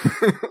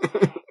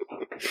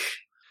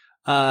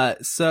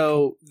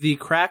 So the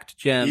cracked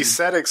gem... He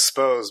said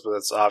exposed, but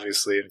that's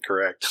obviously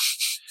incorrect.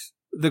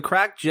 The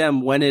cracked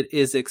gem, when it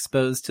is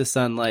exposed to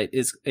sunlight,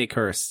 is a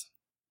curse.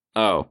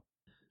 Oh.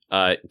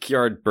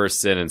 Kiard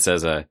bursts in and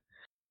says,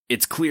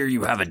 it's clear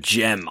you have a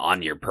gem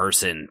on your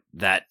person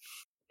that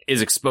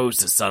is exposed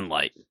to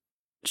sunlight.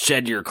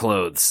 Shed your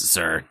clothes,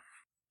 sir.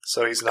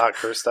 So he's not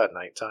cursed at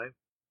nighttime?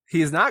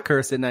 He is not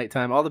cursed at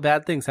nighttime. All the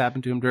bad things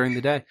happen to him during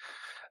the day.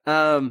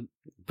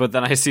 But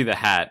then I see the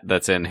hat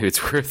that's in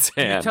Hootsworth's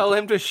hand. You tell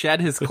him to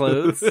shed his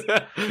clothes?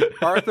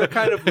 Arthur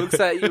kind of looks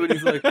at you and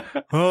he's like,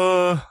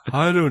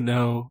 I don't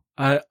know.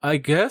 I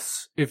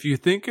guess if you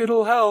think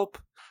it'll help.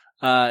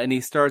 And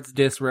he starts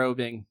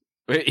disrobing.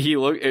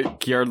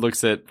 Kiard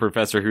looks at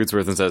Professor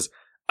Hootsworth and says,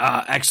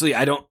 actually,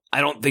 I don't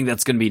think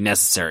that's going to be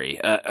necessary.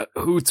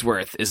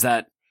 Hootsworth, is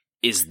that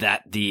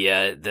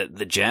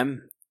the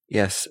gem?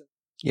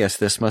 Yes,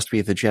 this must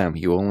be the gem.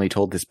 You only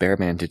told this bear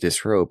man to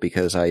disrobe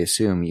because I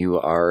assume you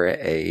are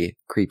a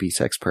creepy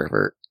sex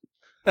pervert.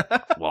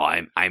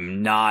 Well,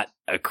 I'm not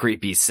a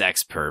creepy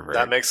sex pervert.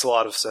 That makes a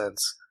lot of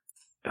sense.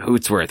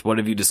 Hootsworth, what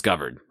have you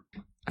discovered?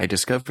 I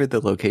discovered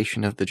the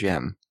location of the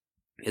gem.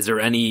 Is there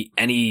any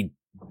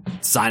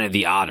sign of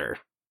the otter?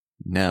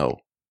 No.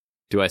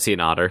 Do I see an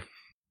otter?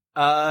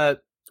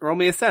 Roll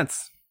me a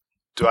sense.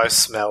 Do I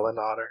smell an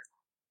otter?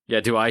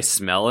 Yeah, do I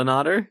smell an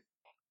otter?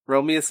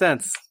 Roll me a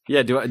sense.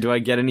 Yeah, do I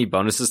get any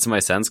bonuses to my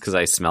sense because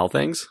I smell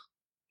things?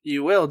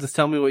 You will. Just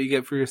tell me what you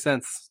get for your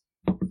sense.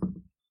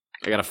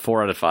 I got a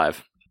 4 out of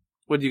 5.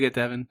 What'd you get,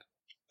 Devin?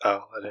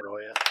 Oh, I didn't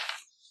roll yet.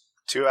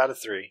 2 out of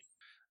 3.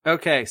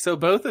 Okay, so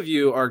both of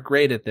you are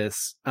great at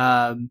this.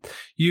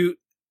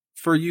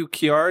 For you,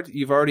 Kiard,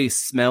 you've already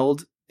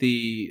smelled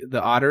the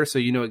otter, so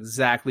you know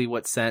exactly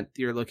what scent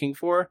you're looking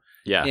for.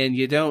 Yeah. And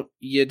you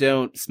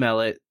don't smell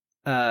it.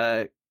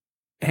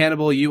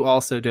 Hannibal, you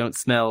also don't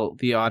smell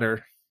the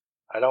otter.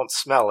 I don't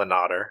smell an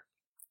otter.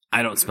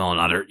 I don't smell an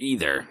otter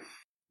either.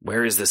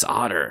 Where is this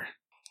otter?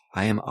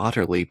 I am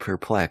utterly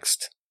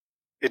perplexed.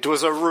 It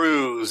was a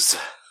ruse.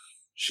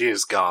 She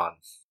is gone.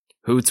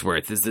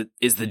 Hootsworth,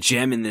 is the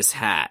gem in this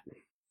hat?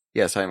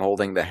 Yes, I'm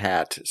holding the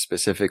hat,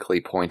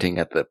 specifically pointing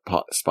at the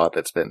spot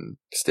that's been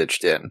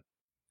stitched in.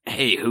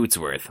 Hey,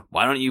 Hootsworth,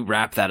 why don't you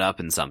wrap that up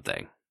in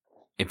something?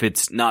 If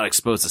it's not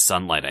exposed to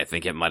sunlight, I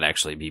think it might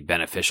actually be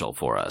beneficial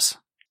for us.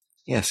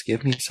 Yes,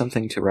 give me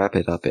something to wrap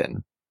it up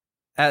in.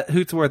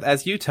 Hootsworth,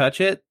 as you touch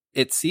it,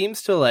 it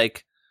seems to,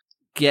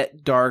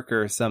 get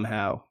darker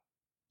somehow.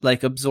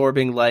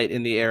 Absorbing light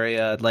in the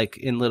area,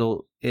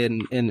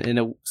 in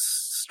a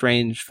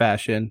strange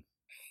fashion.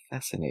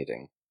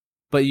 Fascinating.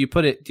 But you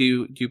put it,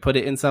 do you put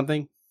it in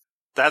something?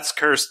 That's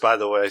cursed, by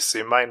the way, so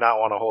you might not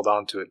want to hold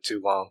on to it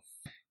too long.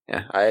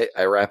 Yeah,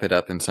 I wrap it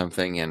up in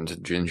something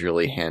and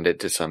gingerly hand it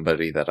to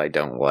somebody that I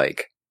don't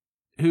like.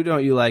 Who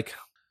don't you like?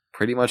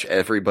 Pretty much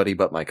everybody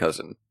but my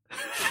cousin.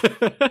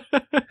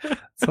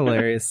 It's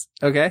hilarious.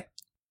 Okay.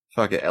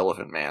 Fuck it,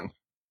 Elephant Man.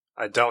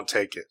 I don't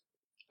take it.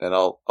 Then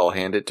I'll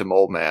hand it to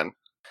Mole Man.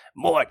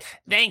 Mort,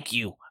 thank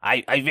you.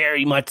 I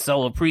very much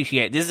so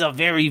appreciate it. This is a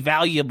very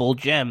valuable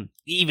gem,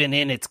 even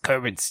in its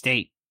current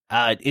state.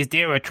 Is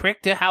there a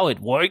trick to how it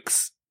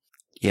works?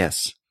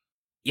 Yes.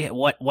 Yeah,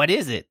 what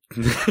is it?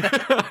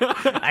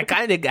 I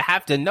kind of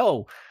have to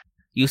know.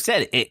 You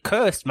said it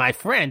cursed my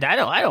friend. I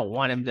don't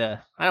want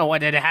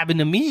that to happen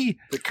to me.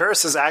 The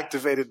curse is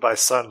activated by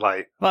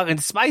sunlight. Fucking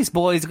Spice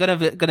Boy's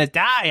gonna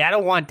die. I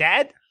don't want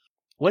that.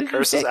 What did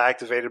Curse you is say?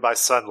 activated by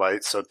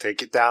sunlight, so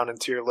take it down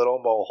into your little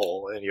mole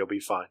hole and you'll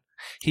be fine.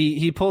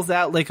 He pulls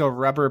out a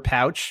rubber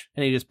pouch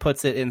and he just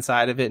puts it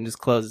inside of it and just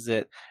closes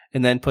it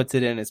and then puts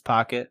it in his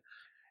pocket.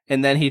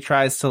 And then he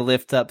tries to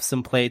lift up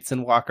some plates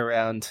and walk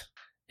around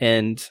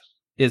and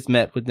is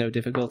met with no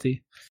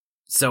difficulty.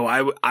 So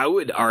I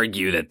would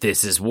argue that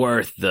this is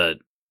worth the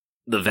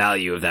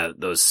value of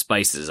those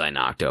spices I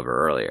knocked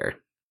over earlier.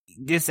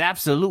 This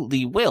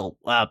absolutely will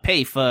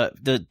pay for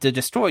the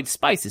destroyed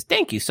spices.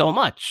 Thank you so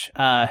much.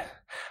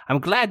 I'm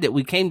glad that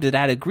we came to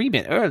that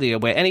agreement earlier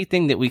where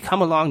anything that we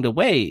come along the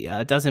way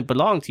doesn't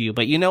belong to you.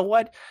 But you know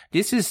what?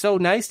 This is so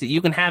nice that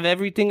you can have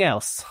everything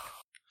else.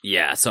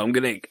 Yeah, so I'm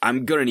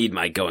gonna need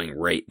my going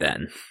rate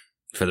then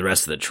for the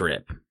rest of the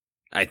trip.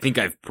 I think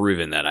I've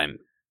proven that I'm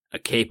a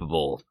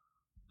capable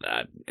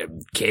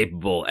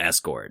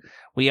escort.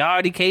 We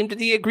already came to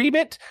the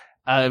agreement.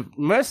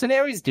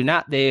 Mercenaries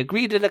they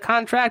agree to the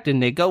contract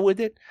and they go with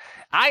it.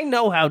 I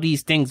know how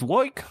these things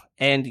work,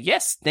 and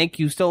yes, thank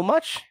you so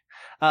much.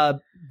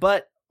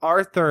 But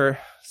Arthur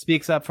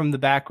speaks up from the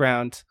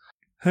background.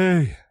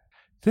 Hey,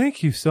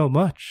 thank you so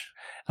much.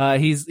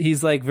 He's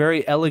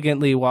very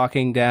elegantly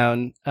walking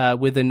down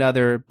with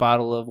another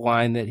bottle of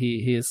wine that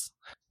he's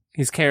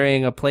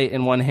carrying a plate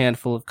in one hand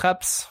full of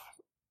cups,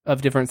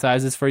 of different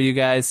sizes for you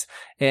guys,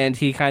 and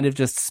he kind of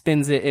just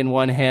spins it in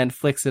one hand,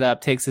 flicks it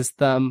up, takes his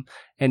thumb,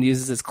 and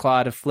uses his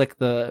claw to flick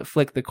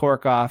the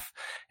cork off,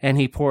 and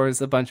he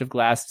pours a bunch of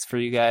glasses for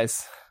you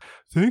guys.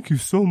 Thank you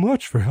so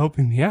much for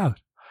helping me out.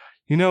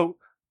 You know,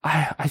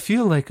 I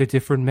feel like a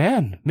different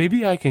man.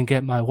 Maybe I can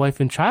get my wife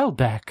and child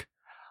back.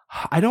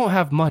 I don't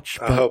have much.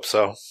 But I hope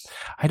so.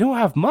 I don't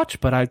have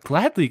much, but I'd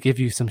gladly give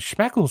you some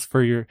schmeckles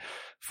for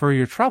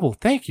your trouble.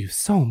 Thank you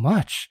so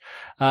much.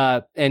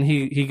 And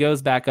he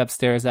goes back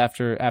upstairs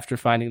after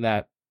finding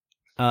that.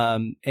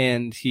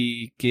 And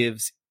he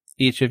gives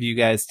each of you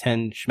guys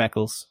 10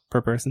 schmeckles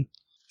per person.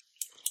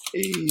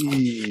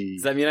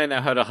 Does that mean I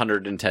now had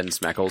 110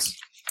 schmeckles?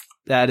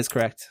 That is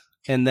correct.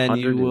 And then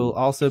you 100 will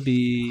also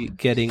be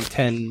getting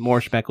 10 more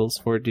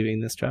schmeckles for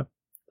doing this job.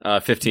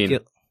 15.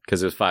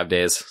 Because it was 5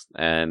 days,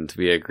 and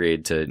we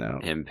agreed to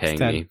him paying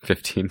me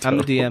 15 total.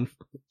 I'm the DM.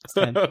 It's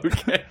 10.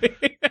 Okay.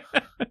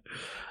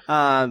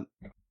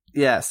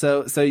 Yeah,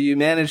 so you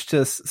managed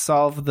to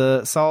solve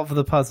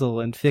the puzzle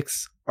and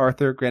fix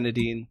Arthur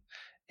Grenadine,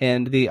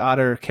 and the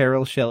otter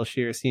Carol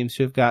Shellshear seems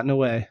to have gotten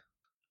away.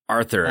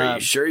 Arthur, are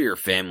you sure your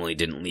family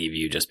didn't leave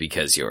you just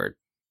because you're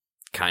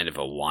kind of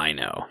a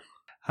wino?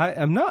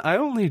 I'm not. I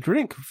only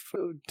drink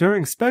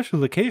during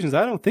special occasions.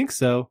 I don't think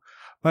so.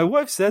 My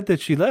wife said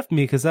that she left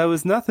me because I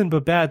was nothing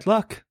but bad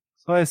luck.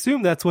 So I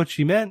assume that's what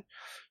she meant.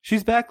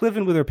 She's back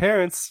living with her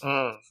parents.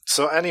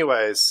 So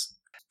anyways,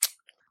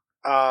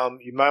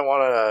 you might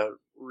want to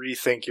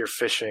rethink your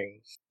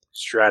fishing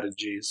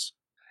strategies.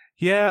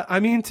 Yeah, I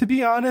mean, to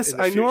be honest,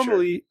 I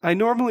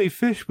normally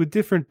fish with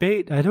different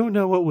bait. I don't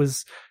know what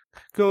was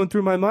going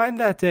through my mind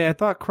that day. I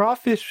thought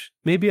crawfish,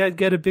 maybe I'd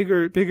get a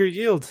bigger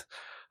yield.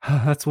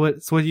 That's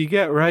what you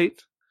get,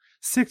 right?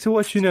 Stick to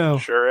what you know.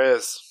 Sure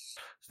is.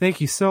 Thank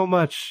you so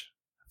much.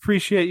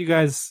 Appreciate you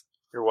guys.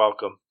 You're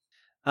welcome.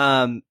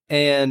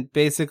 And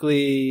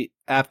basically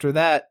after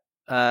that,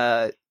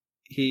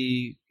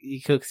 he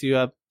cooks you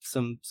up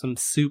some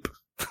soup.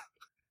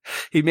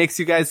 He makes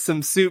you guys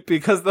some soup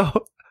because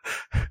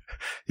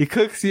he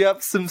cooks you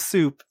up some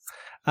soup.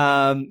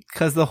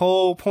 Cause the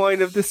whole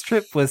point of this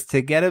trip was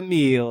to get a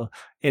meal,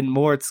 and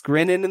Mort's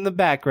grinning in the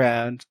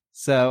background.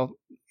 So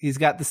he's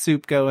got the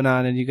soup going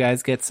on and you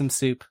guys get some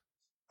soup.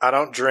 I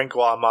don't drink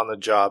while I'm on the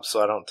job,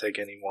 so I don't take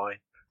any wine.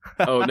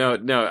 Oh, no.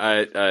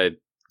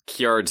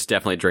 Kiard's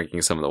definitely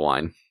drinking some of the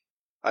wine.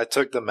 I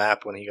took the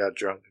map when he got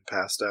drunk and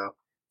passed out.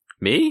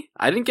 Me?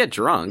 I didn't get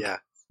drunk. Yeah.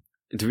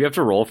 Do we have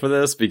to roll for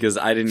this? Because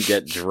I didn't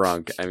get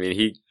drunk. I mean,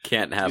 he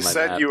can't have you my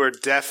said map. You were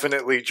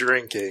definitely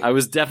drinking. I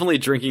was definitely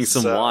drinking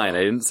some wine.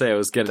 I didn't say I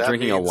was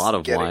drinking a lot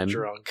of wine.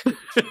 Drunk.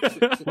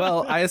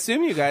 Well, I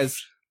assume you guys...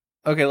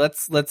 Okay,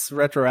 let's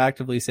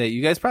retroactively say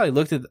you guys probably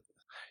looked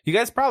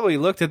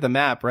at the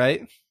map,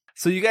 right?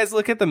 So you guys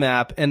look at the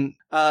map, and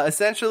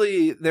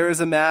essentially there is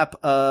a map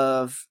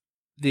of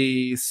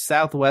the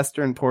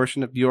southwestern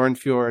portion of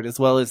Bjornfjord, as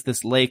well as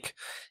this lake.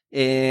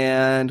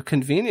 And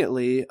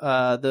conveniently,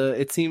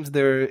 it seems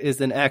there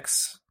is an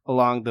X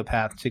along the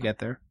path to get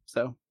there.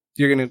 So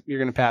you're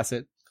gonna pass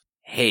it.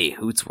 Hey,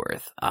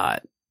 Hootsworth,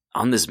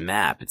 on this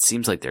map, it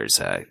seems like there's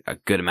a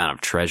good amount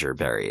of treasure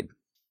buried.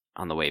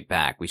 On the way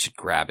back, we should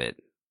grab it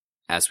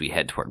as we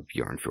head toward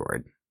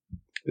Bjornfjord.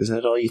 Is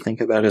that all you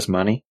think about is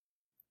money?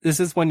 This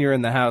is when you're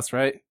in the house,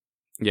 right?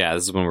 Yeah,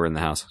 this is when we're in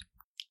the house.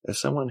 As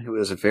someone who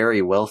is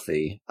very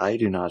wealthy, I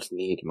do not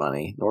need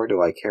money, nor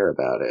do I care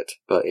about it.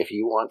 But if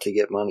you want to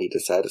get money to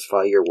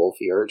satisfy your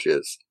wolfy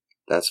urges,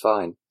 that's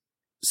fine.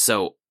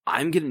 So,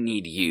 I'm gonna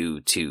need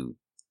you to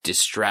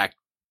distract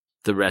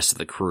the rest of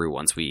the crew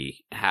once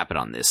we happen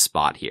on this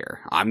spot here.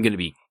 I'm gonna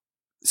be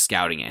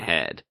scouting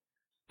ahead,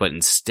 but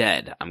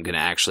instead, I'm gonna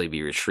actually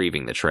be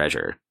retrieving the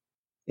treasure.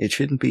 It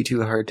shouldn't be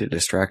too hard to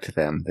distract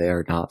them. They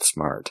are not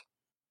smart.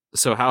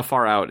 So how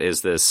far out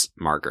is this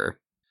marker?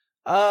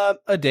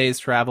 A day's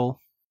travel.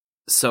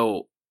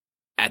 So,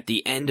 at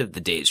the end of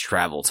the day's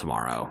travel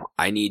tomorrow,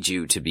 I need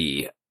you to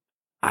be,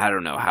 I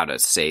don't know how to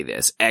say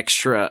this,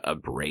 extra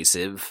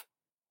abrasive,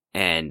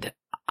 and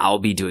I'll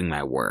be doing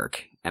my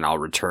work, and I'll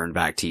return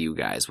back to you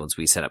guys once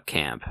we set up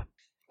camp.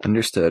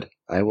 Understood.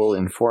 I will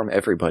inform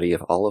everybody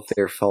of all of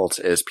their faults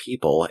as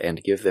people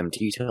and give them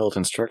detailed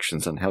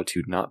instructions on how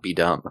to not be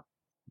dumb.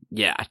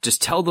 Yeah,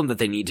 just tell them that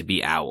they need to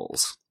be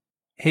owls.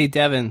 Hey,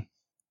 Devin.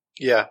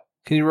 Yeah.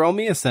 Can you roll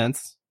me a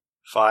sense?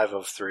 5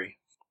 of 3.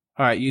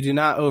 All right, you do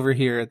not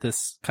overhear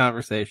this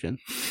conversation.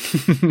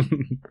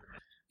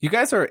 You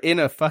guys are in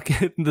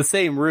the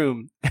same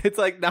room. It's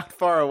like not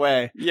far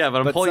away. Yeah,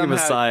 but I'm pulling him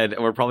aside,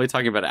 and we're probably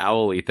talking about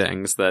owly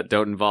things that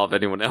don't involve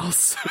anyone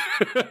else.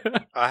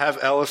 I have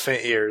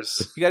elephant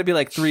ears. You got to be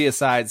like 3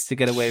 asides to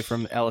get away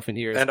from elephant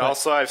ears. And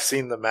also, I've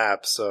seen the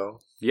map, so...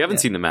 You haven't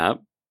seen the map?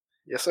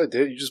 Yes, I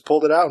did. You just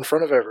pulled it out in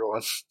front of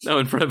everyone. No,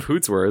 in front of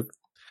Hootsworth.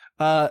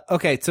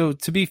 Okay, so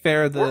to be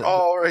fair, we're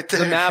all right there.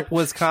 The map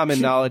was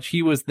common knowledge.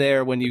 He was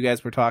there when you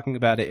guys were talking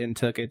about it and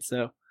took it,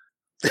 so...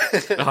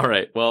 All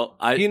right, well,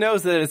 he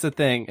knows that it's a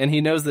thing, and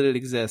he knows that it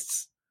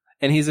exists.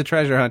 And he's a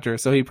treasure hunter,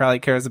 so he probably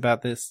cares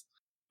about this.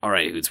 All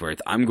right,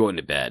 Hootsworth, I'm going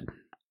to bed.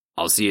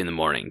 I'll see you in the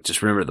morning.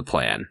 Just remember the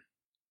plan.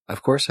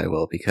 Of course I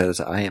will, because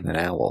I am an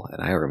owl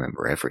and I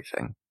remember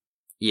everything.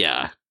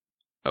 Yeah.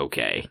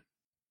 Okay.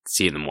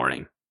 See you in the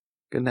morning.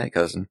 Good night,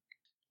 cousin.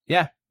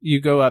 Yeah.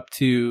 You go up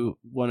to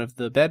one of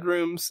the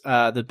bedrooms.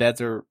 The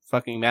beds are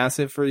fucking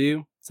massive for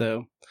you.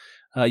 So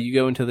you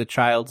go into the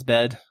child's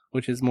bed,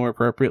 which is more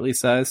appropriately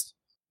sized.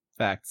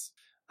 Facts.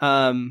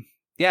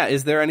 Yeah,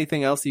 is there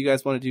anything else you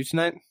guys want to do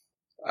tonight?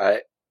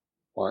 I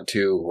want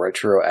to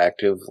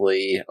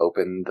retroactively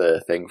open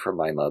the thing from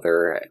my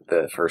mother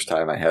the first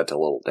time I had a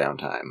little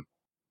downtime.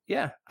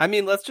 Yeah. I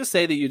mean, let's just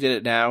say that you did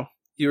it now.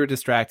 You were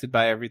distracted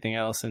by everything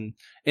else, and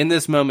in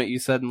this moment you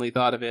suddenly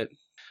thought of it.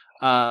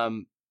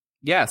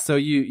 Yeah, so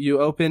you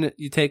open it,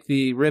 you take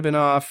the ribbon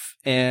off,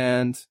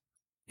 and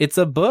it's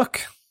a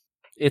book.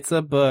 It's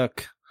a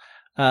book.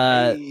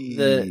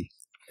 The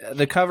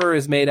cover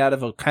is made out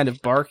of a kind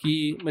of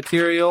barky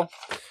material.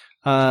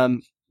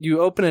 You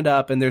open it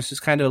up, and there's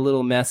just kind of a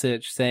little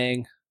message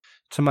saying,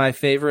 "To my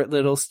favorite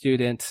little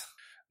student,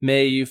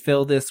 may you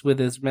fill this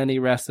with as many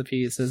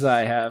recipes as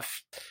I have."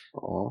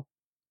 Aww.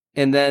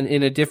 And then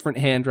in a different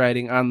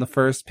handwriting on the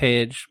first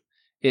page,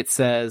 it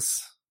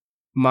says,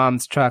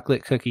 "Mom's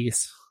chocolate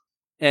cookies."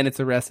 And it's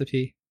a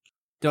recipe.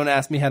 Don't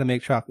ask me how to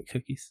make chocolate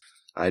cookies.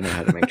 I know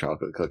how to make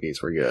chocolate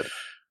cookies. We're good.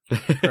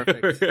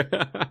 Perfect.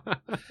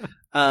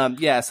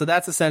 Yeah, so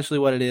that's essentially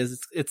what it is.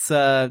 It's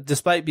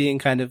despite being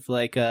kind of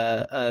like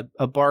a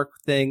bark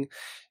thing,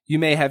 you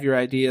may have your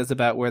ideas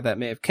about where that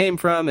may have came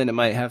from, and it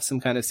might have some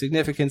kind of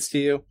significance to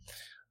you.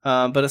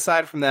 But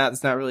aside from that,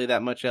 there's not really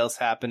that much else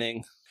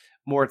happening.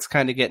 Mort's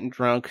kind of getting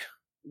drunk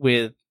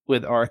with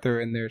Arthur,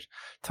 and they're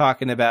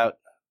talking about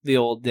the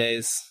old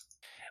days.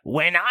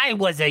 When I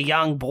was a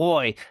young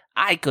boy,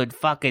 I could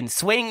fucking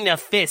swing the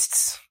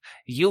fists.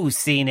 You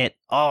seen it.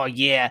 Oh,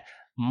 yeah.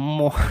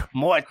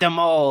 Mort the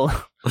mole.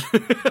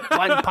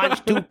 1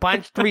 punch, 2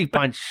 punch, 3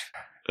 punch.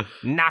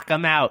 Knock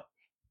him out.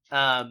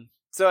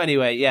 So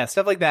anyway, yeah,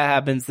 stuff like that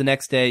happens. The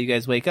next day, you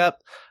guys wake up.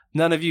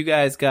 None of you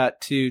guys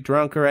got too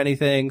drunk or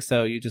anything,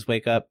 so you just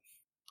wake up.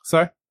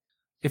 Sorry?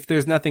 If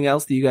there's nothing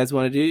else that you guys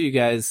want to do, you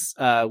guys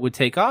would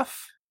take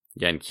off.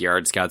 Yeah, and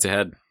Kiard scouts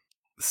ahead.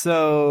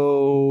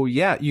 So,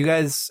 yeah, you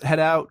guys head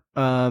out.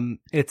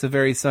 It's a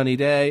very sunny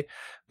day.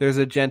 There's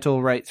a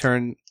gentle right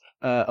turn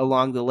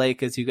along the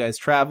lake as you guys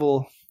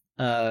travel,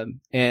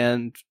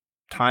 and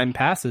time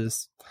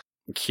passes.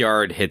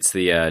 Kiard hits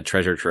the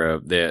treasure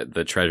trove,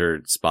 the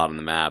treasure spot on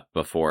the map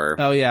before.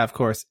 Oh, yeah, of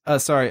course.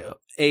 Sorry,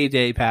 a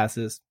day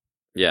passes.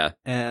 Yeah.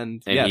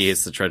 And yes, he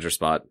hits the treasure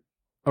spot.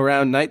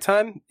 Around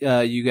nighttime,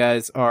 you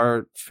guys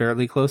are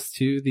fairly close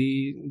to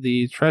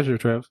the treasure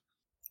trove.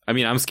 I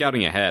mean, I'm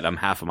scouting ahead. I'm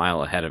half a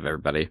mile ahead of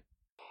everybody.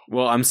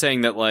 Well, I'm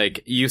saying that,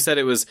 like, you said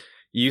it was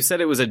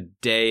a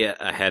day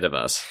ahead of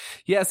us.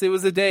 Yes, it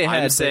was a day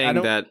ahead.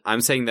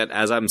 I'm saying that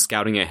as I'm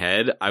scouting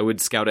ahead, I would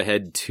scout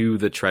ahead to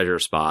the treasure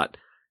spot,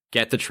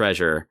 get the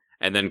treasure,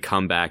 and then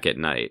come back at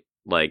night.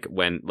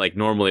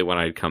 Normally when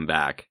I'd come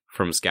back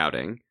from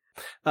scouting.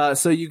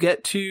 So you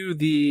get to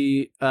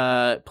the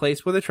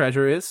place where the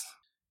treasure is.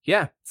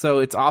 Yeah. So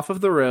it's off of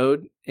the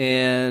road,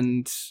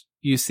 and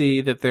you see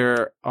that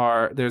there's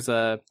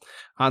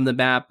on the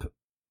map,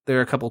 there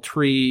are a couple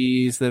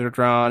trees that are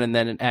drawn, and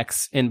then an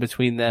X in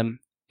between them,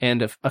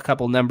 and a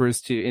couple numbers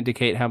to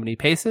indicate how many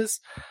paces.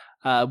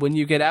 When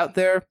you get out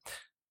there,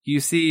 you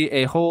see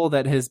a hole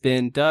that has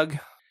been dug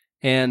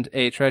and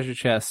a treasure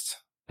chest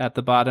at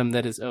the bottom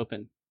that is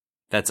open.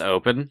 That's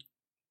open?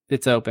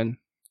 It's open.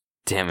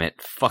 Damn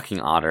it. Fucking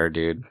otter,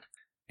 dude.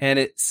 And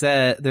it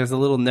says, there's a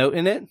little note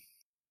in it,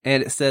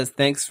 and it says,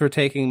 "Thanks for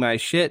taking my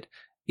shit.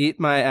 Eat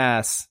my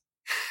ass."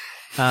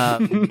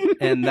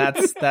 And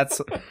that's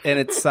and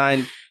it's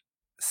signed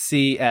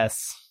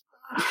CS.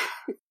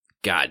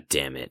 God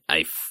damn it.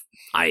 I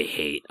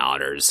hate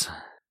otters.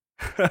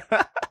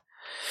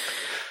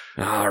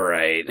 All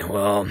right.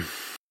 Well,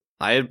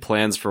 I had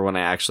plans for when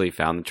I actually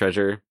found the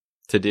treasure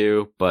to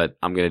do, but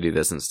I'm going to do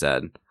this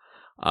instead.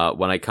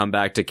 When I come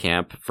back to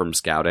camp from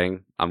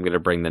scouting, I'm going to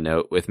bring the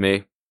note with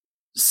me.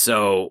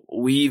 So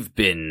we've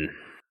been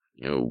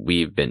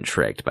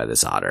tricked by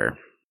this otter.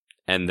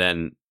 And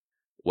then,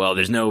 well,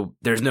 there's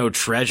no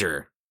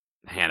treasure,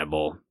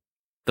 Hannibal.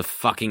 The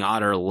fucking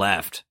otter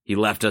left. He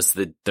left us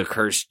the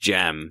cursed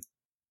gem,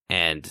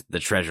 and the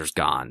treasure's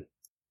gone.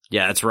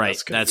 Yeah, that's right.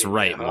 That's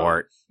right, huh?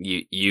 Mort.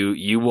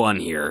 You won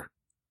here,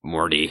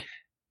 Morty.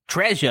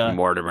 Treasure?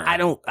 Mortimer.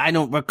 I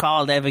don't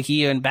recall ever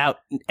hearing about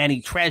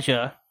any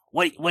treasure.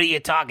 What are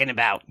you talking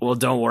about? Well,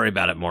 don't worry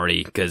about it,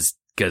 Morty, because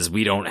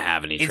we don't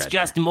have any treasure. It's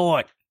just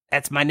Mort.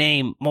 That's my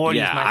name.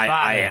 Morty's my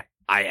father.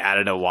 I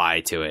added a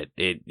Y to it.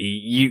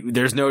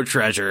 There's no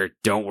treasure.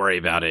 Don't worry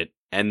about it.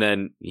 And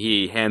then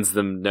he hands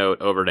the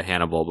note over to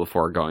Hannibal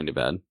before going to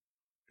bed.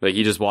 Like,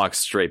 he just walks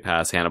straight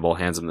past Hannibal,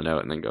 hands him the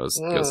note, and then goes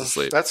to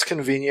sleep. That's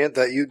convenient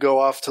that you go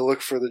off to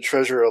look for the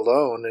treasure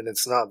alone and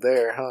it's not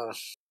there, huh?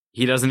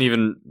 He doesn't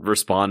even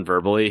respond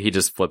verbally. He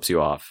just flips you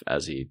off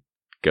as he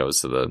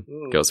goes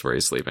goes where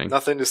he's sleeping.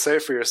 Nothing to say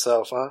for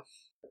yourself,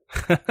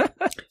 huh?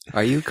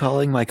 Are you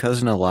calling my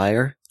cousin a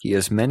liar? He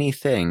is many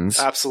things.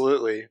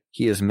 Absolutely.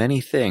 He is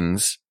many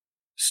things.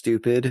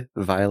 Stupid,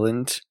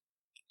 violent,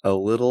 a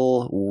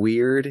little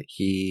weird.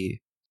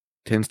 He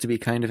tends to be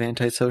kind of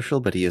antisocial,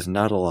 but he is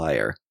not a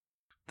liar.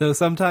 Though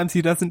sometimes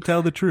he doesn't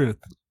tell the truth.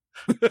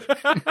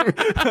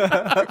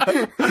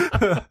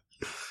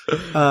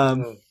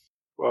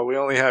 Well, we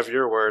only have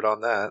your word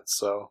on that,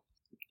 so.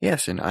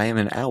 Yes, and I am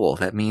an owl.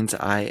 That means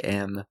I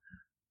am,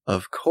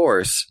 of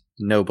course,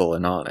 noble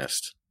and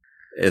honest,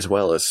 as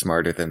well as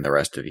smarter than the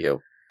rest of you.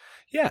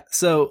 Yeah,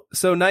 so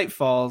night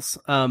falls.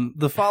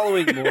 The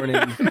following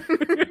morning,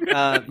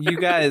 you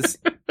guys,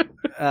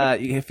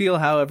 you feel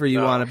however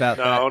you want about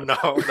that.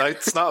 No,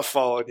 night's not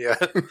fallen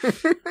yet.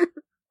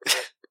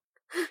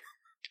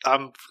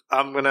 I'm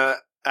gonna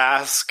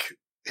ask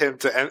him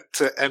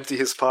to empty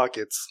his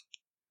pockets.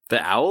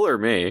 The owl or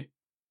me?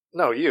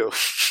 No, you.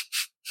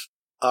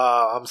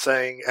 I'm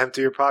saying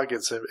empty your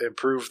pockets and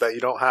prove that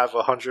you don't have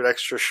 100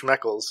 extra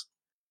schmeckles.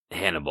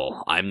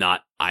 Hannibal, I'm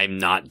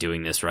not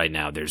doing this right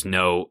now. There's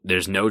no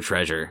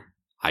treasure.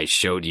 I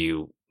showed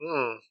you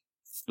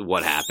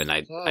what happened.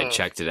 I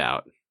checked it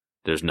out.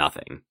 There's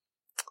nothing.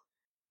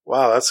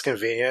 Wow, that's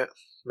convenient.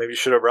 Maybe you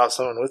should have brought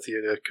someone with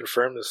you to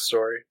confirm this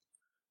story.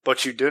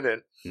 But you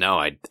didn't. No,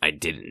 I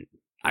didn't.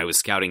 I was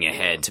scouting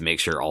ahead to make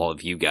sure all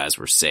of you guys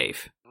were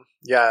safe.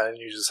 Yeah, and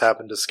you just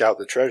happened to scout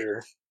the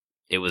treasure.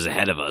 It was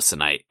ahead of us,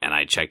 and I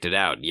checked it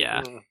out,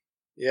 yeah.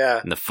 Yeah.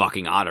 And the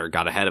fucking otter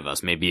got ahead of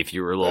us. Maybe if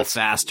you were a little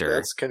faster,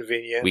 that's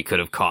convenient. We could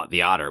have caught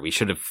the otter. We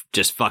should have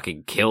just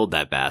fucking killed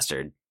that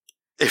bastard.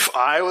 If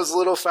I was a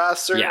little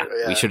faster? Yeah.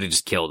 We should have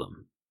just killed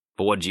him.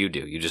 But what'd you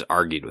do? You just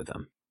argued with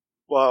him.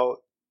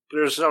 Well,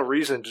 there's no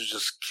reason to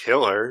just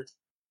kill her.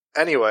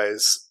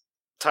 Anyways,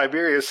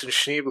 Tiberius and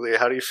Schneebly,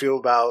 how do you feel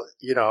about,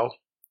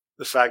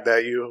 the fact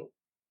that you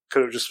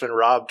could have just been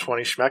robbed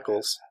 20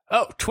 schmeckles?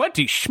 Oh,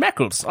 20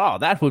 schmeckles. Oh,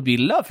 that would be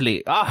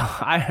lovely.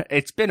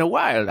 It's been a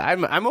while.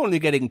 I'm only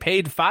getting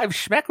paid 5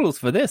 schmeckles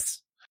for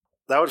this.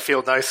 That would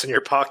feel nice in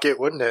your pocket,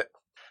 wouldn't it?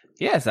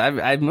 Yes,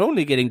 I'm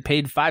only getting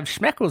paid 5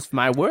 schmeckles for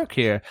my work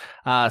here.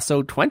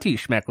 So 20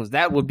 schmeckles,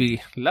 that would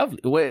be lovely.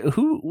 It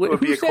would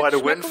be quite a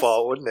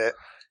windfall, wouldn't it?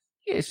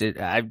 Yes,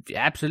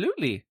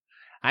 absolutely.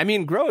 I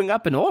mean, growing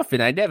up an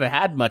orphan, I never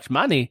had much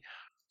money.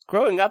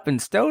 Growing up in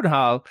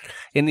Stonehall,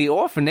 in the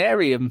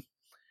orphanarium,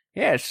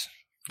 yes.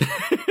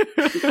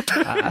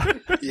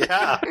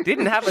 Yeah.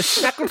 Didn't have a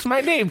schmeckle to my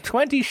name.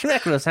 20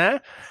 schmeckles, huh?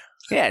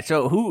 Yeah,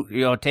 so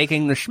you're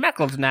taking the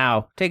schmeckles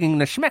now. Taking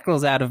the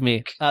schmeckles out of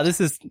me. This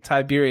is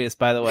Tiberius,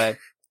 by the way.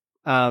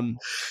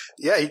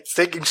 Yeah, he's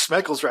taking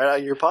schmeckles right out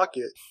of your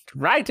pocket.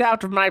 Right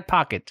out of my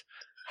pocket.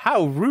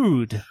 How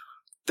rude.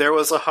 There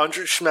was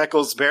 100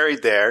 schmeckles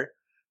buried there,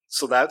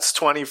 so that's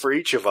 20 for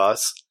each of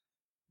us.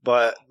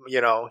 But,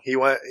 he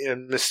went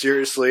and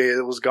mysteriously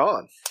it was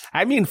gone.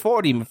 I mean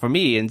 40 for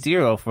me and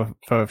 0 for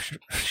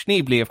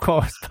Schneebly, of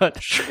course.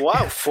 But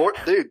wow,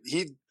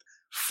 he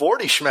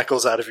 40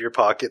 schmeckles out of your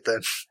pocket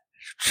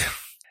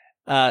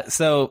then.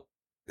 So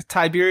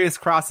Tiberius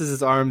crosses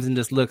his arms and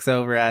just looks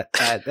over at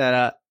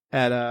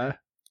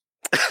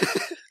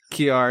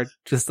Kiard,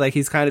 just like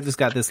he's kind of just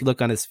got this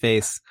look on his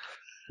face,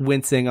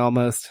 wincing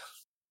almost.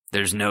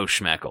 There's no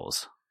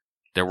schmeckles.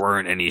 There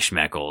weren't any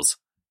schmeckles.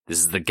 This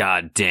is the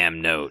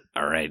goddamn note,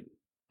 all right?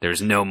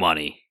 There's no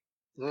money.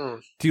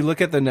 Do you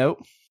look at the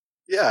note?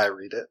 Yeah, I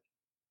read it.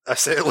 I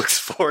say it looks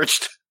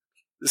forged.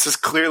 This is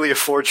clearly a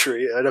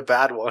forgery, and a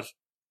bad one.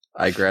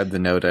 I grab the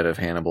note out of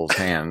Hannibal's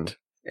hand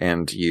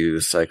and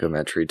use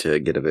psychometry to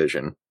get a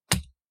vision.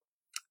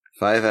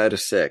 5 out of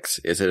 6.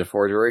 Is it a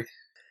forgery?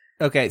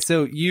 Okay,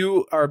 so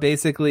you are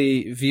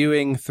basically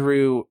viewing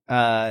through,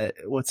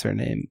 what's her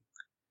name?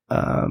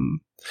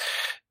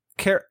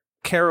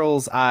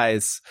 Carol's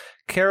eyes.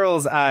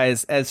 Carol's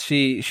eyes as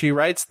she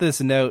writes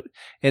this note,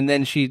 and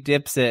then she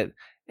dips it,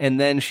 and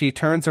then she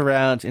turns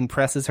around and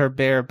presses her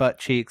bare butt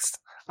cheeks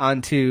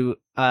onto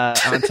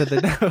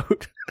the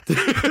note.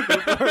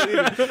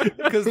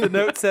 Because the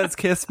note says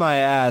 "kiss my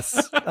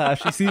ass."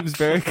 She seems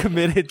very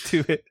committed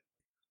to it.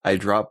 I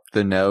drop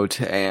the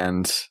note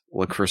and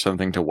look for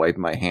something to wipe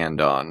my hand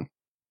on.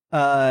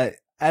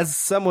 As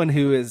someone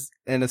who is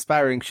an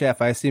aspiring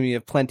chef, I assume you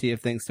have plenty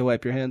of things to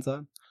wipe your hands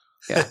on.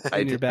 Yeah,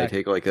 I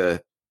take like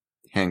a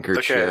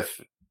handkerchief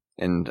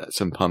and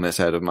some pumice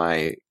out of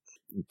my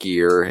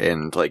gear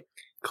and like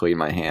clean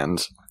my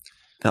hands.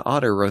 The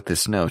otter wrote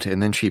this note,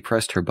 and then she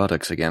pressed her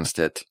buttocks against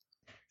it.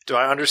 Do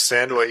I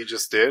understand what you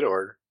just did,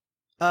 or?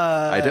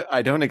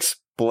 I don't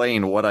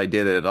explain what I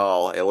did at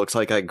all. It looks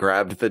like I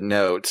grabbed the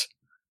note,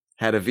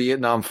 had a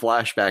Vietnam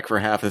flashback for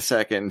half a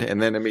second,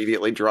 and then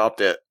immediately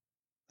dropped it.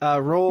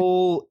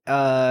 Roll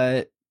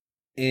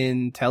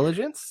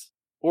intelligence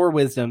or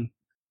wisdom.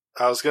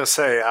 I was going to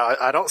say,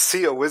 I don't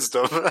see a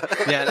wisdom.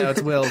 Yeah, no,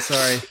 it's will,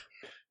 sorry.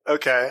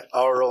 Okay,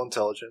 I'll roll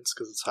intelligence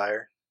because it's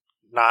higher.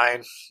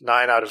 9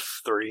 out of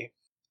 3.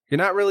 You're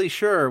not really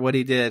sure what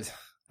he did.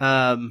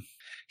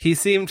 He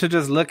seemed to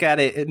just look at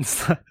it and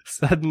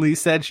suddenly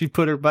said she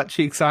put her butt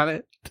cheeks on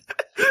it.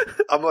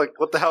 I'm like,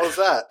 what the hell is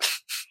that?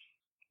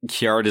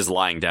 Kiard is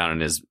lying down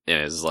in his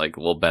like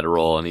little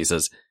bedroll, and he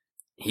says,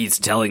 he's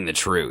telling the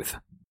truth.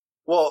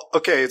 Well,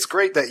 okay, it's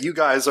great that you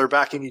guys are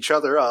backing each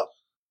other up.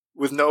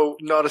 with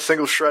not a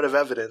single shred of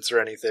evidence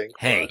or anything.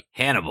 Hey,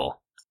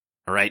 Hannibal.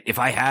 All right, if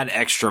I had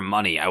extra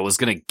money, I was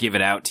gonna give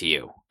it out to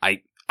you.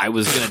 I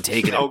was gonna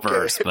take it at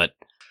first, but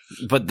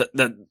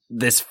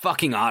this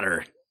fucking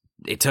otter,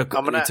 it took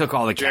all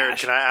the Jared,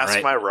 cash. can I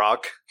ask my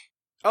rock?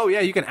 Oh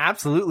yeah, you can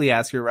absolutely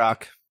ask your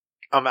rock.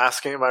 I'm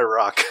asking my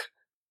rock.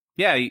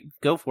 Yeah,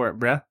 go for it,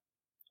 bruh.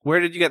 Where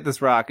did you get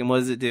this rock, and what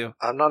does it do?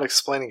 I'm not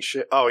explaining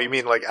shit. Oh, you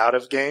mean like out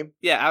of game?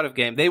 Yeah, out of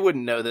game. They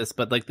wouldn't know this,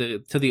 but like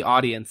to the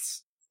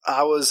audience.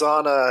 I was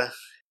on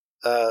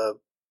a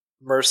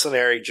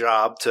mercenary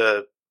job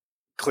to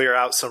clear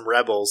out some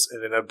rebels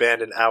in an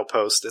abandoned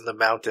outpost in the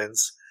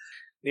mountains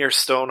near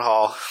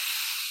Stonehall,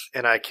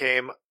 and I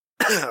came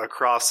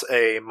across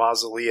a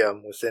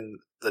mausoleum within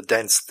the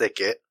dense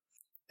thicket,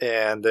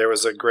 and there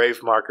was a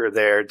grave marker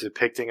there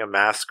depicting a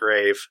mass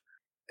grave,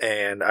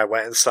 and I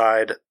went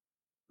inside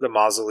the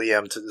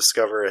mausoleum to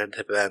discover it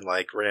had been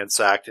like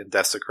ransacked and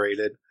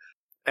desecrated,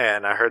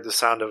 and I heard the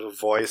sound of a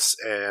voice,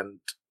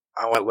 and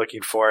I went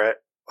looking for it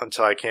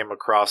until I came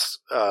across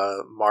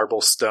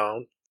marble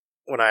stone.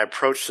 When I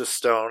approached the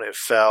stone, it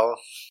fell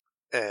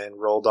and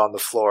rolled on the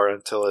floor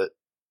until it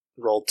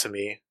rolled to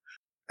me,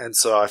 and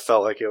so I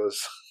felt like it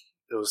was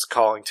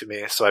calling to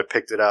me, so I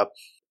picked it up,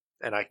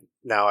 and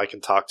now I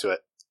can talk to it.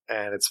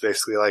 And it's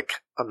basically like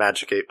a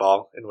magic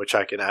 8-ball in which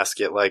I can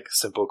ask it like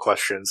simple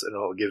questions and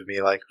it'll give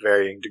me like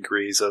varying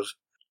degrees of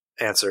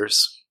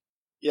answers.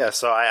 Yeah,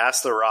 so I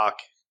asked the rock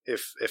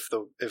if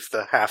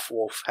the half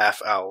wolf,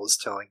 half owl is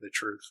telling the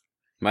truth.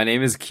 My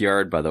name is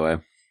Kiard, by the way.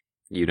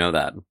 You know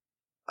that.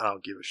 I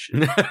don't give a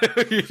shit.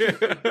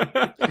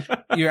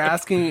 You're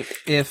asking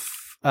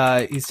if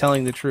he's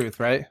telling the truth,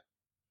 right?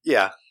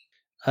 Yeah.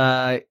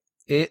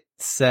 It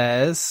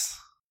says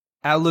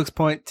outlooks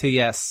point to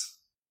yes.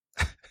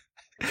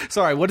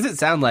 Sorry, what does it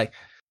sound like?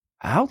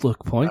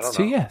 Outlook points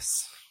to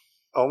yes.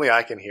 Only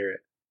I can hear it.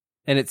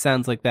 And it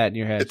sounds like that in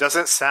your head. It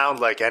doesn't sound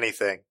like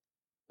anything.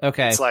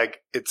 Okay. It's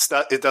like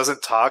it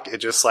doesn't talk, it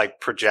just like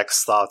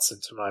projects thoughts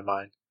into my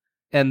mind.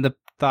 And the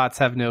thoughts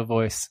have no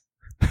voice.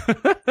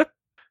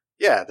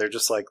 Yeah, they're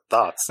just like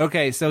thoughts.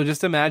 Okay, so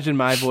just imagine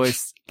my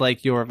voice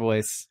like your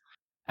voice.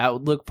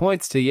 Outlook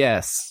points to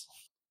yes.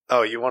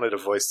 Oh, you wanted a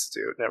voice to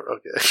do it. Never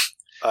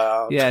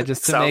okay. Yeah,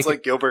 just to sounds make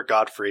like Gilbert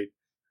Gottfried.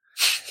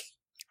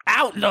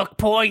 Outlook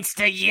points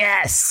to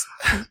yes.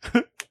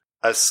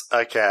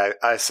 Okay,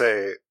 I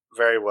say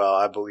very well.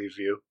 I believe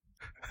you.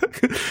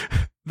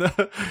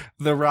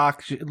 The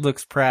rock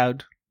looks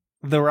proud.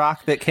 The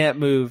rock that can't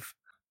move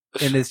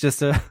and is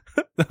just a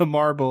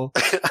marble.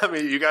 I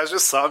mean, you guys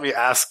just saw me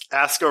ask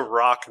a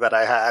rock that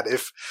I had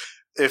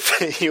if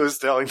he was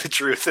telling the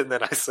truth, and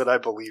then I said I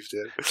believed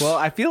it. Well,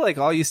 I feel like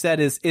all you said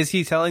is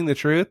he telling the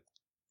truth?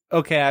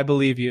 Okay, I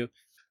believe you.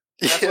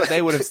 That's what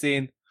they would have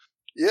seen.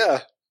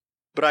 Yeah.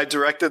 But I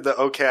directed the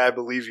okay, I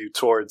believe you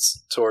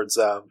towards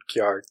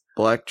Kiard.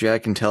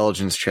 Blackjack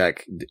intelligence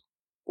check.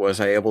 Was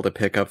I able to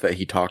pick up that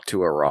he talked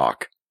to a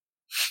rock?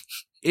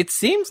 It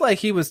seems like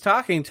he was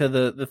talking to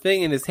the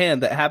thing in his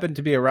hand that happened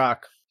to be a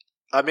rock.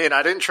 I mean,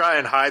 I didn't try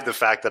and hide the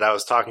fact that I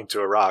was talking to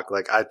a rock.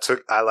 Like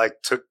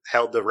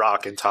held the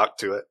rock and talked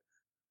to it.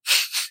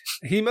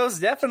 He most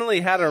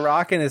definitely had a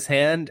rock in his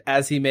hand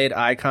as he made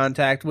eye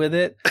contact with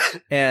it,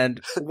 and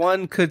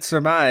one could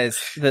surmise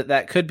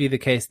that could be the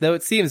case, though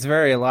it seems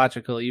very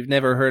illogical. You've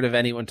never heard of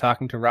anyone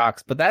talking to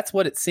rocks, but that's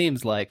what it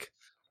seems like.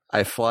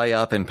 I fly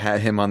up and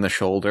pat him on the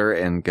shoulder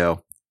and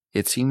go,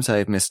 "It seems I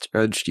have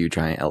misjudged you,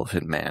 giant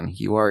elephant man.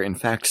 You are in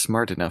fact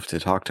smart enough to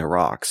talk to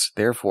rocks.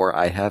 Therefore,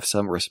 I have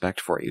some respect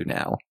for you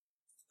now."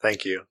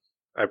 Thank you.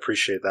 I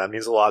appreciate that. It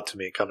means a lot to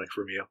me coming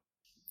from you.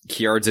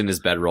 Kiard's in his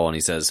bedroll and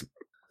he says,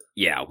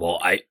 "Yeah, well,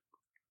 I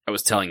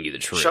was telling you the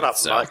truth." Shut up,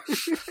 so. Mutt.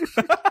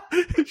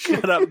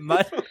 Shut up,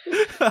 Mutt.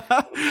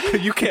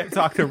 You can't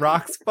talk to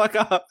rocks. Fuck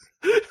up.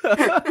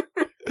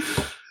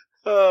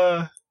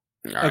 All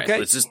right, okay.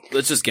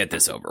 let's just get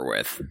this over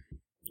with.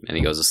 And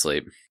he goes to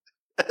sleep.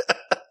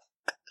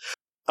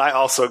 I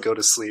also go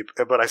to sleep,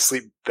 but I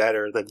sleep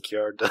better than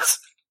Kiard does.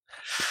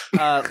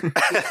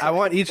 I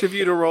want each of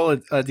you to roll a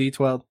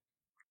d12.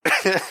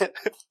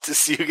 To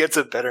see who gets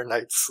a better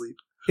night's sleep.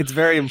 It's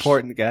very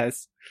important,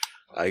 guys.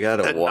 I got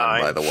a 1,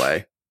 9. by the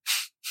way.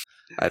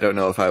 I don't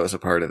know if I was a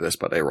part of this,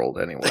 but I rolled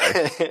anyway.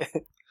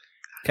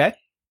 Okay.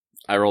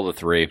 I rolled a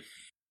 3.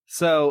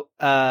 So,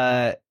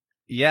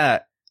 yeah,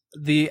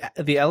 the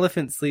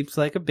elephant sleeps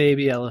like a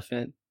baby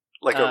elephant.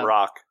 Like a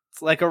rock.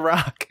 It's like a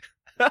rock.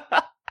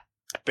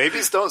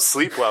 Babies don't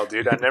sleep well,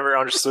 dude. I never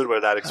understood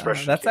where that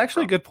expression that's came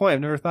actually from. a good point.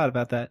 I've never thought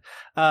about that.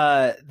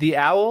 The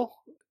owl,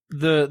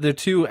 the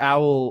two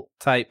owl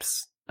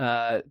types,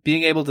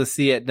 being able to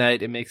see at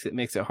night, it makes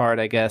it hard,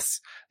 I guess.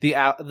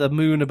 The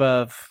moon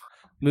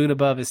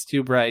above is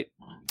too bright,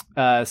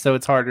 so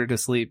it's harder to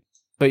sleep.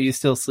 But you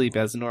still sleep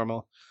as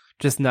normal,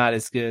 just not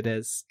as good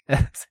as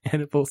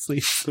Hannibal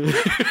sleeps.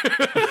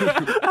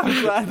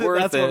 I'm glad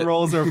that's what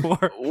rolls are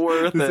for.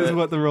 This is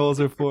what the rolls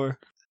are for.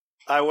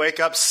 I wake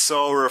up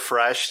so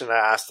refreshed, and I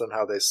ask them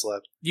how they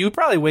slept. You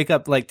probably wake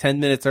up like 10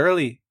 minutes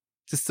early,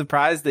 just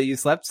surprised that you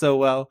slept so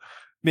well.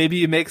 Maybe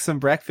you make some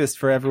breakfast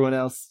for everyone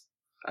else.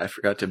 I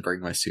forgot to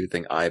bring my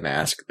soothing eye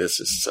mask.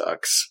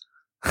 Sucks.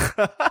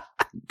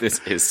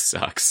 This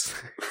sucks.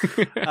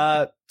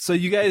 So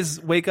you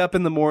guys wake up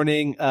in the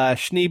morning.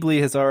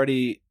 Schneebly has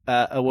already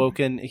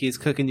awoken. He's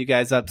cooking you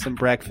guys up some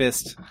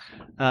breakfast.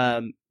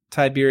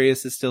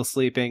 Tiberius is still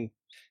sleeping,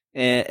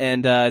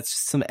 and it's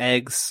some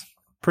eggs,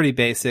 pretty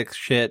basic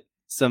shit.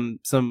 Some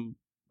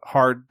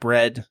hard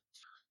bread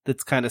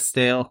that's kind of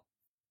stale,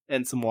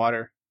 and some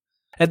water.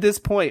 At this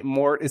point,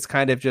 Mort is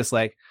kind of just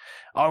like,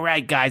 all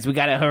right, guys, we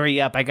gotta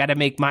hurry up. I gotta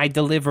make my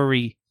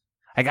delivery.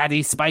 I got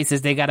these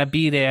spices. They gotta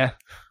be there.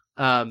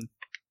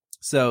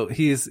 So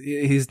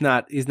he's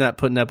not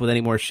putting up with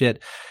any more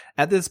shit.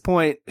 At this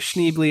point,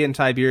 Schneebly and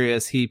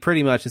Tiberius, he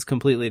pretty much is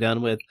completely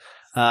done with.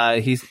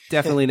 He's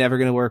definitely never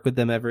going to work with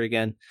them ever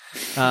again.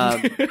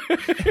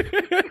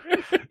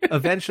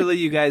 Eventually,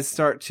 you guys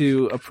start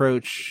to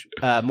approach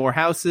more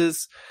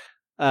houses.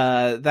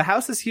 The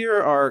houses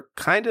here are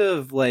kind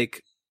of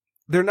like,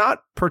 they're not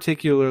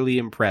particularly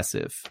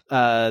impressive.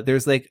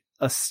 There's like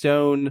a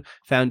stone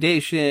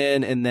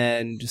foundation and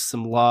then just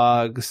some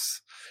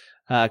logs.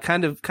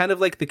 Kind of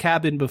like the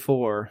cabin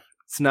before.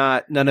 It's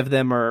not, none of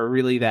them are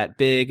really that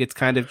big. It's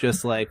kind of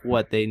just like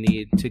what they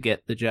need to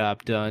get the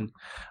job done.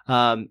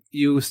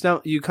 You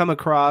come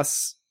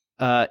across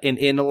an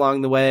inn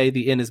along the way.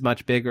 The inn is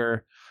much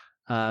bigger.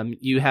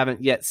 You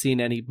haven't yet seen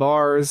any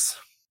bars.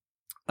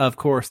 Of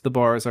course, the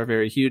bars are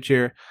very huge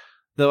here.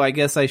 Though I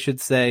guess I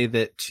should say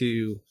that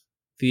to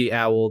the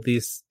owl,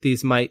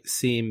 these might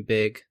seem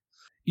big.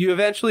 You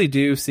eventually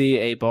do see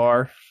a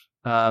bar,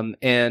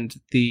 and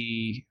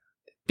the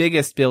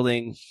biggest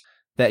building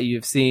that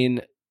you've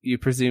seen, you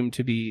presume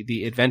to be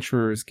the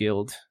Adventurers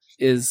Guild,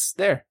 is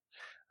there.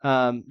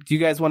 Do you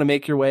guys want to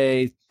make your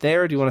way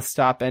there? Do you want to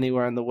stop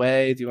anywhere on the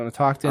way? Do you want to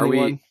talk to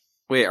anyone?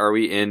 Are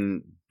we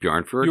in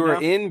Bjornfjord? You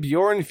are in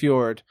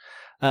Bjornfjord.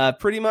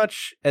 Pretty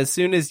much as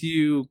soon as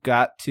you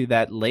got to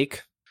that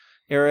lake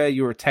area,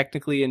 you were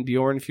technically in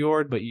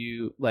Bjornfjord, but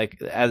you,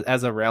 like,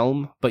 as a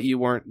realm, but you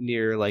weren't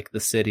near, like, the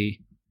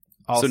city.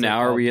 So now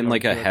are we in,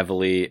 like, a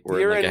heavily...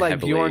 You're in, like,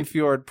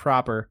 Bjornfjord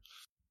proper.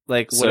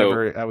 Like,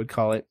 whatever I would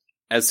call it.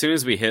 As soon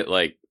as we hit,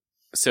 like,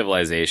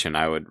 civilization,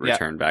 I would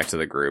return back to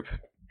the group.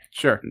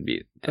 Sure. And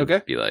be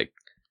like,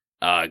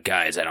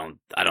 guys, I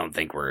don't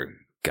think we're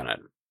gonna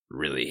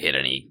really hit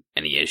any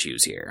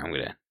issues here. I'm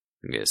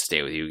gonna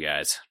stay with you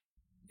guys.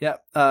 Yeah.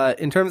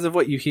 In terms of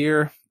what you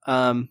hear,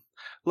 a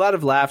lot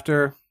of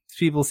laughter.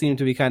 People seem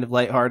to be kind of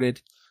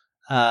lighthearted.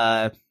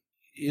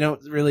 You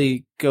don't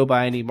really go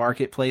by any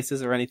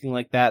marketplaces or anything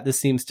like that. This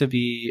seems to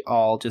be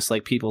all just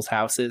like people's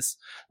houses,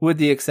 with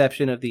the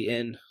exception of the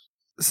inn.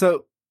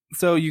 So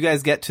you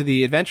guys get to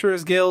the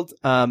Adventurers Guild.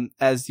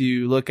 As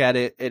you look at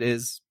it, it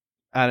is,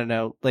 I don't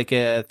know, like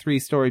a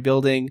 3-story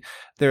building.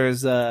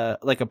 There's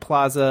like a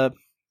plaza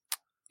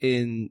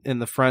in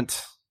the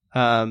front.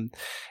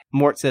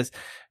 Mort says,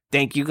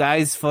 "Thank you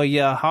guys for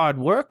your hard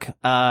work.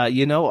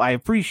 I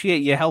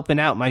appreciate you helping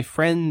out my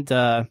friend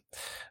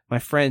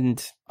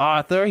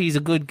Arthur. He's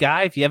a good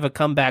guy. If you ever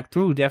come back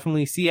through,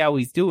 definitely see how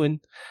he's doing.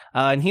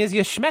 And here's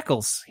your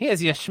schmeckles.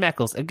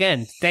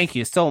 Again, thank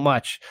you so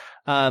much."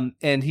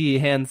 And he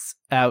hands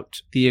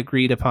out the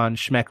agreed upon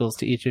schmeckles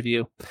to each of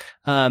you.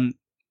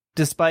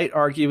 Despite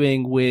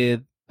arguing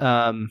with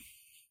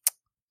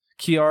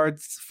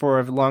Kiards for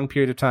a long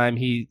period of time,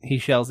 he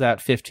shells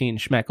out 15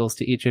 schmeckles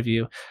to each of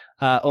you,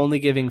 only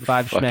giving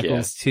 5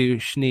 schmeckles to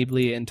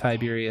Schneebly and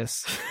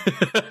Tiberius.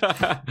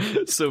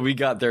 So we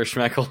got their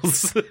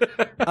schmeckles.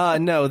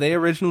 No, they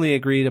originally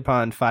agreed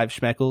upon 5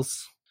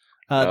 schmeckles.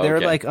 They're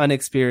like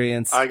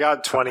unexperienced. I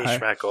got 20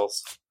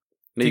 schmeckles.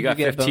 No, you got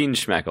 15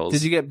 schmeckles.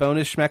 Did you get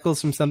bonus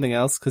schmeckles from something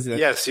else?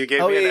 Yes, you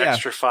gave me an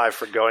extra 5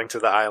 for going to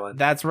the island.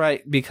 That's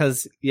right,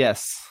 because,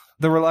 yes,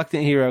 the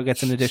reluctant hero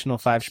gets an additional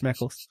 5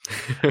 schmeckles.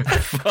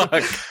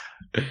 Fuck.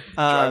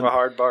 Drive a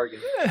hard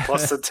bargain.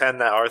 Plus the 10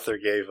 that Arthur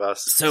gave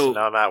us. So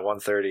now I'm at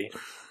 130.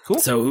 Cool.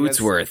 So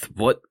Hootsworth,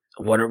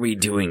 what are we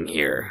doing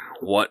here?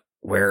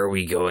 Where are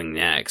we going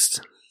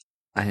next?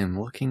 I am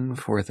looking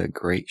for the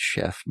great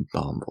chef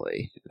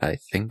Bombly. I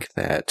think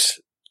that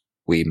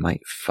we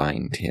might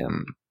find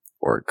him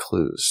or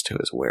clues to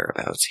his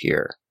whereabouts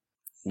here.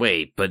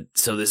 Wait, but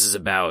so this is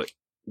about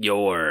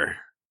your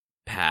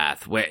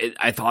path.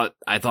 I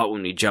thought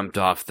when we jumped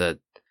off the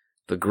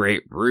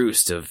great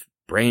roost of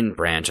Brain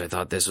Branch, I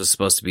thought this was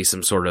supposed to be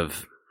some sort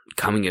of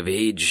coming of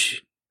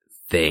age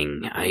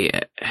thing.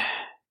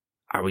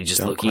 Are we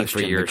just looking for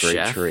your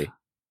chef? Tree.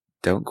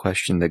 Don't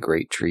question the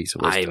great tree's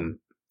wisdom.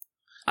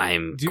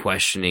 I'm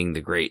questioning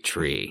the great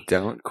tree.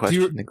 Don't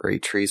question the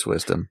great tree's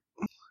wisdom.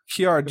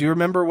 Kiara, do you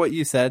remember what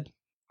you said?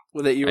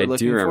 That you were looking for? I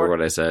do remember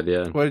what I said,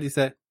 yeah. What did you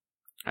say?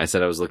 I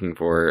said I was looking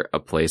for a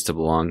place to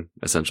belong,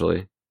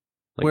 essentially.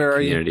 Like where a are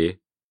community.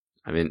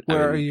 You?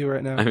 Where are you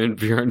right now? I'm in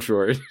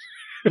Bjornfjord.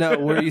 No,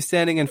 where are you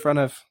standing in front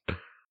of?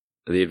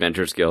 The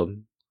Adventurers Guild.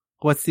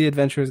 What's the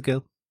Adventurers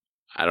Guild?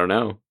 I don't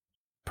know.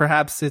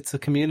 Perhaps it's a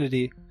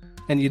community,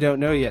 and you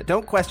don't know yet.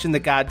 Don't question the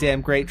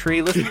goddamn great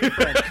tree. Listen to your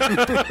friend.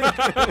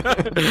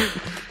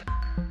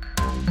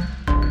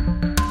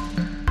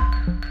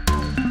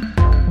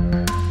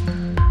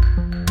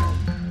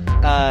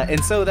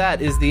 And so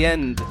that is the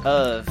end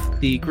of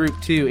the Group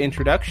 2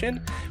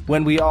 introduction.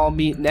 When we all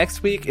meet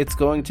next week, it's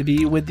going to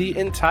be with the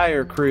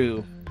entire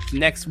crew.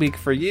 Next week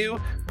for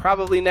you,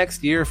 probably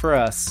next year for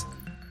us.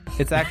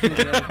 It's actually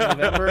the end of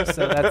November,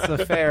 so that's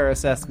a fair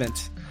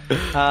assessment.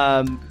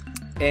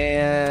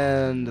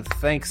 And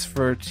thanks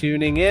for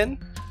tuning in.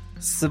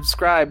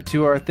 Subscribe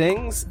to our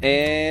things,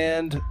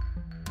 and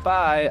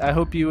bye. I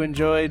hope you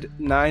enjoyed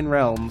 9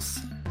 Realms.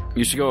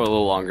 You should go a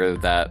little longer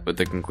than that with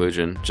the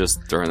conclusion.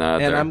 Just throwing that out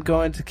there. And I'm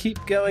going to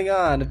keep going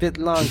on a bit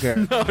longer.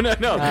 No.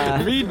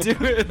 Redo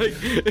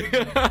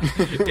it.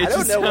 I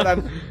don't know what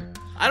I'm...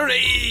 I don't know.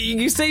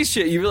 You say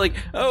shit. You're like,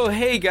 oh,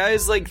 hey,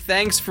 guys, like,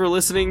 thanks for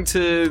listening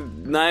to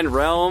 9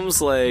 Realms.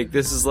 Like,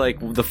 this is, like,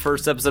 the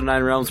first episode of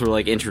 9 Realms. We're,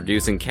 like,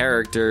 introducing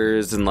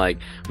characters, and, like,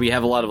 we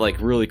have a lot of, like,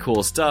 really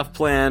cool stuff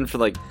planned for,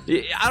 like,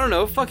 I don't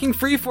know, fucking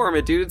freeform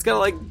it, dude. It's gotta,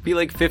 like, be,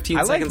 like, 15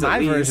 seconds at least. I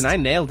like my version. I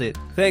nailed it.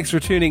 Thanks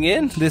for tuning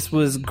in. This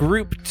was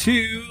Group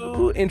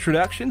 2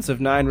 introductions of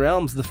 9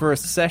 Realms, the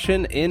first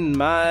session in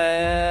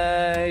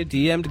my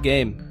DM'd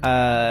game.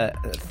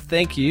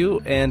 Thank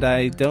you, and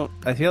I feel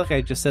like I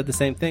just said the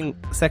same thing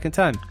second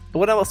time. But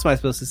what else am I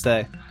supposed to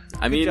say?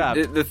 I mean,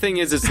 the thing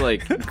is, it's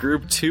like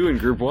Group 2 and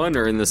Group 1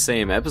 are in the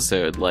same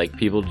episode. Like,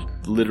 people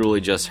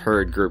literally just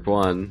heard Group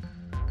 1,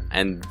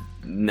 and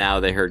now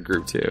they heard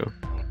Group 2.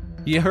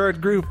 You heard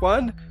Group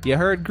 1, you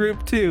heard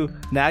Group 2,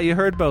 now you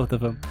heard both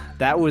of them.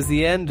 That was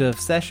the end of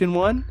Session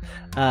 1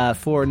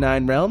 for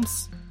 9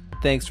 Realms.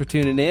 Thanks for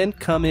tuning in.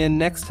 Come in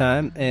next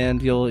time,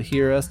 and you'll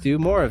hear us do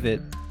more of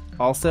it.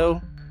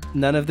 Also,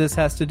 none of this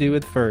has to do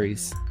with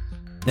furries.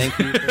 Thank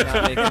you for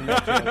not making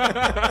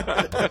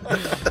that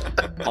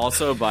joke.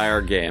 Also, buy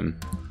our game.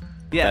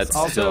 Yes, That's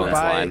also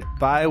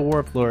buy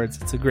Warp Lords.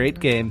 It's a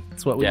great game.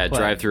 It's what we play.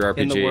 Drive Through RPG.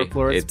 In the Warp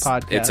Lords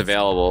podcast. It's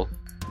available.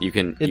 You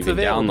can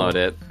download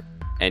it,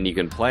 and you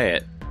can play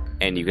it,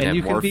 and you can have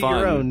more fun. And you can be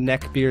your own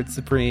Neckbeard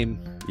Supreme.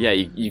 Yeah,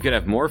 you could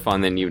have more fun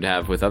than you'd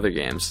have with other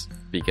games,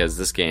 because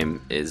this game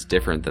is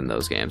different than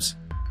those games.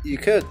 You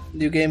could.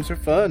 New games are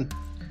fun,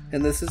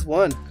 and this is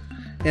one.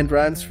 And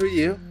rhymes for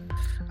you.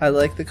 I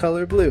like the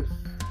color blue.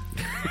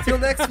 Until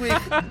next week.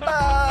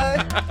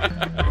 Bye.